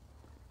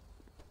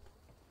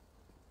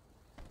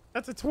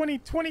 That's a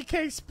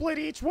 20K split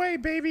each way,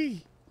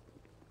 baby.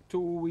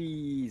 Too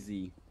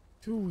easy.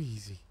 Too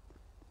easy.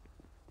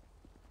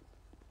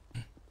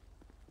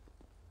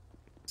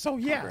 So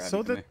yeah,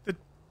 so the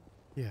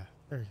yeah,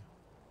 there you go.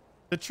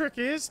 The trick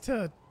is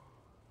to.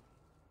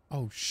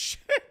 Oh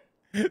shit!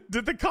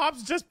 Did the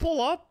cops just pull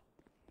up?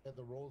 Yeah,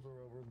 the rolls are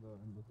over right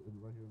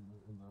here.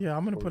 In the Yeah,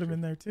 I'm gonna put him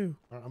in there too.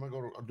 All right, I'm gonna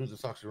go do the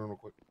Soxy run real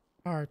quick.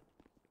 All right.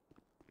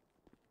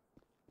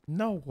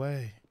 No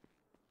way.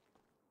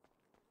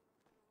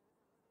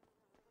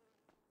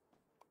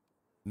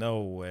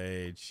 No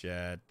way,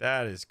 Chad.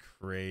 That is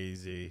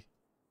crazy.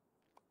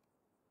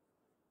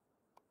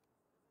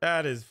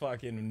 That is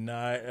fucking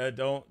nice.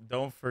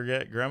 Don't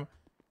forget, Grandma.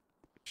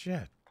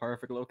 Shit.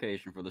 Perfect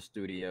location for the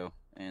studio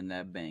and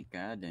that bank.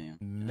 Goddamn.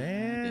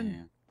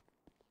 Man.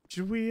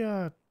 Should we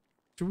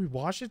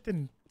wash it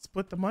then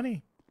split the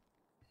money?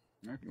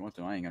 If you want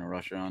to, I ain't gonna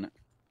rush on it.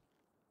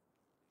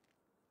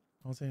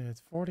 I was saying it's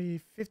 40,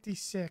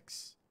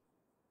 56,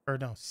 or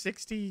no,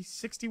 60,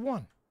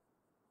 61.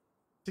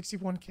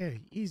 61K,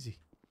 easy.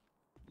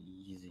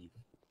 Easy.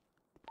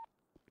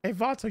 Hey,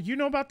 Vato, you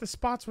know about the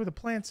spots where the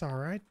plants are,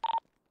 right?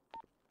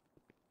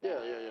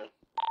 Yeah.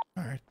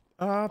 All right.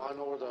 I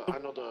know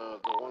the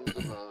ones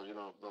in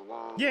the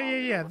long.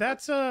 Yeah.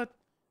 That's that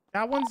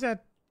one's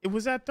at. It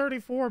was at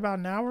 34 about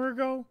an hour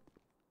ago.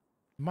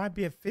 It might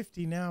be at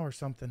 50 now or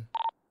something.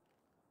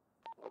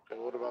 Okay.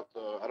 What about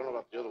I don't know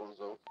about the other ones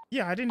though.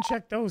 Yeah, I didn't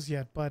check those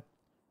yet, but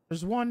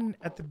there's one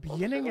at the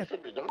beginning. That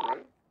should be done,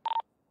 right?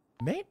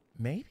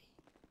 Maybe.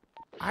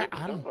 I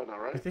don't. By now,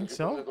 right? You think Did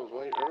so? you those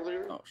way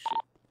earlier? Oh shit.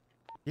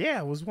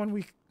 Yeah, it was 1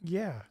 week.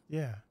 Yeah.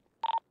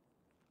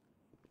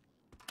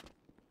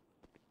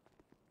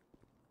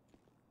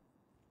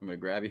 I'm gonna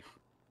grab you.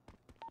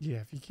 Yeah,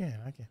 if you can,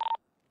 I can.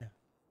 Yeah.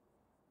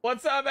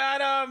 What's up,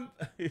 Adam?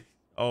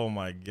 Oh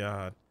my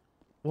god.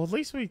 Well, at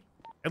least we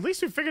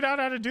figured out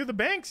how to do the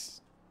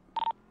banks.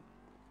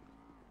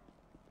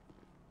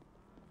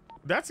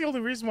 That's the only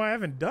reason why I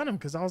haven't done them,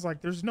 because I was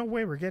like, there's no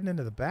way we're getting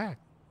into the back.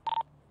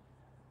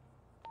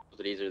 Was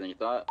it easier than you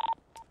thought?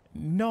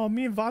 No,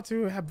 me and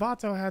Vato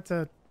had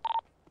to.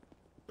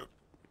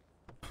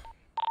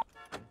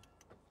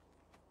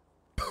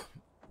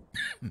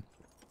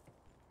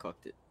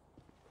 Cooked it.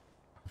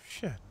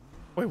 Shit.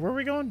 Wait, where are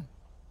we going?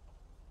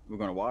 We're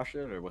gonna wash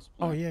it, or what's the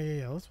plan? Oh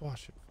yeah. Let's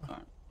wash it. All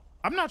right.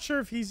 I'm not sure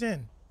if he's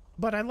in,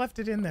 but I left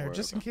it in there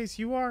just in case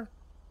you are,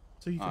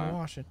 so you can All right.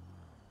 wash it.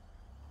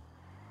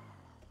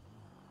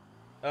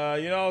 I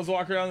was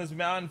walking around this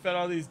mountain, fed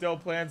all these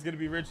dope plants. Gonna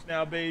be rich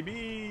now,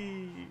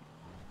 baby.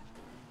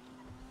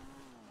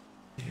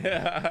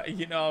 Yeah,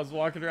 I was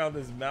walking around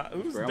this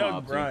mountain. Who's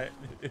Grandma Doug Bryant?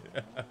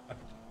 I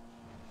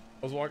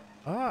was walking.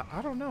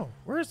 I don't know.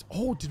 Where's?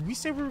 Oh, did we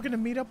say we were gonna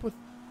meet up with?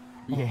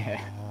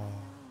 Yeah. Oh.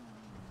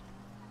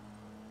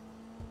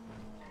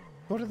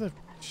 Go to the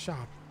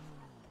shop.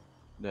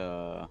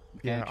 The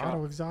Yeah, mechanic shop?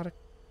 Auto Exotic.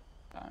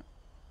 Alright.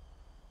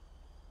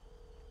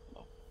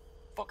 The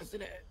fuck is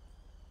it at?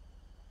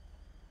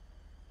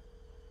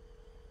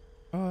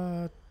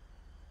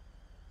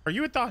 Are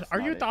you at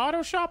the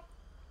auto shop?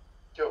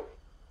 Joe.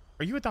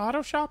 Are you at the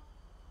auto shop?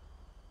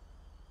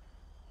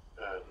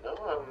 No,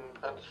 I'm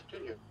at the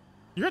studio.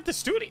 You're at the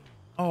studio.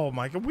 Oh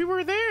my god, we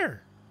were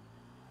there.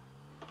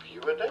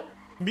 You were there?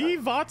 Me,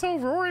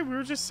 Vato, Rory, we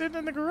were just sitting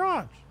in the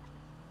garage.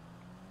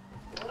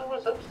 I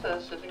was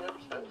upstairs, sitting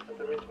upstairs at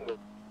the meeting room.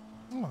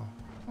 Oh,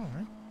 all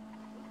right.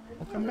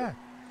 We'll come back.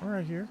 We're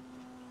right here.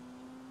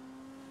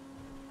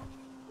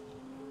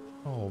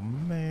 Oh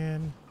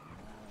man.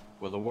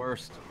 We're the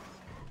worst.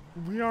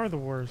 We are the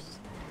worst.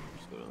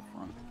 Just go to the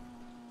front.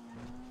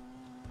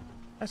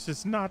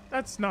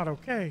 That's not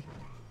okay.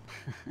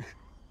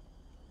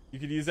 You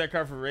could use that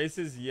car for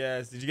races?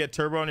 Yes. Did you get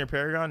turbo on your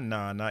Paragon?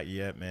 Nah, not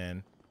yet,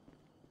 man.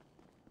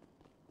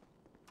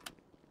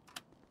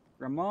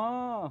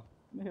 Grandma! Let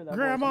me hear that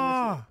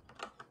Grandma! voice.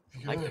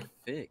 I like the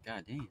fit,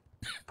 goddamn.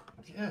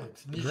 Yeah,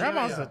 it's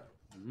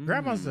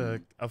Grandma's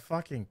a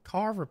fucking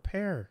car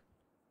repair.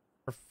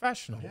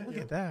 Professional. Yeah, Look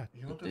you- at that.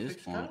 You want At to this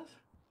fix point. cars?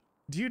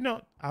 Do you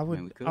know? I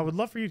we would. could. I would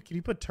love for you. Can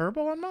you put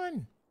turbo on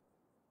mine?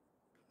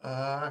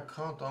 I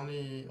can't.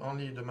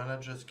 Only the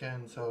managers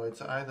can. So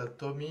it's either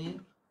Tommy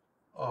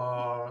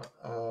or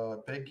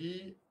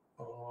Peggy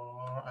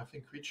or I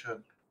think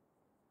Richard.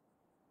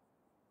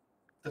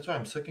 That's why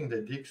I'm sucking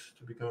their dicks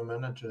to become a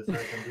manager, so I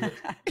can do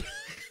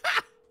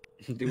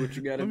it. Do what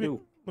you gotta do.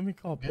 Let me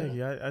call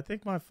Peggy. I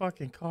think my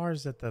fucking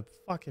car's at the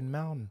fucking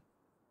mountain.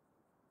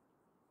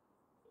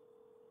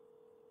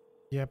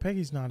 Yeah,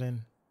 Peggy's not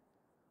in.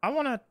 I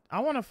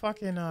wanna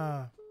fucking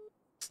I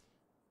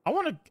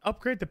wanna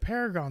upgrade the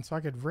Paragon so I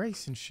could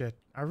race and shit.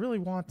 I really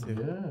want to.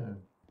 Yeah.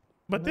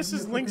 But Can I this be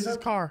is a Lynx's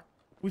copilot? car.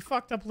 We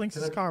fucked up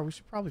Lynx's Can I- car. We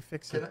should probably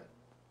fix Can it.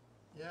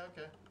 I? Yeah.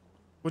 Okay.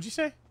 What'd you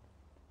say?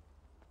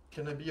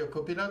 Can I be your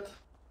copilot?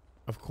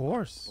 Of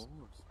course.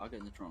 I'll get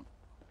in the trunk.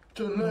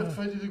 Turn left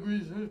 50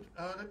 degrees.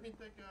 Let me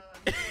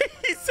take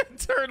He said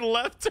turn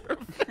left, turn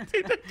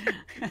 50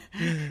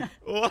 degrees.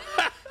 What?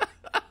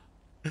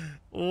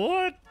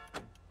 What?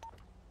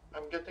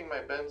 I'm getting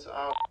my Benz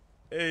out.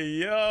 Hey,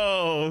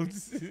 yo. Yeah,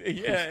 This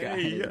guy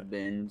hey, has yo.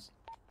 Benz.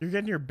 You're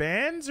getting your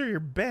bands or your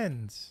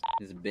Benz?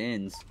 His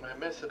Benz. My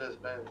Mercedes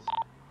Benz.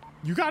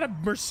 You got a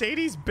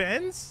Mercedes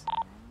Benz?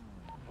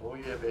 Oh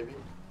yeah, baby.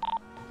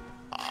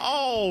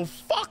 Oh,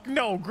 fuck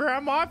no,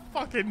 Grandma.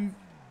 Bring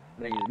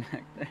it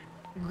back there.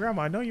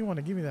 Grandma, I know you want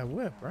to give me that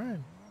whip, right?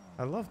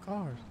 I love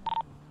cars.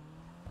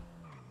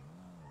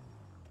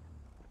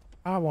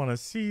 I want to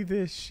see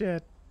this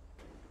shit.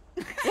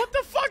 What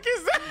the fuck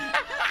is that?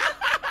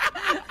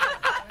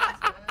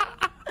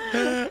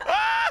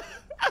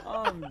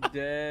 I'm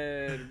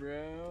dead,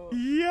 bro.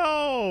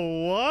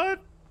 Yo,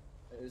 what?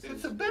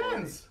 It's a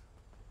Benz.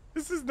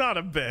 This is not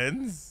a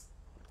Benz.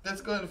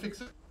 Let's go and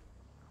fix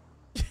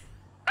it.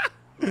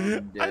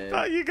 I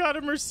thought you got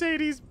a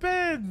Mercedes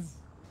Benz.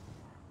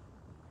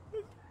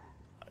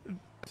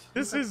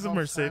 This is a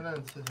Mercedes.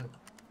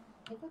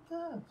 Look at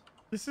that.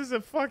 This is a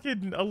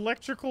fucking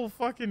electrical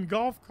fucking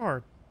golf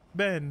cart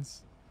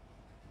Benz.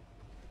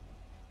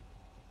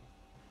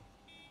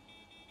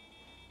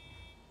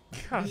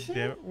 God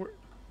damn it.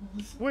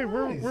 Wait,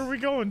 where are we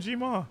going,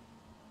 G-Ma?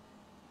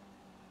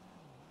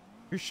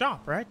 Your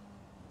shop, right?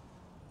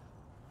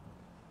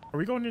 Are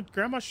we going to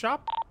Grandma's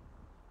shop?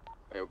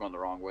 Hey, we're going the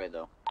wrong way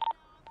though.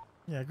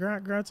 Yeah,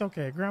 it's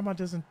okay. Grandma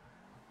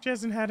she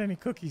hasn't had any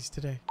cookies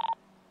today.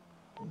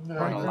 No,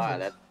 I'm not gonna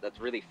lie, that's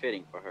really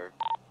fitting for her.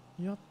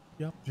 Yep.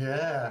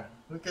 Yeah,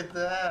 look at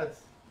that.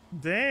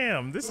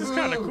 Damn, this is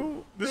kind of Ooh,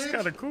 cool. This is bitch.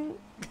 kind of cool.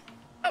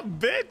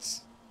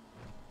 Bitch.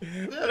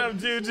 What up,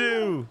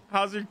 Juju?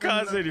 How's your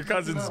cousin? Your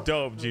cousin's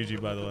dope, Juju,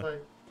 by the way.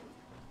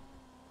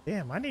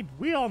 Damn,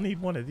 we all need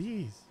one of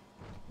these.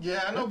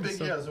 Yeah, I know That'd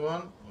be Biggie so- has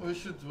one. We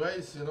should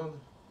race, you know.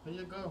 Here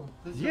you go.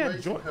 This is Yeah, your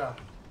racing car.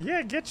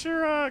 Yeah, get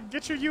your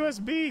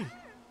USB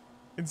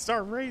and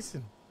start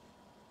racing.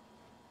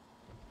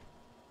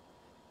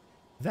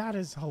 That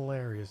is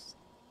hilarious.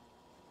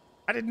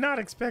 I did not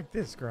expect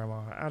this,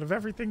 Grandma. Out of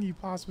everything you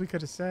possibly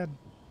could have said,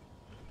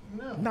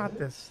 No, not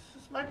this.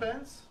 It's my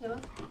Benz, you know.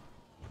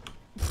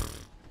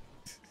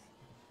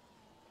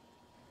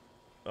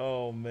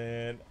 Oh,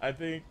 man. I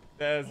think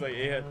that's like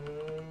it.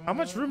 How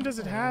much room does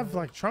it have,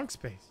 like trunk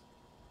space?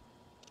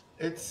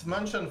 It's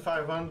mentioned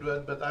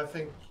 500, but I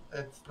think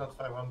it's not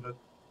 500.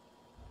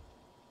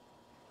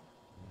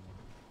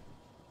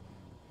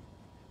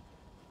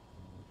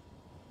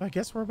 I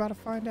guess we're about to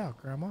find out,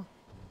 Grandma.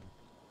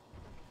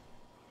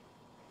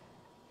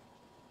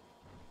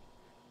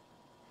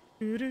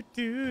 Do do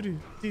do do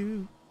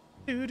do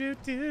do do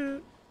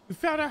do. We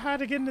found out how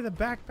to get into the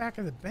back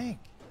of the bank.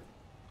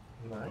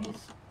 Nice.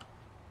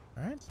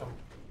 All right.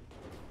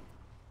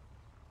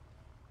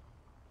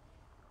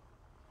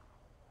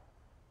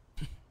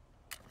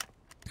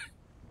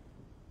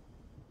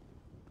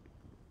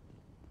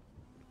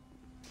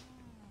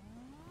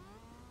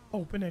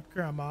 Open it,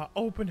 Grandma.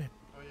 Open it.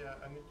 Oh yeah,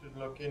 I need to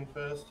log in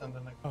first and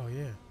then I Oh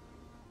yeah.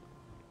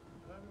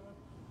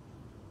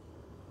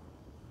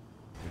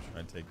 Let me try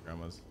and take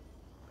Grandma's.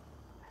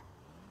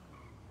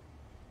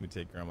 Let me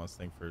take Grandma's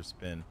thing for a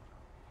spin.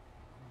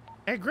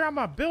 Hey,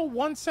 Grandma, bill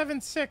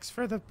 176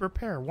 for the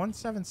repair.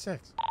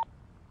 176.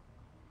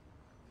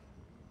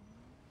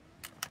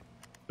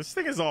 This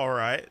thing is all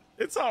right.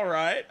 It's all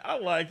right. I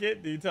like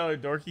it. Did you tell her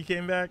Dorky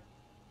came back?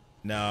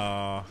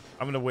 No,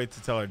 I'm gonna wait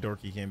to tell her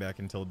Dorky came back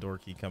until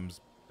Dorky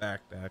comes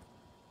back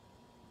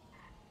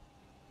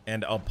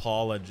and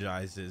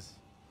apologizes.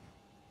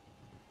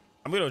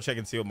 I'm gonna go check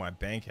and see what my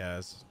bank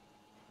has.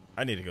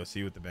 I need to go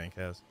see what the bank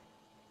has.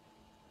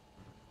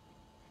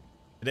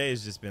 Today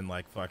has just been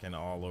like fucking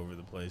all over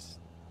the place.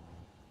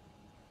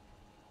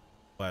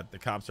 But the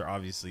cops are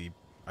obviously,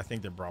 I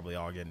think they're probably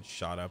all getting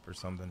shot up or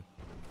something.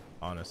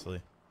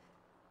 Honestly.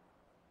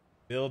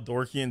 Bill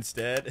Dorky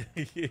instead.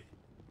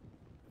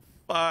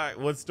 Fuck.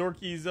 What's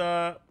Dorky's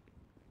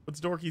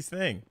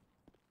thing?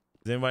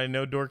 Does anybody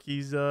know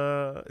Dorky's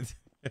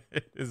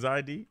his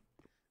ID?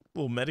 A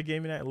little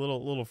metagaming, a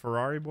little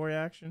Ferrari boy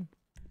action.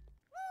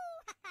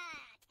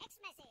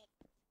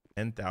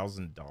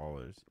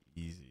 $10,000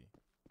 easy.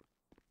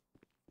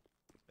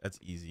 That's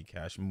easy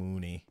cash.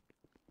 Mooney.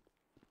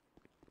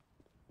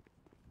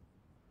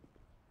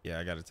 Yeah,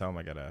 I gotta tell him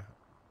I gotta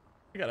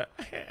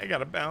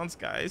bounce,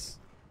 guys.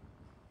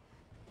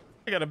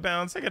 I gotta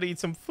bounce. I gotta eat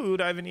some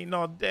food. I haven't eaten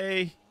all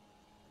day.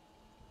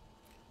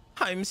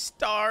 I'm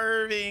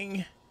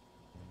starving.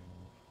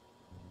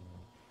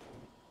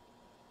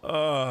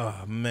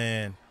 Oh,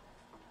 man.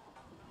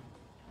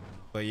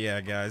 But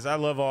yeah, guys, I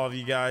love all of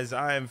you guys.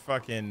 I am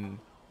fucking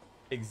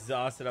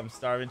exhausted. I'm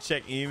starving.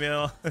 Check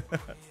email.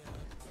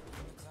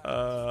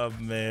 Oh,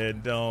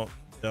 man. Don't.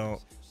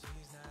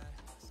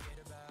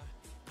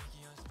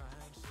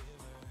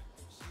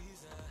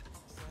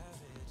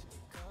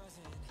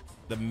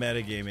 The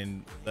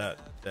metagaming that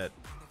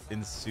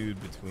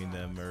ensued between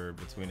them, or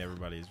between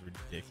everybody, is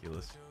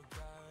ridiculous.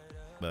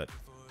 But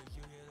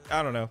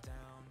I don't know.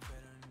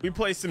 We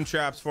play some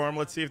traps for them.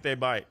 Let's see if they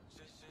bite.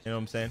 You know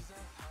what I'm saying?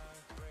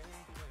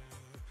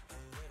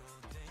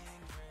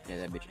 Yeah,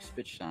 that bitch is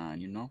spit shine,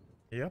 you know?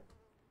 Yep.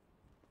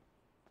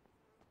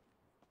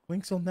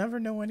 Lynx will never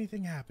know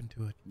anything happened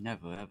to it.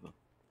 Never, ever.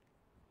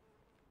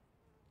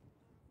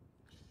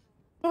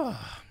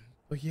 Oh,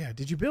 but yeah,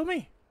 did you bill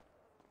me?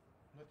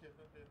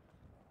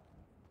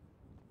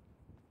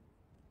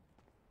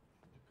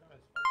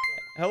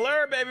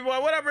 Hello, baby boy.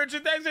 What up,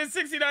 Richard? Thanks for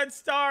 69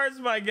 stars,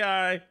 my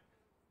guy.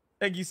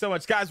 Thank you so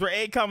much. Guys, we're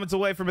 8 comments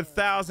away from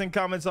 1,000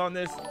 comments on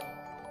this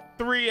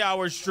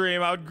 3-hour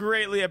stream. I would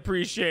greatly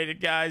appreciate it,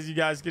 guys. You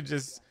guys could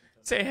just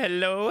say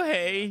hello,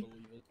 hey.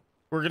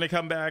 We're going to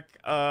come back.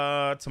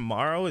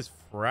 Tomorrow is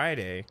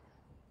Friday.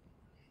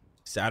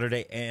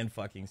 Saturday and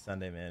fucking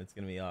Sunday, man. It's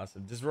going to be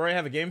awesome. Does Roy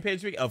have a game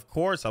page week? Of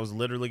course. I was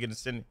literally going to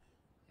send...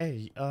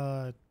 Hey,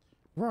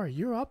 Roy,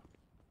 you're up?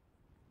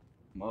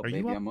 I'm up, Are baby.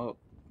 you up? I'm up.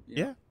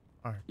 Yeah?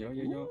 All right. Yo.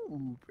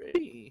 Ooh,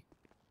 pretty.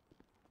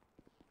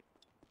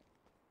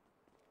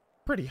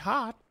 Pretty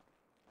hot.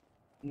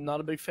 Not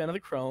a big fan of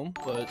the chrome,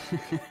 but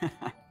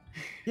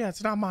Yeah,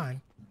 it's not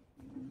mine.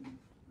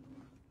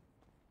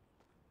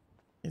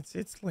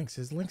 It's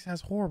Lynx's. Lynx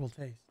has horrible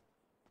taste.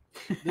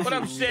 What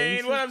up,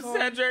 Shane? What up,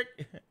 Cedric?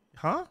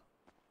 Huh?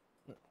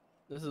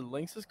 This is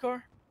Lynx's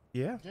car?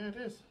 Yeah. Yeah, it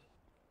is.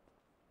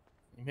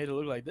 You made it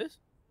look like this?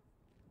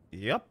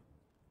 Yep.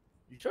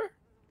 You sure?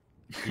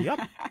 Yep.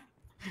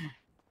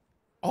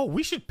 Oh,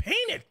 we should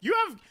paint it. You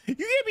gave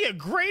me a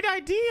great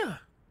idea.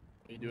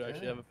 We do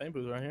actually have a paint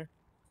booth right here.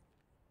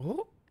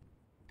 Oh.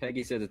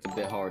 Peggy says it's a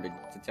bit hard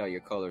to tell your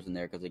colors in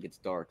there because it gets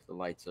dark. The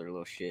lights are a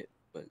little shit,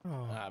 but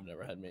I've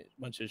never had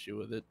much issue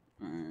with it.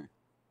 I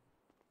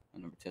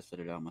never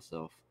tested it out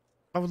myself.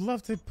 I would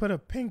love to put a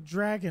pink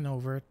dragon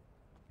over it.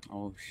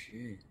 Oh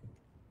shit!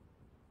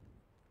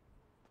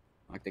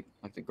 Like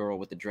the girl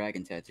with the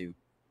dragon tattoo.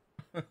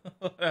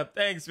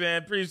 Thanks,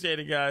 man. Appreciate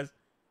it, guys.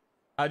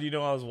 How do you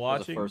know I was That was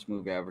watching? the first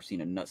movie I ever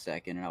seen a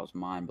nutsack in, and I was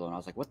mind blown. I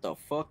was like, "What the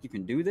fuck? You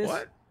can do this?"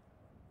 What?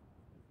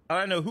 I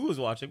don't know who was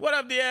watching. What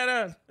up,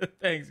 Deanna?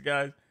 Thanks,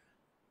 guys.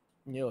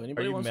 Yo, Are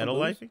anybody you want metal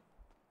some booze? lifing?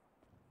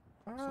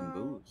 Some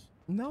booze.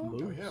 No.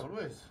 Oh, yeah,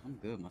 always. I'm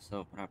good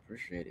myself, but I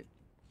appreciate it.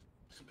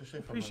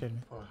 Especially for, Appreciate it.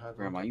 for a hard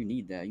Grandma, worker. you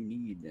need that. You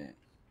need that.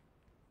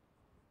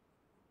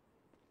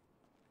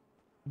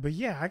 But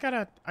yeah, I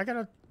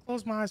gotta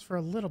close my eyes for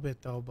a little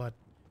bit though. But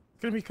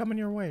it's gonna be coming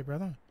your way,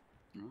 brother.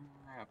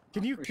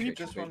 Can you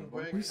Just one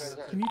break.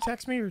 can you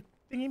text me your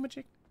thingy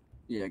magic?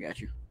 Yeah, I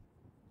got you.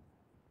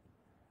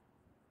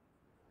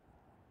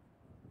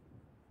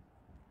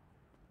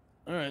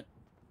 All right,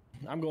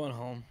 I'm going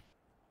home.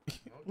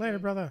 Later,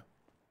 brother.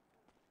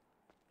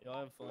 Y'all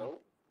have fun.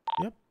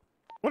 Yep.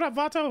 What up,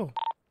 Vato?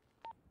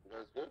 You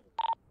guys good?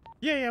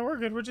 Yeah, we're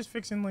good. We're just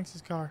fixing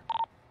Lynx's car.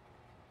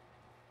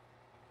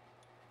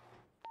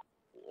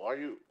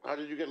 How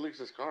did you get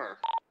Lynx's car?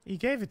 He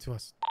gave it to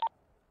us.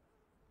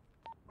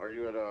 Are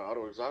you at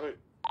Auto Exotic?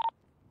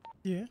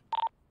 Yeah.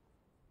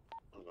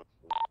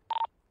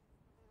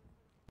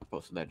 I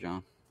posted that,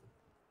 John.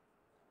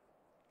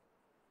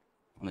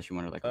 Unless you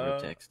wanted like a real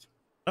text.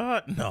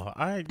 No,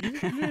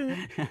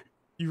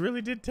 you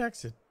really did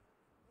text it.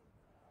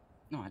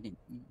 No, I didn't.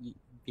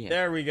 Yeah.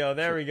 There we go.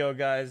 There we go,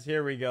 guys.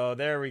 Here we go.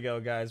 There we go,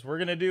 guys. We're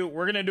gonna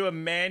do a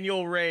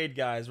manual raid,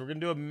 guys. We're gonna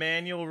do a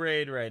manual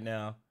raid right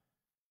now.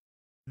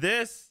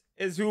 This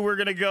is who we're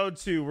gonna go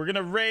to. We're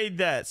gonna raid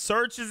that.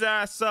 Search his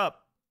ass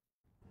up.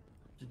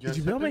 Did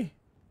you bill me?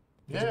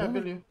 Yeah, I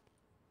bill you.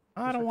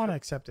 I don't want to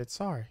accept it.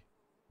 Sorry.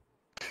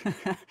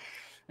 Yeah,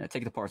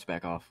 take the parts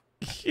back off.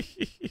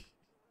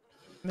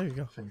 There you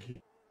go. Thank you.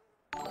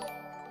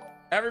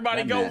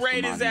 Everybody That go mask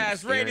raid his reminded me of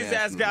ass. a Raid his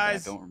scary-ass ass, movie that I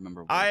guys. don't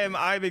remember what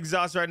I'm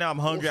exhausted right now. I'm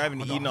hungry. I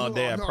haven't eaten all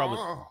day. I probably.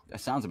 That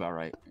sounds about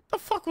right. The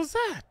fuck was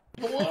that?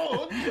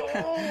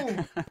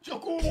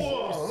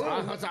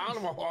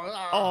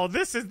 Oh,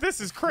 this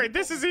is great.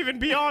 This is even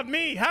beyond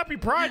me. Happy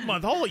Pride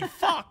Month. Holy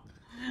fuck.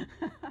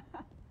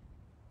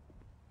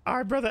 All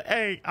right, brother.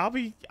 Hey, I'll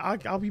be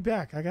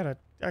back. I gotta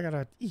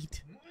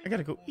eat. I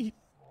gotta go eat.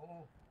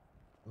 All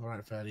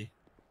right, fatty.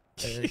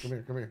 Hey, come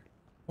here.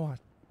 What?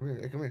 Come here.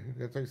 Hey, come here. I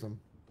gotta tell you something.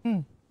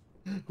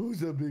 Who's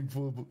the big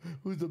hungry boy?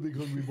 Who's the big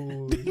hungry boy?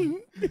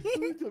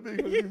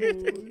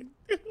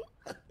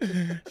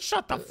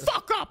 Shut the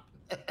fuck up.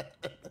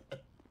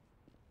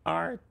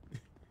 All right.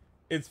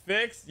 It's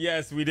fixed?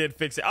 Yes, we did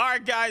fix it. All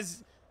right,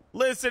 guys.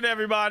 Listen,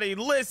 everybody.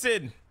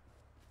 Listen.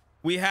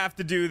 We have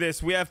to do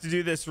this. We have to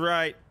do this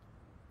right.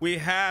 We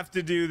have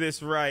to do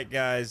this right,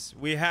 guys.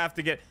 We have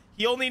to get...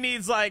 He only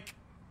needs, like...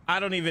 I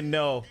don't even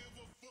know.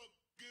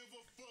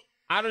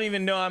 I don't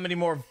even know how many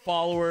more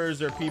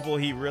followers or people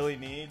he really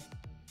needs.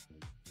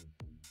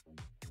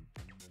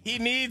 He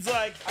needs,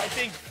 like, I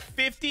think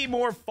 50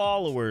 more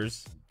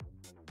followers.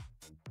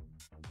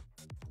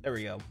 There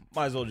we go.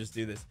 Might as well just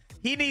do this.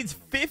 He needs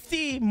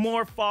 50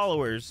 more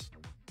followers.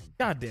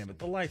 God damn it.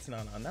 The light's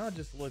not on. Now it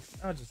just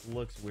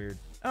looks weird.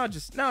 Now it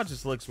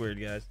just looks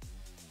weird, guys.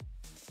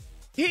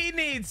 He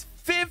needs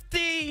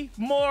 50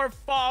 more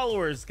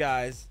followers,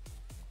 guys.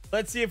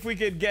 Let's see if we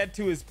could get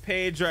to his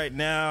page right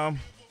now.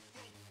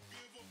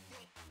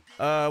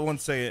 1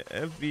 second.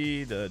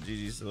 FB the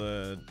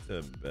GG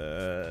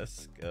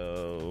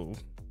Tabasco.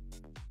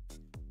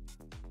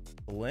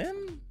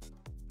 Slim?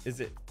 Is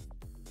it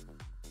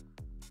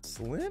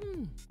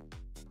Slim?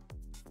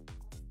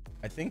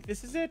 I think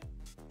this is it.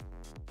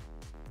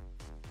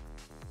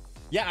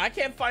 Yeah, I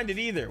can't find it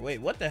either. Wait,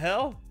 what the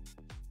hell?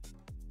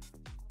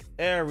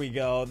 There we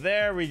go.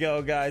 There we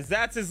go, guys.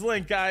 That's his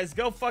link, guys.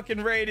 Go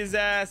fucking raid his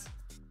ass.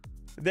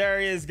 There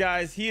he is,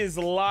 guys. He is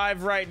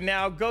live right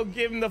now. Go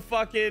give him the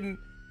fucking...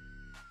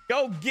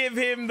 Go give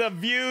him the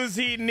views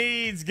he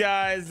needs,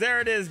 guys.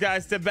 There it is,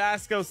 guys.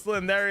 Tabasco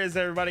Slim. There it is,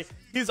 everybody.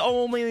 He's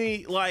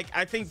only, like,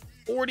 I think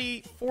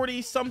 40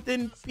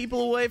 something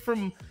people away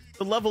from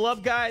the level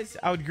up, guys.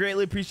 I would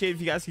greatly appreciate if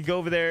you guys could go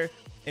over there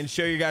and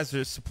show you guys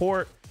your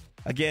support.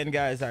 Again,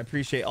 guys, I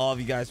appreciate all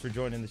of you guys for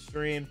joining the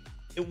stream.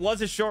 It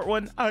was a short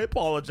one. I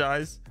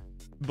apologize.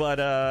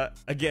 But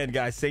again,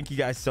 guys, thank you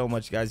guys so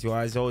much, guys. You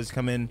guys always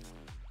come in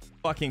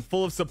fucking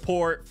full of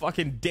support.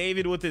 Fucking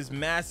David with his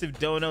massive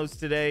donos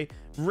today.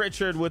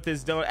 Richard with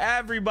his don.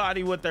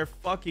 Everybody with their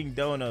fucking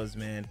donos,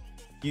 man.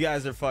 You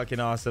guys are fucking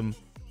awesome.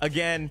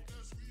 Again,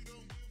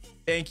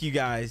 thank you,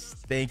 guys.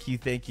 Thank you,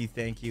 thank you,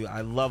 thank you.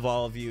 I love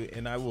all of you,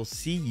 and I will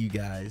see you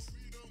guys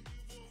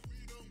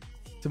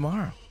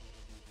tomorrow.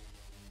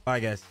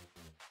 Bye, guys.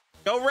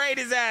 Go raid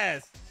his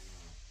ass.